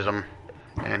dodges him,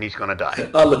 and he's gonna die.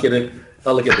 I look at it.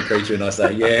 I look at the creature and I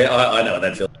say, "Yeah, I know what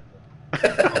that feels."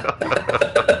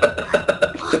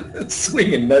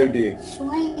 Swinging no deer.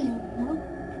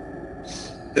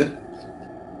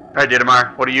 Alright,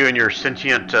 Didymeyer, what are you and your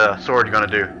sentient sword gonna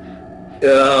do?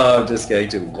 Oh, I'm just going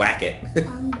to whack it.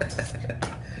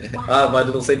 My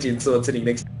little sentient sword sitting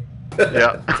next.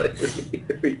 Yeah.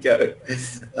 Here we go.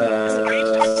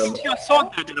 Your sword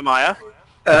there, Didymeyer.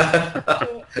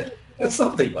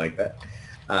 Something like that.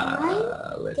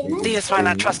 Let me These why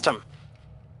not see. trust him.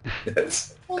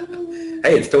 Yes.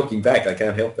 Hey, it's talking back. I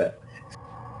can't help that.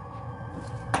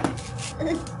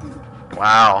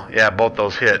 Wow, yeah, both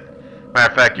those hit. Matter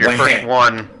of fact, your first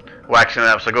one whacks him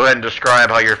up, so go ahead and describe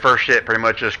how your first hit pretty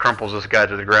much just crumples this guy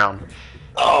to the ground.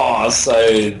 Oh,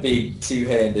 so big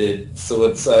two-handed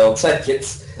sword. So I'll take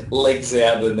its legs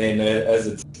out, and then as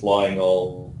it's flying,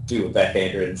 I'll do a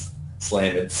backhander and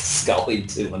slam its skull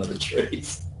into one of the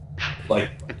trees, like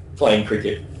playing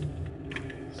cricket.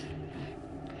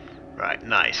 Right,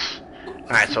 nice.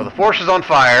 Alright, so the force is on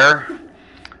fire.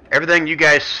 Everything you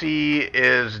guys see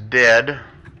is dead.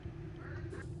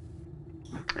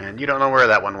 And you don't know where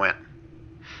that one went.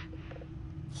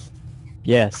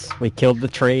 Yes, we killed the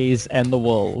trees and the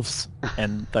wolves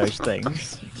and those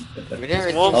things. We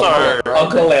never Wolves did are- that, I'll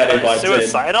call out in my turn.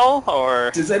 Suicidal,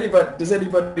 or Does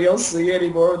anybody else see any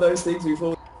more of those things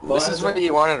before? This is what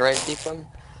you wanted, right, Deepam?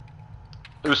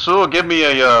 Usul, give me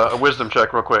a wisdom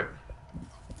check real quick.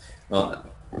 Oh,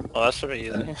 well, that should be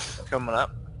easy. Coming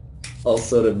up. I'll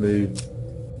sort of move.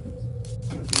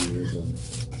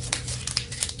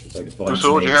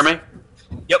 Usul, did you hear me?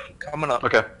 Yep, coming up.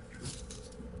 Okay.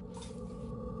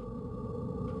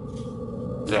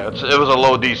 Yeah, it was a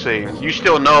low DC. You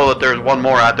still know that there's one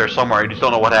more out there somewhere. You just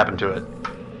don't know what happened to it.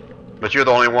 But you're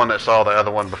the only one that saw the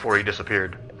other one before he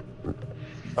disappeared.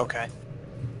 Okay.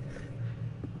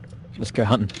 Let's go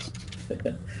hunting.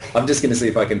 I'm just going to see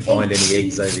if I can find any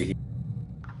eggs over here.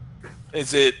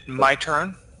 Is it my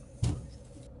turn?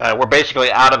 We're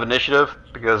basically out of initiative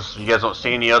because you guys don't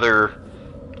see any other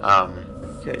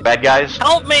bad guys.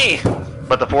 Help me!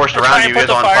 But the forest I'll try around and you put is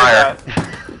the on fire fire.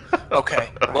 Okay.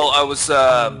 Well, I was.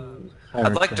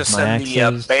 I'd like to send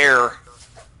the bear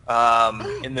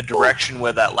in the direction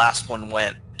where that last one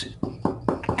went.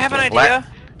 I have an idea.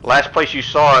 Last place you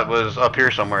saw it was up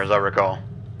here somewhere, as I recall.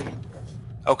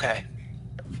 Okay.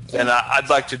 Then I'd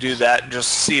like to do that and just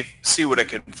see what I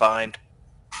can find.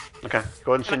 Okay.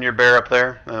 Go ahead and send your bear up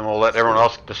there, and we'll let everyone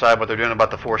else decide what they're doing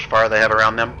about the forest fire they have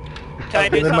around them. Can I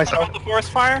do something about the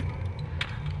forest fire?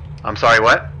 I'm sorry,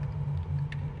 what?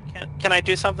 Can I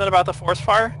do something about the forest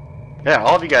fire? Yeah,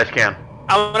 all of you guys can.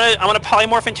 I'm gonna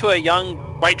polymorph into a young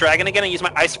white dragon again and use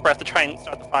my ice breath to try and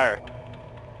start the fire.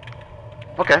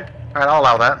 Okay. Alright, I'll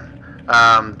allow that.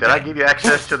 Did I give you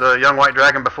access to the young white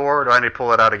dragon before, or do I need to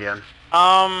pull it out again?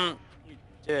 You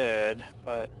did,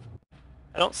 but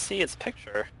I don't see its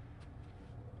picture.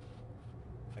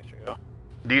 Picture go.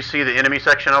 Do you see the enemy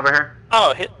section over here?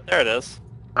 Oh, there it is.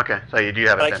 Okay, so you do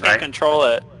have But it I then, can't right? control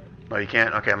it. No, you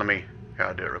can't? Okay, let me...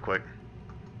 I'll do it real quick.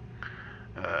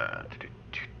 Wow,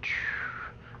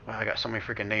 I got so many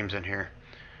freaking names in here.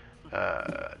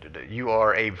 You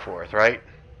are Abe Forth, right?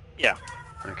 Yeah.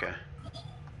 Okay.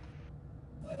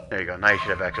 There you go. Now you should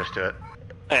have access to it.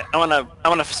 Okay, I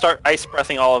wanna start ice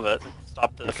breathing all of it.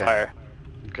 Stop the Okay. fire.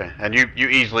 Okay, and you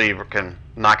easily can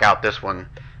knock out this one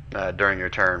during your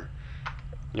turn.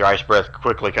 Your ice breath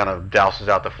quickly kind of douses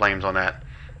out the flames on that,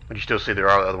 but you still see there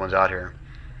are other ones out here.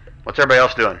 What's everybody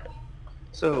else doing?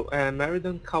 So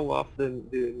Meriden cut off the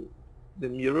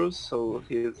mirrors, so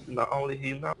he's not only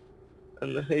him now,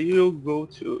 and he will go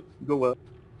up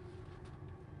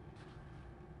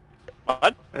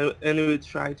What? and we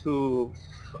try to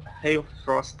hail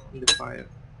frost in the fire.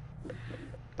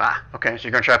 Ah, okay, so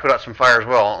you're going to try to put out some fire as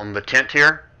well on the tent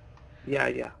here?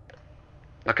 Yeah.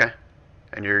 Okay.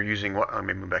 And you're using what? Let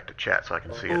me move back to chat so I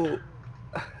can see it.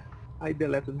 Oh, I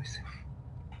deleted myself.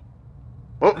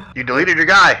 Oh, you deleted your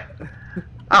guy.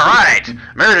 All right,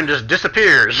 Meriden just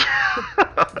disappears.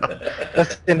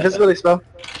 That's the invisibility spell.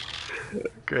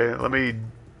 Okay, let me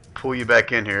pull you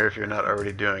back in here if you're not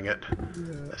already doing it. I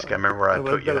just gotta remember where I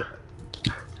put you.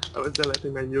 I was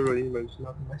deleting my neural image,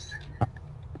 not myself.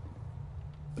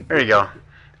 There you go.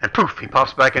 And poof, he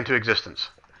pops back into existence.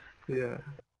 Yeah.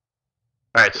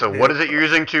 All right, so what is it you're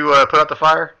using to put out the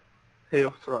fire?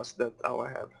 Hail frost, that's all I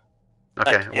have.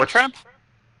 Okay, what's Cantrip?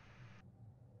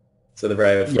 So the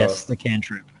Brave of Yes, Frost. the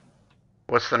cantrip.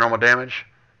 what's the normal damage?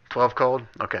 12 cold.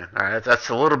 Okay, all right, that's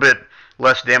a little bit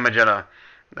less damage than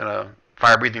a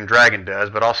fire-breathing dragon does,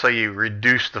 but I'll say you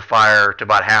reduce the fire to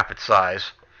about half its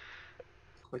size.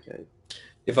 Okay.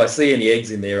 If I see any eggs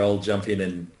in there, I'll jump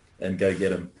in and go get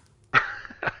them.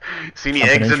 See any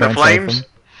Jumping eggs in, in the try and flames?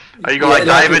 save Are you going to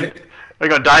dive in? Are you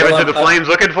going to dive Well, into the flames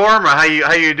looking for them, or how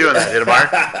you doing that,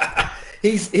 Idamar?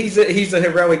 he's a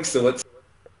heroic sort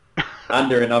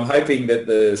under, and I'm hoping that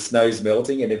the snow's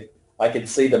melting, and if I can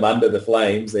see them under the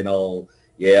flames, then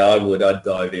I'd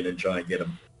dive in and try and get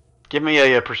them. Give me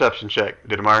a perception check,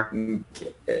 Didamar.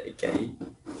 Okay.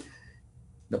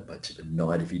 Not much of a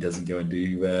night if he doesn't go and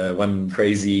do one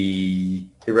crazy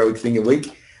heroic thing a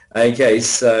week. Okay,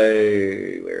 so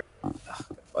where?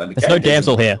 There's no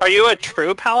damsel here. Are you a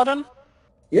true paladin?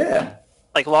 Yeah.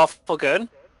 Like lawful good?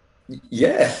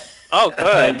 Yeah. Oh,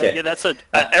 good. Okay. Yeah, that's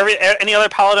any other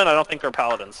paladin. I don't think they're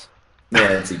paladins. Yeah,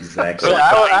 that's exactly. So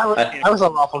I was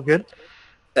unlawful good.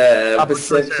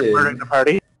 Perception. Murdering the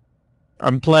party.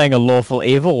 I'm playing a lawful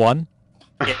evil one.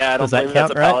 Yeah, I don't Does that believe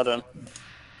that's a count, right? paladin.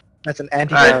 That's an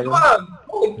anti-paladin.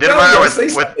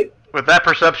 Didamar, with that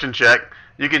perception check,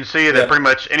 you can see that Yeah. pretty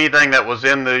much anything that was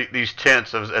in these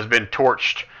tents has been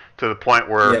torched to the point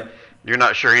where you're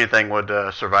not sure anything would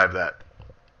survive that.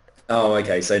 Oh,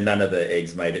 okay. So none of the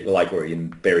eggs made it, like were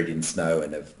buried in snow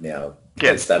and have now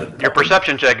Yeah, started. your popping.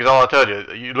 perception check is all I told you.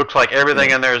 It looks like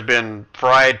everything in there has been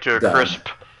fried to a Done. crisp.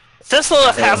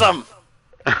 Sislith has them.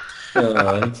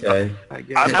 Oh, okay. I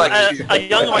guess. I'd like to. A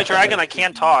young white dragon. I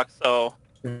can't talk, so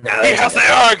No, he has the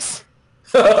eggs.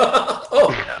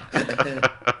 oh.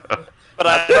 But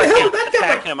I can't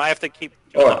attack him. I have to keep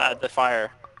the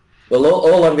fire. Well,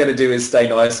 all I'm going to do is stay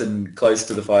nice and close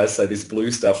to the fire so this blue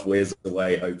stuff wears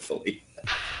away, hopefully.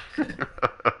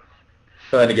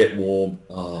 Trying to get warm.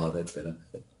 Oh, that's better.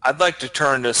 I'd like to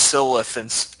turn to Silith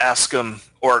and ask him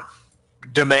or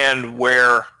demand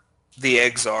where the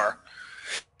eggs are.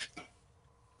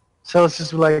 So it's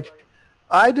just like,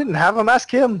 I didn't have him. Ask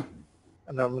him.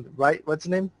 And right? What's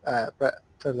his name? Brett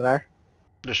Ferdinand.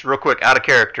 Just real quick, out of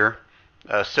character,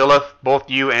 Silith, both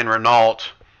you and Renault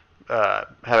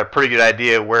had a pretty good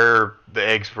idea where the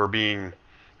eggs were being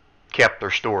kept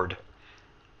or stored,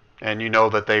 and you know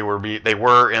that they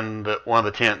were in one of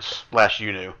the tents. Last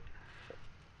you knew.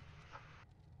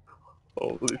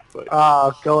 Holy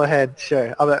fuck. Go ahead.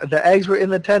 Sure. The eggs were in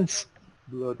the tents.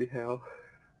 Bloody hell.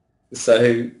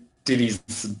 So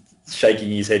Dilly's shaking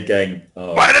his head going,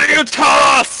 oh. Why didn't you tell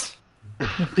us?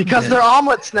 Because they're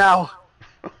omelets now.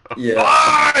 Yeah.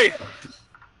 Why?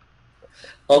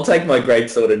 I'll take my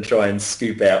greatsword and try and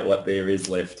scoop out what there is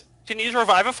left. Can you use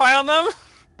Revivify on them?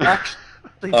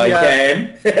 Actually, I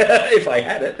can, if I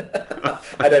had it.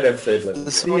 I don't have third level.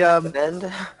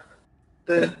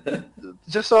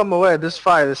 Just so I'm aware, this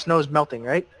fire, the snow's melting,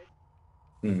 right?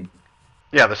 Hmm.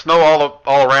 Yeah, the snow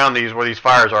all around where these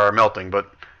fires are melting,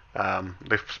 but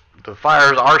the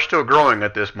fires are still growing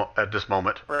at this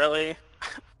moment. Really?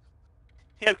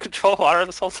 He had control water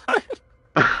this whole time?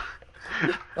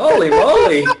 Holy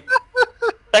moly!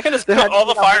 That can just There put had all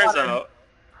to the be enough fires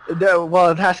water. out.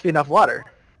 Well, it has to be enough water.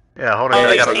 Yeah, hold on. Oh,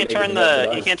 I you gotta, can't turn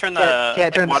the Can't turn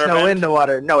the water snow vent? into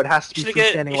water. No, it has to be You should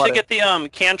get freestanding you water. should get the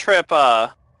cantrip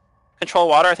control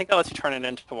water. I think that lets you turn it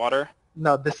into water.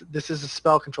 No, this is a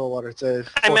spell control water. It's a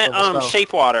I fourth meant level spell.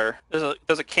 shape water.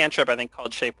 There's a cantrip I think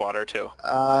called shape water too.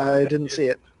 I didn't see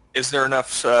it. Is there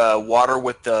enough water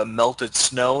with the melted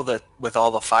snow that with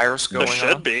all the fires going There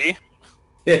should on? be.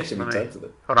 Yeah, it should be tons of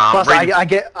it. hold on. Plus, I'm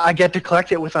reading- I get to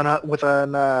collect it with an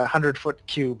 100-foot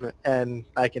cube, and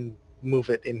I can move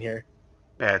it in here.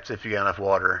 Yeah, it's if you got enough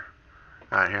water.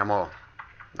 All right, here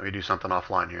let me do something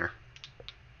offline here.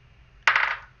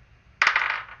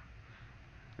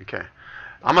 Okay,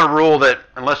 I'm gonna rule that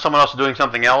unless someone else is doing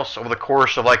something else over the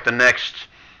course of like the next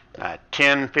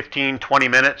 10, 15, 20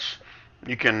 minutes,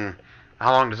 you can.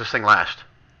 How long does this thing last?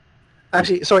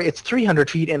 Actually, sorry, it's 300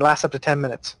 feet and lasts up to 10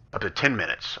 minutes. Up to 10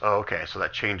 minutes. Oh, okay, so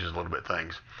that changes a little bit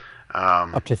things.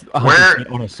 Up to Where- 100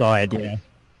 on a side, yeah.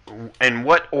 In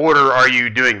what order are you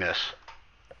doing this?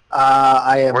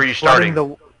 I am Where are you flooding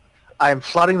starting? I am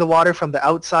flooding the water from the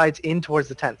outsides in towards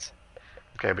the tents.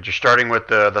 Okay, but you're starting with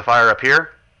the fire up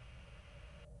here?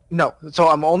 No, so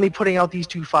I'm only putting out these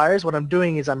two fires. What I'm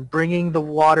doing is I'm bringing the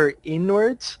water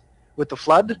inwards with the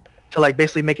flood to like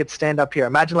basically make it stand up here.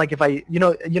 Imagine like if I, you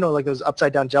know like those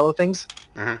upside down jello things?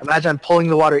 Mm-hmm. Imagine I'm pulling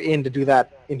the water in to do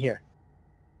that in here.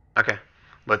 Okay.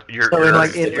 But your So in,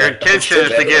 like, your intention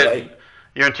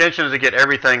is to get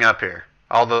everything up here.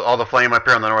 All the flame up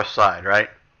here on the north side, right?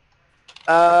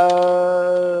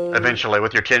 Eventually,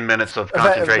 with your 10 minutes of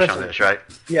concentration on this, right?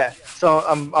 Yeah. So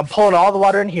I'm pulling all the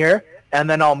water in here, and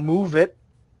then I'll move it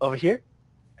over here,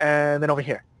 and then over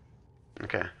here.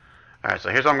 Okay. All right. So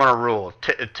here's what I'm going to rule.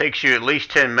 It takes you at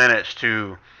least 10 minutes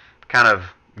to kind of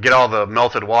get all the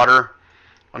melted water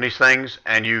on these things,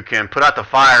 and you can put out the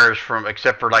fires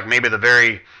except for like maybe the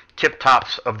very tip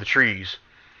tops of the trees,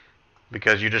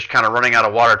 because you're just kind of running out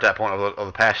of water at that point of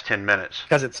the past 10 minutes.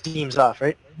 Because it steams off,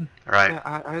 right? All right.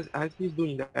 Yeah, as he's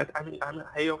doing that, I'm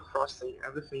hail frosting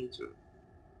everything too.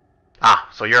 Ah,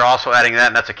 so you're also adding that,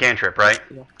 and that's a cantrip, right?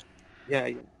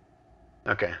 Yeah.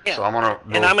 Okay. Yeah. So I'm gonna.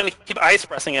 And I'm gonna keep ice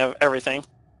pressing everything.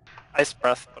 Ice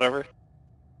breath, whatever.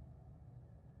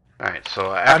 All right.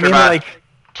 So I after mean, about like,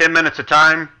 10 minutes of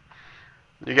time,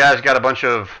 you guys got a bunch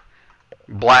of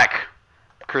black,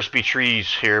 crispy trees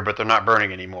here, but they're not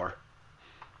burning anymore.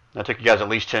 That took you guys at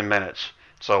least 10 minutes.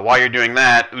 So while you're doing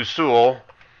that, Usul,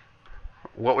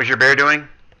 what was your bear doing?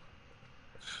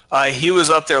 He was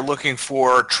up there looking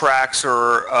for tracks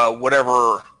or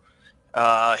whatever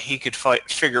he could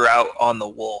figure out on the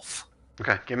wolf.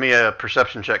 Okay, give me a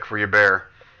perception check for your bear.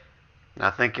 I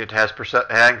think it has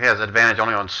advantage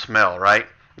only on smell, right?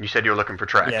 You said you were looking for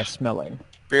tracks. Yeah, smelling.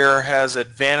 Bear has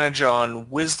advantage on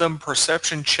wisdom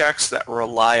perception checks that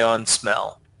rely on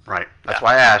smell. Right. That's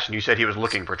why I asked, and you said he was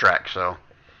looking for tracks. So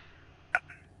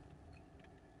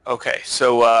Okay,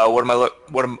 so what perception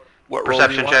role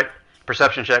do you check.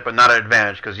 Perception check, but not an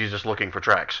advantage because he's just looking for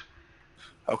tracks.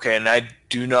 want? Okay, and I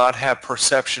do not have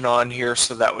perception on here,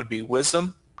 so that would be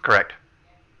wisdom. Correct.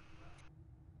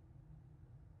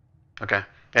 Okay.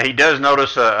 Yeah, he does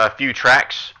notice a few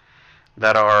tracks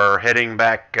that are heading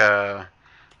back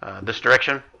this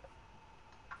direction.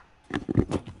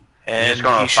 And He's just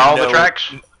going he to should follow the know-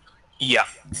 tracks? Yeah.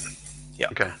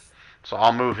 Okay. So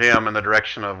I'll move him in the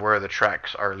direction of where the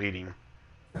tracks are leading.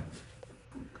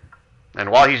 And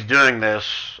while he's doing this,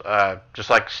 just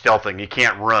like stealthing, he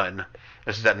can't run.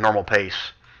 This is at normal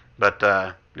pace.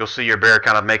 but you'll see your bear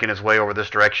kind of making his way over this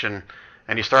direction,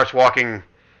 and he starts walking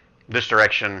this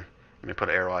direction. Let me put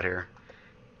an arrow out here.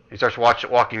 He starts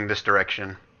walking this direction.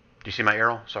 Do you see my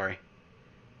arrow? Sorry.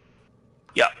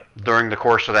 Yeah. During the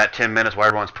course of that 10 minutes while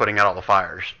everyone's putting out all the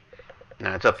fires.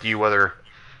 Now, it's up to you whether...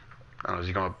 I don't know, is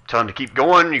he going to tell him to keep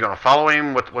going? You going to follow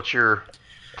him? What's your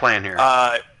plan here?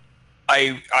 I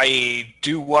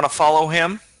do want to follow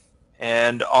him,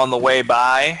 and on the way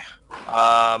by,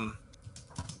 I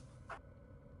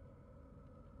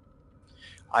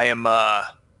am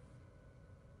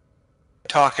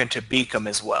talking to Beacom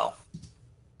as well.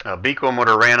 Beacom would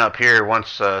have ran up here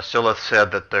once Silith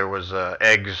said that there was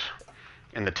eggs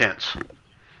in the tents.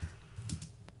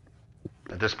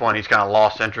 At this point, he's kind of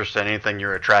lost interest in anything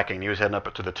you're tracking. He was heading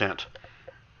up to the tent.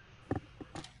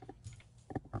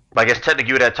 But I guess technically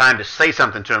you would have time to say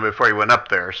something to him before he went up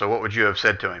there, so what would you have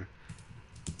said to him?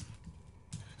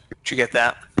 Did you get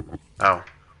that? Oh.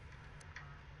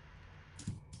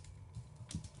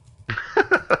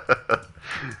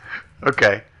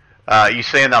 Okay. You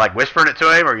saying that like whispering it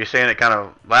to him, or are you saying it kind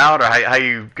of loud, or how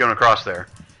you going across there?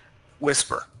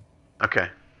 Whisper. Okay.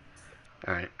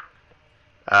 All right.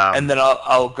 And then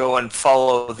I'll go and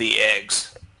follow the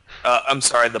eggs. I'm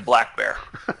sorry, the black bear.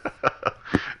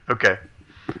 Okay.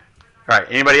 All right.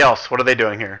 Anybody else? What are they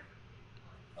doing here?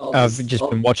 I've just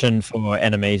been watching for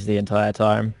enemies the entire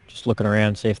time, just looking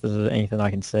around, see if there's anything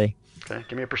I can see. Okay.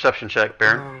 Give me a perception check,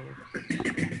 Baron.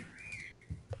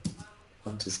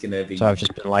 I'm just gonna be. So I've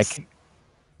just been like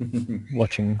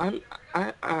watching.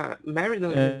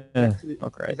 Meriden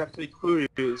is actually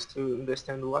curious to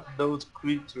understand what those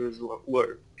creatures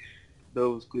were.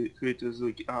 Those creatures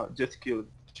we just killed.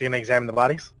 So you're gonna examine the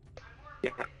bodies?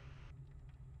 Yeah.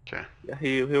 Okay. Yeah,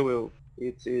 he will.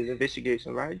 It's an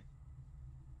investigation, right?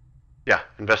 Yeah,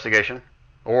 investigation.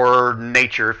 Or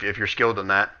nature, if you're skilled in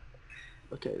that.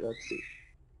 Okay, let's see.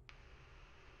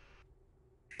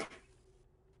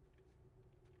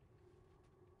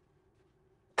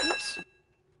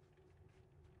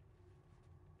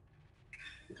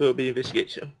 It will be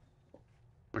investigation.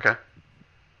 Okay.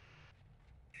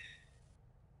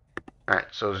 Alright,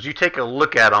 so as you take a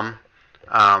look at them,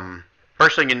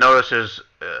 first thing you notice is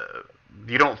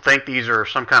you don't think these are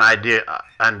some kind of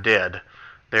undead.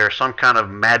 They're some kind of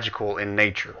magical in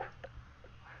nature.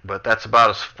 But that's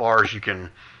about as far as you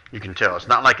can tell. It's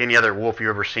not like any other wolf you've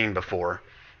ever seen before,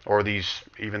 or these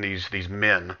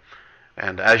men.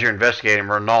 And as you're investigating,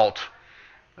 Renault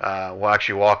will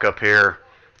actually walk up here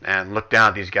and look down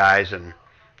at these guys, and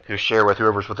he'll share with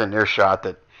whoever's within earshot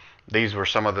that these were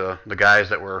some of the guys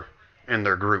that were in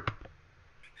their group.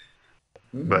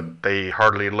 Mm. But they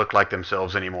hardly look like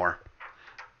themselves anymore.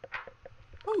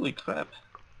 Holy crap.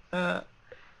 That's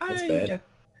bad.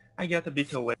 I get a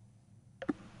bit away.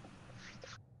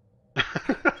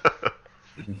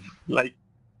 Like,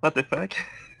 what the fuck?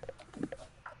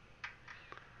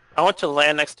 I want to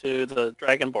land next to the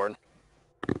Dragonborn.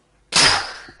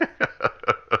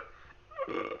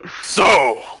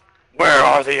 So, where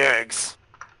are the eggs?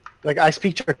 Like, I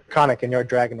speak Draconic and you're a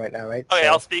dragon right now, right? Okay,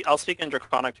 So- I'll speak in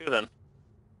Draconic too then.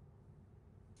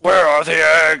 Where are the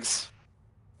eggs?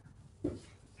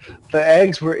 The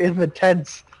eggs were in the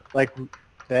tents. Like,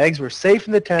 the eggs were safe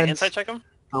in the tents. Insight check them?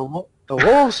 The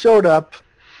wolves showed up.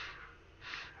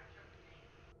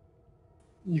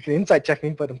 You can insight check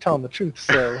me, but I'm telling the truth,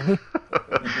 so...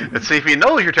 Let's see if he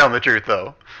knows you're telling the truth,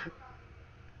 though.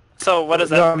 So what does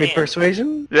You know what that I mean? mean?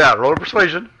 Persuasion? Yeah, roll a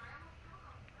persuasion.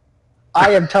 I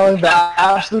am telling the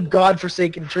absolute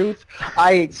godforsaken truth.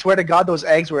 I swear to God, those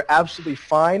eggs were absolutely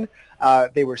fine.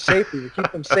 They were safe. We would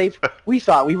keep them safe. We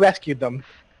thought we rescued them.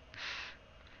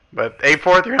 But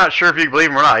A4th, you're not sure if you believe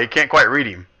him or not. You can't quite read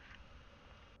him.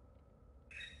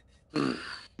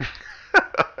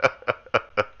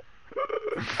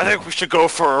 I think we should go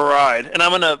for a ride. And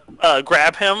I'm gonna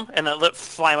grab him and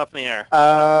fly him up in the air.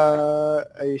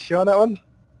 Are you sure on that one?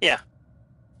 Yeah.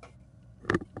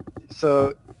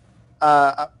 So,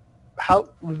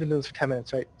 we've been doing this for 10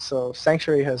 minutes, right? So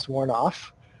Sanctuary has worn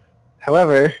off.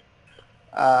 However,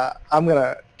 I'm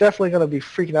definitely gonna be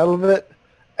freaking out a little bit,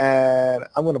 and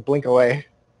I'm gonna blink away.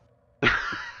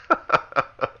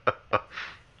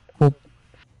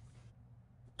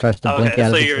 Tries to blink Okay,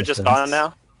 out so of you're just existence. gone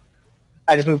now?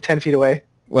 I just moved 10 feet away.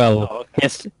 Well, Oh, okay.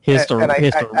 he has to And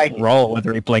I- roll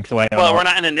whether he blinks away or Well, not. we're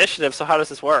not in initiative, so how does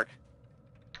this work?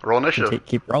 Roll initiative.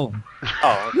 Keep rolling.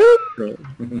 Oh,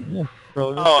 Yeah,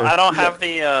 roll oh, I don't have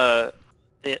the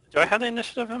do I have the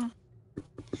initiative him?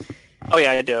 Oh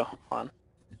yeah, I do. Hold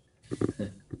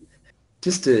on.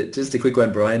 Just a quick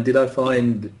one, Brian. Did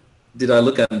I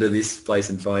look under this place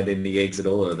and find any eggs at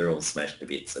all, or they're all smashed to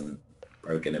bits and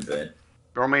broken and burnt?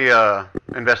 Roll me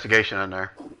investigation in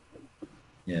there.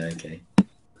 Yeah, okay.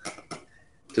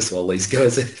 Just while these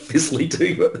guys are busily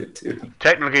doing what they're doing.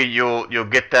 Technically, you'll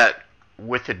get that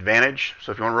with advantage.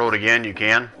 So if you want to roll it again, you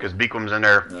can, because Beakwam's in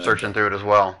there searching through it as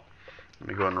well. Let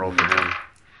me go ahead and roll for him.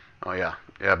 Oh yeah,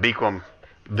 Beakwam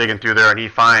digging through there, and he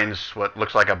finds what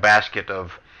looks like a basket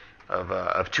of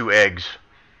 2 eggs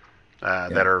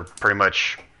that are pretty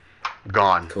much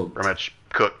gone, pretty much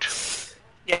cooked.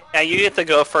 Yeah, you get to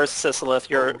go first, Cecil, if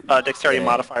your dexterity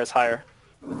modifier is higher.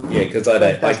 Yeah, because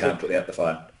I can't put out the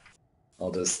fire.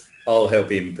 I'll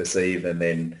help him perceive, and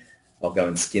then I'll go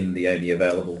and skin the only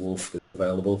available wolf that's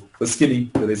available for skinning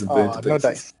that isn't burnt to no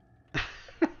pieces. dice.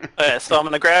 Okay, so I'm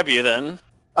gonna grab you then.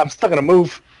 I'm still gonna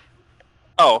move.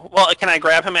 Oh, well, can I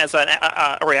grab him as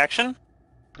a reaction?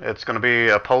 It's going to be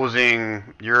opposing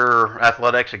your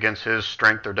athletics against his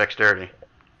strength or dexterity.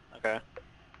 Okay.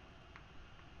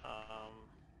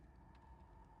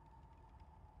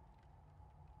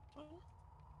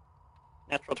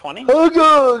 Natural 20?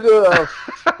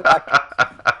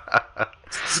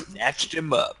 Snatched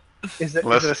him up. Is it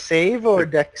a save or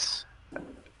dex?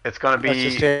 It's going to be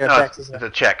it's a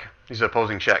check. These are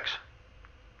opposing checks.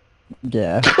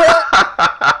 Yeah.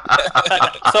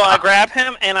 So I grab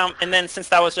him, and then since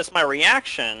that was just my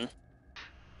reaction,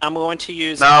 I'm going to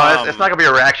use. No, it's not going to be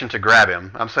a reaction to grab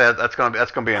him. I'm saying that's going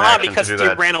to be an action because to do you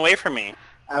that. ran away from me.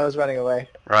 I was running away.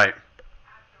 Right.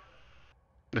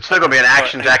 It's still going to be an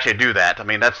action to actually do that. I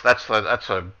mean, that's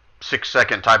a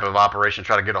 6-second type of operation.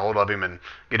 Try to get a hold of him and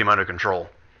get him under control.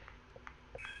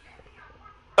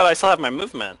 But I still have my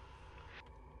movement.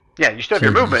 Yeah, you still have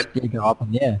your movement. You go up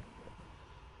in the air.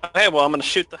 Okay, well, I'm going to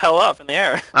shoot the hell up in the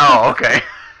air. Oh, okay.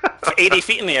 80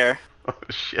 feet in the air. Oh,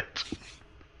 shit.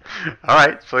 All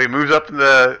right, so he moves up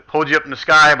holds you up in the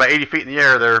sky by 80 feet in the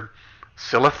air there,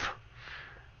 Silith.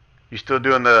 You still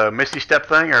doing the Misty Step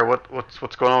thing, or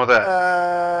what's going on with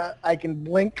that? I can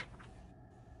blink.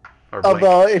 Or blink.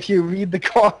 Although, if you read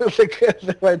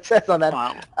what it says on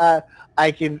that,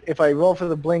 I can, if I roll for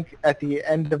the blink at the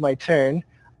end of my turn,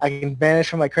 I can vanish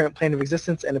from my current plane of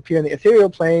existence and appear in the ethereal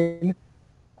plane.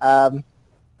 And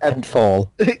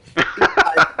fall.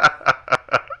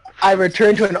 I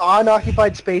return to an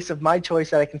unoccupied space of my choice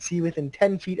that I can see within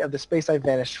 10 feet of the space I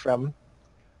vanished from.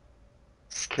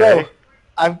 Okay. So,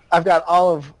 I've got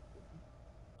all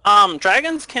of...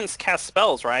 Dragons can cast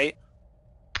spells, right?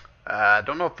 I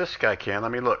don't know if this guy can.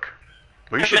 Let me look.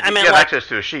 Well, you I mean, have like, access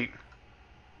to a sheet.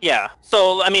 Yeah.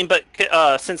 So, I mean, but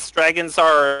since dragons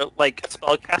are, like,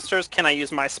 spellcasters, can I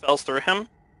use my spells through him?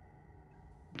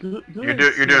 You're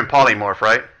doing polymorph,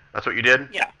 right? That's what you did?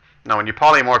 Yeah. No, when you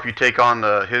polymorph, you take on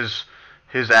his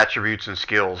attributes and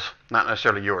skills, not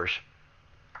necessarily yours.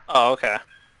 Oh, okay.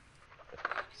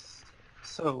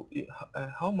 So,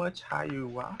 how much high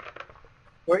you are?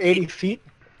 We're 80 feet.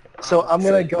 So I'm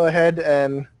going to go ahead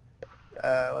and...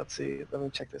 let's see. Let me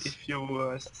check this. If you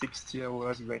were 60, I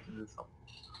was going to do something.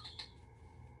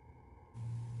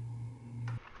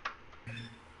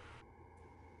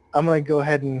 I'm going to go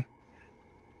ahead and...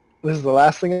 This is the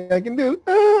last thing I can do.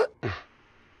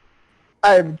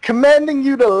 I'm commanding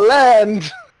you to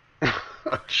land.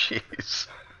 Oh, jeez.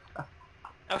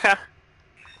 Okay.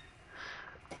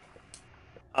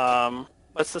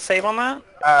 What's the save on that?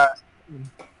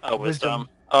 Oh, wisdom.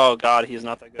 Oh god, he's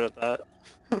not that good at that.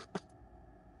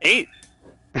 8.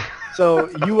 So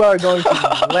you are going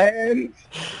to land,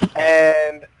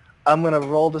 and I'm going to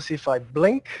roll to see if I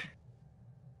blink.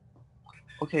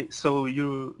 Okay, so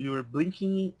you're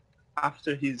blinking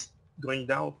after he's going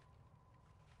down.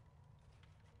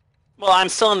 Well, I'm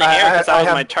still in the air because that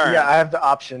was my turn. Yeah, I have the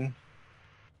option.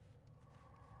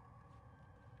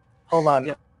 Hold on,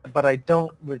 Yeah. but I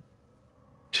don't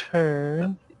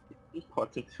return.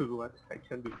 Important to what I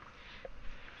can do.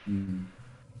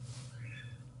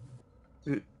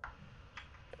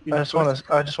 I just want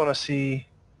to see.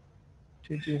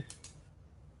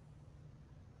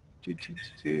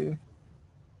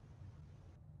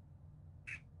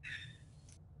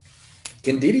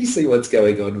 Did he see what's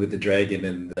going on with the dragon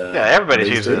and... Yeah, everybody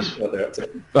sees this. What they're up to?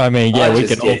 I mean, yeah, we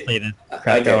just can all get- see the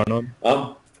crap Okay. going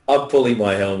on. I'm pulling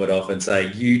my helmet off and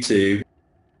saying, you two,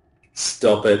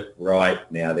 stop it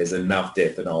right now. There's enough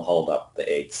death, and I'll hold up the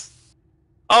eggs.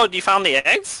 Oh, you found the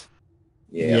eggs?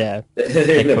 Yeah.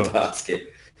 They're in a Cool.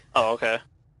 basket. Oh, okay.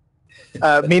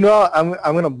 Meanwhile, I'm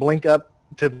going to blink up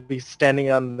to be standing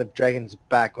on the dragon's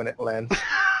back when it lands.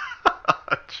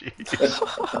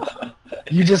 Jeez.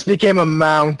 You just became a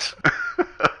mount.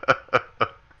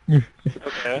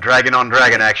 Okay. Dragon on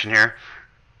dragon action here.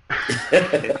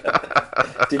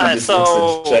 Timmy just so-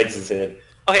 looks and shakes his head.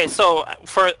 Okay, so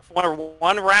for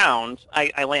one round,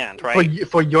 I land, right?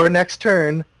 For your next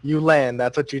turn, you land.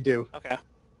 That's what you do. Okay.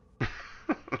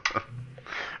 All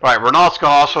right, Renault's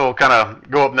going to also kind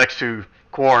of go up next to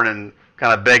Quarren and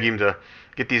kind of beg him to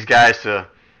get these guys to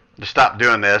stop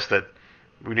doing this, that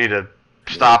we need to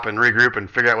stop and regroup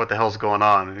and figure out what the hell's going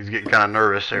on. He's getting kind of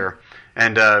nervous here.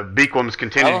 And Beaquam's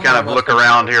continuing to kind of look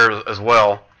around here as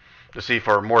well to see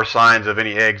for more signs of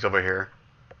any eggs over here.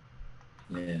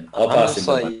 Yeah, I'll pass him.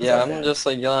 I'm just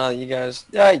like yelling at you guys.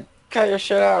 Yeah, cut your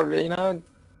shit out, you know.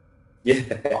 Yeah,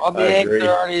 all the eggs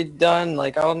are already done.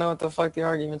 Like, I don't know what the fuck the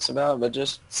argument's about, but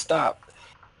just stop.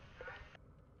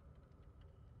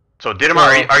 So,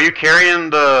 Dietmar, are you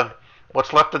carrying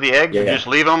what's left of the eggs? Yeah. Did you just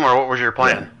leave them, or what was your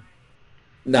plan?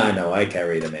 No, I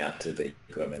carry them out to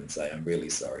Beacom and say, I'm really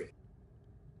sorry.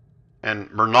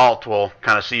 And Renault will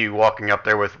kind of see you walking up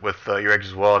there with your eggs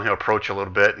as well, and he'll approach a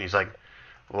little bit, and he's like,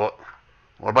 well,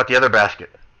 what about the other basket?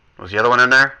 Was the other one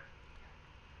in there?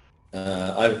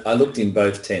 I looked in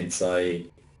both tents. I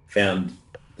found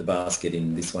the basket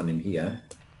in this one in here.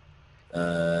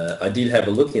 I did have a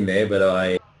look in there, but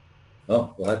oh,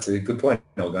 well, that's a good point.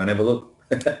 I'll go and have a look.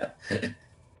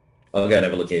 I'll go and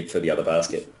have a look for the other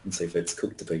basket and see if it's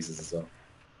cooked to pieces as well.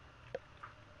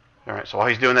 All right, so while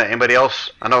he's doing that, anybody else?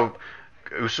 I know,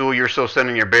 Usul, you're still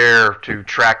sending your bear to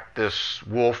track this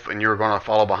wolf, and you're going to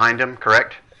follow behind him,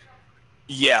 correct?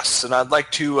 Yes, and I'd like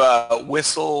to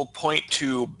whistle, point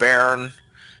to Baron,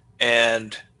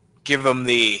 and give him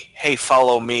the, hey,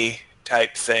 follow me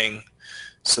type thing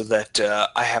so that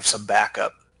I have some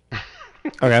backup.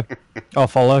 Okay, I'll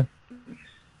follow.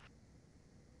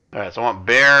 All right, so I want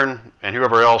Baron and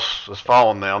whoever else is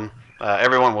following them.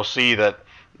 Everyone will see that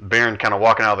Baron kind of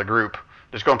walking out of the group.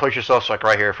 Just go and place yourself like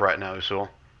right here for right now, Usul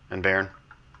and Baron.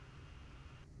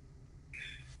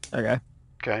 Okay.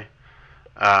 Okay.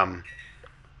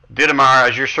 Dietmar,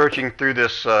 as you're searching through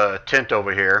this tent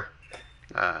over here,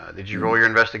 did you roll your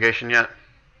investigation yet?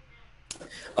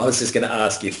 I was just going to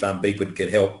ask if Beacom could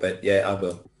help, but yeah, I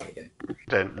will. Yeah.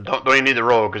 Okay, don't even need to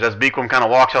roll, because as Beacom kind of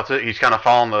walks out, he's kind of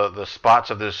following the spots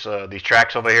of these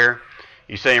tracks over here.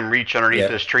 You see him reach underneath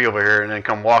this tree over here and then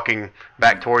come walking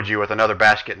back towards you with another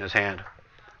basket in his hand.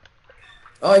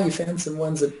 Oh, you found some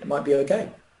ones that might be okay.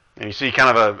 And you see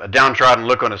kind of a downtrodden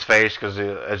look on his face, because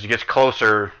as he gets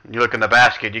closer, you look in the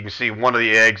basket, you can see one of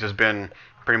the eggs has been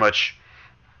pretty much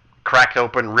cracked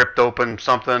open, ripped open,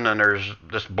 something, and there's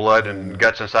just blood and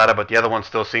guts inside of it, but the other one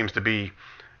still seems to be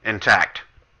intact.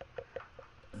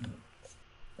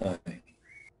 Okay.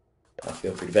 I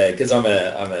feel pretty bad, because I'm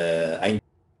a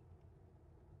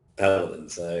paladin,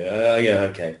 so yeah,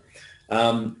 okay.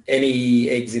 Any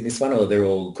eggs in this one, or they're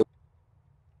all cooked?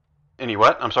 Any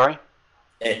what? I'm sorry?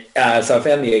 So I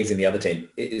found the eggs in the other tent.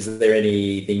 Is there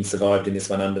anything survived in this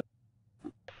one under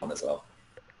one as well?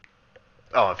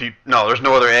 Oh, no, there's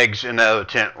no other eggs in that other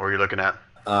tent where you're looking at.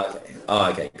 Okay. Oh,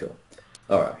 okay, cool.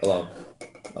 All right. Well,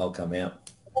 I'll come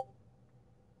out.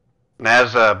 And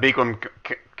as Beacom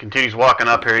continues walking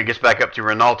up here, he gets back up to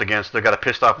Renault again. Still got a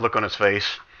pissed off look on his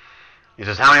face. He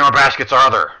says, "How many more baskets are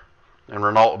there?" And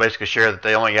Renault will basically share that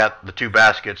they only got the 2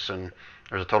 baskets, and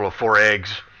there's a total of 4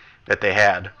 eggs that they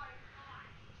had.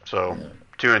 So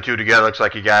 2 and 2 together, looks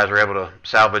like you guys were able to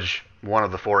salvage one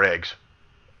of the 4 eggs.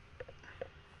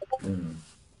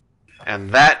 And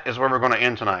that is where we're going to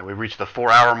end tonight. We've reached the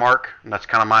 4-hour mark, and that's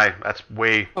kind of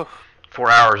 4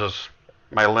 hours is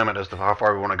my limit as to how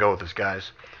far we want to go with this,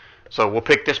 guys. So we'll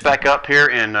pick this back up here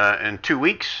in 2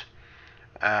 weeks.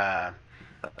 All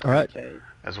right.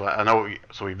 As well, I know.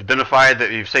 So we've identified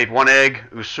that you've saved 1 egg.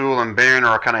 Usul and Baron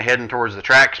are kind of heading towards the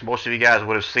tracks. Most of you guys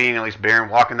would have seen at least Baron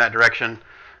walk in that direction.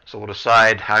 So we'll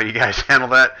decide how you guys handle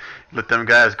that. Let them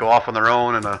guys go off on their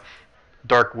own in the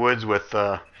dark woods with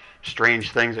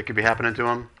strange things that could be happening to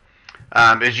them.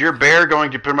 Is your bear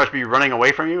going to pretty much be running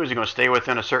away from you? Is he going to stay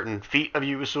within a certain feet of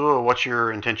you, Usul, or what's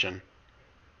your intention?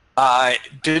 I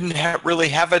didn't really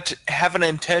have an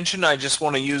intention. I just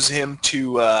want to use him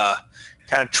to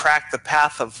kind of track the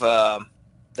path of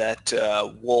that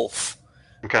wolf.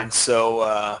 Okay. And so,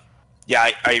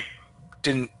 I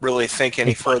didn't really think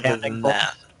any further than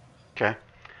that. Okay.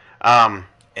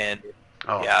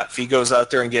 Yeah, if he goes out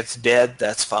there and gets dead,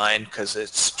 that's fine, because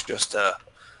it's just I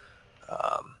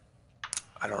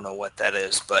don't know what that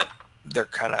is, but they're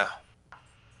kind of,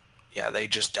 they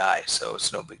just die, so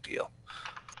it's no big deal.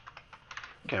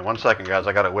 Okay, 1 second, guys.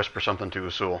 I got to whisper something to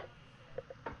Usul.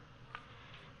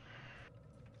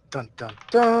 Dun, dun,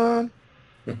 dun.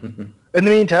 In the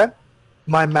meantime,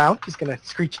 my mount is going to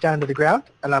screech down to the ground,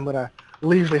 and I'm going to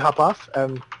leisurely hop off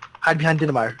and hide behind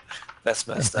Dietmar. That's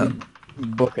messed up.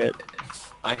 Book it.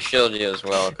 I shield you as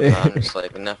well, because I'm just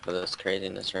like, enough of this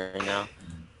craziness right now.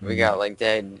 We got like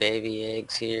dead baby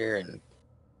eggs here, and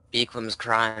Beaquim's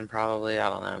crying probably. I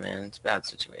don't know, man. It's a bad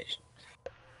situation.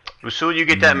 As soon as you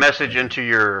get that message in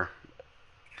your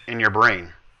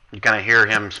brain, you kind of hear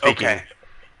him speaking. Okay.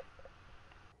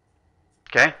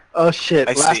 Okay? Oh shit!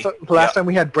 I see. Last time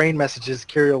we had brain messages,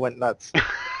 Kirio went nuts.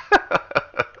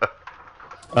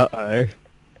 Uh-oh.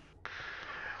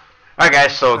 Alright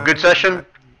guys, so good session.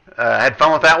 Had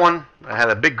fun with that one. I had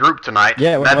a big group tonight.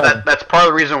 Yeah, it went well. That's part of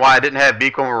the reason why I didn't have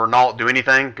Beacon or Renault do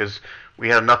anything, because we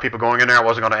had enough people going in there. I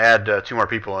wasn't going to add 2 more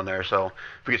people in there. So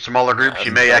if we get smaller groups,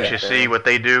 you may actually see what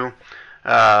they do.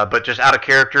 But just out of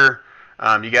character,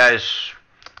 you guys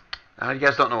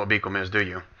don't know what Beacon is, do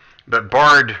you? But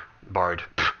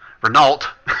Renault.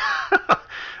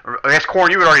 I guess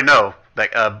Corn, you would already know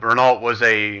that Renault was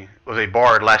a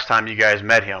bard last time you guys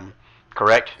met him,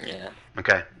 correct? Yeah.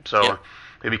 Okay, so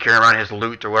he'll be carrying around his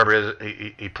loot or whatever it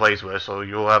is he plays with, so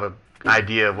you'll have an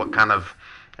idea of what kind of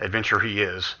adventurer he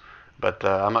is. But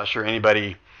I'm not sure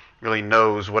anybody really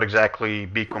knows what exactly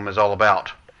Beacon is all about.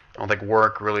 I don't think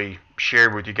Warwick really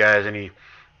shared with you guys any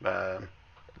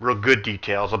real good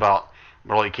details about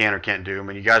what he can or can't do. I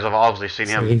mean, you guys have obviously seen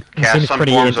him cast some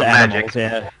forms of magic.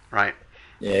 Yeah. Right.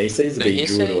 Yeah, he seems to be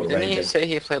good or Didn't he ranger. say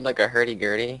he played like a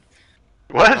hurdy-gurdy?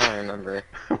 What? I don't remember.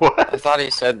 I What? thought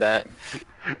he said that.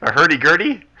 A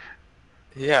hurdy-gurdy?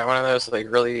 Yeah, one of those like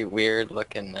really weird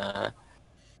looking,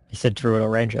 He said druid or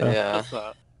ranger. yeah. What's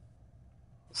that?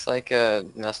 It's like a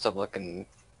messed up looking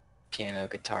piano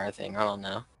guitar thing, I don't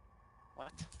know.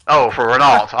 What? Oh, for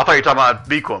Renault. I thought you were talking about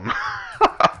Beacon.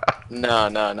 No,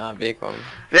 not Beacon.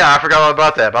 Yeah, I forgot all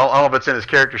about that. But I don't know if it's in his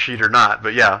character sheet or not.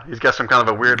 But yeah, he's got some kind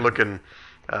of a weird looking,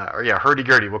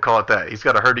 hurdy-gurdy. We'll call it that. He's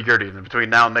got a hurdy-gurdy. And between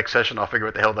now and next session, I'll figure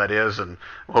what the hell that is, and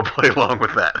we'll play along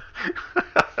with that.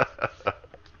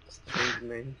 Strange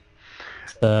name.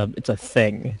 It's a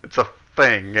thing. It's a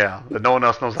thing, yeah, that no one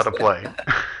else knows how to play.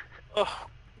 Oh,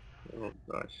 Oh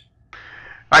gosh.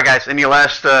 Alright guys, any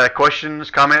last questions,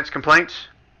 comments, complaints?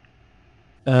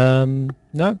 No.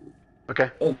 Okay.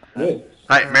 Oh, good.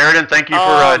 Alright, Meriden, thank you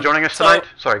for joining us so- tonight.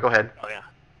 Sorry, go ahead. oh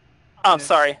yeah.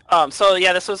 Sorry. So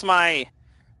yeah, this was my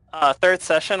 3rd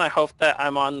session. I hope that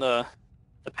I'm on the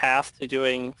path to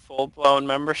doing full-blown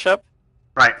membership.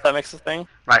 Right, If that makes a thing.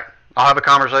 right. I'll have a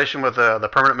conversation with the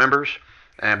permanent members,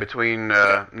 and between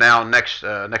now and next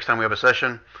time we have a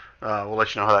session, we'll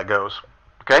let you know how that goes.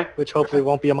 Okay? Which hopefully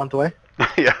won't be a month away.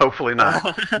 Yeah, hopefully not.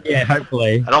 Yeah,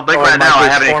 hopefully. I don't think Or right it might now I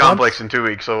take have any 4 conflicts in 2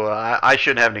 weeks, so I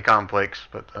shouldn't have any conflicts,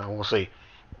 but we'll see.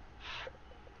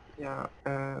 Yeah,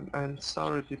 and I'm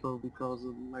sorry people because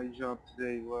my job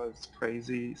today was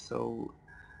crazy, so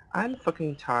I'm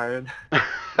fucking tired.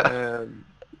 And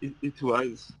it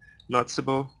was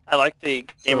noticeable. I like the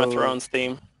Game of So- Thrones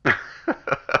theme. I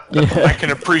Yeah. can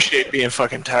appreciate being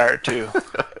fucking tired too.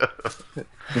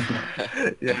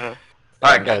 Yeah,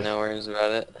 Alright I got guys. no worries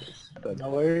about it. No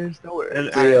worries, no worries.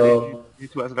 and See ya.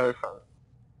 it was very fun.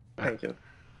 Thank you.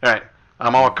 Alright.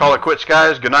 I'm gonna call it quits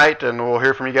guys. Good night, and we'll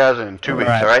hear from you guys in 2 weeks,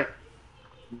 Alright. alright?